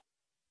 Wow.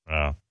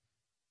 Wow.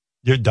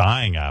 You're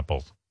dying,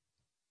 apples.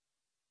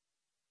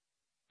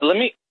 Let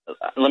me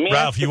Ralph,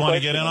 ask you the want to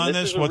question, get in and on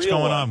this? is a What's real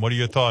going one. on? What are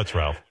your thoughts,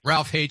 Ralph?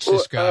 Ralph hates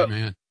this guy,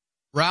 man.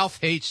 Ralph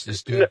hates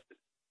this dude.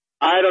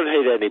 I don't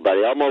hate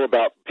anybody. I'm all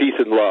about peace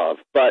and love.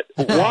 But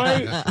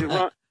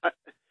why,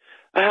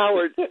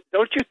 Howard,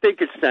 don't you think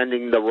it's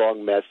sending the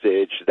wrong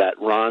message that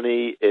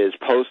Ronnie is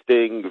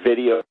posting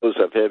videos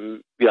of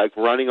him like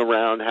running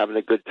around having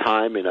a good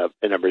time in a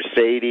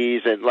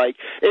Mercedes, and like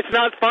it's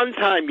not fun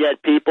time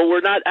yet, people.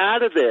 We're not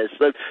out of this.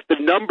 The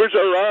numbers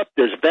are up.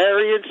 There's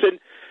variance, and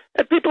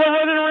people are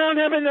running around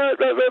having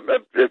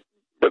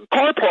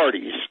car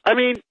parties. I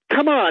mean,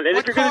 come on. And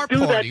What if you're going to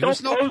do that,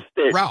 don't post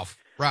it.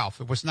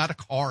 Ralph, it was not a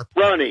car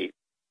party. Ronnie.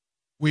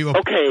 We were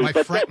okay.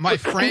 My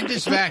friend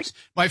is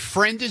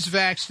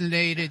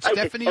vaccinated.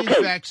 Stephanie is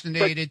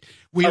vaccinated.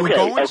 We were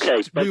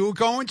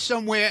going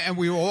somewhere, and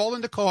we were all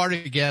in the car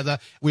together.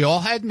 We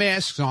all had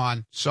masks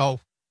on. So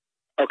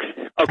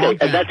okay,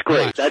 and that's great.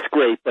 Relax. That's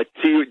great. But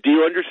do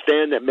you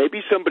understand that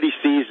maybe somebody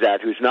sees that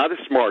who's not as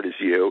smart as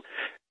you,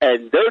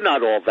 and they're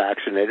not all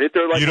vaccinated?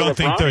 They're like, you don't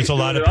think there's a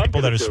lot of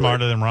people that are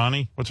smarter than than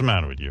Ronnie? What's the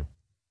matter with you?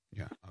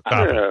 Yeah,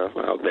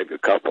 well, maybe a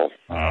couple.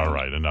 All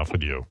right, enough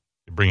with you.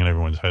 You're bringing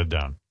everyone's head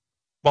down.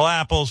 Well,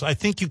 Apples, I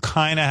think you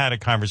kind of had a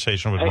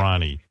conversation with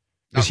Ronnie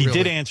because he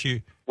did answer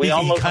you. I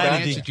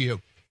answered you.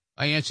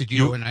 I answered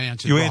you, and I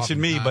answered. You Rob, answered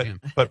me,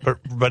 him.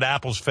 but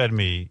Apples fed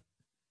me.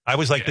 I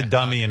was like the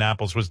dummy, and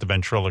Apples was the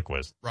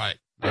ventriloquist. Right.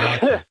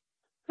 Howard,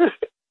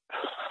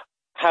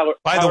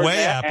 By the Howard, way,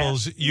 may I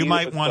Apples, ask you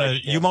might a want to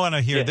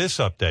question? hear this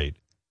update.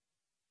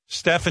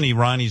 Stephanie,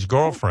 Ronnie's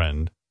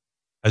girlfriend,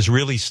 has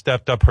really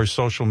stepped up her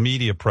social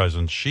media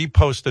presence. She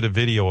posted a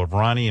video of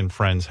Ronnie and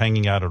friends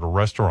hanging out at a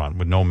restaurant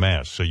with no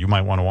mask, so you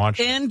might want to watch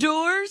it.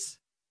 Indoors?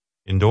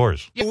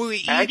 Indoors. Yeah,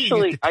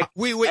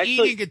 we were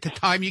eating at the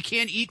time. You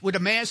can't eat with a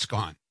mask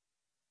on.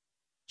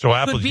 So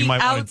Apples, Could be you might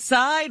want to.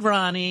 outside,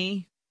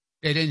 Ronnie.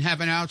 They didn't have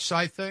an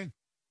outside thing.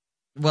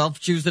 Well,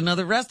 choose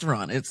another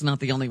restaurant. It's not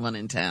the only one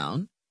in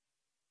town.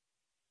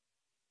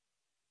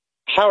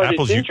 Howard,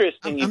 Apples, it's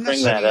interesting you I'm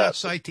bring not that sitting up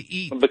outside to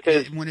eat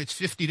because when it's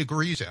 50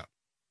 degrees out.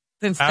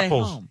 Then stay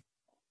home.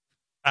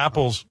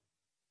 Apples,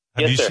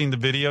 have Yes, you sir. seen the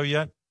video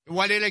yet?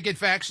 Why did I get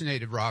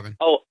vaccinated, Robin?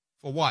 Oh,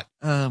 for what?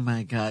 Oh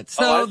my God!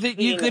 So I've that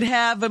you seen could it.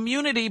 have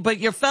immunity, but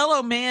your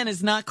fellow man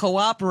is not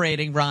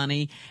cooperating,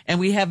 Ronnie, and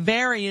we have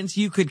variants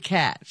you could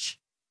catch.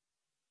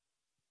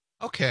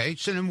 Okay,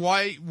 so then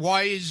why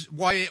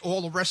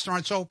all the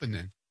restaurants open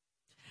then?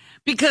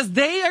 Because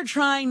they are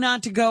trying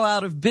not to go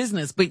out of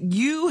business, but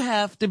you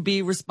have to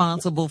be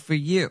responsible for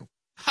you.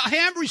 I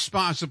am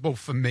responsible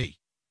for me.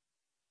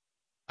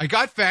 I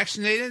got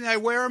vaccinated and I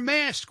wear a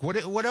mask.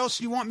 What else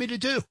do you want me to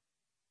do?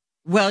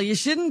 Well, you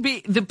shouldn't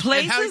be. The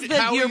places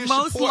that you're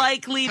most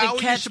likely to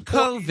catch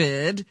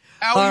COVID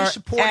How are are you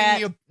supporting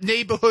your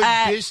neighborhood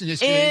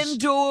businesses?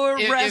 Indoor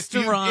if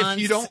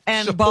restaurants you don't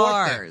and support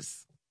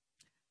bars.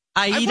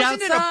 I eat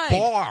wasn't outside. in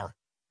a bar.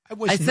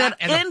 I said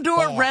not at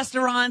indoor a bar.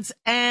 restaurants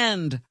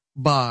and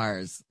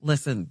bars.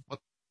 Listen.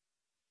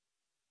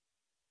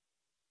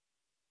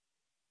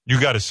 You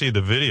got to see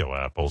the video,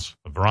 Apples,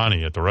 of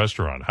Ronnie at the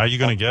restaurant. How are you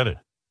going to get it?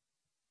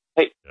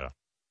 Hey,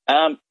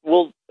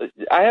 well,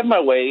 I have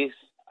my ways.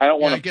 I don't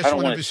want to. I guess I don't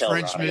one want of to his tell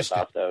friends Ronnie missed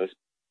about it. those.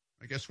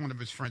 I guess one of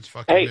his friends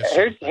fucking Hey, missed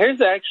it.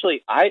 here's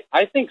actually. I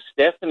think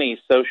Stephanie's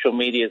social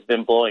media has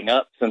been blowing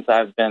up since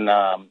I've been,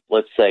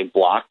 let's say,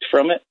 blocked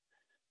from it.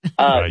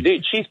 Right.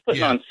 Dude, she's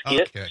putting on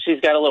skits. Okay. She's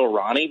got a little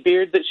Ronnie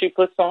beard that she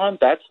puts on.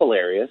 That's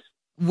hilarious.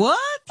 What?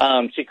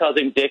 She calls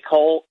him Dick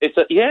Hole.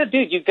 Yeah,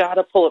 dude, you got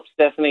to pull up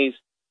Stephanie's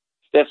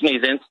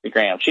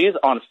Instagram. She's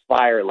on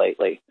fire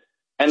lately.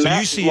 And so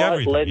you see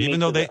everything,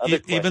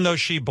 even though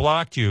she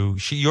blocked you,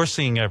 you're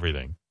seeing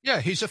everything.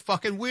 Yeah, he's a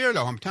fucking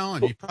weirdo. I'm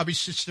telling you. He probably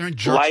sits there and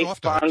jerks Life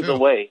off to her, finds too. a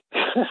way.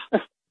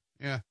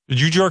 Yeah. Did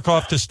you jerk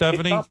off to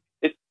Stephanie?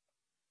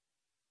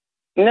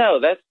 No,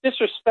 that's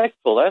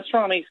disrespectful. That's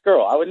Ronnie's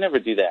girl. I would never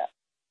do that.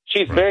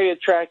 She's very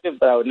attractive,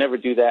 but I would never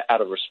do that out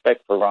of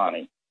respect for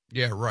Ronnie.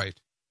 Yeah, right.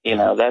 You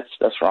know, that's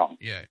wrong.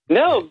 Yeah.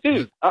 No,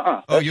 dude.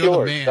 Oh, you're yours.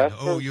 the man.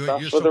 That's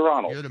You're for the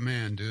Ronald. You're the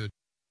man, dude.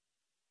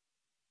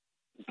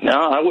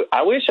 No,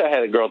 I wish I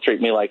had a girl treat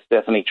me like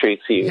Stephanie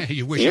treats you. Yeah,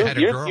 you wish you had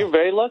a girl. You're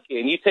very lucky,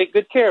 and you take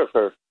good care of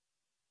her.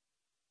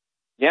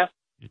 Yeah.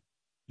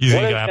 You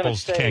think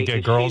Apples can't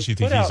get girls? You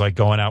think he's like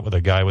going out with a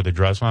guy with a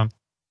dress on?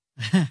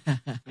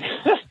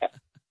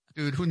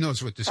 Dude, who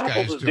knows what this guy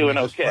Apples is doing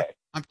okay.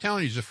 I'm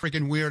telling you, he's a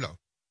freaking weirdo.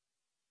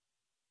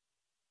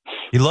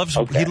 He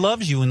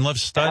loves you and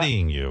loves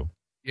studying you.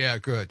 Yeah,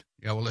 good.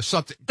 Yeah, well, there's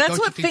something. That's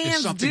what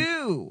fans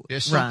do.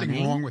 There's something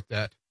Ronnie. wrong with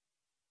that.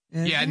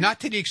 Mm-hmm. Yeah, not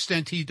to the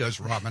extent he does,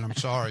 Robin. I'm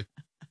sorry.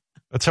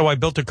 That's how I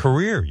built a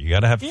career. You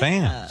got to have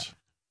fans.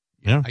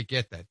 Yeah. I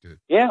get that, dude.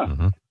 Yeah.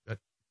 Mm-hmm.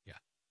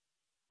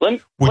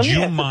 Would Would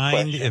you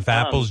mind if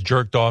Apples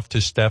jerked off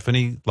to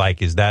Stephanie?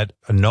 Like, is that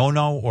a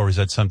no-no, or is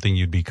that something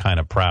you'd be kind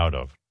of proud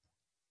of?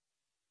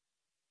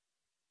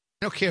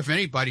 I don't care if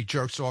anybody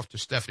jerks off to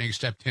Stephanie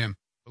except him.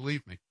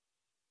 Believe me.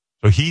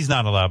 So he's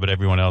not allowed, but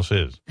everyone else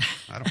is.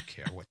 I don't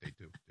care what they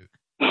do, dude.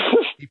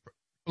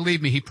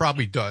 Believe me, he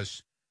probably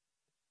does.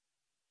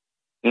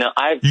 No,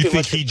 You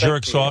think he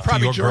jerks off to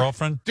your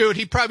girlfriend? Dude,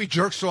 he probably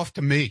jerks off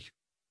to me.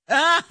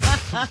 Yeah.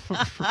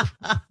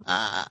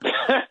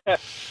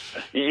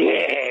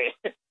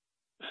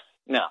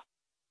 No.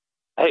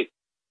 Hey,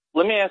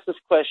 let me ask this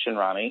question,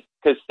 Ronnie,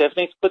 because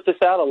Stephanie's put this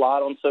out a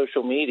lot on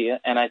social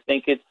media, and I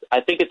think it's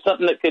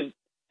something that could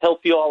help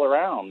you all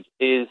around.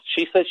 Is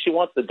she says she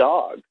wants a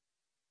dog.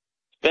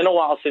 It's been a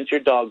while since your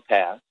dog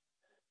passed.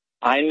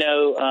 I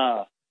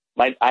know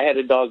I had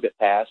a dog that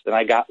passed, and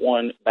I got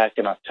one back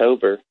in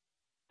October.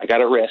 I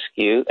got a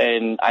rescue,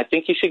 and I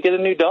think you should get a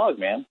new dog,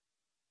 man.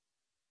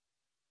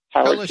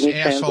 Tell this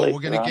asshole we're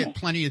going to get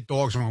plenty of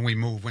dogs when we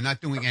move. We're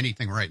not doing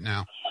anything right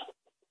now.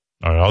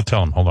 All right, I'll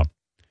tell him. Hold on.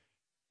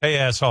 Hey,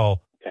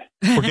 asshole.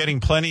 Okay. We're getting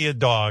plenty of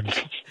dogs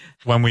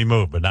when we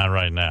move, but not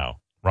right now.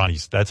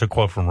 That's a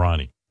quote from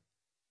Ronnie.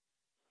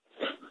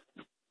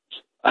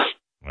 All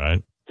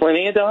right.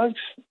 Plenty of dogs?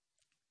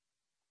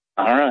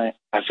 All right.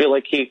 I feel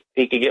like he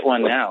could get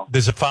one now.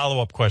 There's a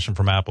follow-up question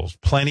from Apples.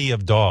 Plenty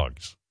of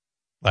dogs.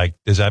 Like,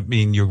 does that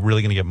mean you're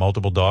really going to get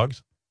multiple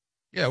dogs?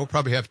 Yeah, we'll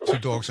probably have 2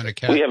 dogs and a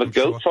cat. We have a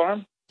goat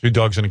farm? 2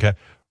 dogs and a cat.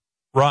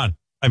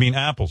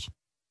 Apples.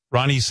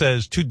 Ronnie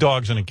says 2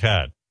 dogs and a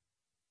cat.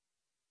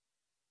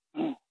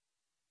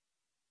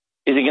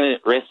 Is he going to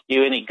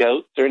rescue any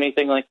goats or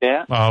anything like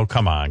that? Oh,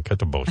 come on. Cut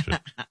the bullshit.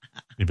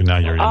 Even now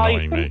you're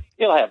annoying me.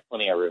 You'll have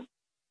plenty of room.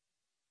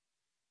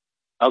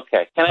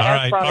 Okay. Can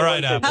I ask all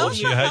right, Apples.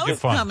 How's the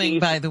house coming,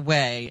 by the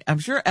way? I'm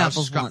sure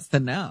Apples wants to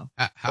know.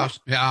 House?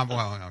 Yeah,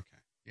 well, okay.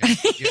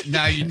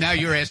 Yeah. Now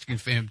you're asking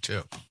for him,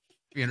 too.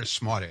 Being a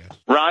smart ass.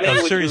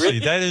 Ronnie, seriously,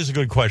 that is a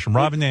good question.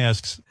 Robin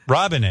asks.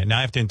 Now I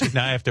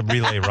have to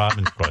relay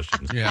Robin's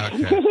questions. Yeah,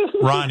 okay.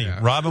 Ronnie, yeah.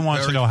 Robin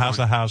wants to know how's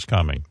the house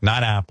coming,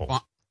 not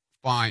Apple.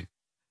 Fine.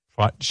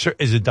 Sure.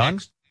 Is it done?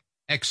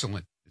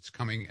 Excellent. It's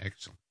coming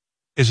excellent.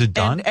 Is it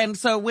done? And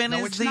so when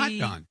is it's not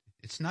done.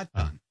 It's not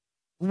done.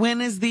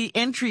 When is the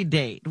entry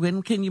date?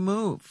 When can you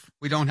move?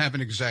 We don't have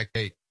an exact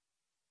date.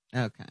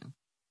 Okay.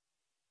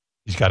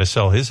 He's got to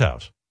sell his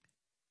house.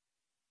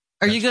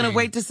 Are you going to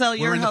wait to sell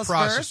your house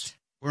first?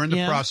 We're in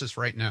the process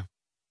right now.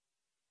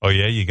 Oh,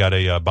 yeah? You got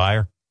a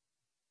buyer?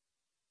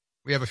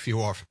 We have a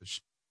few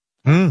offers.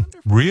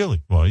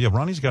 Really? Well, yeah,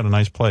 Ronnie's got a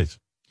nice place.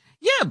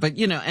 Yeah, but,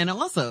 and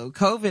also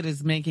COVID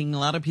is making a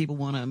lot of people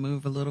want to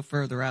move a little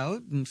further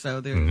out. And so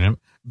they're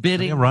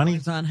bidding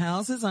on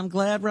houses. I'm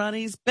glad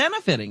Ronnie's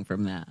benefiting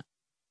from that.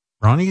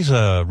 Ronnie's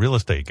a real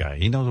estate guy.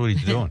 He knows what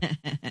he's doing.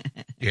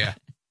 Yeah.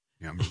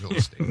 Yeah, I'm a real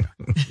estate guy.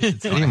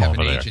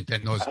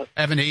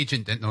 I have an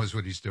agent that knows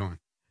what he's doing.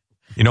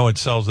 It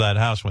sells that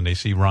house when they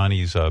see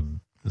Ronnie's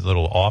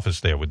little office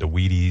there with the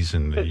Wheaties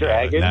and the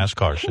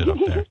NASCAR shit up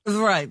there.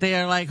 Right. They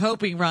are like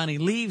hoping Ronnie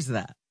leaves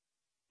that.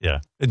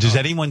 Yeah. Does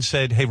anyone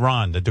said, hey,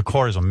 Ron, the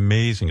decor is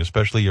amazing,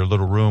 especially your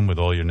little room with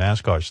all your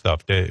NASCAR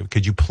stuff.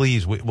 Could you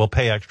please, we'll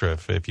pay extra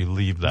if you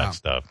leave that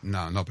stuff.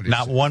 No, nobody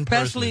Not one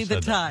person especially the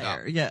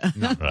tire, yeah.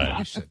 No,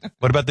 right.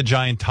 What about the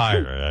giant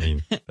tire? I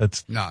mean,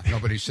 that's... No,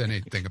 nobody said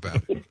anything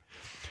about it.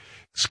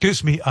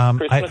 Excuse me,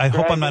 I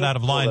hope I'm not out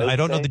of line. I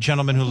don't know the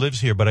gentleman who lives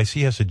here, but I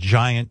see he has a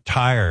giant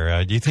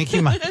tire. Do you think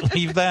he might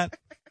leave that?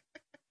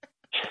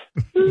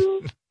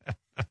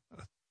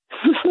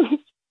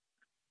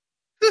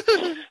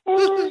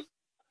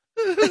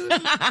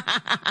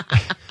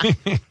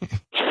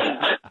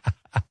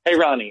 Hey,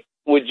 Ronnie,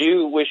 would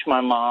you wish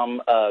my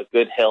mom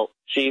good health?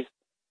 She's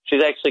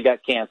actually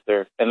got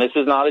cancer, and this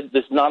is not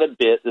a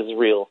bit. This is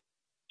real.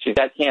 She's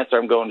got cancer.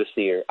 I'm going to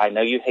see her. I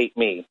know you hate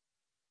me.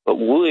 But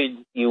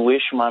would you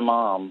wish my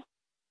mom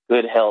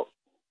good health?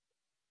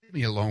 Leave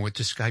me alone with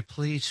this guy,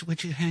 please.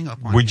 Would you hang up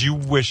on Would you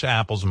wish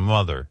Apple's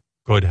mother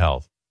good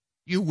health?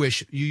 You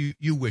wish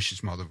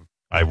his mother.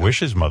 I wish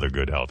his mother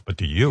good health, but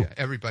do you? Yeah,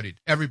 everybody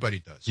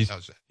does.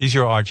 How's that? He's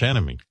your arch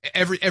enemy.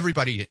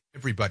 Everybody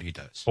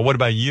does. Well, what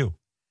about you?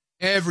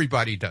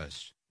 Everybody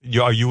does.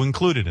 Are you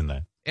included in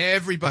that?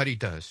 Everybody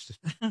does.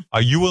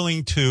 Are you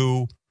willing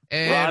to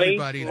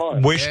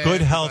wish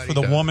good health for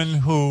the woman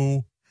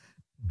who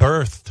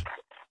birthed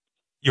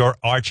your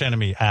arch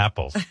enemy,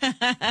 Apples?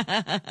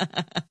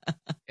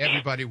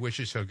 Everybody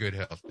wishes her good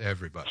health.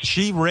 Everybody.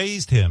 She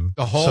raised him,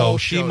 so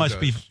she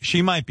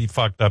might be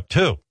fucked up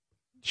too.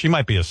 She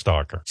might be a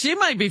stalker. She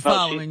might be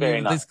following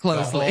you this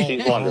closely.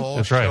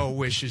 That's right.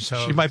 Wishes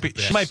her she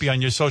might be on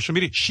your social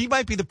media. She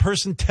might be the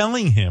person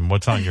telling him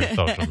what's on your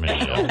social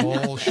media.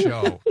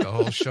 The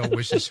whole show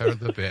wishes her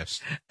the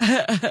best.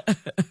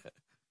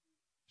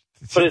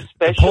 But especially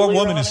the poor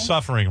woman is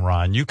suffering,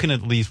 Ron. You can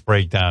at least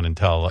break down and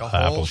tell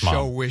Apple's mom. The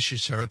whole show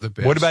wishes her the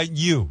best. What about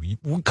you?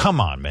 Come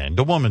on, man.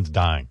 The woman's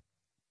dying.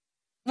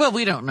 Well,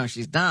 we don't know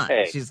she's dying.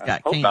 Hey, she's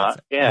got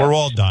cancer. Yeah. We're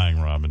all dying,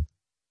 Robin.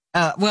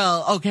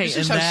 Well, okay. This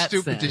is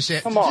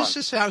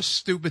how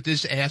stupid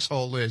this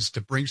asshole is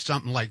to bring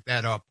something like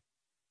that up.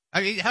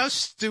 I mean, how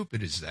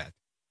stupid is that?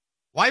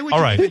 Why would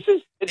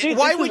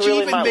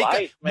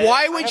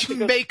you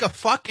make a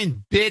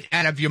fucking bit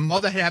out of your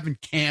mother having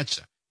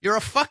cancer? You're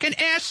a fucking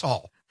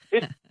asshole.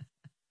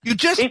 You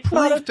just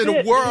proved to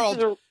the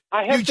world.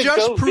 You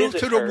just proved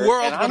to the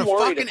world what a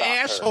fucking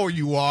asshole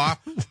you are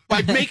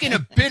by making a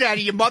bit out of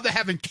your mother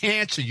having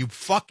cancer. You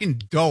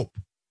fucking dope.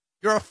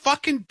 You're a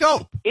fucking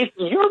dope. If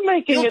you're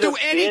making You'll it do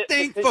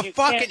anything for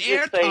fucking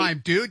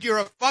airtime, dude. You're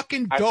a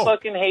fucking dope. I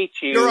fucking hate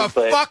you. You're a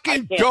but fucking I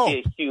can't dope.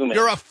 be a human.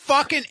 You're a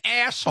fucking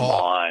asshole.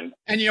 Come on.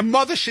 And your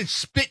mother should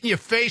spit in your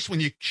face when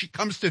she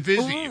comes to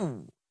visit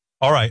you.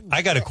 All right,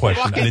 I got a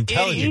question. Fucking An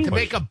intelligent idiot to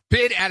question. make a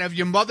bit out of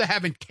your mother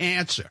having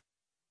cancer.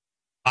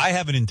 I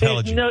have an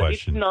intelligent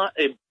question. It's not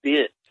a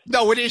bit.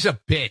 No, it is a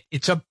bit.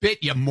 It's a bit,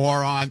 you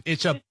moron.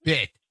 It's a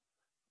bit.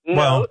 No,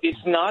 Well, it's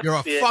not. You're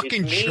a bit.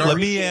 fucking It's me jerk. Let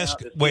me reaching ask. out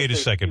to Wait a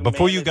see second. if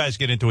Before you humanity- guys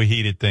get into a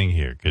heated thing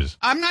here, because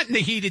I'm not in the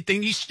heated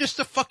thing. He's just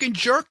a fucking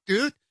jerk,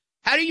 dude.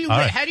 How do you All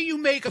right. how do you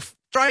make a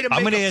try to make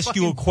I'm going to a ask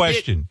you a fucking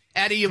question.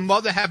 bit out of your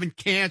mother having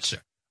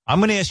cancer? I'm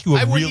going to ask you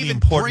I a wouldn't really even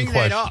important bring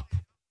that question. up.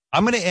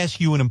 I'm going to ask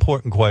you an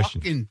important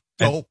question. Fucking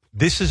And dope.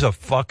 this is a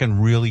fucking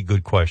really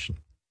good question.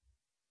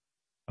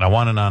 And I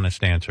want an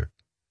honest answer.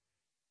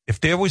 If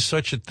there was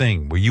such a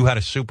thing where you had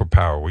a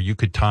superpower where you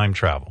could time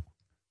travel,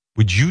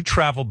 would you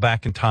travel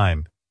back in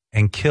time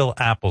and kill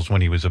Apples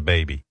when he was a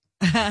baby?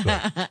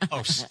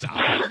 Oh,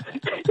 stop.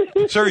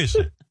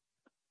 Seriously.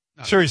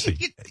 Seriously.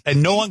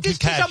 And no one could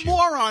catch He's a you.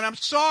 moron. I'm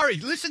sorry.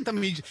 Listen to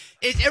me.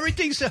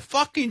 Everything's a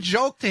fucking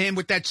joke to him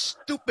with that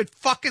stupid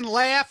fucking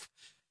laugh.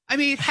 I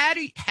mean, how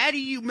do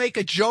you make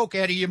a joke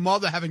out of your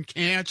mother having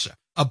cancer?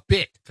 A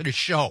bit for the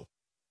show.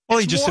 Well,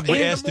 he It's just more-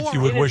 asked if you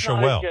moron. would It wish is her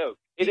not well. a joke.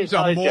 It He's is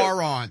not a a joke.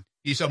 moron.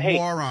 He's a Hey,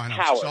 moron. I'm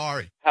Howard,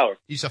 sorry. Howard.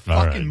 He's a All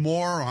right. fucking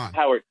moron.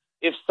 Howard.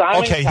 If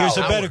Simon Okay, here's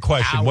a Cowell better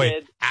question. said-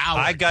 Wait,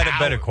 I got a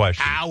better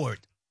question. Howard.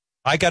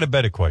 I got a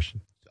better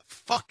question.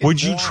 Fucking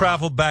Would you moron.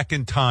 travel back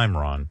in time,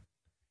 Ron,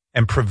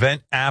 and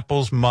prevent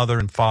Apple's mother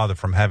and father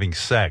from having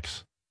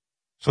sex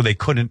so they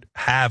couldn't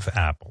have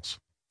apples?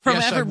 From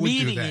Yes, I ever would do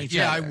meeting that. each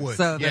Yeah, other. I would.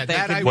 So Yeah, that they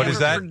that could I never What is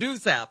that?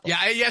 produce apples.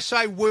 Yeah, yes,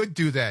 I would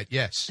do that.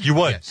 Yes. You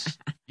would? Yes.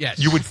 Yes.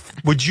 You would?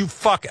 Would you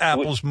fuck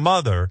Apple's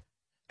mother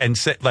and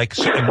sit like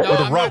with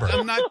a rubber?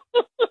 I'm not.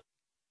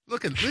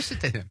 Listen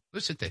to him.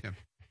 Listen to him.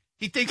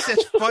 He thinks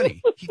that's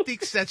funny. He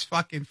thinks that's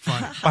fucking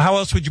funny. Well, how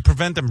else would you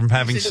prevent them from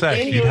having He's an sex?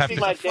 idiot. You'd have He's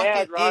to. my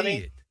dad, Fucking Ronnie.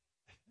 idiot.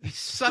 He's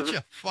such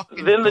a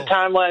fucking. Then the dope.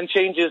 timeline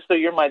changes, so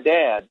you're my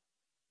dad,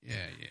 Yeah.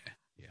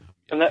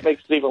 and that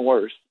makes it even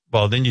worse.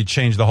 Well, then you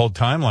change the whole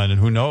timeline, and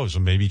who knows?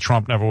 Maybe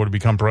Trump never would have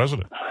become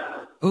president.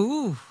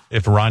 Ooh.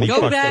 If Ronnie Go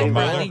fucked back, their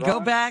mother. Ronnie. Go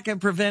back and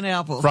prevent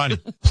apples. Ronnie,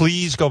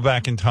 please go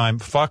back in time,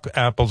 fuck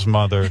Apple's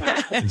mother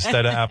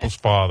instead of Apple's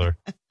father,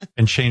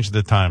 and change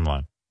the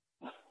timeline.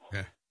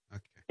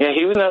 Yeah,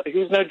 he was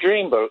no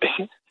dreamboat.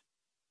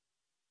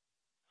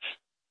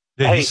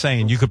 Yeah, Hey, he's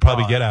saying you could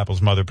probably get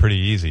Apple's mother pretty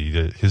easy.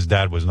 His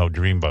dad was no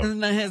dreamboat.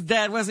 His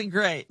dad wasn't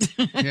great.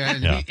 Yeah.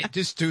 And Yeah.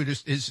 this dude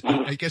is.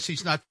 I guess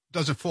he's not.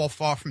 Doesn't fall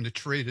far from the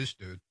tree. This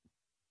dude.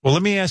 Well,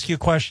 let me ask you a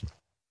question.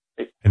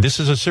 And this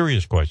is a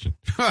serious question.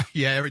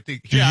 Yeah.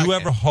 Everything. Do yeah, you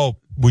ever hope,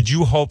 would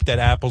you hope that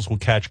Apples will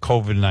catch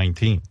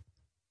COVID-19?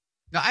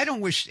 Now, I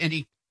don't wish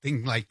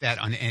anything like that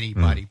on Hmm.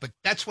 anybody, but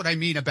that's what I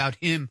mean about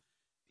him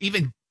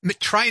even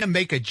trying to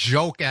make a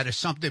joke out of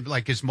something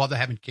like his mother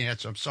having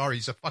cancer. I'm sorry.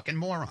 He's a fucking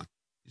moron.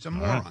 He's a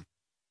moron.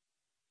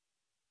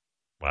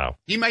 Wow.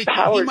 He might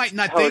Howard,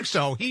 not think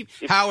so.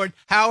 Howard,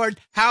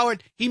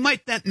 he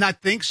might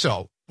not think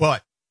so,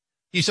 but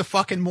he's a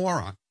fucking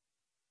moron.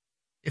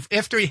 If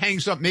after he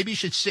hangs up, maybe he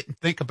should sit and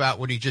think about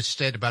what he just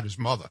said about his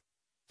mother.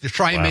 To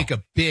try and Wow. make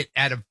a bit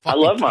out of I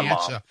fucking love my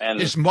cancer. mom, and-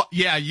 His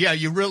yeah,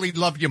 you really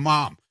love your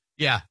mom.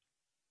 Yeah.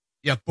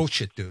 Yeah,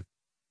 bullshit, dude.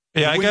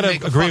 Yeah, I You got wouldn't to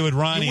make a agree fuck- with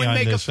Ronnie you wouldn't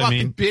on make this. a I fucking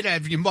mean, bit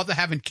out of your mother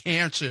having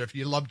cancer if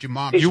you loved your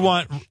mom. you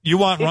want It's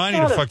Ronnie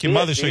to not a fuck your bit,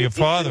 mother so dude. your It's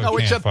father No,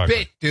 can't it's a fuck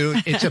bit,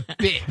 dude. It's a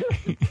bit.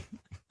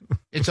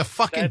 It's a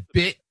fucking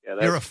bit. yeah,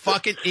 You're a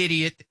fucking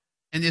idiot,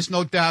 and there's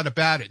no doubt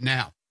about it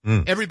now.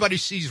 Mm. Everybody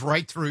sees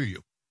right through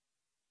you.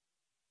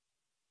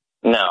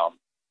 No.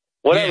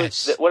 What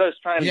Yes. I was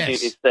trying to do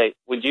Yes. is say,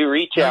 would you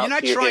reach No, out? you're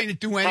not to your, trying to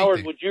do anything.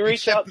 Howard, would you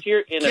reach out to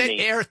your Get enemy?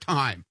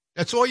 airtime.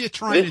 That's all you're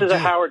trying This to is do. a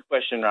Howard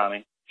question,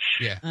 Ronnie.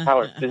 Yeah.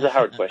 Howard, this is a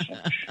Howard question.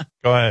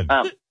 Go ahead.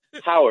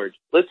 Howard,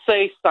 let's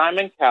say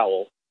Simon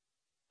Cowell,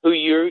 who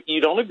you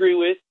don't agree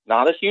with,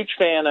 not a huge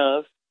fan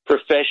of,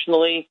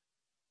 professionally,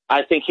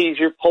 I think he's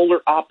your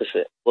polar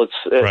opposite. Let's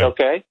Right.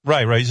 okay,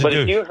 Right, he's a but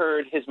douche. if you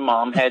heard his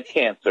mom had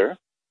cancer,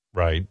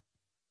 Right.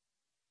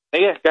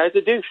 yeah, guy's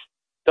a douche.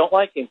 Don't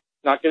like him.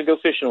 Not going to go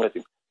fishing with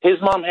him. His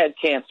mom had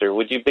cancer.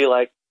 Would you be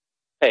like,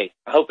 hey,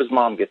 I hope his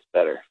mom gets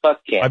better?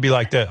 Fuck cancer. I'd be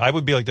like that. I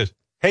would be like this.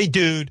 Hey,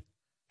 dude.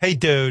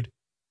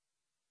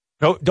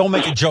 Don't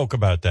make a joke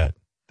about that.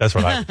 That's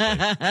what I would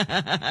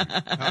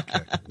say.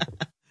 Okay.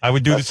 I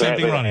would do That's the same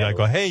right. thing, Ronnie. I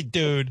go, hey,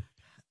 dude,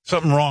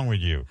 something wrong with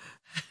you.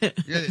 Yeah,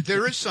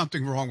 there is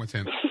something wrong with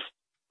him. All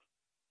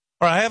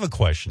right, I have a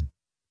question.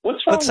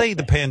 What's wrong Let's say with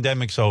the him?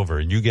 pandemic's over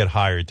and you get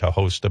hired to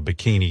host a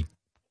bikini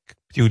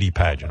beauty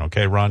pageant,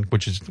 okay, Ron,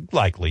 which is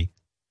likely,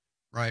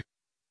 Right.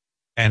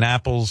 and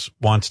Apples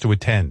wants to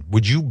attend.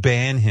 Would you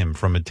ban him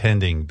from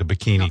attending the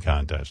bikini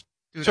contest?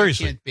 Dude,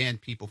 Seriously. I can't ban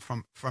people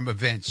from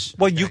events.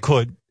 Well, you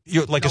could.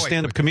 You're like a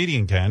stand-up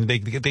comedian can. They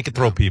could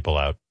throw people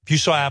out. If you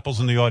saw Apples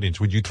in the audience,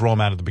 would you throw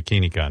them out of the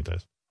bikini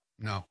contest?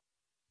 No.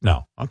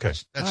 No. Okay.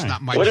 That's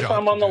not my What job. if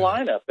I'm on the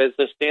lineup as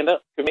the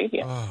stand-up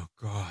comedian? Oh,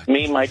 God.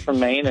 Me, Mike from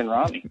Maine, and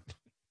Ronnie.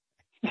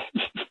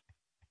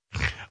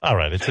 All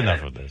right, it's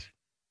enough of this.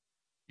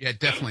 Yeah,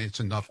 definitely, it's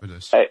enough of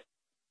this. Hey,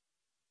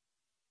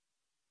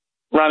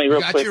 Ronnie,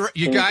 real quick.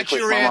 You got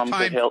your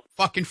airtime,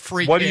 fucking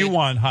freak. What do you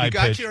want, high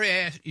pitch?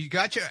 pitch? You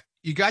got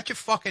your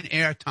fucking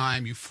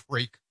airtime, you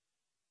freak.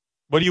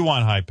 What do you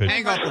want, high pitch?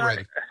 Hang up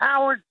already.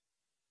 Howard,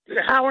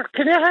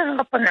 can you hang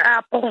up on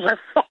Apples? I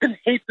fucking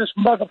hate this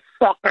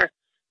motherfucker.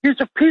 He's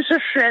a piece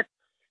of shit.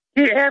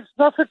 He adds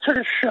nothing to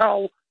the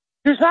show.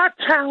 He's not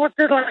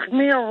talented like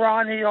me or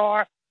Ronnie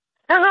are.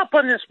 Hang up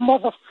on this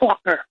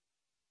motherfucker.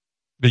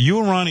 You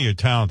and Ronnie are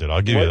talented.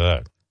 I'll give you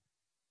that.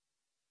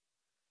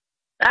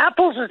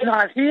 Apples is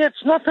not. He adds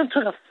nothing to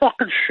the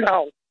fucking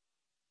show.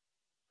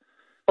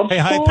 Hey,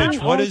 high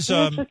pitch. What is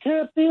I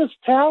can't be as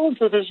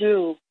talented as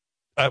you.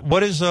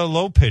 What does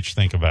low pitch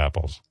think of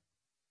Apples?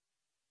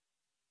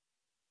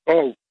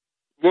 Oh,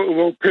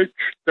 low pitch.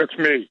 That's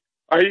me.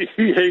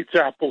 He hates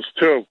Apples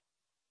too.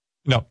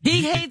 No,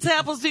 he hates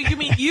Apples too. You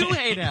mean you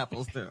hate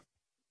Apples too?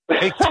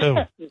 Hate too.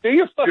 Do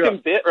your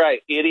fucking bit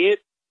right, idiot.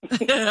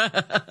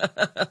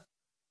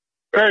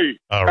 Hey,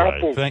 all right.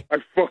 Apples, I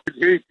fucking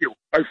hate you.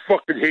 I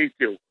fucking hate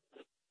you.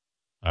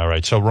 All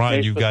right. So,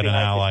 Ryan, you've got an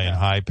ally in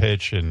high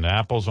pitch and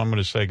Apples. I'm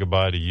going to say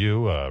goodbye to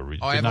you.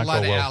 I have a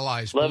lot of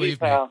allies,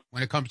 believe me,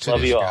 when it comes to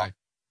this guy.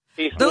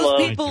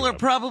 Those people are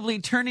probably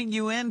turning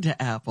you into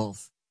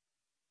Apples.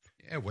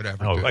 Yeah,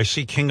 whatever. Oh, I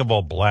see King of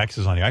All Blacks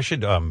is on here. I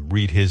should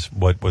read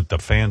what the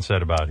fan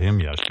said about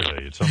him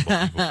yesterday. It's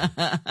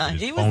unbelievable.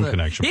 His phone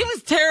connection. He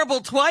was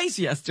terrible twice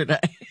yesterday.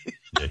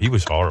 Yeah, he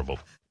was horrible.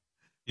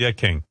 Yeah,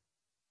 King.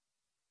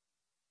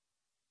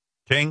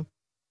 King?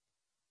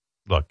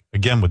 Look,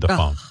 again with the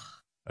phone.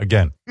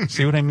 Again.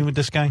 See what I mean with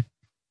this guy?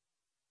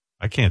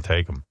 I can't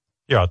take him.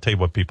 Here, I'll tell you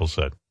what people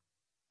said.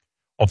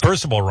 Well,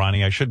 first of all,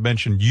 Ronnie, I should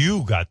mention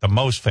you got the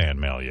most fan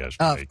mail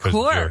yesterday. Of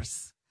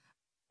course.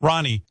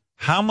 Ronnie,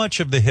 how much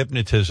of the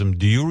hypnotism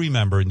do you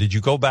remember? And did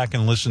you go back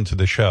and listen to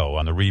the show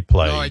on the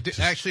replay? No,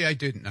 actually, I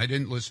didn't. I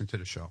didn't listen to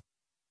the show.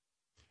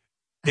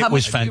 It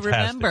was fantastic.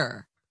 How much do you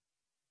remember?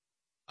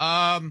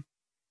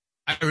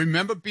 I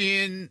remember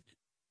being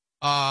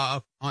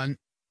on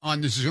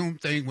the Zoom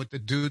thing with the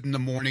dude in the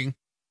morning.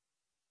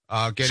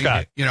 Getting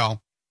Scott.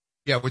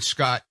 With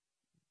Scott,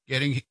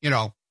 getting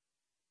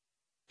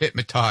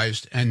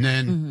hypnotized, and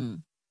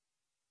then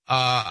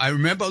I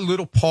remember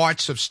little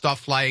parts of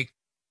stuff like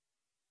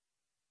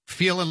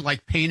feeling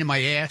like pain in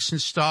my ass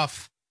and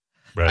stuff.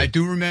 Right. I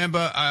do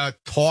remember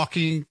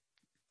talking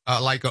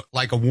like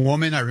a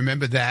woman. I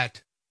remember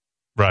that.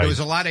 Right. There was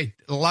a lot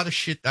of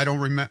shit I don't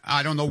remember.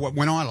 I don't know what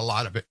went on. A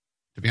lot of it,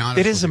 to be honest.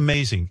 It is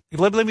amazing.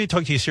 Let me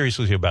talk to you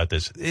seriously about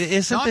this.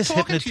 Isn't this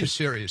talking to you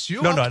serious?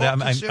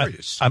 I'm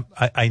serious.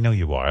 I know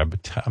you are.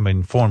 I'm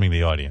informing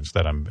the audience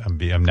that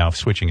I'm now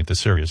switching it to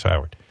serious,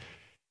 Howard.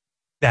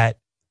 That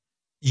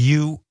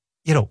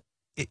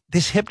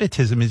this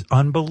hypnotism is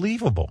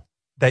unbelievable.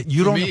 That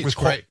you don't recall. It's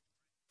great.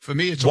 For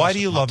me, it's why awesome. do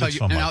you love it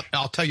so much?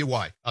 I'll tell you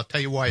why. I'll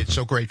tell you why it's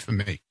so great for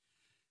me.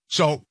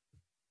 So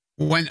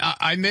when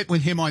I met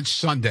with him on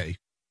Sunday,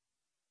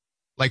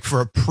 like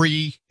for a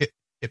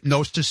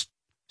pre-hypnosis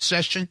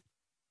session.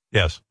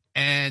 Yes.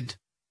 And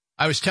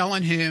I was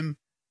telling him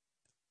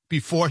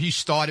before he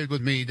started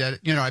with me that,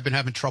 I've been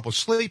having trouble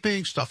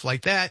sleeping, stuff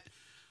like that.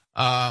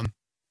 And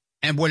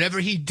whatever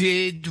he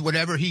did,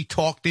 whatever he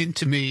talked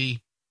into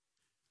me,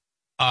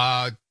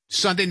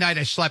 Sunday night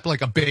I slept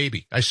like a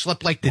baby. I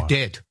slept like the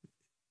dead.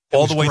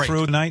 All the way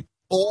through the night?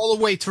 All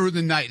the way through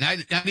the night. And I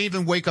didn't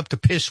even wake up to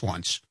piss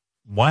once.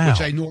 Wow.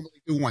 Which I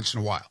normally do once in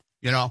a while,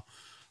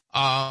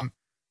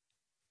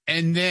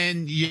 And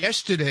then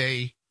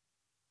yesterday,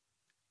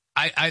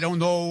 I don't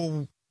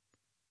know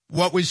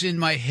what was in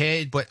my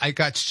head, but I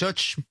got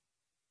such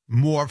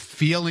more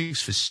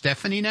feelings for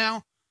Stephanie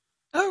now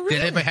than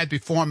I ever had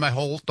before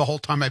the whole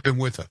time I've been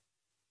with her.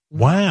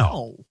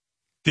 Wow.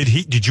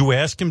 Did you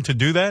ask him to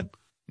do that?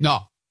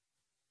 No.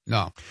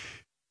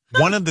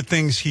 One of the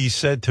things he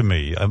said to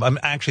me,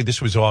 actually,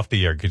 this was off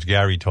the air because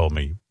Gary told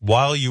me,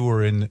 while you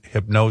were in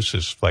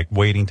hypnosis, like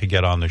waiting to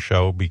get on the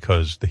show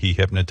because he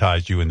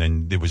hypnotized you, and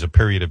then there was a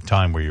period of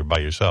time where you're by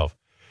yourself.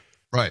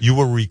 Right. You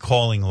were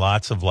recalling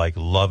lots of like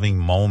loving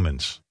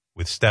moments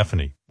with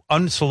Stephanie,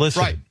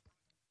 unsolicited.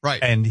 Right.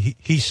 And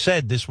he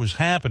said this was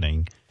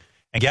happening,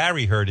 and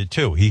Gary heard it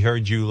too. He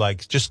heard you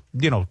like just,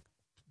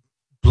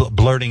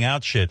 blurting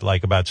out shit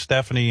like about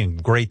Stephanie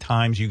and great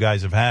times you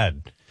guys have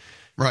had.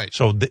 Right.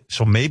 So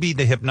maybe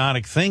the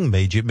hypnotic thing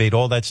made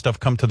all that stuff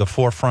come to the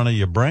forefront of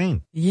your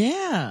brain.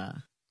 Yeah.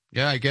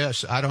 Yeah, I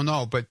guess. I don't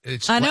know, but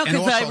I know,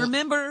 because I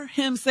remember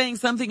him saying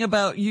something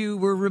about you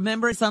were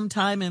remembering some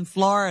time in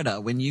Florida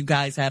when you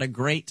guys had a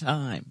great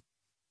time.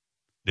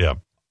 Yeah.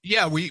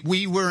 Yeah,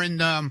 we were in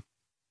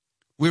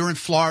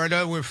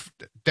Florida. We're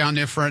down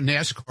there for a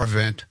NASCAR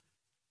event,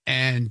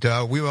 and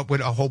we were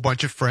with a whole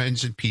bunch of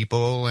friends and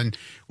people, and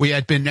we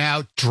had been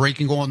out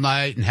drinking all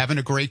night and having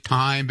a great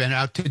time, been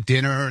out to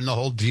dinner and the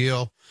whole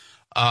deal.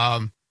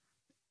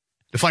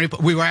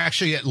 We were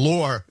actually at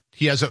Lore.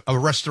 He has a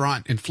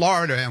restaurant in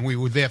Florida, and we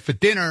were there for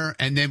dinner,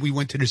 and then we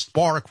went to this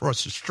bar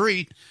across the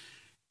street.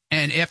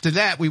 And after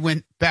that, we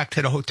went back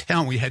to the hotel,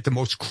 and we had the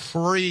most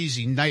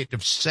crazy night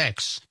of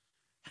sex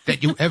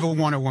that you ever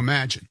want to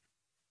imagine.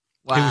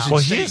 Wow. It was insane.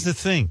 Well, here's the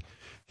thing.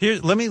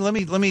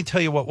 Let me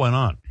tell you what went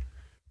on.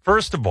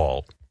 First of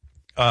all,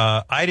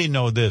 I didn't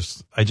know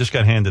this. I just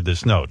got handed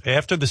this note.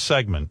 After the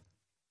segment,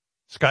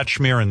 Scott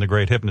Schmerin, the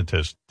great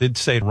hypnotist, did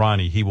say to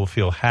Ronnie he will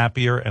feel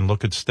happier and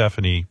look at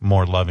Stephanie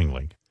more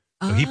lovingly.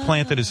 So he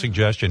planted a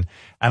suggestion,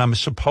 and I'm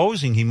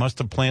supposing he must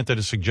have planted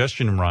a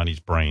suggestion in Ronnie's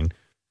brain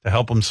to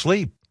help him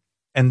sleep.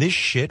 And this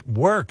shit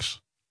works.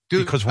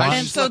 Dude, did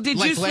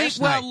you sleep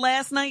well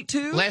last night,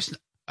 too?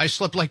 I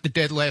slept like the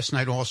dead last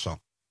night also.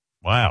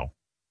 Wow.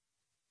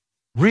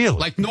 Really?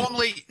 Like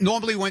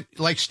normally when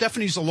like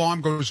Stephanie's alarm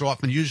goes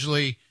off, and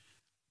usually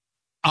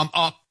I'm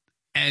up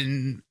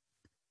and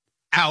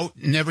out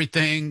and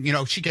everything. You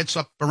know, she gets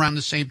up around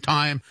the same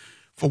time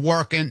for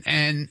work,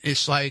 and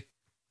it's like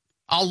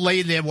I'll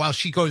lay there while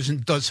she goes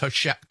and does her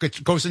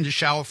goes in the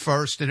shower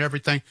first and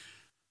everything.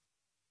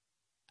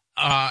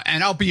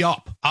 And I'll be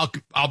up.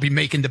 I'll be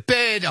making the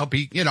bed. I'll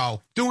be,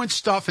 doing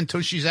stuff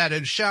until she's out of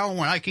the shower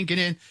when I can get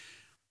in.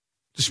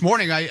 This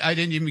morning I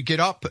didn't even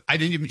get up.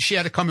 She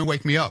had to come and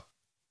wake me up.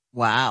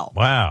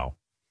 Wow.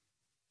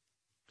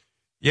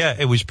 Yeah,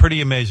 it was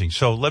pretty amazing.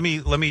 So let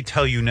me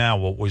tell you now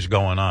what was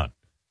going on.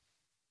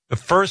 The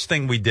first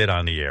thing we did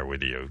on the air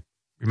with you,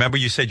 remember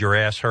you said your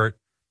ass hurt?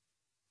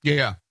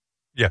 Yeah.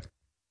 Yeah.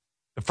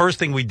 The first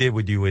thing we did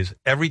with you is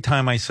every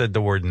time I said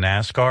the word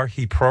NASCAR,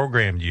 he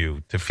programmed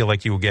you to feel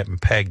like you were getting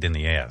pegged in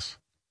the ass.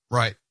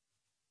 Right.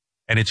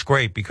 And it's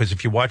great because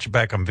if you watch it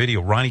back on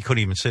video, Ronnie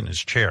couldn't even sit in his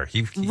chair.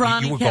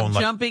 Ronnie you were kept going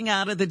jumping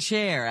out of the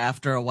chair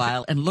after a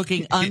while and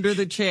looking under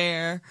the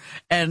chair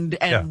and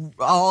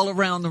all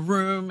around the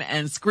room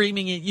and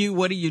screaming at you,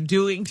 "What are you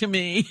doing to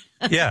me?"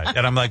 Yeah,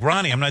 and I'm like,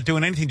 Ronnie, I'm not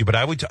doing anything to you, but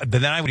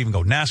then I would even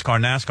go NASCAR,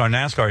 and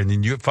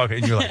then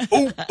and you're like,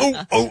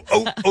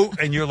 oh,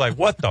 and you're like,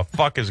 what the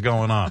fuck is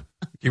going on?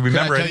 You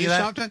remember any of that?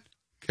 Something?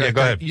 Yeah,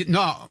 go ahead.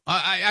 No,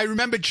 I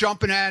remember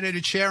jumping out of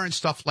the chair and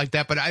stuff like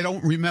that, but I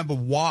don't remember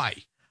why.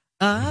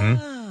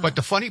 But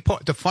the funny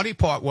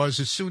part was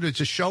as soon as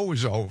the show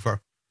was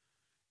over,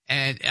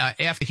 and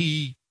after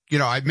he,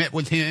 I met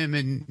with him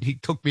and he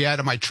took me out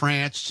of my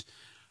trance.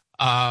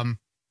 I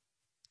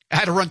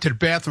had to run to the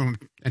bathroom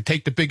and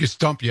take the biggest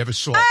dump you ever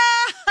saw.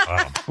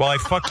 Wow. Well, I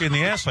fucked you in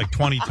the ass like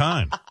 20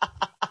 times.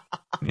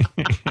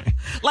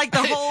 Like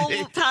the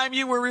whole time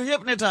you were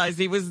hypnotized,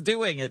 he was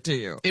doing it to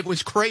you. It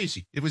was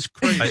crazy.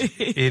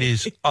 It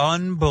is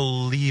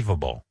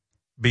unbelievable.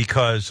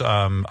 Because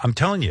I'm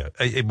telling you,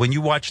 when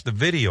you watch the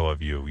video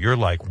of you, you're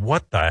like,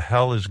 what the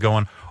hell is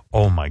going on?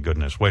 Oh, my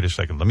goodness. Wait a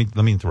second. Let me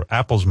interrupt.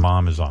 Apple's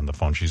mom is on the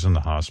phone. She's in the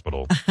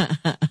hospital.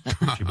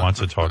 She wants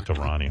to talk to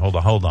Ronnie. Hold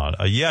on.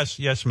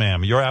 Yes,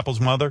 ma'am. You're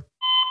Apple's mother?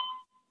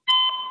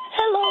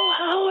 Hello,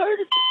 Howard.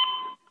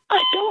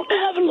 I don't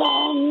have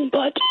long,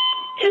 but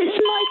it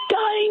is my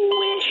dying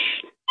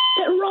wish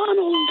that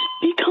Ronald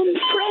become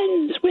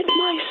friends with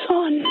my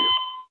son.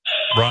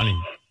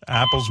 Ronnie.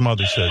 Apple's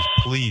mother says,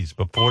 please,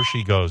 before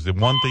she goes, the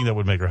one thing that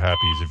would make her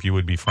happy is if you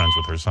would be friends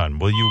with her son.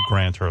 Will you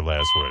grant her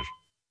last wish?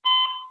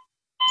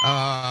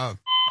 I'll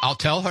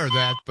tell her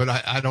that, but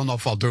I don't know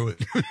if I'll do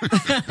it.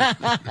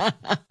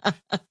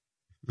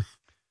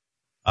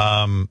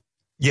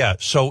 Yeah.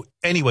 So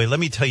anyway, let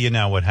me tell you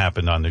now what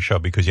happened on the show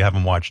because you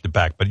haven't watched it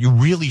back, but you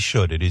really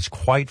should. It is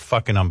quite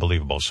fucking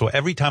unbelievable. So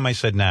every time I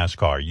said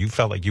NASCAR, you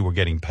felt like you were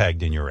getting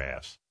pegged in your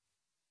ass.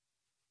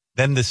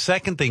 Then the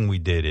second thing we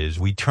did is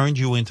we turned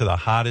you into the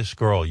hottest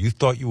girl. You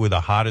thought you were the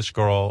hottest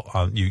girl.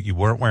 You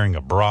weren't wearing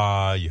a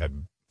bra. You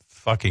had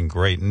fucking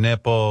great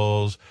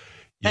nipples.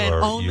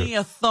 Only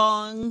a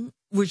thong,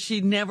 which she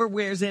never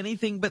wears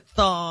anything but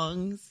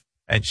thongs.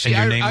 And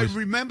your name was...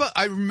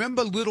 I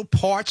remember little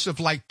parts of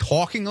like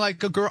talking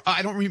like a girl.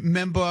 I don't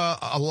remember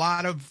a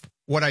lot of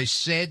what I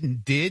said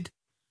and did.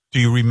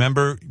 Do you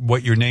remember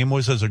what your name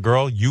was as a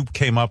girl? You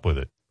came up with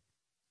it.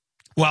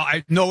 Well,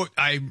 I know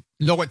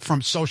it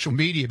from social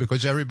media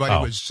because everybody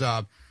was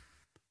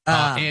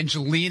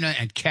Angelina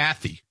and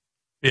Kathy.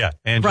 Yeah,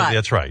 right.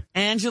 That's right.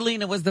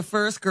 Angelina was the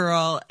first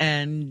girl,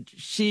 and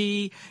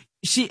she.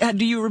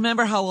 Do you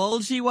remember how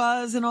old she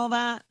was and all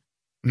that?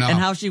 No. And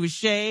how she was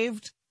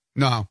shaved?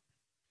 No.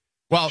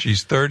 Well,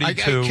 she's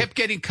 32.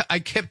 I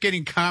kept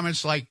getting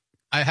comments like,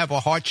 I have a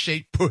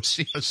heart-shaped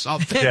pussy or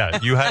something. Yeah,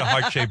 you had a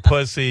heart-shaped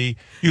pussy.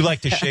 You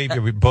like to shave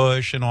your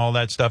bush and all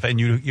that stuff. And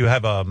you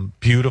have a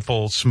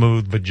beautiful,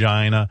 smooth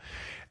vagina.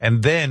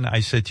 And then I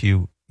said to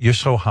you, you're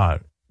so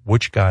hot.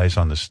 Which guys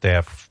on the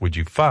staff would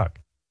you fuck?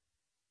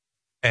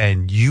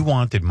 And you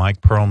wanted Mike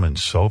Perlman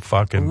so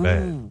fucking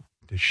bad.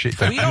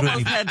 We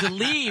almost had to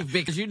leave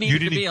because you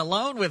needed to be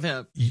alone with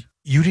him.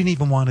 You didn't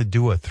even want to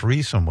do a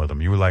threesome with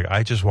him. You were like,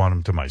 I just want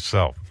him to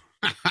myself.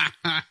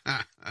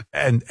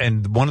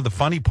 And one of the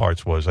funny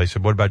parts was, I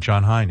said, what about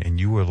John Hein? And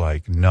you were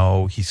like,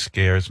 no, he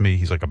scares me.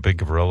 He's like a big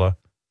gorilla.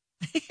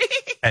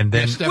 And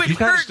then Stephanie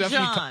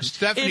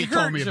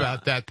told me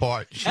about that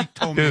part. She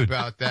told me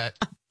about that.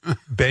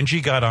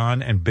 Benji got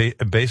on, and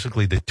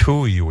basically the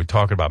two of you were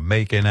talking about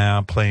making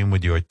out, playing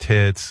with your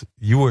tits.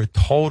 You were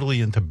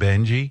totally into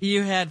Benji.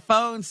 You had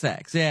phone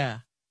sex, yeah.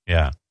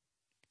 Yeah.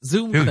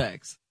 Zoom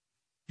sex.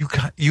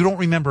 You don't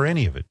remember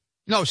any of it.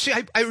 No, see,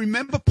 I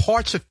remember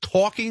parts of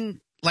talking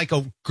like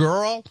a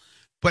girl,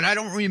 but I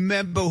don't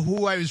remember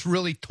who I was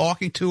really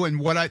talking to and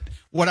what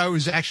I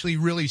was actually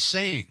really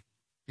saying.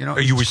 You know,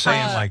 you were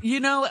saying like, you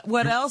know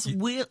what else?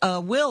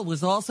 Will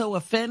was also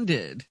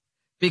offended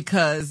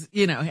because,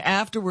 you know,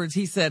 afterwards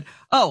he said,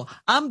 "Oh,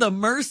 I'm the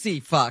mercy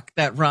fuck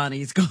that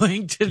Ronnie's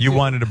going to do." You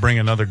wanted to bring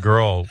another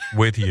girl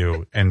with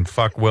you and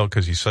fuck Will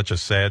because he's such a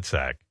sad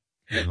sack.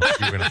 You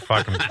were going to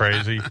fuck him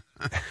crazy.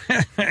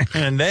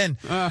 And then,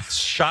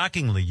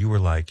 shockingly, you were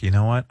like, you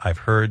know what? I've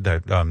heard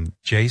that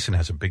Jason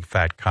has a big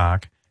fat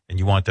cock, and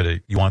you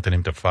wanted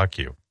him to fuck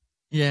you.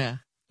 Yeah.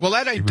 Well,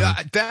 I've heard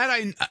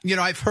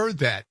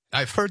that.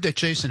 I've heard that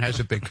Jason has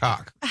a big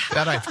cock.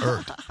 That I've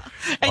heard.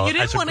 And you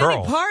didn't want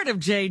any part of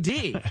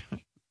JD.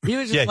 You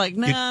were just like,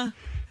 nah.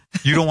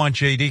 You don't want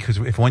JD because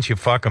if once you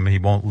fuck him, he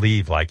won't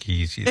leave. Like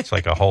it's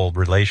like a whole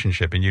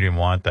relationship, and you didn't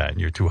want that, and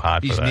you're too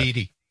hot for that. He's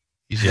needy.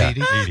 He's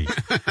needy.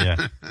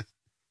 Yeah.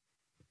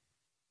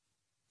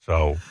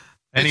 So,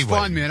 anyway. It's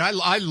fun, man.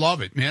 I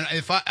love it, man.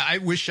 I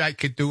wish I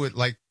could do it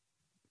like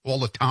all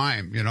the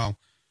time, you know.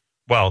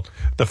 Well,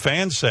 the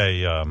fans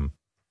say,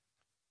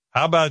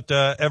 how about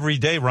every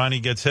day Ronnie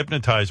gets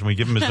hypnotized and we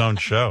give him his own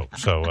show?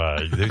 So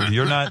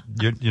you're not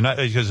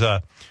because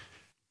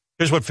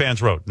here's what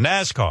fans wrote: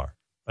 NASCAR.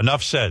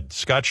 Enough said.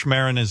 Scott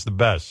Schmerin is the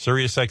best.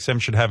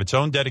 SiriusXM should have its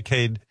own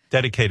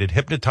dedicated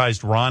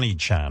hypnotized Ronnie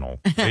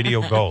channel,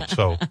 Radio Gold.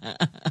 So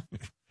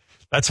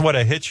that's what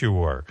a hit you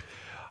were.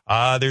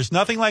 There's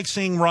nothing like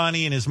seeing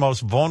Ronnie in his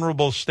most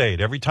vulnerable state.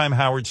 Every time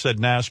Howard said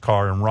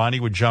NASCAR and Ronnie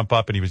would jump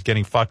up and he was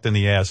getting fucked in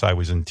the ass, I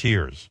was in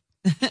tears.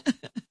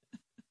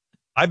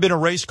 I've been a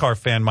race car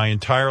fan my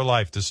entire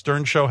life. The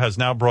Stern Show has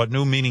now brought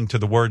new meaning to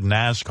the word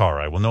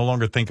NASCAR. I will no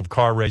longer think of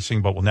car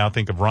racing, but will now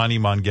think of Ronnie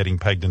Munn getting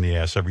pegged in the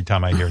ass every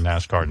time I hear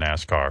NASCAR,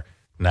 NASCAR,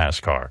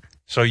 NASCAR.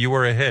 So you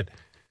were a hit.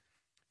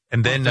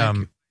 And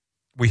then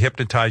we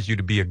hypnotized you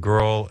to be a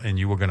girl, and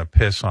you were going to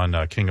piss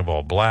on King of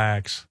All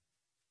Blacks.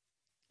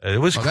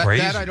 It was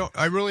crazy.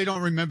 I really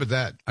don't remember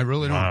that. I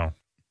really don't. Wow.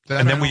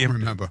 And then we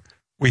remember.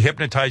 We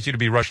hypnotized you to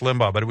be Rush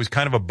Limbaugh, but it was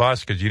kind of a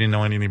bust because you didn't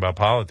know anything about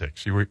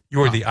politics. You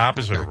were the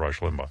opposite of Rush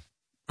Limbaugh.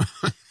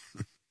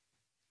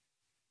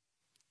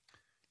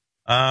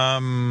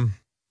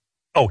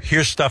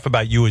 Here's stuff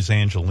about you as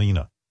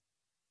Angelina.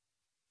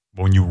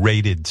 When you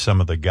rated some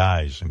of the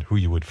guys and who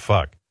you would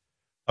fuck.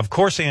 Of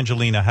course,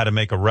 Angelina had to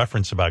make a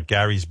reference about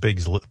Gary's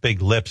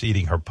big lips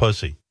eating her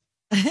pussy.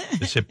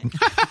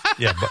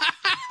 Yeah, but.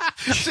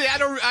 See,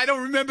 I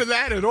don't remember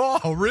that at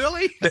all.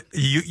 Really?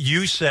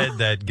 You said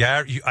that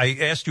Gary. I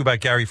asked you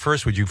about Gary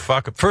first. Would you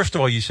fuck? First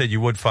of all, you said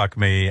you would fuck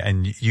me,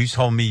 and you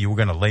told me you were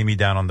going to lay me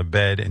down on the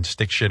bed and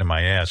stick shit in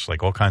my ass,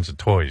 like all kinds of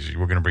toys. You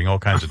were going to bring all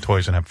kinds of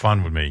toys and have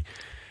fun with me,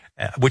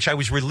 which I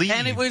was relieved.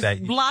 And it was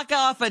block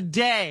off a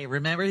day.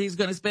 Remember, he's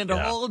going to spend a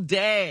whole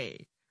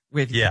day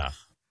with you. Yeah,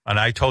 and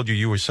I told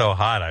you were so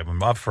hot,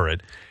 I'm up for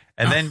it.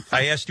 And then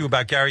I asked you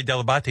about Gary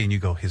Delabate, and you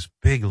go, his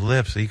big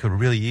lips, he could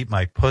really eat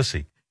my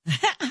pussy.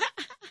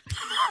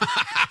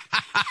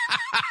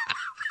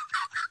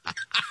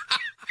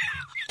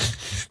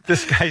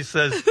 This guy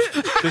says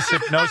this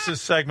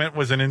hypnosis segment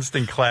was an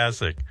instant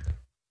classic.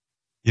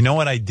 You know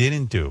what I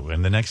didn't do?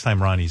 And the next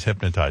time Ronnie's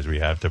hypnotized, we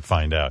have to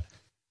find out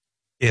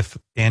if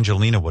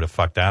Angelina would have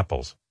fucked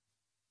apples.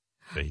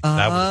 That would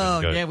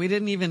have been good. Yeah, we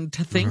didn't even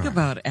think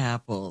about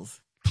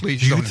apples.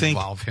 Please don't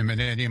involve him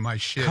in any of my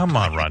shit. Come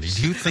on, Ronnie.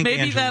 Do you think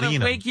maybe Angelina...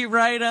 that'll wake you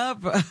right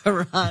up,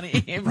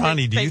 Ronnie?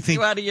 Ronnie, do you think...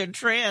 you out of your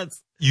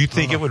trance. You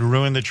think it would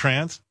ruin the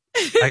trance?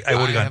 I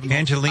would have gone,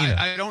 Angelina.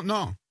 I don't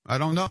know.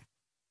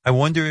 I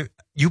wonder,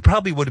 you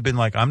probably would have been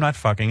like, I'm not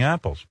fucking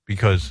apples,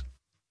 because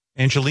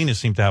Angelina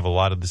seemed to have a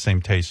lot of the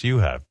same taste you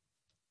have.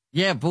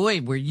 Yeah,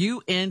 boy, were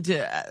you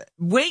into...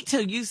 wait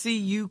till you see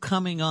you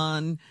coming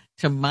on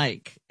to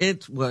Mike.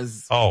 It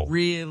was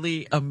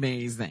really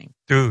amazing.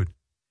 Dude,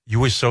 you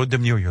were so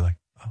demure. You're like,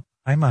 oh,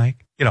 hi,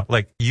 Mike. You know,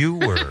 like you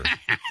were...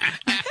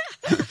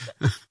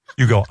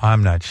 You go,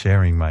 I'm not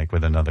sharing Mike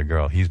with another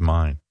girl. He's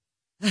mine.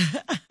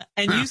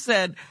 And you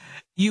said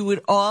you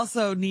would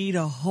also need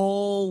a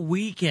whole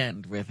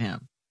weekend with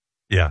him.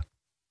 Yeah.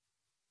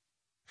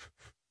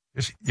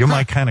 You're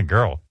my kind of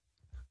girl.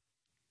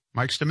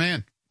 Mike's the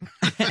man.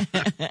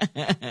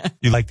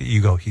 You like that?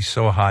 You go, he's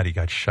so hot, he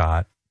got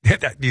shot.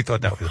 You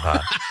thought that was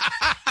hot.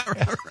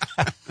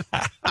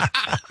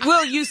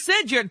 Well, you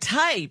said your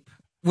type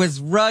was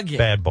rugged.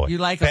 Bad boy. You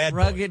like a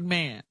rugged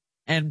man.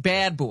 And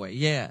bad boy,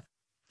 yeah.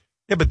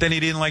 Yeah, but then he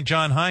didn't like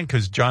John Hein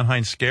because John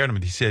Hein scared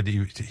him. He said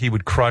he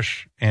would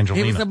crush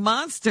Angelina. He was a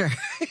monster.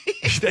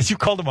 You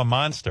called him a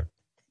monster.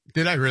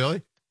 Did I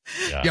really?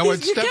 Yeah. Yeah, well,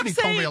 Stephanie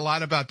told me a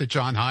lot about the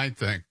John Hein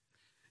thing.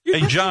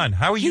 Hey, John,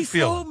 how are you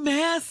feeling? He's so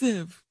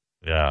massive.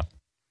 Yeah.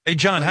 Hey,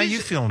 John, how are you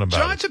feeling about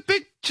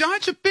it?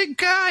 John's a big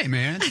guy,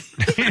 man.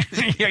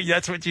 Yeah,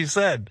 that's what you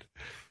said.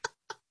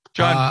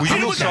 John, were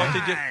you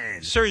insulted?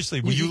 Seriously,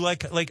 were you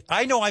like,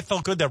 I know I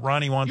felt good that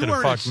Ronnie wanted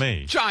to fuck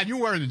me. John, you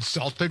weren't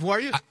insulted, were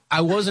you?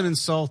 I wasn't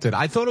insulted.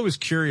 I thought it was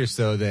curious,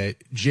 though, that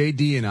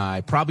JD and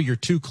I, probably your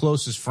two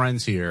closest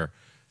friends here,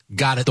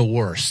 got it the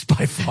worst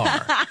by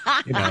far.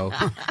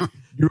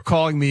 You're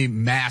calling me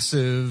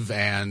massive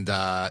and,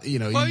 Well,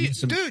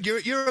 dude,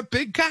 you're a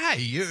big guy.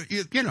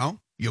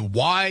 You're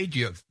wide,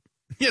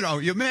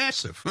 you're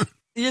massive.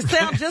 You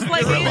sound just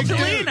like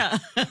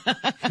Angelina.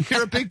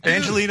 You're a big dude.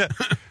 Angelina.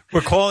 We're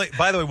calling,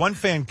 by the way, one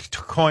fan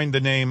coined the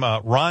name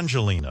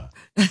Rongelina.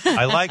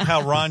 I like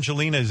how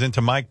Rongelina is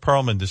into Mike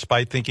Perlman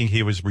despite thinking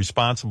he was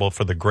responsible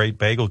for the Great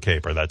Bagel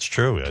Caper. That's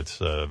true. That's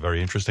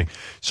very interesting.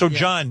 So,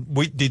 John,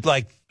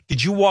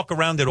 did you walk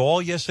around at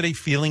all yesterday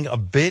feeling a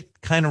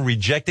bit kind of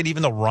rejected,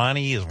 even though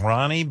Ronnie is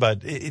Ronnie? But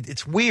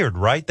it's weird,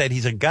 right, that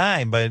he's a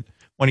guy, but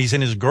when he's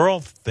in his girl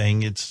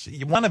thing,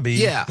 you want to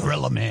be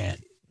Gorilla Man.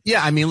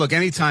 Yeah, I mean, look,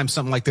 anytime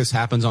something like this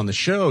happens on the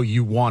show,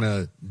 you want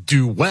to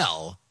do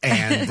well.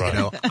 And,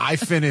 I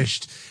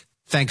finished,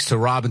 thanks to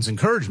Robin's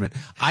encouragement,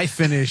 I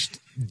finished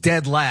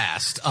dead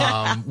last,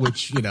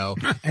 which,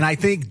 and I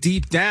think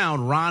deep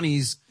down,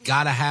 Ronnie's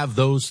got to have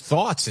those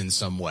thoughts in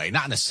some way,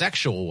 not in a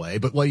sexual way,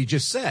 but what you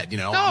just said,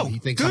 No, he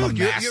thinks dude, I'm a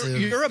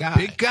massive you're a guy.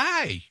 big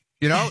guy.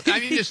 I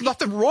mean, there's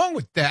nothing wrong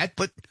with that,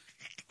 but.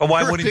 But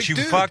why wouldn't you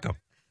fuck him?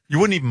 You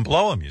wouldn't even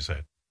blow him, you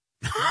said.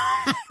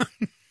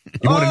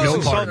 You wanted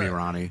no part of me,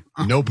 Ronnie.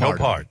 No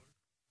part.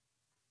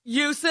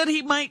 You said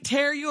he might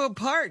tear you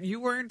apart. You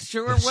weren't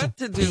sure what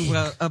to do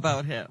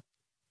about him.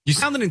 You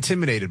sounded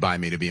intimidated by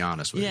me, to be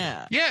honest with you.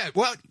 Yeah,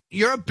 well,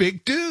 you're a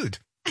big dude.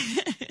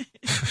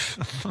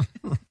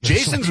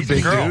 Jason's a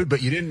big dude,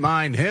 but you didn't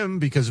mind him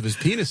because of his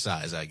penis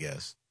size, I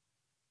guess.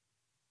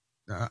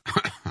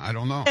 I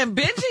don't know. And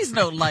Benji's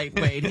no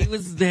lightweight. He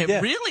was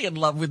really in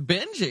love with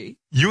Benji.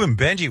 You and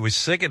Benji was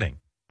sickening.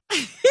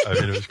 I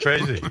mean, it was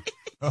crazy.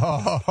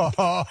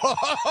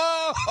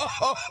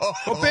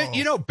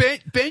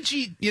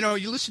 Benji,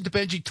 you listen to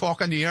Benji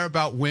talk on the air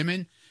about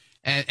women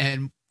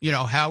and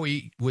how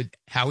he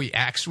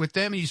acts with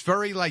them. He's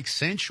very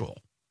sensual.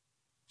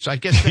 So I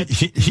guess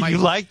that's you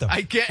like them.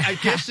 I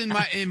guess in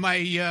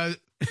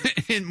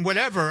in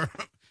whatever,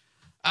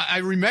 I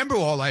remember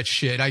all that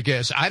shit, I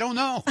guess. I don't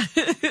know.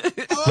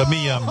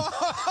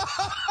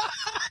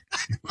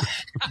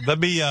 Let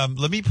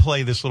me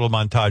play this little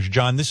montage.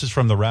 John, this is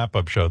from the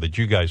wrap-up show that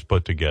you guys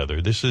put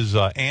together. This is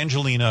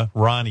Angelina,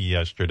 Ronnie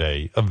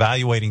yesterday,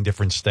 evaluating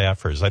different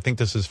staffers. I think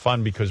this is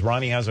fun because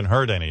Ronnie hasn't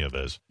heard any of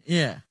this.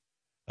 Yeah.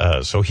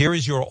 So here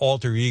is your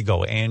alter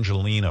ego,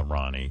 Angelina,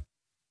 Ronnie,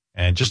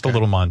 and just a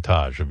little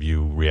montage of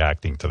you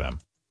reacting to them.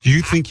 Do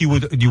you think you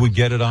would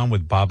get it on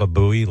with Baba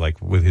Booey,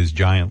 with his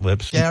giant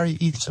lips? Gary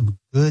eats some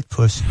good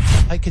pussy.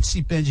 I could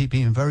see Benji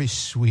being very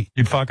sweet.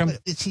 You'd fuck him?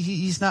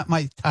 He's not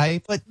my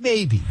type, but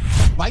maybe.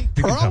 Mike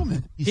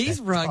Perlman. He's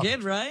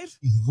rugged, right?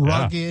 He's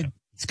rugged. Yeah.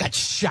 He's got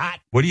shot.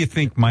 What do you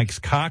think Mike's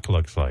cock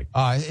looks like?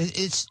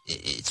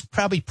 It's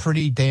probably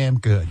pretty damn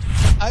good.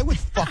 I would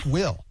fuck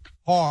Will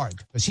hard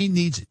because he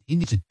needs it. He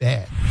needs it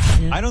bad.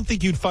 Yeah. I don't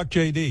think you'd fuck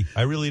JD.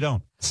 I really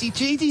don't. See,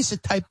 JD's the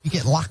type you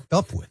get locked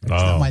up with.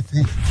 That's not my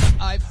thing.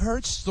 I've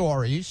heard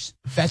stories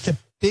that the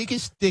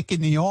biggest dick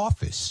in the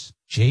office,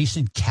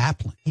 Jason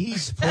Kaplan, he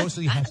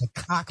supposedly has a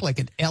cock like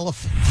an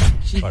elephant.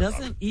 She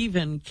doesn't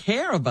even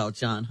care about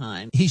John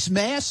Hine. He's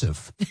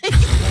massive.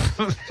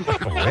 Oh,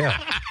 yeah.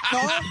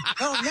 No,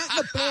 not in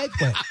a bad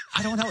way.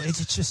 I don't know. It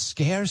just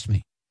scares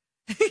me.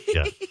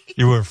 Yeah.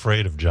 You were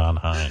afraid of John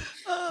Hine.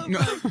 Oh,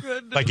 my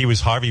goodness. Like he was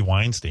Harvey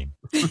Weinstein.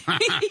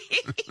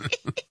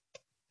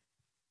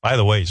 By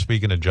the way,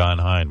 speaking of John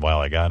Hine, while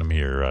I got him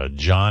here,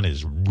 John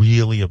is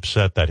really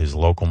upset that his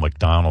local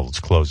McDonald's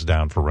closed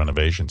down for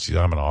renovations. He's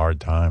having a hard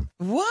time.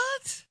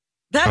 What?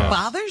 That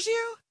bothers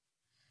you?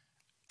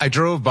 I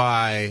drove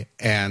by,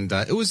 and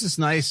it was this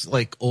nice,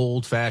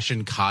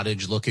 old-fashioned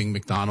cottage-looking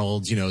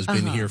McDonald's. It's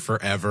been here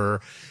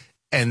forever.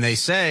 And they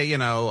say,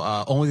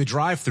 only the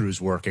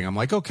drive-thru's working. I'm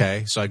like,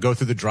 okay. So I go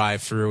through the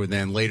drive-thru, and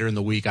then later in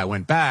the week I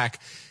went back,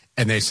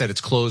 and they said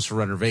it's closed for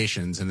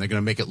renovations, and they're going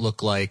to make it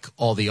look like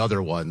all the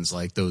other ones,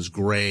 like those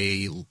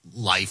gray,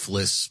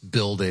 lifeless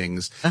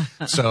buildings.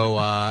 So,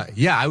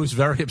 I was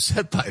very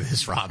upset by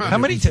this, Robin. How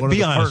many?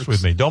 Be honest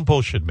with me. Don't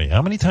bullshit me.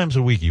 How many times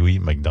a week you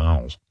eat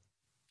McDonald's?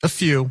 A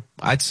few.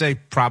 I'd say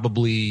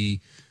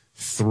probably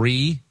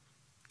 3,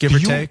 give or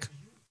take.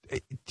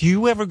 Do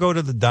you ever go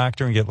to the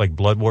doctor and get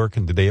blood work,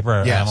 and did they ever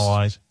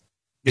analyze?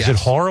 Is it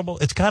horrible?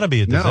 It's got to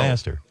be a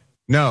disaster.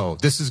 No,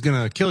 this is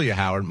going to kill you,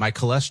 Howard. My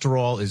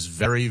cholesterol is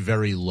very,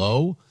 very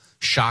low.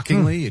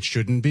 Shockingly, it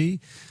shouldn't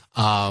be.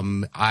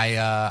 My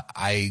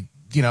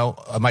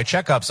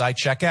checkups, I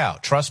check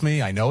out. Trust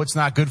me, I know it's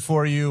not good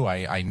for you.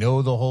 I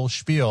know the whole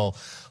spiel.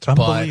 It's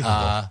unbelievable.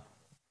 But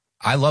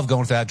I love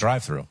going to that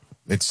drive-thru.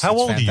 How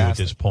old are you at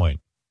this point?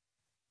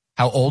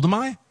 How old am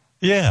I?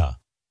 Yeah.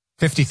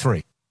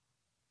 53.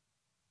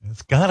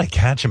 It's got to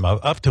catch him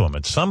up to him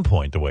at some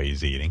point, the way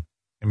he's eating.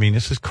 I mean,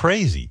 this is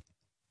crazy.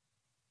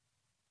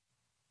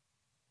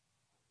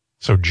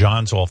 So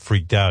John's all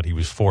freaked out. He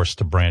was forced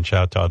to branch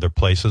out to other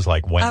places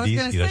like Wendy's.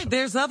 I was going to say,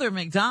 there's other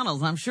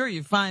McDonald's. I'm sure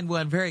you find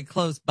one very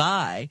close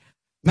by.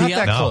 Not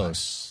that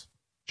close.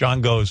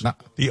 John goes,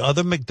 the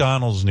other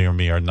McDonald's near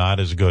me are not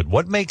as good.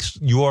 What makes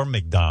your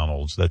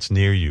McDonald's that's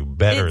near you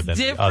better than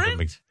the other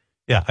McDonald's?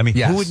 Yeah, I mean,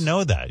 who would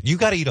know that? You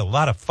got to eat a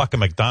lot of fucking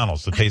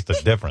McDonald's to taste the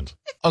difference.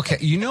 Okay,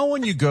 you know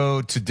when you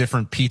go to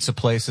different pizza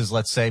places,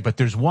 let's say, but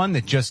there's one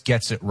that just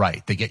gets it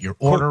right. They get your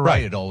order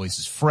right. It always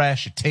is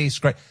fresh. It tastes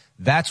great.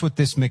 That's what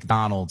this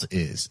McDonald's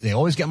is. They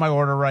always get my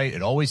order right.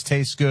 It always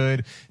tastes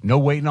good. No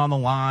waiting on the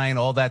line,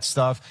 all that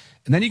stuff.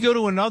 And then you go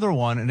to another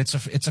one and it's a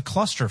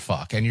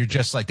clusterfuck. And you're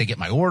just like, they get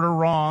my order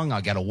wrong.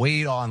 I got to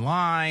wait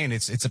online.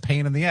 It's a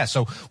pain in the ass.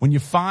 So when you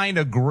find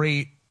a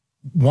great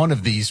one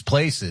of these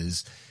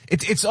places,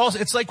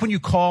 it's like when you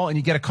call and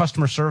you get a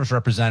customer service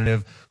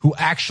representative who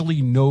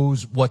actually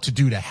knows what to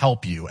do to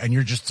help you. And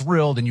you're just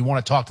thrilled and you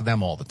want to talk to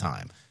them all the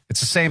time. It's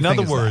the same thing.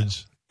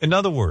 In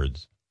other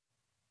words,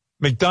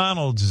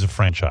 McDonald's is a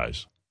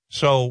franchise.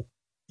 So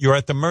you're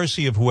at the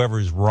mercy of whoever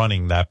is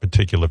running that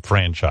particular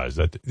franchise.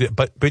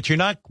 But you're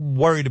not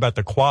worried about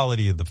the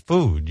quality of the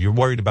food. You're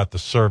worried about the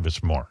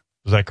service more.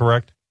 Is that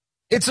correct?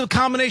 It's a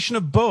combination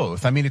of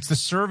both. I mean, it's the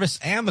service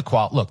and the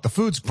quality. Look, the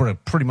food's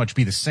pretty much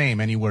be the same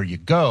anywhere you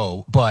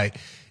go, but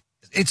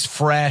it's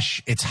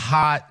fresh. It's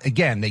hot.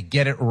 Again, they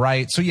get it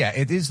right. So yeah,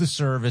 it is the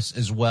service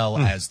as well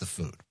as the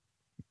food.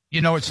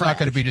 You know, it's not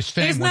going to be the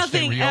same. There's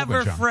nothing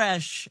ever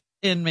fresh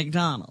in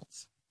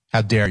McDonald's.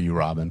 How dare you,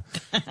 Robin?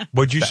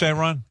 What'd you say,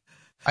 Ron?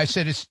 I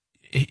said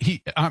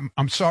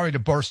I'm sorry to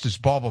burst his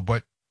bubble,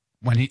 but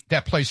when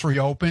that place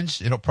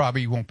reopens, it'll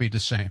probably won't be the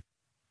same.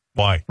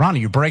 Why?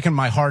 Ronnie, you're breaking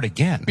my heart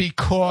again.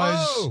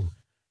 Because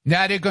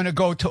now they're going to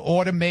go to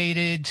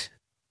automated,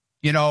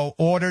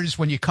 orders.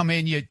 When you come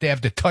in, they have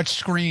the touch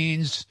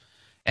screens,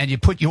 and you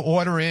put your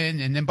order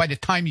in, and then by the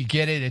time you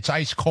get it, it's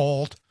ice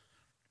cold.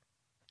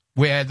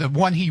 Where the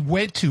one he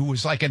went to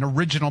was like an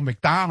original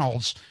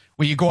McDonald's,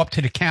 where you go up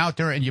to the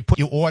counter and you put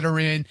your order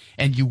in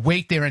and you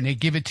wait there and they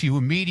give it to you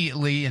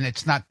immediately and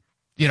it's not,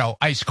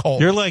 ice cold.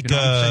 You're like,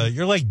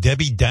 you're like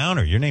Debbie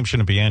Downer. Your name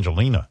shouldn't be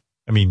Angelina.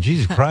 I mean,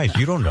 Jesus Christ,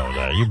 you don't know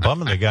that. You're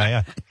bumming the guy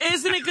out.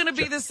 Isn't it going to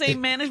be the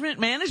same management?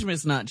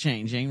 Management's not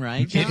changing,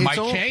 right? It might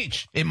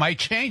change. It might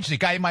change. The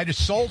guy might have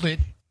sold it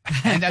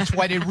and that's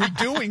why they're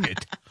redoing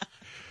it.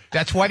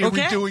 That's why they're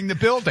redoing the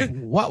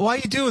building. Why are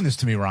you doing this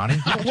to me, Ronnie?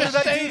 What did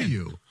I do to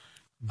you?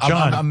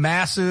 John, I'm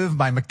massive.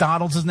 My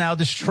McDonald's is now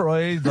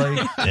destroyed.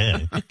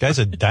 Yeah, guy's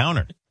a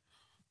downer.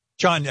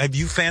 John, have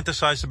you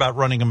fantasized about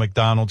running a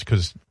McDonald's?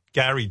 Because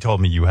Gary told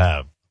me you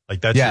have.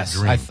 Like that's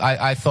your dream.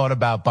 I thought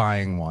about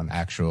buying one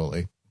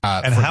actually.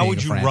 And how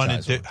would you run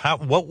it?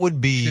 What would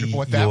be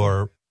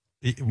your?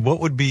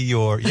 What would be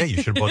your? Yeah, you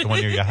should have bought the one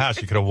near your house.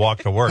 You could have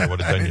walked to work. It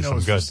would have done you some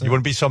good. You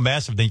wouldn't be so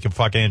massive. Then you could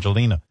fuck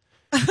Angelina.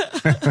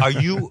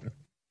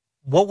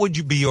 What would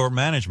you be your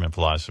management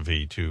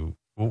philosophy to?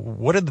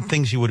 What are the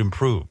things you would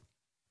improve?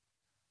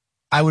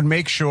 I would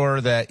make sure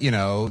that,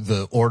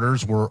 the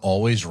orders were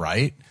always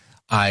right.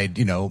 I'd,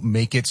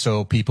 make it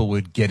so people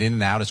would get in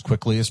and out as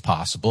quickly as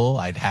possible.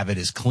 I'd have it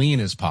as clean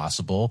as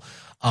possible.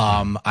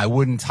 I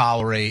wouldn't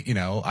tolerate,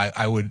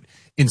 I would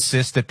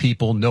insist that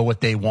people know what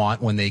they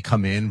want when they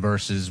come in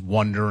versus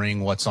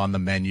wondering what's on the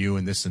menu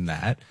and this and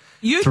that.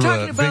 You're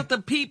talking about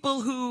the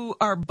people who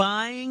are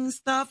buying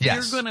stuff?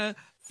 Yes. You're going to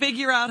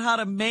figure out how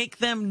to make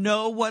them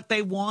know what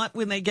they want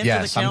when they get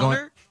to the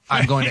counter?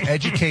 I'm going to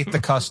educate the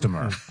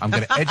customer. I'm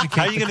going to educate the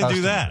customer. How are you going to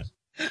do that?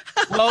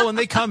 Well, when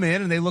they come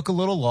in and they look a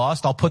little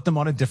lost, I'll put them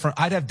on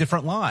I'd have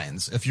different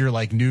lines if you're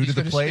like new to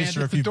the place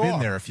or if you've been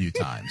there a few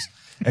times.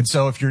 And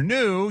so if you're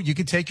new, you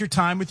can take your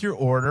time with your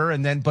order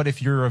but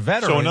if you're a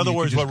veteran. So in other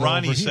words, what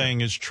Ronnie's saying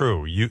is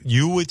true.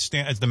 You would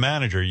stand as the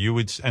manager,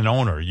 an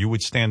owner, you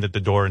would stand at the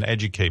door and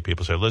educate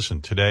people. Say,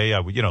 listen, today,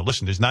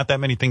 listen, there's not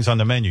that many things on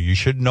the menu. You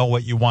should know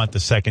what you want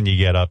the second you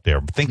get up there.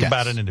 Think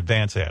about it in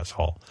advance,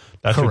 asshole.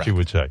 That's what you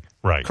would say.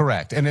 Right.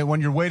 Correct. And then when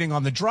you're waiting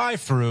on the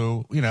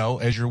drive-through,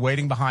 as you're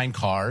waiting behind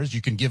cars,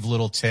 you can give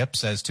little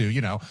tips as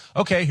to,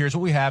 okay, here's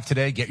what we have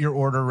today. Get your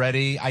order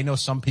ready. I know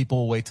some people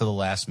will wait till the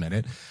last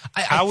minute.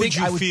 How would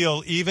you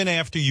feel even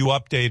after you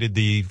updated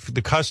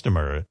the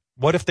customer?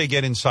 What if they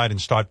get inside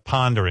and start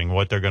pondering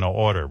what they're going to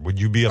order? Would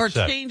you be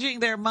upset? Or changing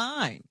their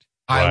mind?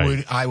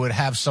 I would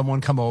have someone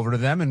come over to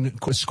them and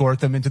escort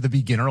them into the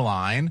beginner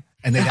line,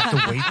 and they'd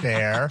have to wait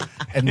there,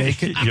 and they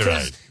could. You're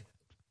right.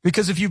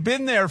 Because if you've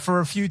been there for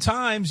a few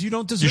times, you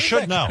don't deserve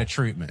that kind of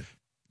treatment.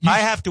 I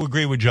have to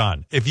agree with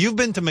John. If you've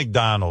been to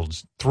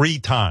McDonald's 3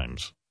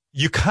 times,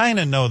 you kind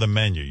of know the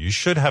menu. You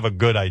should have a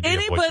good idea of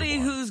what you want. Anybody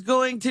who's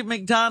going to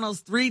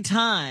McDonald's 3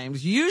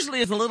 times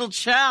usually is a little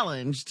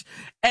challenged,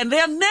 and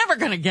they're never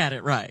going to get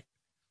it right.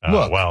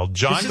 Look, well,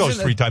 John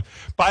goes 3 times.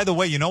 By the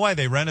way, you know why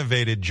they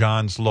renovated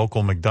John's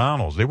local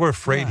McDonald's? They were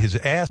afraid his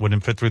ass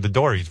wouldn't fit through the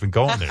door. He's been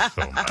going there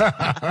so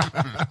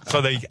much.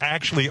 So they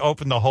actually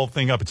opened the whole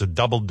thing up. It's a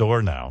double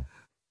door now.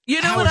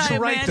 You know Howard, what I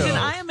imagine? though.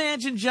 I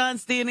imagine John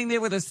standing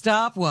there with a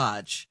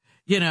stopwatch,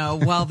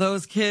 while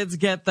those kids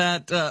get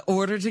that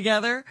order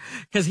together,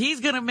 because he's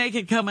going to make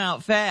it come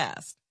out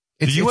fast.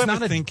 Do you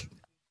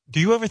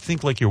ever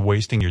think like you're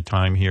wasting your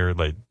time here?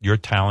 Like your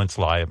talents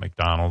lie at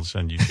McDonald's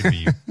and you should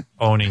be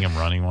owning and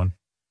running one?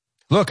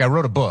 Look, I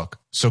wrote a book,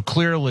 so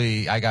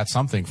clearly I got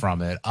something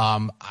from it.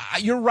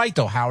 You're right,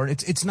 though, Howard.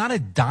 It's not a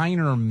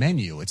diner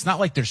menu. It's not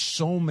like there's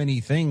so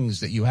many things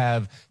that you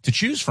have to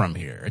choose from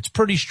here. It's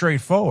pretty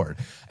straightforward.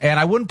 And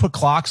I wouldn't put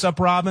clocks up,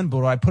 Robin,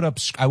 but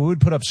I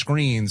would put up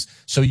screens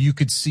so you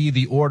could see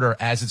the order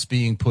as it's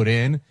being put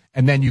in,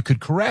 and then you could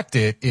correct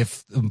it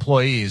if the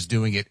employee is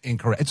doing it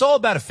incorrect. It's all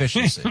about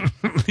efficiency.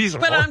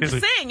 But I'm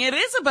saying it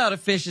is about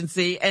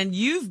efficiency, and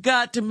you've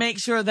got to make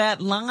sure that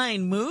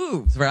line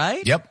moves,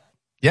 right? Yep.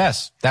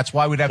 Yes, that's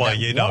why we'd have that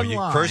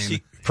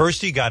line.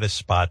 First you got to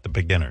spot the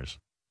beginners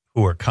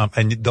who are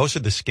and those are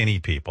the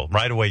skinny people.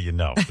 Right away, the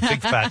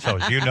big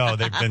fatos,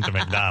 they've been to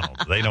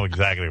McDonald's. They know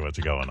exactly what's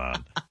going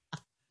on.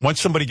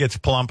 Once somebody gets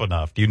plump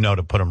enough,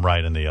 to put them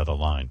right in the other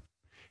line.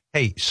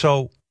 Hey,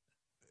 so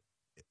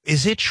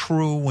is it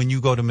true when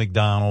you go to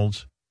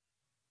McDonald's,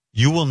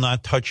 you will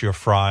not touch your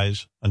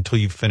fries until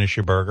you finish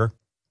your burger?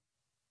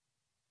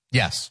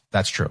 Yes,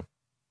 that's true.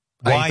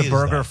 Why I eat the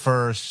burger that?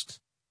 first.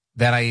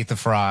 Then I eat the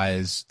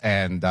fries,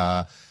 and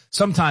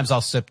sometimes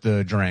I'll sip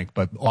the drink,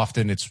 but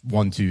often it's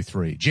 1, 2,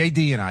 3.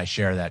 JD and I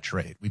share that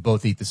trait. We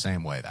both eat the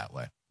same way that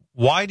way.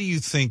 Why do you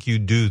think you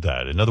do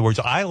that? In other words,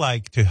 I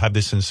like to have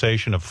the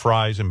sensation of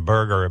fries and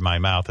burger in my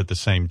mouth at the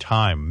same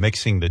time,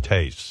 mixing the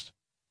tastes.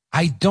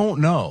 I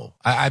don't know.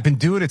 I've been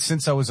doing it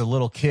since I was a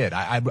little kid.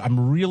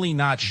 I'm really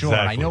not sure.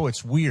 Exactly. I know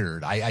it's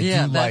weird. I do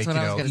that's like, what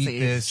I was eat say.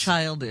 this, It's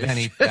childish. then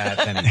eat that,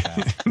 then eat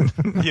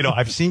that.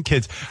 I've seen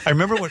kids. I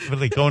remember when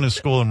they go into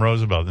school in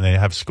Roosevelt and they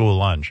have school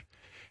lunch,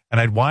 and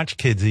I'd watch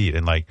kids eat,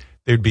 and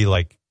there'd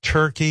be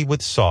turkey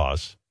with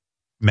sauce,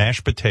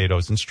 mashed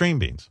potatoes, and string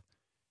beans.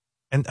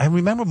 And I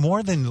remember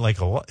more than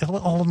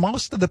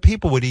most of the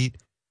people would eat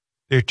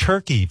their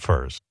turkey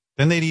first,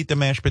 then they'd eat the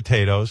mashed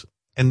potatoes,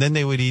 and then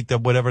they would eat the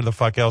whatever the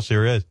fuck else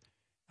there is.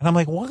 And I'm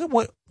like,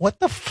 what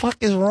the fuck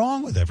is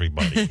wrong with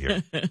everybody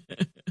here?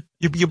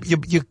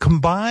 You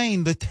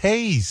combine the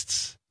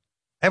tastes.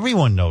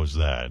 Everyone knows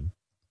that,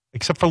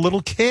 except for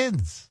little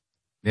kids.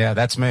 Yeah,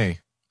 that's me.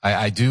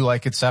 I do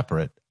like it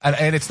separate.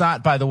 And it's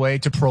not, by the way,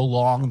 to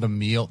prolong the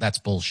meal. That's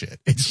bullshit.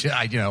 It's,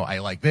 I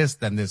like this,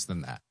 then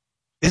that.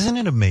 Isn't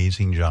it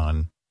amazing,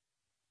 John?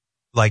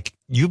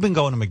 You've been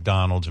going to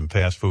McDonald's and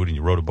fast food, and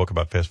you wrote a book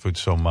about fast food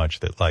so much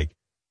that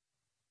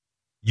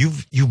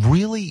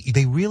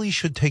they really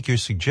should take your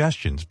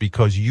suggestions,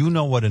 because you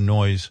know what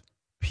annoys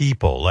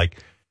people.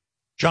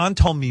 John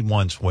told me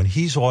once, when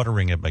he's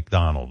ordering at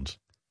McDonald's,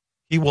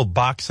 he will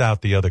box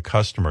out the other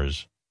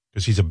customers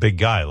because he's a big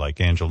guy, like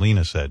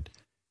Angelina said.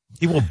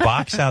 He will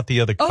box out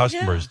the other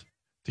customers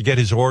to get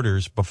his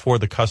orders before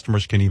the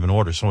customers can even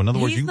order. So in other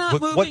words, he's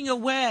not moving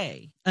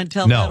away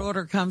until No. that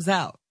order comes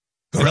out.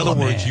 In other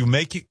words, you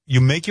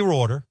make your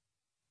order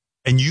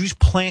and you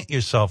plant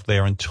yourself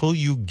there until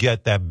you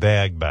get that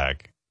bag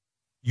back.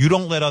 You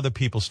don't let other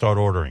people start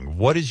ordering.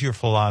 What is your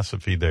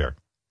philosophy there?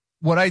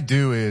 What I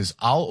do is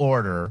I'll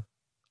order.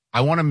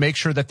 I want to make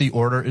sure that the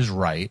order is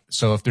right.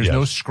 So if there's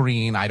no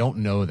screen, I don't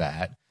know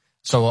that.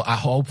 So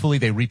hopefully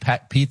they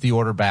repeat the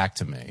order back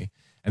to me.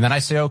 And then I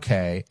say,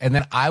 okay. And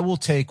then I will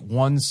take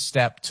one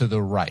step to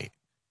the right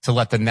to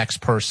let the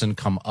next person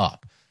come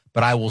up.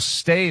 But I will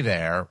stay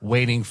there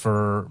waiting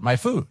for my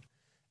food.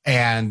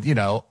 And,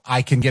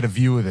 I can get a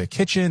view of the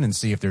kitchen and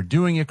see if they're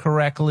doing it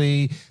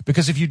correctly.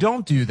 Because if you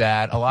don't do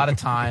that, a lot of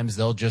times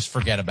they'll just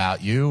forget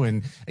about you.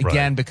 And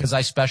again, because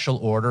I special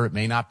order, it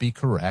may not be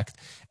correct.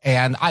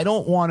 And I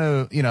don't want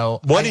to,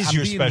 What is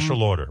your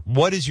special order?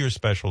 What is your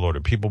special order?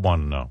 People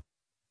want to know.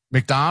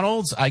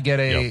 McDonald's, I get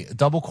a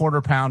double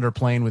quarter pounder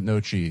plain with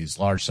no cheese,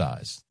 large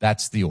size.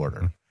 That's the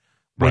order,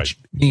 which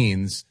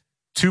means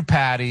 2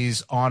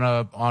 patties on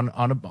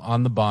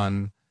the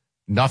bun,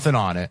 nothing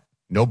on it.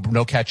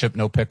 No ketchup,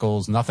 no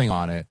pickles, nothing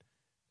on it.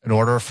 An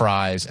order of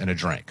fries and a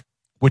drink,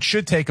 which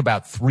should take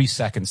about 3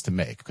 seconds to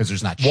make because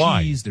there's not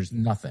cheese, there's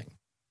nothing.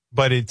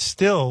 But it's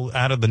still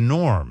out of the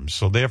norm,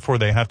 so therefore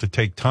they have to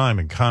take time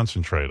and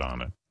concentrate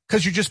on it.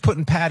 Because you're just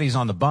putting patties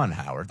on the bun,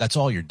 Howard. That's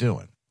all you're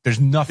doing. There's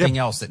nothing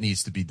else that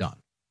needs to be done.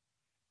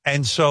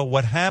 And so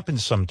what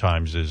happens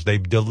sometimes is they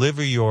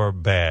deliver your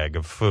bag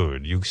of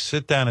food. You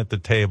sit down at the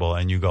table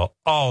and you go,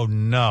 oh,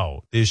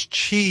 no, there's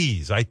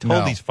cheese. I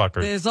told these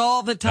fuckers. There's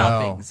all the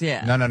toppings,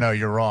 No,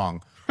 you're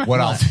wrong. What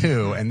I'll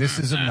do, and this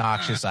is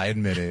obnoxious, I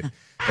admit it.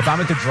 If I'm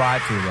at the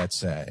drive-thru, let's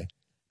say,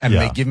 and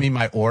they give me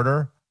my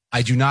order,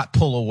 I do not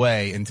pull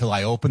away until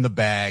I open the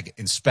bag,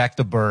 inspect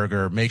the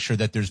burger, make sure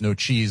that there's no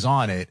cheese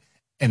on it,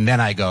 and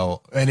then I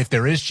go, and if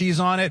there is cheese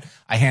on it,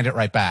 I hand it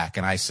right back,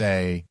 and I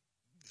say,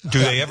 do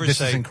they ever this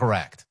say, is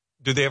incorrect.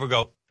 Do they ever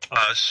go,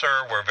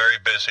 sir, we're very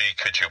busy.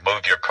 Could you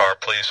move your car,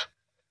 please?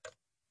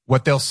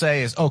 What they'll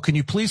say is, oh, can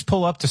you please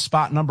pull up to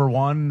spot number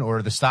 1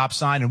 or the stop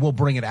sign, and we'll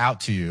bring it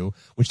out to you,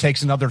 which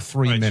takes another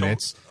 3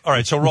 minutes.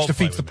 So roll which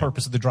defeats the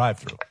purpose of the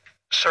drive-thru.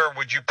 Sir,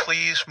 would you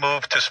please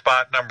move to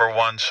spot number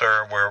 1,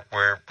 sir? We're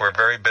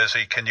very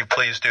busy. Can you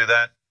please do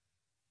that?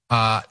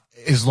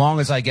 As long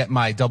as I get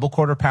my double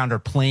quarter pounder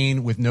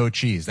plain with no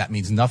cheese. That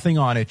means nothing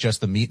on it,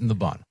 just the meat and the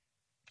bun.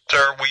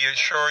 Sir, we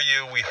assure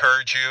you, we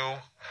heard you.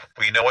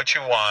 We know what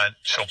you want.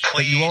 So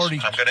please, I'm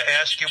going to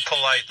ask you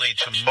politely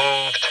to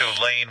move to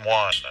lane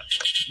 1.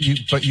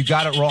 But you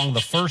got it wrong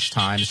the first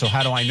time, so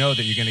how do I know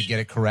that you're going to get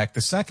it correct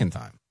the second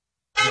time?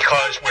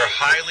 Because we're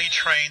highly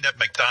trained at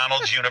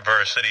McDonald's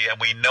University, and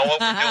we know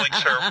what we're doing,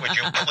 sir. Would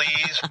you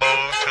please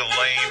move to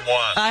lane 1?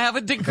 I have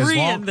a degree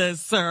in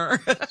this, sir.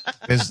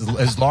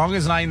 as long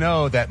as I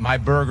know that my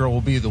burger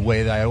will be the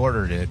way that I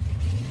ordered it,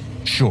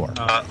 sure.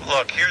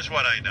 Look, here's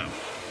what I know.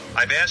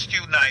 I've asked you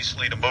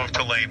nicely to move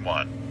to lane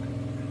 1.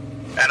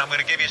 And I'm going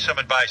to give you some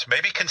advice.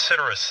 Maybe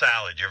consider a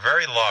salad. You're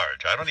very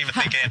large. I don't even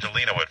think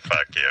Angelina would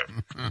fuck you.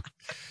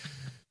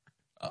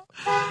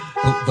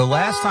 The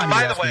last time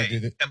by the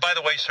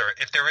way, sir,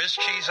 if there is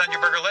cheese on your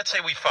burger, let's say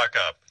we fuck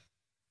up.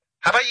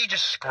 How about you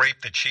just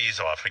scrape the cheese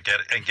off and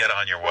get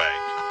on your way?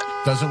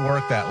 Doesn't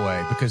work that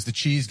way because the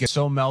cheese gets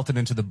so melted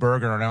into the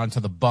burger and onto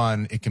the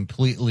bun, it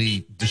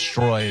completely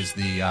destroys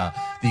the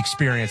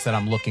experience that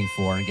I'm looking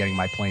for in getting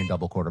my plain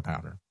double quarter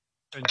pounder.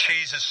 And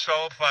cheese is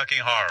so fucking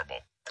horrible.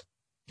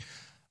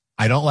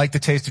 I don't like the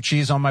taste of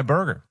cheese on my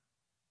burger.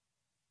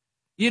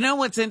 You know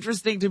what's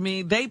interesting to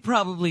me? They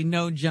probably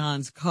know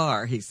John's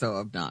car. He's so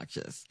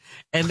obnoxious.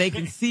 And they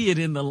can see it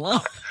in the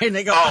line. And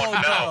they go, oh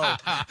no.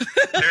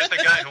 There's the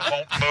guy who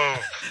won't move.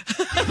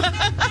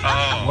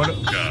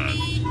 God.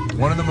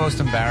 One of the most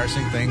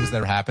embarrassing things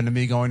that happened to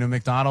me going to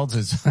McDonald's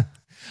is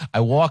I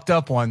walked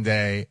up one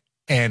day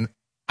and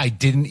I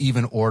didn't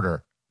even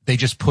order. They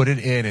just put it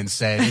in and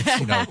said, it's,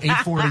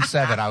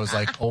 8:47. I was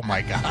like, oh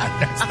my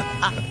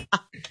God.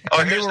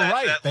 And they were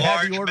right. They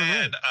had the order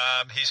in.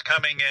 He's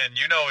coming in.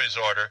 You know his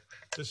order.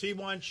 Does he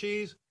want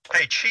cheese?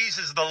 Hey, cheese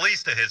is the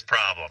least of his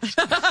problems.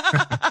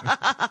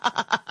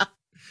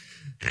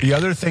 The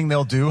other thing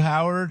they'll do,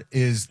 Howard,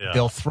 is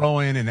they'll throw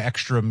in an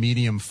extra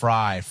medium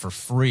fry for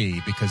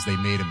free because they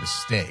made a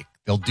mistake.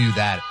 They'll do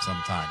that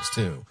sometimes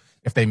too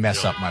if they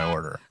mess up my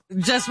order.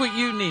 Just what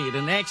you need,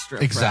 an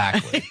extra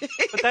exactly.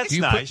 But that's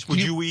nice.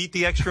 Would you eat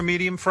the extra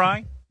medium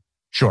fry?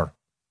 Sure.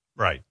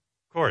 Right.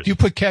 Of course. Do you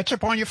put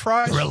ketchup on your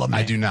fries?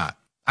 I do not.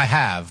 I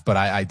have, but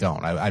I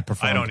don't. I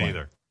prefer. I don't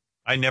either.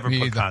 I never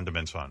put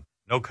condiments on.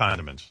 No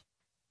condiments.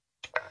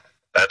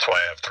 That's why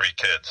I have 3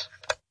 kids.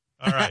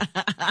 All right.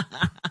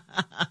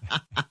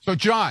 So,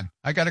 John,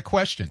 I got a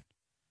question.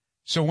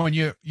 So when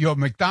your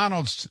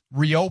McDonald's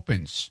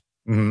reopens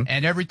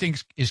and everything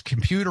is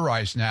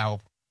computerized now,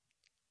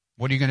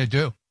 what are you going to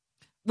do?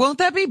 Won't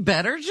that be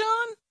better,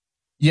 John?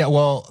 Yeah,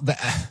 well,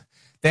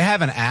 they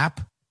have an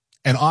app,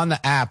 and on the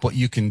app, what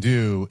you can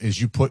do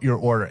is you put your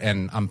order,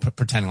 and I'm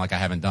pretending like I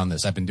haven't done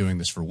this. I've been doing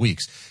this for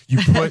weeks. You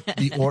put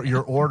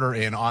your order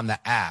in on the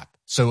app,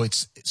 so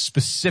it's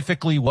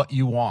specifically what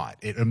you want.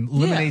 It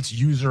eliminates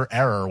user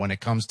error when it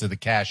comes to the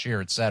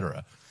cashier, et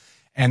cetera.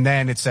 And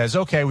then it says,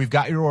 okay, we've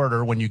got your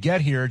order. When you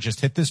get here,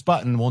 just hit this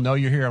button. We'll know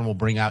you're here, and we'll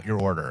bring out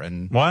your order.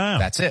 And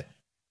that's it.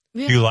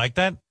 Yeah. Do you like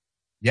that?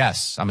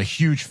 Yes, I'm a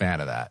huge fan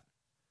of that.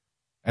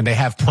 And they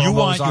have promos you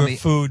want on your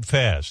food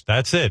fast.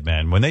 That's it,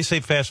 man. When they say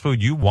fast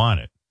food, you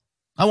want it.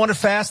 I want it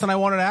fast and I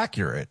want it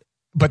accurate.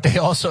 But they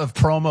also have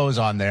promos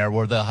on there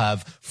where they'll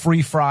have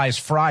free fries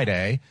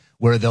Friday,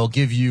 where they'll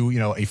give you,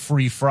 a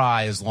free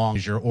fry as long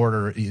as your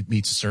order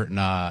meets a certain,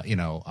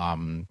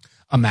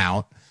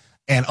 amount,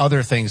 and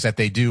other things that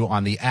they do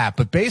on the app.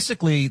 But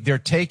basically,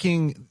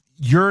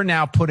 you're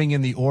now putting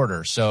in the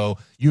order, so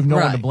you have no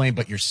one to blame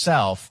but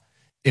yourself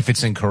if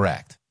it's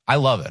incorrect. I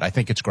love it. I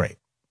think it's great.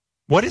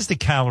 What is the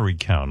calorie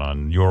count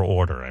on your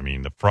order? I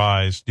mean, the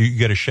fries. Do you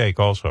get a shake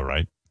also,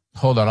 right?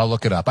 Hold on, I'll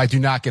look it up. I do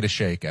not get a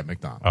shake at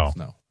McDonald's.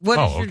 No.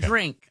 What is your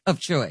drink of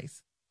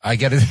choice? I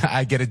get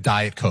a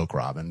Diet Coke,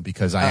 Robin,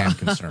 because I am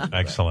concerned.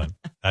 Excellent.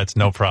 That's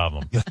no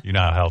problem. You know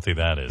how healthy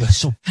that is. You're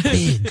so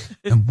big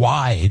and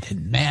wide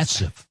and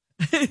massive.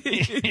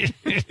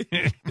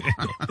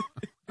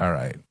 All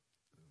right.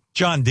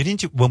 John,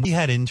 didn't you, when we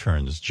had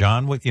interns,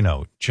 John would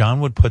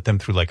put them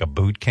through like a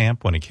boot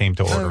camp when it came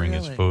to ordering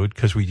his food,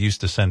 because we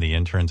used to send the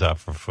interns out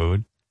for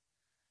food.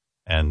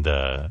 And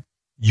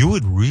you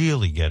would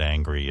really get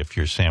angry if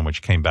your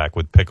sandwich came back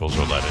with pickles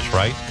or lettuce,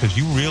 right? Because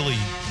you really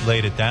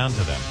laid it down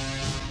to them.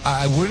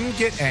 I wouldn't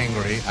get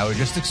angry. I would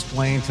just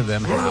explain to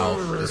them how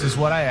this is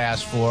what I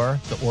asked for.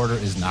 The order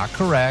is not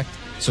correct.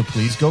 So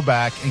please go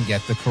back and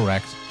get the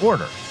correct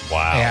order.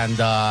 Wow. And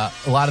a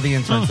lot of the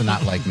interns are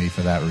not like me for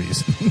that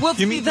reason. Well,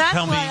 that's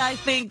why I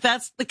think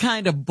that's the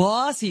kind of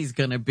boss he's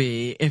going to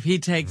be if he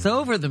takes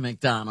over the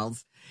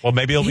McDonald's. Well,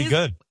 maybe he'll be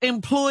good.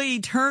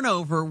 Employee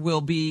turnover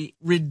will be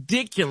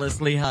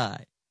ridiculously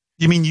high.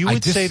 You mean you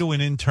would say to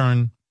an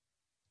intern,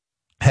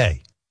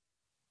 hey,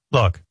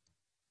 look,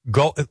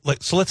 go.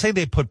 So let's say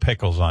they put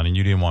pickles on and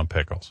you didn't want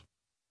pickles.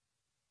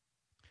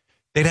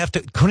 They'd have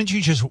to, couldn't you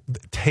just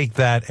take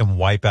that and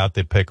wipe out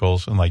the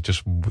pickles and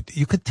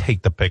you could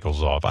take the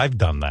pickles off. I've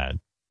done that.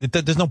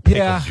 There's no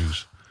pickle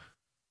juice.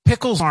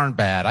 pickles aren't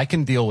bad. I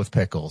can deal with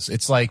pickles.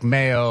 It's like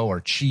mayo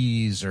or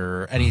cheese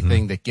or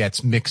anything that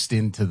gets mixed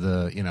into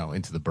the,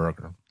 into the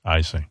burger.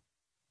 I see.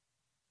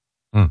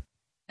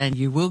 And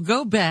you will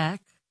go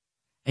back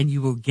and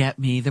you will get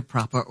me the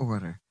proper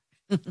order.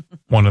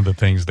 One of the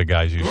things the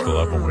guys used to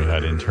love when we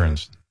had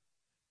interns,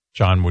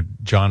 John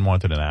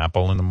wanted an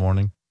apple in the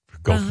morning.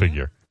 Go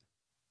figure.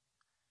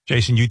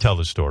 Jason, you tell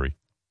the story.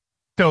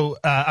 So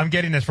I'm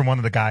getting this from one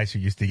of the guys who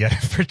used to get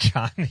it for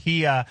John.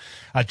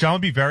 John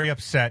would be very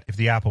upset if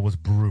the apple was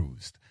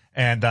bruised.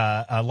 And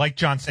like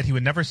John said, he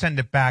would never send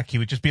it back. He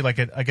would just be like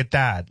a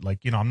dad. Like,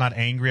 I'm not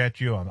angry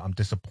at you. I'm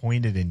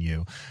disappointed in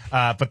you.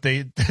 But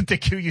the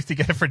Q used to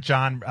get it for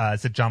John,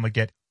 said John would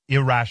get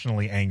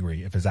irrationally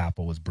angry if his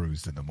apple was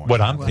bruised in the morning.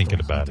 What I'm thinking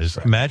about is,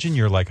 imagine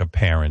you're like a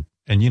parent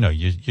and,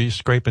 you're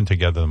scraping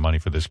together the money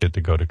for this kid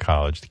to go to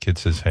college. The kid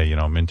says, hey,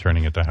 I'm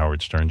interning at the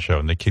Howard Stern show.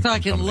 And the kid so I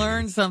can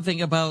learn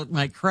something about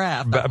my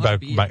craft.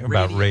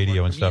 About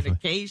radio and stuff.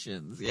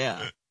 Communications,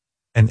 yeah.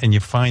 And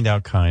you find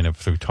out kind of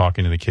through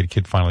talking to the kid.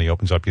 Kid finally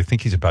opens up. You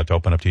think he's about to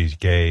open up to he's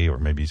gay, or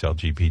maybe he's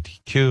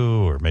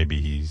LGBTQ, or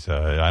maybe he's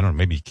I don't know,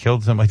 maybe he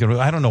killed somebody.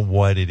 I don't know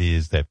what it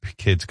is that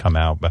kids come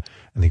out,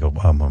 and they go,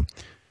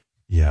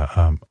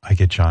 I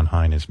get John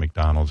Hines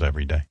McDonald's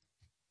every day.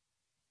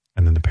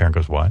 And then the parent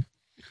goes, what?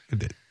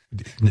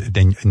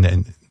 Then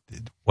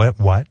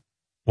what?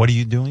 What are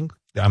you doing?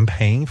 I'm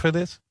paying for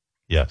this?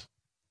 Yes.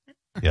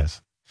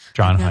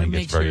 John Hines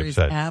gets very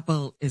upset. His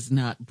apple is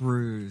not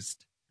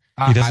bruised.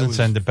 He doesn't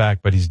send it back,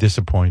 but he's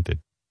disappointed.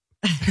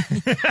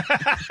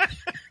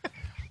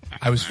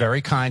 I was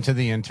very kind to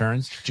the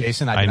interns.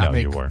 Jason, I did not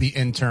make the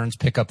interns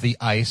pick up the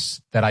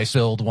ice that I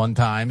spilled one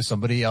time.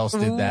 Somebody else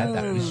did that.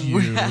 That was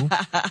you.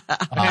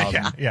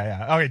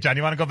 Yeah. Okay, John,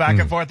 you want to go back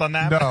and forth on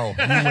that? No,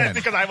 you win.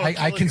 Because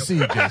I can see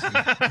it, Jason.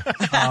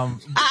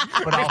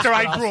 After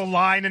I drew a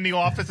line in the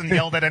office and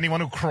yelled at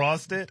anyone who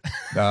crossed it?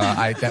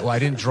 I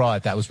didn't draw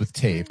it. That was with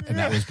tape, and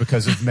that was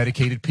because of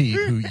Medicated Pete,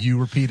 who you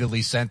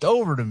repeatedly sent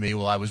over to me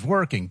while I was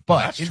working.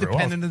 But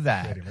independent of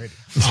that,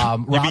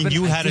 Robin,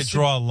 you had to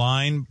draw a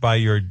line by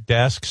your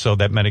desk so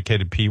that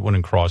Medicated Pete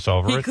wouldn't cross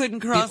over it? He couldn't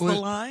cross the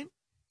line?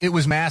 It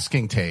was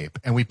masking tape,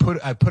 and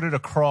I put it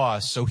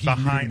across so he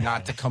knew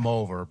not to come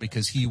over,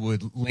 because he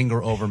would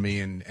linger over me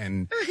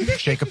and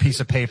shake a piece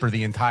of paper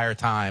the entire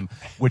time,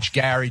 which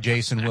Gary,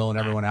 Jason, Will, and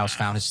everyone else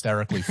found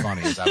hysterically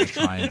funny as I was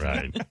trying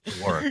to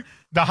work.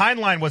 The Hein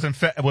line was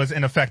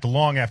in effect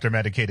long after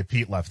Medicated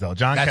Pete left, though.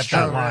 John kept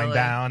that line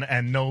down,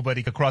 and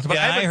nobody could cross it. But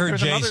I heard,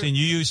 Jason,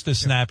 you used to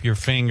snap your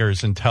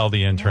fingers and tell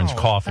the interns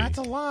coffee. That's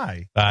a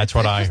lie. That's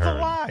what I heard. It's just a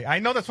lie. I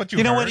know that's what you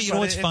heard. You know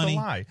what's funny?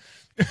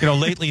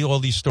 Lately all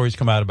these stories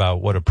come out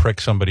about what a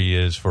prick somebody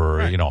is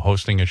for,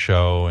 hosting a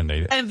show, and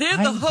they're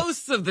the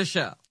hosts of the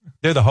show.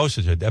 They're the hosts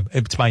of it.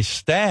 It's my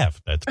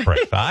staff that's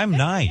pricks. I'm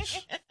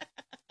nice.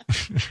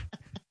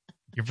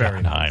 You're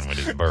very nice with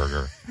his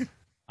burger.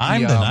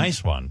 I'm the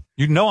nice one.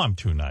 I'm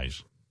too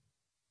nice.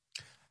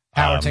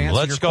 Howard, to answer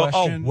let's your go.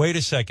 question, Oh, wait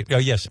a second. Oh,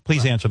 yes,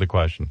 please answer the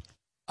question.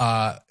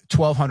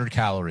 1,200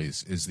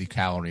 calories is the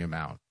calorie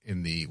amount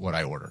in what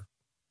I order.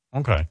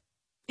 Okay.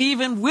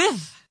 Even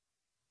with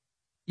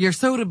your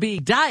soda bee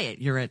diet,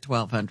 you're at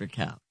 1,200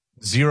 calories.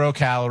 0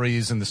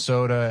 calories in the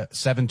soda,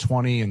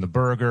 720 in the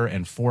burger,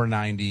 and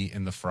 490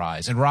 in the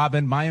fries. And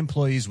Robin, my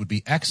employees would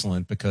be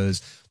excellent,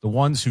 because the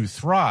ones who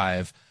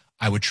thrive,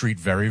 I would treat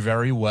very,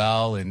 very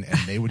well, and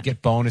they would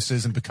get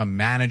bonuses and become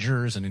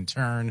managers, and in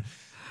turn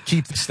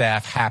keep the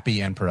staff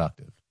happy and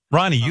productive.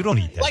 Ronnie, you don't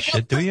eat that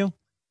shit, do you?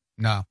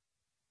 No.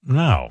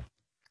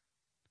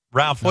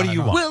 Ralph, what do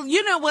you want? Well,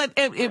 you know what?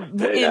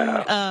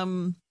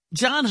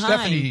 John Hine.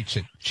 Stephanie eats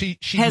it. She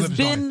lives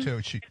on it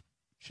too.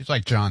 She's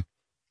like John.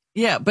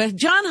 Yeah, but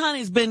John Hine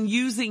has been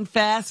using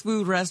fast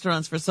food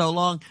restaurants for so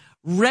long.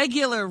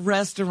 Regular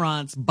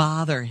restaurants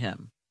bother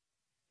him.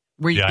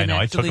 Where you can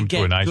I took him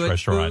to a nice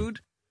restaurant. Food.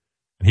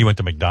 And he went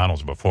to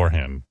McDonald's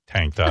beforehand,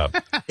 tanked up.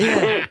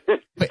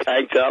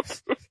 Tanked up?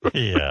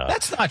 Yeah.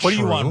 That's not What true. do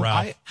you want,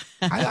 Ralph?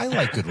 I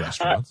like good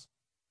restaurants.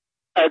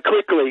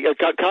 Quickly, a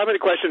comment, a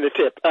question, a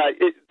tip.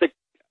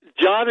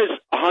 John is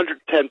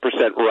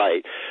 110%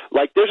 right.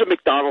 Like, there's a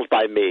McDonald's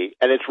by me,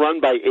 and it's run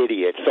by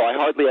idiots, so I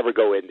hardly ever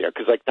go in there,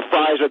 because, the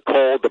fries are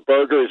cold, the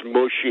burger is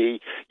mushy.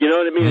 You know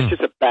what I mean? It's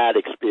just a bad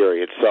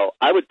experience. So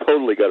I would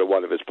totally go to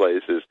one of his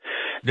places.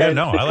 Yeah,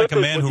 I like a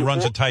man who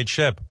runs a tight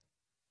ship.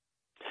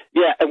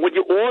 Yeah, and when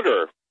you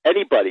order,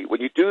 anybody, when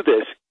you do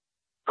this,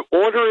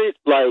 order it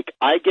like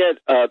I get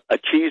a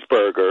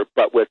cheeseburger,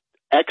 but with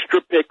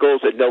extra pickles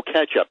and no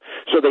ketchup.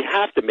 So they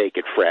have to make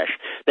it fresh.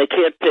 They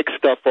can't pick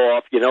stuff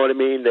off. You know what I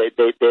mean? They're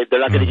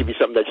not going to give you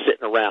something that's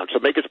sitting around. So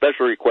make a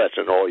special request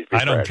and always be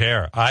I don't fresh.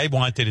 care. I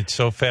wanted it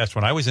so fast.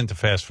 When I was into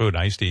fast food,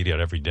 I used to eat it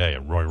every day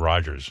at Roy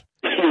Rogers.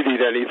 You'd eat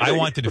anything. I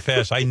wanted it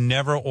fast. I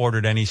never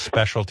ordered any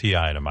specialty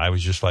item. I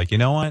was just like, you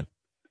know what?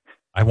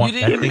 I want you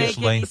that didn't thing make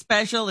laying. any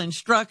special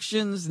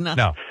instructions? Nothing.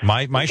 No,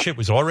 my shit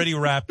was already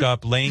wrapped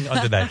up, laying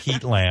under that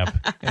heat lamp,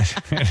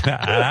 and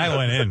I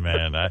went in,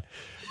 man.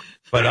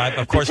 But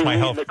of course, my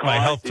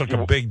health took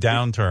a big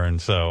downturn,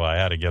 so I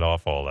had to get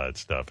off all that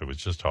stuff. It was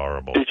just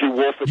horrible. Did you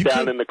wolf it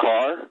down in the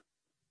car?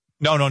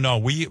 No.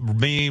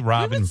 Me,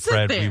 Robin,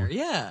 Fred,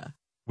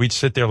 we'd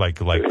sit there like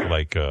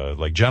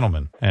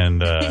gentlemen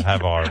and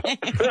have our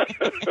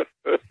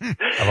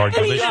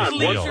delicious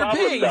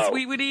meal.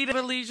 We would eat at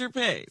a leisure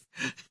pace.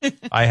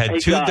 I had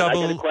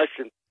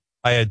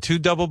I had 2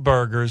 double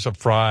burgers, a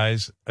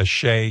fries, a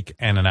shake,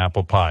 and an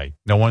apple pie.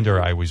 No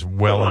wonder I was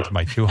well into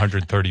my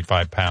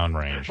 235-pound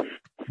range.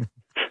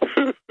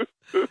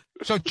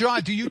 So,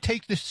 John, do you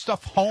take this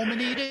stuff home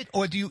and eat it,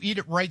 or do you eat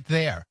it right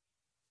there?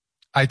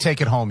 I take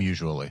it home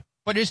usually.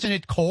 But isn't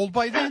it cold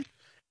by then?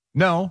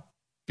 No,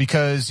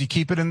 because you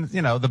keep it in,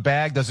 the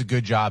bag does a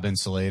good job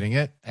insulating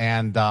it,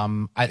 and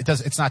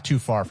it's not too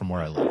far from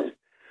where I live.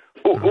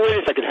 Well, wait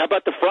a second. How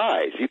about the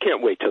fries? You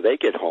can't wait till they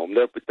get home.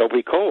 They'll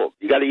be cold.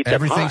 You got to eat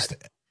them hot.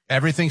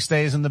 Everything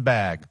stays in the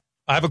bag.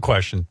 I have a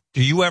question.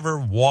 Do you ever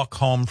walk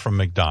home from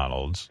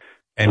McDonald's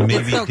and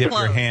maybe dip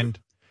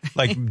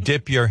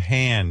your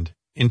hand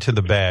into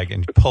the bag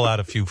and pull out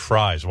a few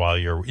fries while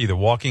you're either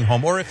walking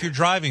home, or if you're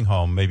driving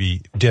home,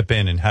 maybe dip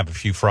in and have a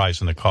few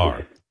fries in the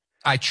car?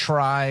 I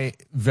try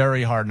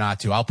very hard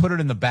not to. I'll put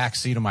it in the back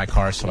seat of my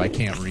car so I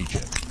can't reach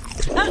it.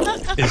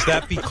 Is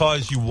that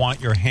because you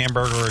want your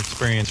hamburger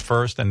experience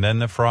first and then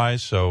the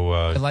fries,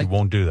 so you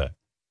won't do that?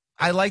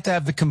 I like to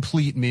have the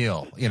complete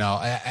meal,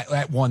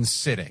 at one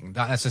sitting,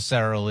 not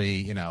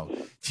necessarily,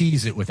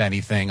 tease it with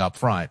anything up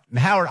front. And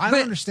Howard, I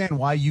don't understand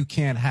why you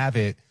can't have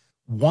it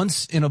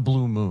once in a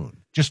blue moon.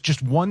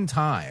 Just one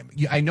time.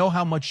 I know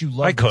how much you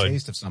love the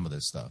taste of some of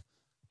this stuff,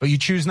 but you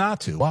choose not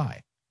to.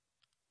 Why?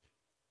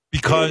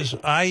 Because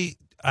I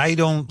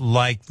don't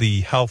like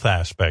the health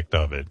aspect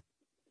of it.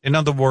 In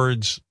other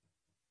words,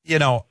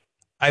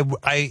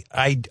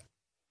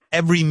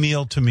 every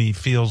meal to me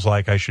feels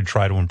like I should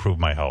try to improve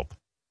my health.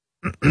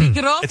 You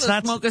could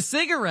also smoke a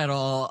cigarette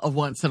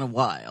once in a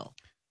while.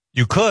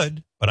 You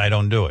could, but I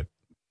don't do it.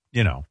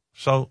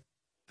 So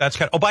that's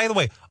kind of. Oh, by the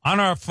way, on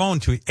our phone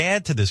to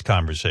add to this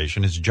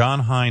conversation is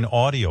John Hine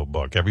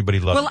audiobook. Everybody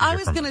loves. Well, I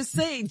was going to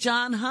say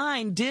John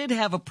Hine did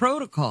have a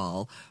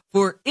protocol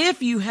for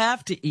if you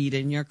have to eat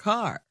in your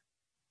car.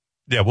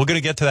 Yeah, we're going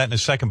to get to that in a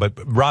second. But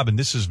Robin,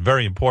 this is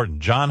very important.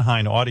 John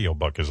Hine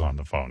audiobook is on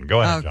the phone. Go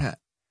ahead, John.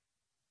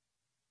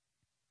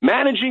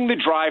 Managing the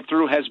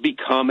drive-thru has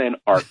become an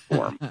art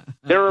form.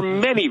 There are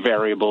many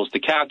variables to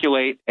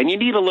calculate, and you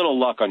need a little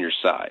luck on your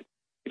side.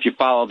 If you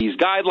follow these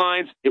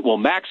guidelines, it will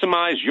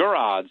maximize your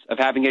odds of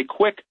having a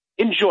quick,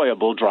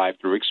 enjoyable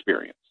drive-thru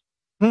experience.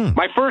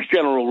 My first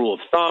general rule of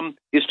thumb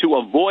is to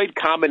avoid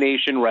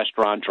combination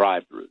restaurant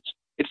drive-thrus.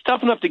 It's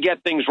tough enough to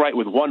get things right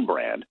with one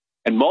brand,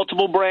 and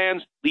multiple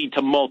brands lead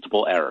to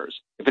multiple errors.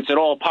 If it's at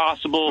all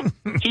possible,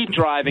 keep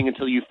driving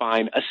until you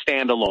find a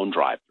standalone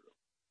drive-thru.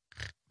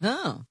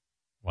 Oh.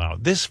 Wow,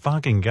 this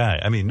fucking guy.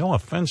 I mean, no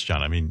offense,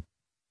 John. I mean,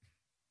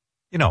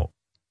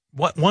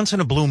 once in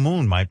a blue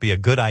moon might be a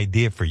good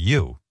idea for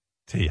you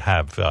to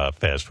have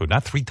fast food,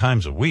 not 3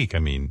 times a week. I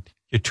mean,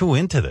 you're too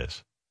into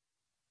this.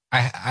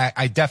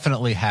 I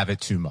definitely have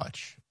it too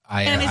much.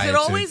 And is it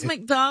always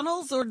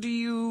McDonald's, or do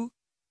you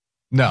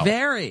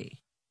vary?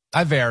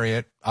 I vary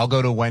it. I'll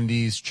go to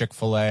Wendy's,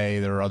 Chick-fil-A.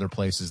 There are other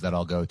places that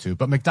I'll go to,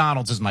 but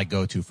McDonald's is my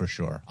go-to for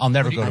sure. I'll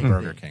never go to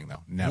Burger King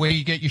though. Never. Where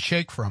you get your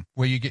shake from?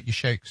 Where you get your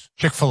shakes?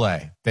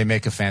 Chick-fil-A. They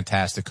make a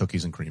fantastic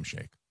cookies and cream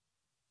shake.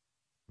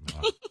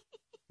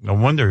 No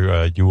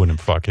wonder you wouldn't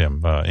fuck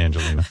him,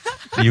 Angelina.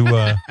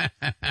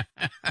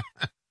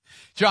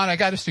 John, I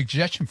got a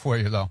suggestion for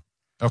you though.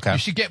 Okay. You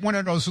should get one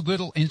of those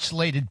little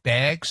insulated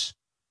bags,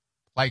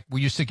 like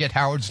we used to get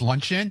Howard's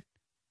lunch in,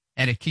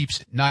 and it keeps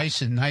it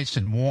nice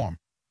and warm.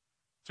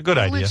 It's a good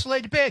idea.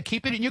 Insulated bag.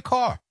 Keep it in your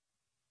car.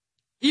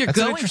 You're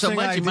going so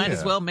much, you might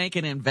as well make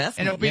an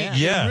investment. And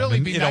it'll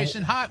really be nice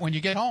and hot when you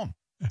get home.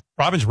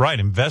 Robin's right.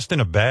 Invest in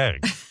a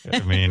bag.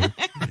 I mean,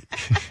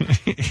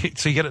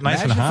 so you get it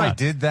nice and hot. If I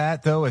did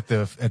that though at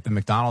the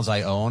McDonald's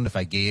I owned, if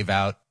I gave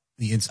out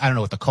I don't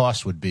know what the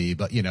cost would be,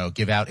 but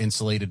give out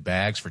insulated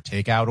bags for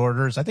takeout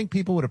orders, I think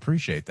people would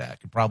appreciate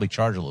that. Could probably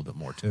charge a little bit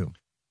more too.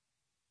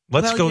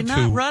 You're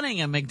not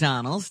running a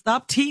McDonald's.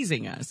 Stop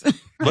teasing us.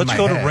 Let's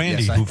go to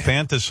Randy, who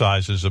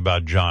fantasizes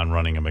about John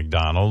running a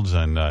McDonald's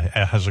and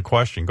has a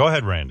question. Go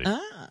ahead, Randy.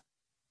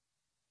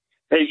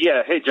 Hey,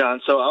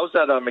 John. So I was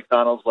at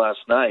McDonald's last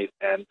night,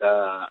 and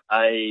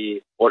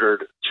I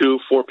ordered 2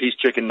 4-piece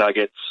chicken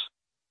nuggets,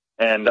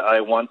 and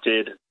I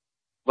wanted,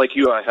 like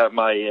you, I have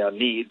my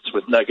needs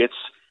with nuggets,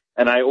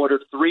 and I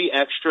ordered 3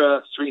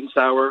 extra sweet and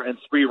sour and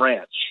 3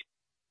 ranch,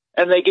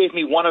 and they gave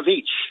me 1 of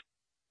each,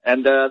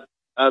 and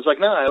I was like,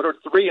 no, I ordered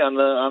 3 on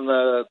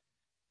the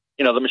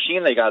the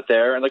machine they got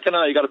there, and like,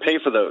 no, you got to pay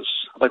for those.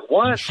 I'm like,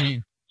 what?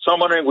 Machine. So I'm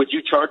wondering, would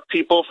you charge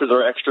people for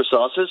their extra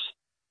sauces?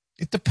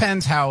 It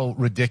depends how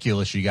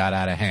ridiculous you got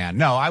out of hand.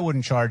 No, I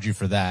wouldn't charge you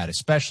for that,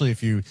 especially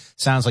if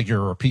sounds like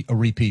you're a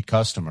repeat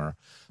customer.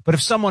 But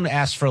if someone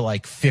asks for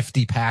like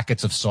 50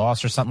 packets of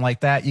sauce or something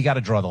like that, you got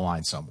to draw the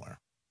line somewhere.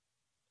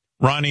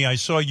 Ronnie, I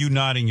saw you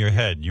nodding your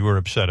head. You were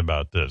upset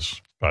about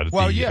this, about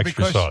the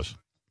extra sauce.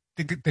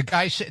 the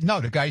guy said no.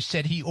 The guy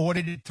said he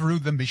ordered it through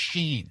the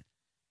machine,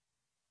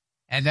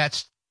 and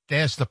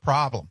there's the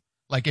problem.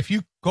 Like if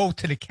you go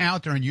to the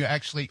counter and you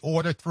actually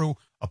order through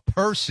a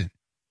person,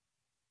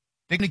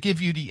 they're going to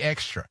give you the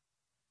extra.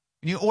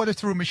 When you order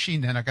through a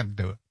machine, they're not going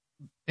to do it.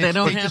 They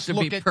don't have to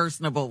be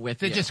personable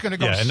with you. They're just going to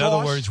go. Yeah, in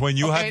other words, when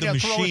you have the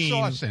machine,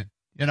 throw a sauce in,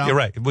 you know, you're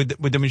right.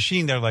 With the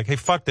machine, they're like, "Hey,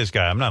 fuck this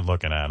guy. I'm not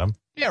looking at him."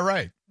 Yeah,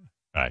 right.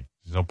 Right.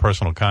 There's no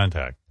personal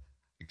contact.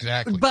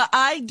 Exactly. But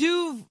I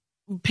do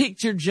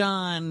picture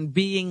John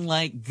being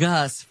like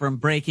Gus from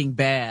Breaking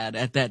Bad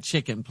at that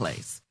chicken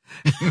place.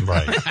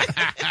 Right.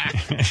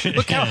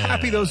 Look how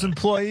happy those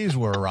employees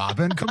were,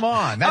 Robin. Come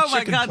on. That oh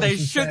my God, they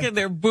shook in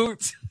their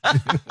boots.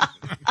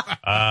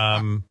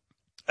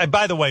 And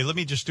by the way, let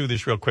me just do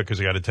this real quick because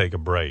I got to take a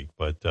break.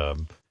 But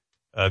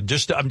I'm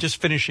just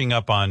finishing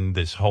up on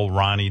this whole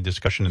Ronnie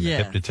discussion and the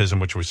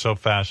hypnotism, which was so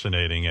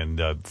fascinating. And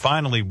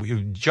finally,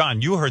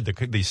 John, you heard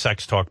the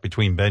sex talk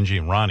between Benji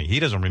and Ronnie. He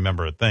doesn't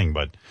remember a thing,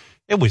 but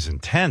it was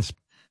intense.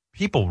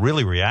 People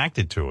really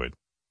reacted to it.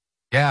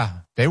 Yeah,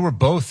 they were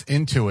both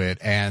into it,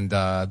 and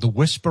the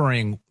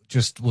whispering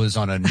just was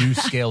on a new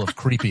scale of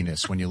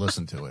creepiness when you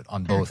listen to it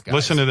on both guys.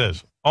 Listen to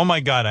this. Oh, my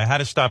God, I had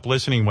to stop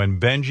listening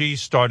when Benji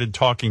started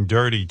talking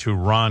dirty to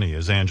Ronnie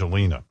as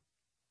Angelina.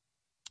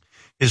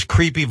 His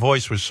creepy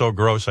voice was so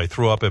gross, I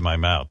threw up in my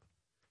mouth.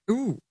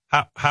 Ooh.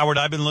 Howard,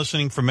 I've been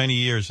listening for many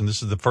years, and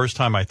this is the first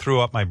time I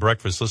threw up my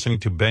breakfast listening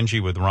to Benji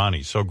with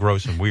Ronnie. So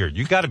gross and weird.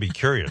 You got to be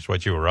curious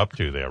what you were up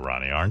to there,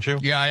 Ronnie, aren't you?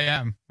 Yeah, I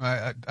am.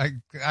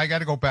 I got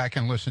to go back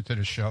and listen to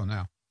the show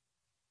now.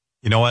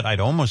 You know what? I'd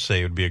almost say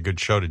it would be a good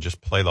show to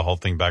just play the whole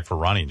thing back for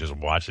Ronnie and just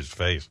watch his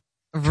face.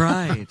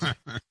 Right.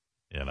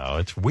 You know,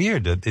 it's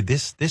weird.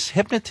 This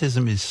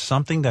hypnotism is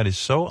something that is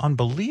so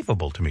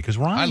unbelievable to me because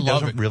Ronnie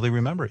doesn't really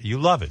remember it. You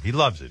love it. He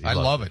loves it. I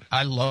love it.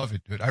 I love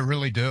it, dude. I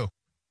really do.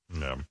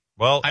 Yeah.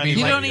 Well, I mean,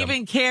 you don't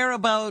even care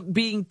about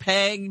being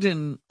pegged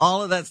and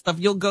all of that stuff.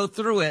 You'll go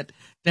through it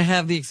to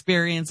have the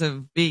experience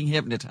of being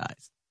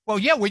hypnotized. Well,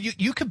 yeah, well,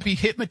 you could be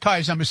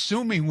hypnotized, I'm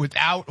assuming,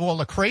 without all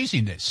the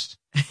craziness.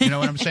 You know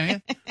what I'm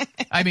saying?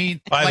 I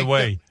mean, by the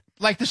way,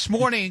 like this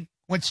morning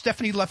when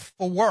Stephanie left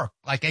for work,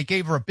 like I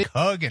gave her a big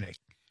hug and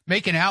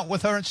making out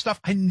with her and stuff.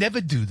 I never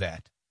do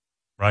that.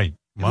 Right.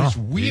 It was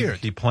weird.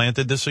 He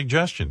planted the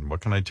suggestion.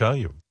 What can I tell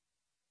you?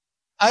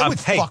 I would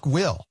fuck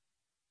Will.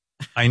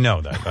 I know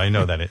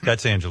that.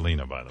 That's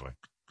Angelina, by the way.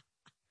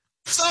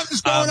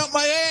 Something's going up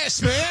my ass,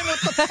 man.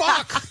 What the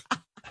fuck?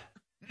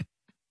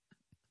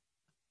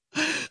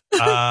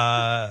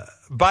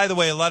 By the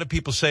way, a lot of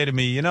people say to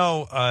me, you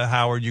know,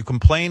 Howard, you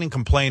complain and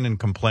complain and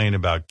complain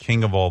about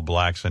King of All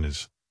Blacks and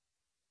his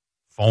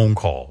phone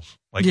calls.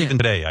 Like even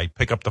today, I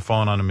pick up the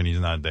phone on him and he's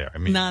not there. I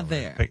mean, not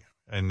there.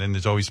 And then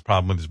there's always a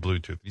problem with his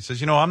Bluetooth. He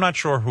says, you know, I'm not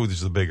sure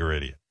who's the bigger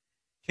idiot,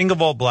 King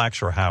of All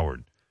Blacks or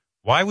Howard.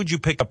 Why would you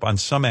pick up on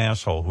some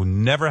asshole who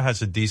never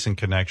has a decent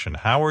connection?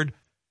 Howard,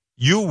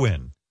 you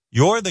win.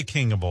 You're the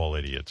king of all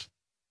idiots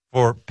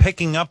for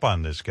picking up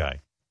on this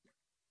guy.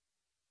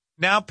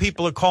 Now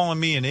people are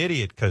calling me an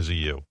idiot because of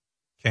you,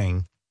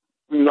 King.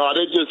 No,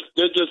 they're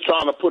just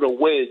trying to put a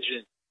wedge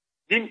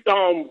in.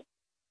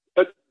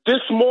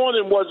 This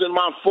morning wasn't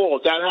my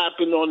fault. That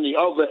happened on the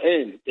other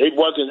end. It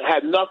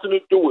had nothing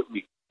to do with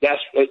me. That's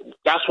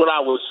what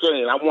I was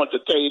saying. I want to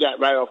tell you that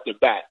right off the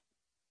bat.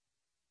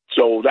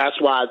 So that's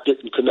why I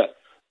didn't connect.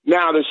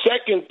 Now, the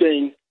second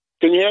thing,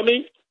 can you hear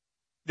me?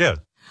 Yeah.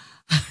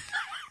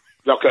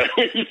 Okay.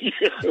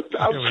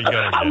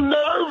 I'm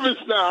nervous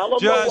now. I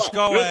don't Just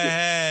know go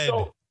ahead.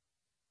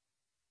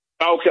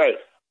 Okay.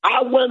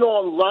 I went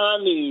on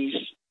Ronnie's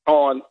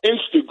on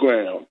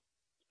Instagram,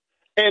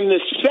 and the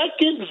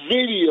second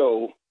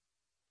video,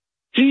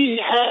 he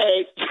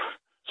had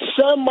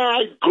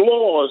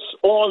semi-gloss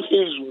on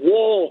his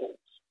walls.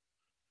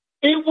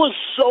 It was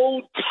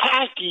so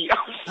tacky.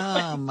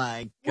 Oh,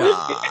 my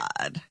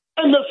God.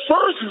 And the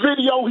first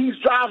video, he's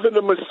driving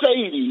a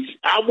Mercedes.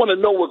 I want to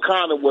know what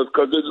kind it was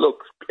because it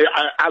looks,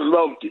 I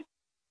loved it.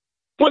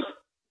 But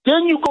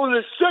then you go to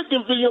the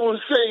second video and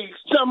say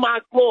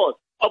semi-gloss.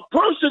 A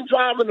person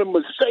driving a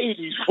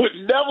Mercedes would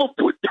never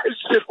put that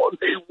shit on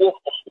their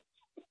wall.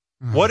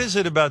 What is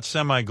it about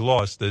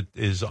semi-gloss that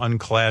is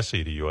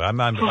unclassy to you? I'm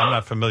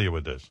not familiar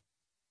with this.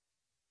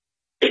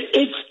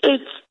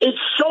 It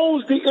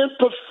shows the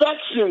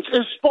imperfections.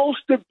 It's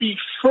supposed to be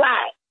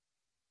flat,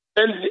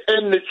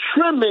 and the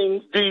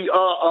trimming, the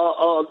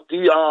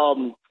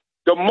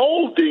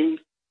molding,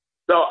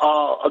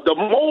 the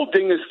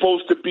molding is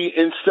supposed to be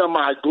in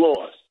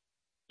semi-gloss.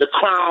 The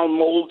crown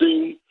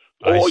molding,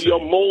 all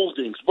your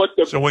moldings. But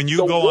so when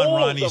you go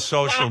on Ronnie's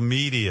social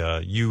media,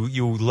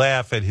 you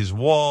laugh at his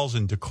walls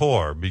and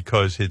decor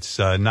because it's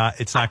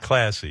not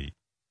classy.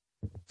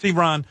 See,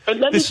 Ron,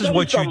 this is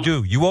what you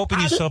do. You open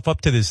yourself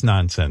up to this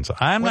nonsense.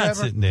 I'm not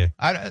sitting there.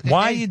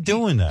 Why are you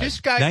doing that? This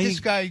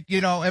guy,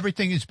 you know,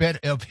 everything is better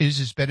of his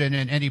is better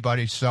than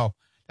anybody's, so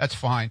that's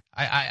fine.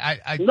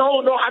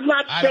 No, I'm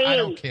not saying. I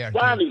don't care,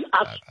 Ronnie,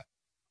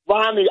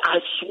 Ronnie, I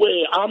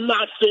swear, I'm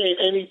not saying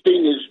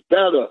anything is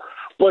better.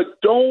 But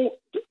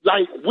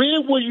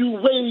where were you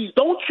raised?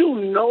 Don't you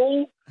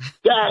know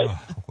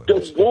that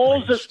the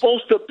walls are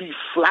supposed to be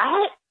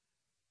flat?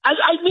 I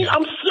mean,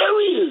 I'm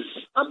serious.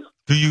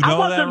 Do you know I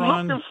wasn't that,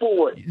 Ron? looking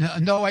for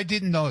it. No, I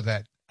didn't know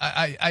that.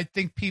 I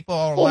think people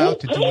are allowed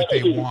to do what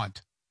they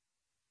want.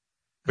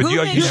 But Who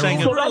are makes you the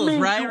saying rules,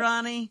 right,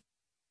 Ronnie?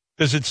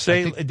 Does it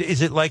say?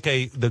 Is it like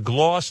the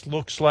gloss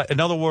looks like? In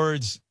other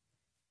words,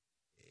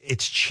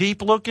 it's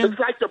cheap looking. It's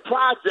like the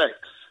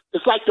projects.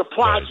 It's like the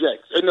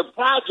projects. In the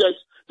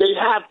projects, they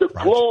have the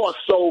gloss,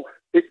 so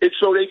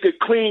so they could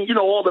clean. You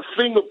know, all the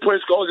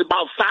fingerprints. Goes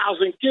about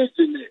 1,000 kids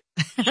in there.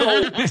 So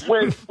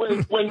when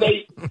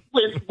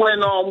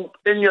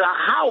in your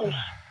house,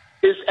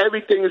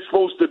 everything is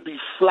supposed to be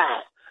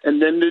flat. And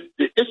then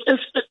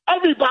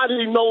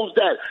everybody knows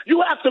that.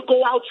 You have to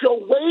go out your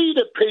way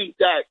to paint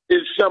that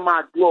in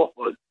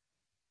semi-gloss.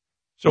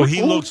 So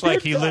he looks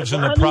like he lives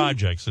in the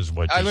projects, is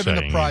what you're saying. I live in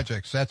the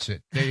projects. That's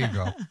it. There you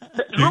go.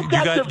 You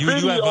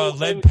have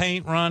lead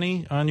paint,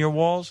 Ronnie, on your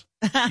walls?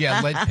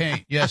 Yeah, lead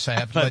paint. Yes, I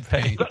have lead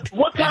paint.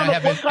 What kind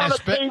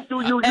of paint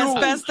do you use?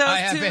 Asbestos, I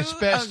have too?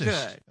 asbestos. Oh,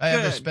 good. I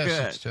have Good,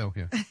 asbestos, too.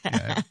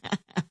 Yeah.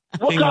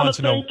 What kind of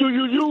paint do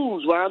you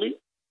use, Ronnie?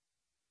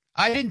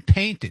 I didn't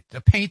paint it.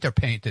 The painter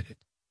painted it.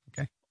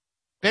 Okay.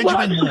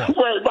 Benjamin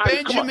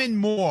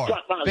Moore.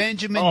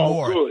 Benjamin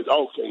Moore. Oh, good.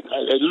 Okay.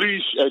 At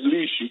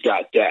least you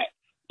got that.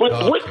 But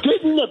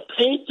didn't the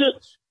painter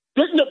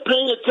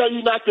tell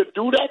you not to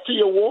do that to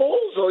your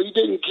walls, or he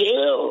didn't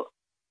care?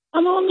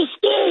 I don't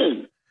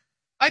understand.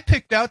 I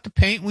picked out the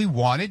paint we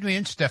wanted. Me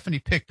and Stephanie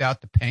picked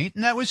out the paint,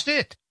 and that was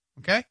it.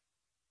 Okay.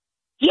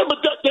 Yeah, but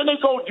then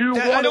they go, do you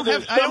want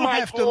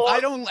I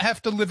don't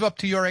have to live up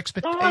to your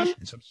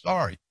expectations. I'm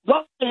sorry.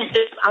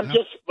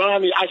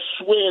 Ronnie, I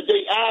swear,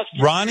 they asked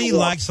you. Ronnie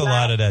likes a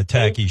lot of that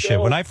tacky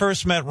shit. When I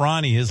first met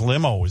Ronnie, his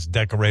limo was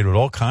decorated with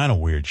all kind of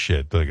weird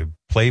shit. Like a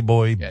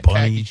Playboy,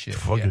 bunny. Shit,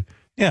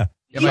 yeah.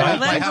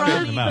 Let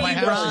Ronnie be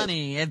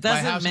Ronnie. It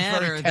doesn't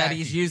matter that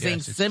he's using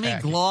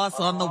semi-gloss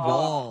on the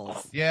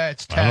walls. Yeah,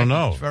 it's tacky. I don't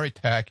know. It's very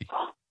tacky.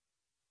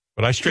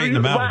 But I straightened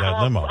him out with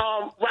that limo.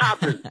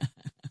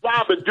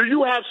 Robin, do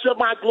you have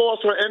semi-gloss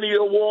on any of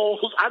your walls?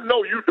 I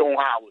know you don't,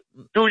 Howard.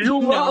 Do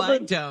you,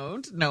 Robin?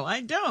 No,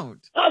 I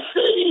don't.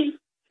 See?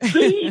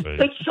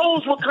 It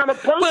shows what kind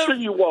of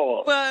person you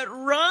are. But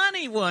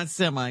Ronnie wants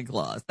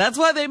semi-gloss. That's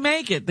why they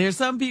make it. There's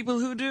some people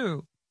who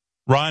do.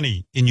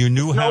 Ronnie, in your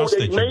new house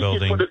that you're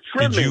building,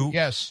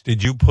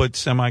 did you put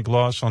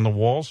semi-gloss on the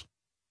walls?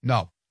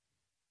 No.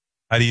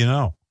 How do you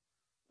know?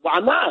 Why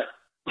not?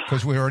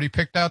 Because we already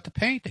picked out the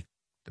paint.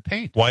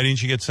 Why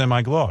didn't you get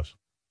semi-gloss?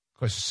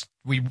 Because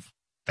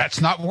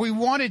that's not what we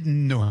wanted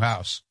in the new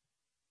house.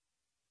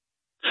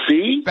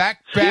 See?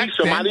 Back then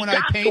when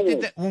I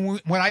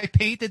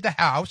painted the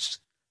house,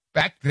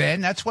 back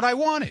then that's what I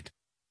wanted.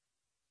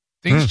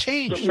 Things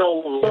changed.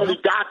 No, somebody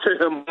got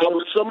to him.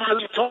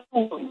 Somebody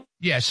told him.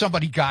 Yeah,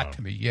 somebody got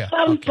to me. Yeah.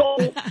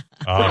 Okay.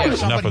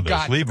 Enough of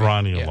this. Leave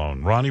Ronnie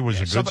alone. Ronnie was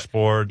a good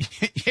sport.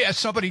 Yeah,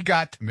 somebody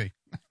got to me.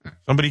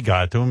 Somebody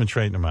got to him and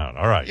straightened him out.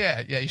 All right.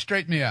 Yeah, he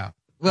straightened me out.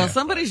 Well,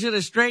 somebody should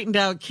have straightened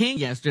out King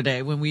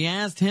yesterday when we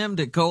asked him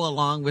to go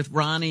along with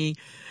Ronnie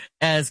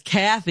as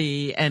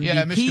Kathy and be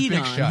peed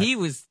on. Shot. He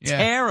was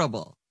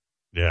terrible.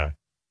 Yeah.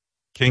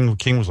 King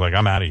was like,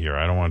 I'm out of here.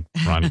 I don't want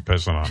Ronnie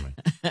pissing on me.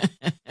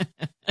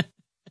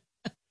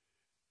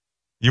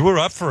 You were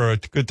up for a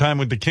good time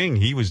with the King.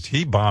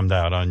 He bombed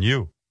out on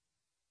you.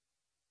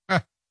 All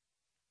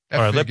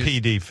right, let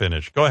PD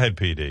finish. Go ahead,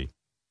 PD.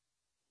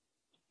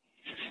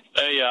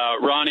 Hey,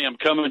 Ronnie, I'm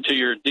coming to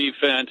your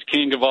defense.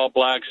 King of All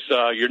Blacks,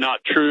 you're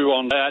not true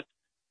on that.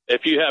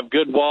 If you have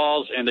good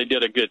walls and they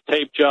did a good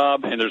tape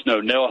job and there's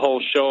no nail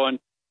holes showing,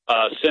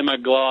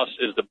 semi-gloss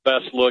is the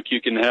best look you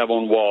can have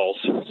on walls.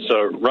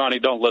 So, Ronnie,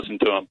 don't listen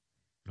to him.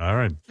 All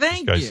right.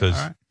 Thank you. All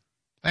right.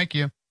 Thank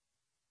you.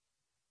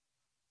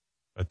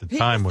 At the People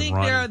time when think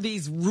Ronnie... there are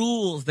these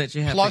rules that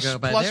you have to go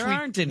by. There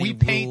aren't any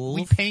rules.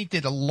 We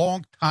painted a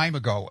long time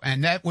ago,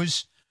 and that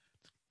was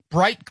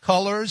bright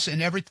colors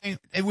and everything.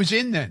 It was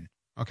in then,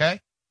 okay?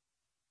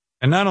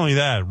 And not only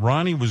that,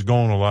 Ronnie was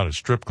going to a lot of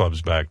strip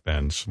clubs back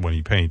then when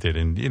he painted,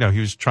 and, he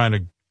was trying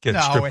to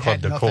get strip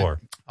club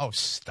decor. Oh,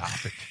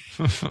 stop it.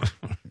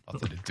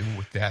 Nothing to do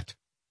with that.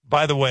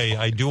 By the way,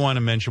 I do want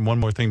to mention one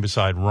more thing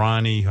beside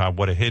Ronnie,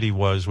 what a hit he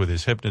was with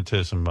his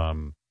hypnotism,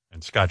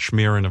 and Scott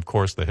Schmerin, of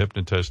course, the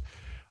hypnotist.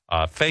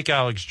 Fake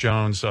Alex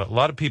Jones, a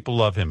lot of people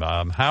love him.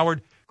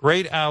 Howard,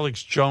 great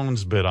Alex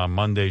Jones bit on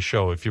Monday's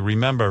show. If you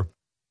remember,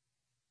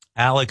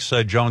 Alex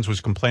Jones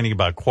was complaining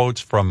about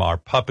quotes from our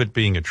puppet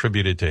being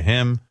attributed to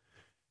him,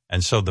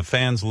 and so the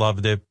fans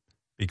loved it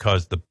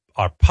because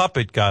our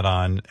puppet got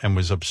on and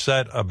was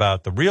upset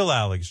about the real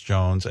Alex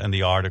Jones and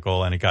the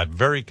article, and it got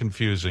very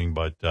confusing,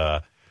 but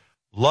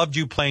loved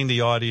you playing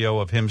the audio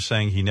of him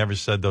saying he never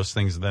said those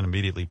things and then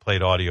immediately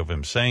played audio of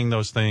him saying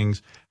those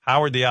things.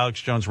 Howard, the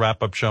Alex Jones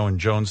wrap-up show, and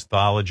Jones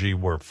Thology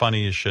were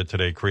funny as shit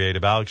today.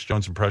 Creative. Alex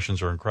Jones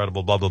impressions are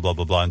incredible, blah, blah, blah,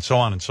 blah, blah, and so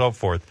on and so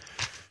forth.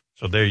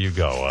 So there you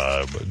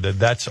go.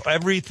 That's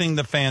everything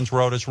the fans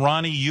wrote us.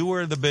 Ronnie, you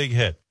were the big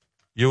hit.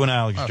 You and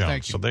Alex Jones.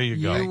 Thank you. So there you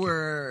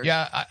go.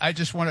 Yeah, I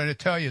just wanted to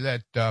tell you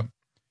that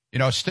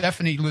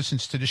Stephanie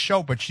listens to the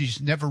show, but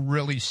she's never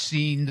really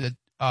seen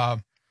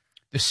the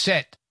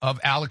set of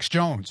Alex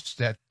Jones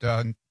that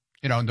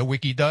the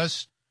wiki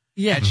does.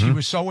 Yeah, and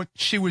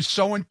she was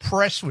so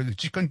impressed with it.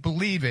 She couldn't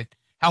believe it,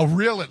 how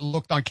real it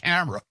looked on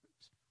camera.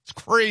 It's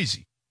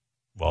crazy.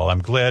 Well,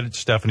 I'm glad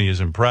Stephanie is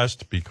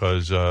impressed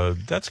because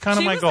that's kind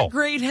of my goal. She was a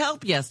great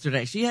help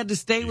yesterday. She had to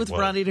stay with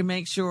Ronnie to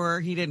make sure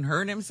he didn't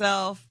hurt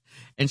himself.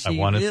 And she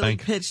really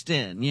pitched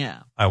in,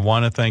 yeah. I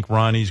want to thank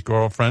Ronnie's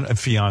girlfriend and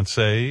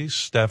fiance,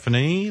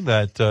 Stephanie,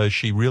 that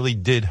she really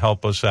did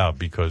help us out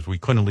because we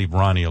couldn't leave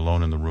Ronnie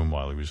alone in the room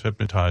while he was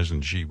hypnotized,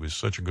 and she was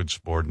such a good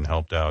sport and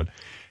helped out.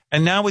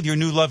 And now with your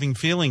new loving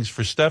feelings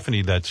for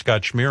Stephanie that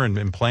Scott Schmieren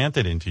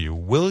implanted into you,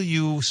 will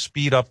you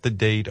speed up the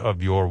date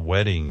of your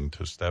wedding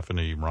to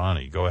Stephanie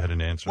Ronnie? Go ahead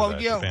and answer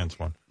that. Yeah, the fans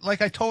want.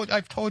 Like I've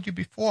told you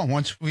before,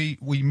 once we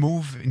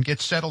move and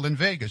get settled in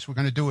Vegas, we're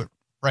going to do it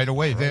right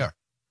away there.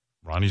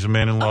 Ronnie's a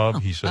man in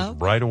love. He says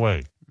right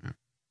away.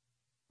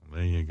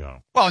 There you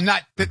go. Well,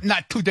 not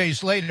 2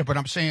 days later, but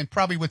I'm saying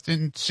probably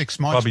within 6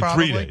 months.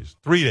 Probably 3 days.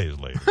 3 days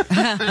later.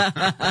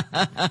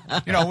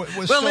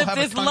 Well, if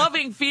this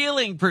loving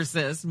feeling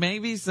persists,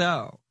 maybe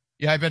so.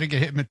 Yeah, I better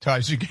get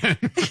hypnotized again.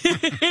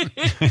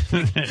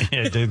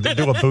 Yeah,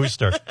 do a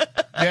booster.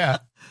 Yeah.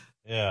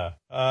 Yeah.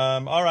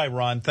 All right,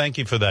 Ron. Thank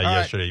you for that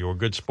yesterday. You were a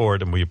good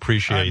sport, and we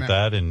appreciate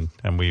that, and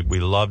we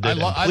loved it.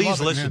 Please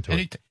listen to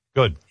it.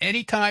 Good.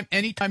 Anytime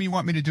you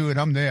want me to do it,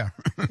 I'm there.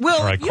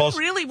 Well, right, you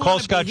really want call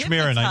to Scott be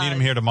Schmieren. I need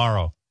him here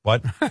tomorrow.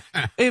 What?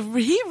 If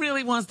he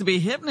really wants to be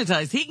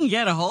hypnotized, he can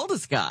get a hold of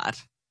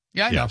Scott.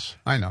 Yeah,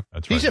 I know.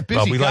 That's He's right. a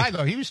busy guy,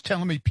 though. He was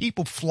telling me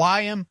people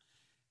fly him,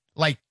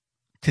 like,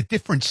 to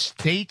different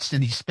states,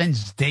 and he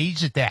spends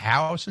days at their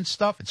house and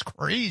stuff. It's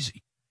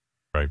crazy.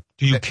 Right.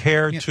 Do you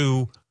care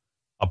to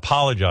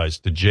apologize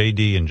to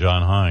J.D. and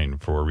John Hine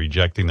for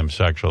rejecting them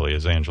sexually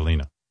as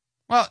Angelina?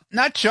 Well,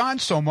 not John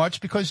so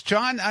much, because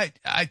John,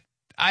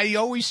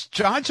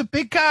 John's a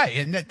big guy,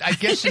 and I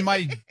guess in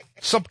my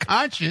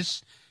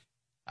subconscious,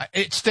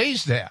 it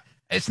stays there.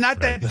 It's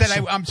not that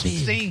I'm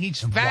saying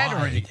he's fat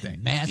or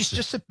anything. He's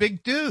just a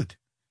big dude,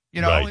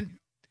 Right. And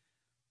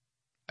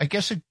I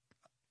guess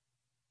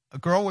a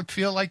girl would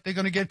feel like they're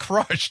going to get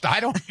crushed.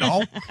 I don't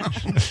know.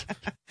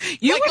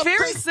 You were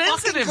very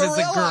sensitive as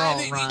a girl,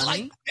 Ronnie.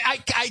 Like,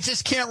 I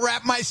just can't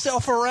wrap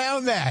myself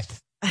around that.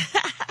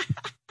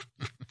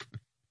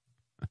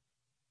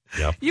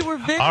 Yep. You were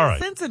very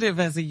sensitive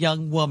as a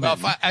young woman.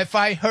 Well, if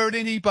I hurt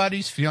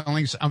anybody's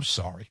feelings, I'm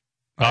sorry.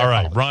 All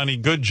right, Ronnie,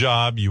 good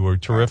job. You were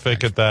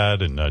terrific at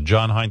that. And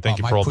John Hine, thank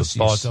you for all the thoughts.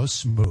 My pussy is so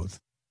smooth.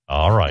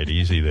 All right,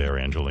 easy there,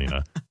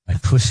 Angelina. My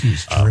pussy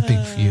is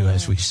dripping for you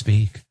as we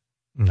speak.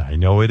 I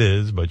know it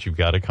is, but you've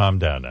got to calm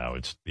down now.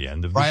 It's the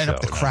end of the show. Right up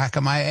the crack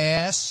of my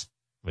ass.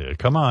 Yeah,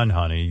 come on,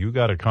 honey. You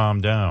got to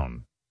calm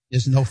down.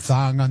 There's no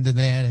thong under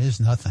there. There's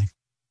nothing.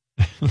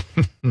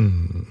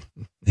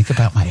 Think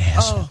about my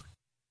asshole. Oh,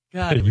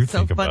 God, it was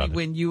so funny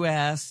when you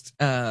asked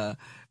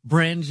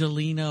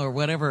Brangelina or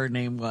whatever her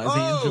name was,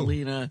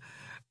 Angelina,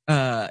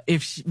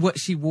 what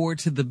she wore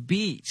to the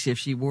beach, if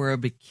she wore a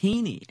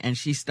bikini, and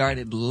she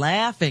started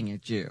laughing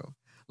at you.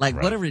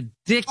 Like, what a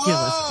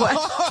ridiculous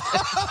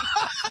question.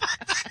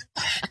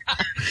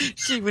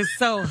 She was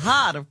so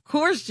hot. Of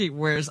course she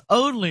wears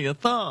only a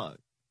thong.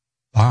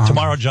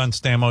 Tomorrow, John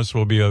Stamos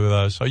will be with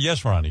us. So,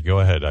 yes, Ronnie, go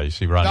ahead. I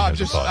see Ronnie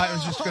has a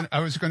thought. I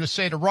was going to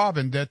say to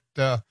Robin that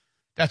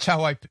that's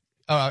how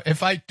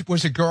if I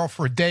was a girl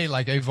for a day,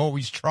 like I've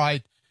always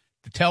tried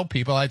to tell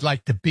people I'd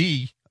like to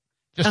be,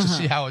 just to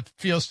see how it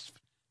feels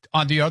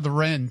on the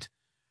other end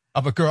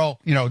of a girl,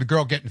 the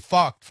girl getting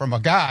fucked from a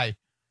guy,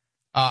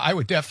 I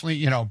would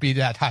definitely, be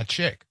that hot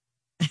chick.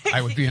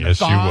 I would be in a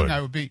thong.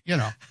 I would be,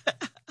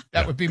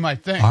 that would be my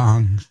thing.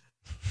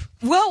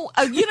 Well,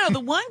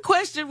 the one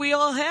question we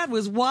all had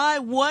was why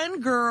one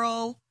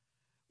girl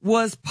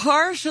was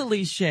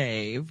partially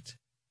shaved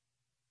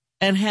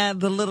and had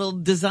the little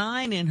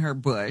design in her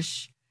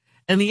bush,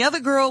 and the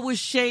other girl was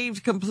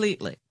shaved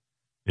completely.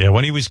 Yeah,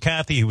 when he was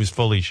Kathy, he was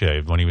fully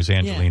shaved. When he was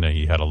Angelina,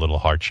 he had a little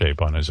heart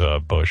shape on his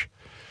bush.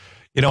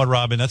 You know what,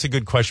 Robin? That's a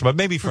good question, but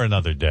maybe for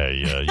another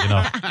day.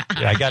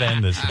 I got to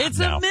end this It's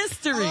now. a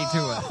mystery to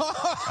us.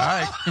 All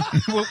right.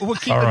 We'll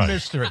keep it a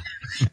mystery.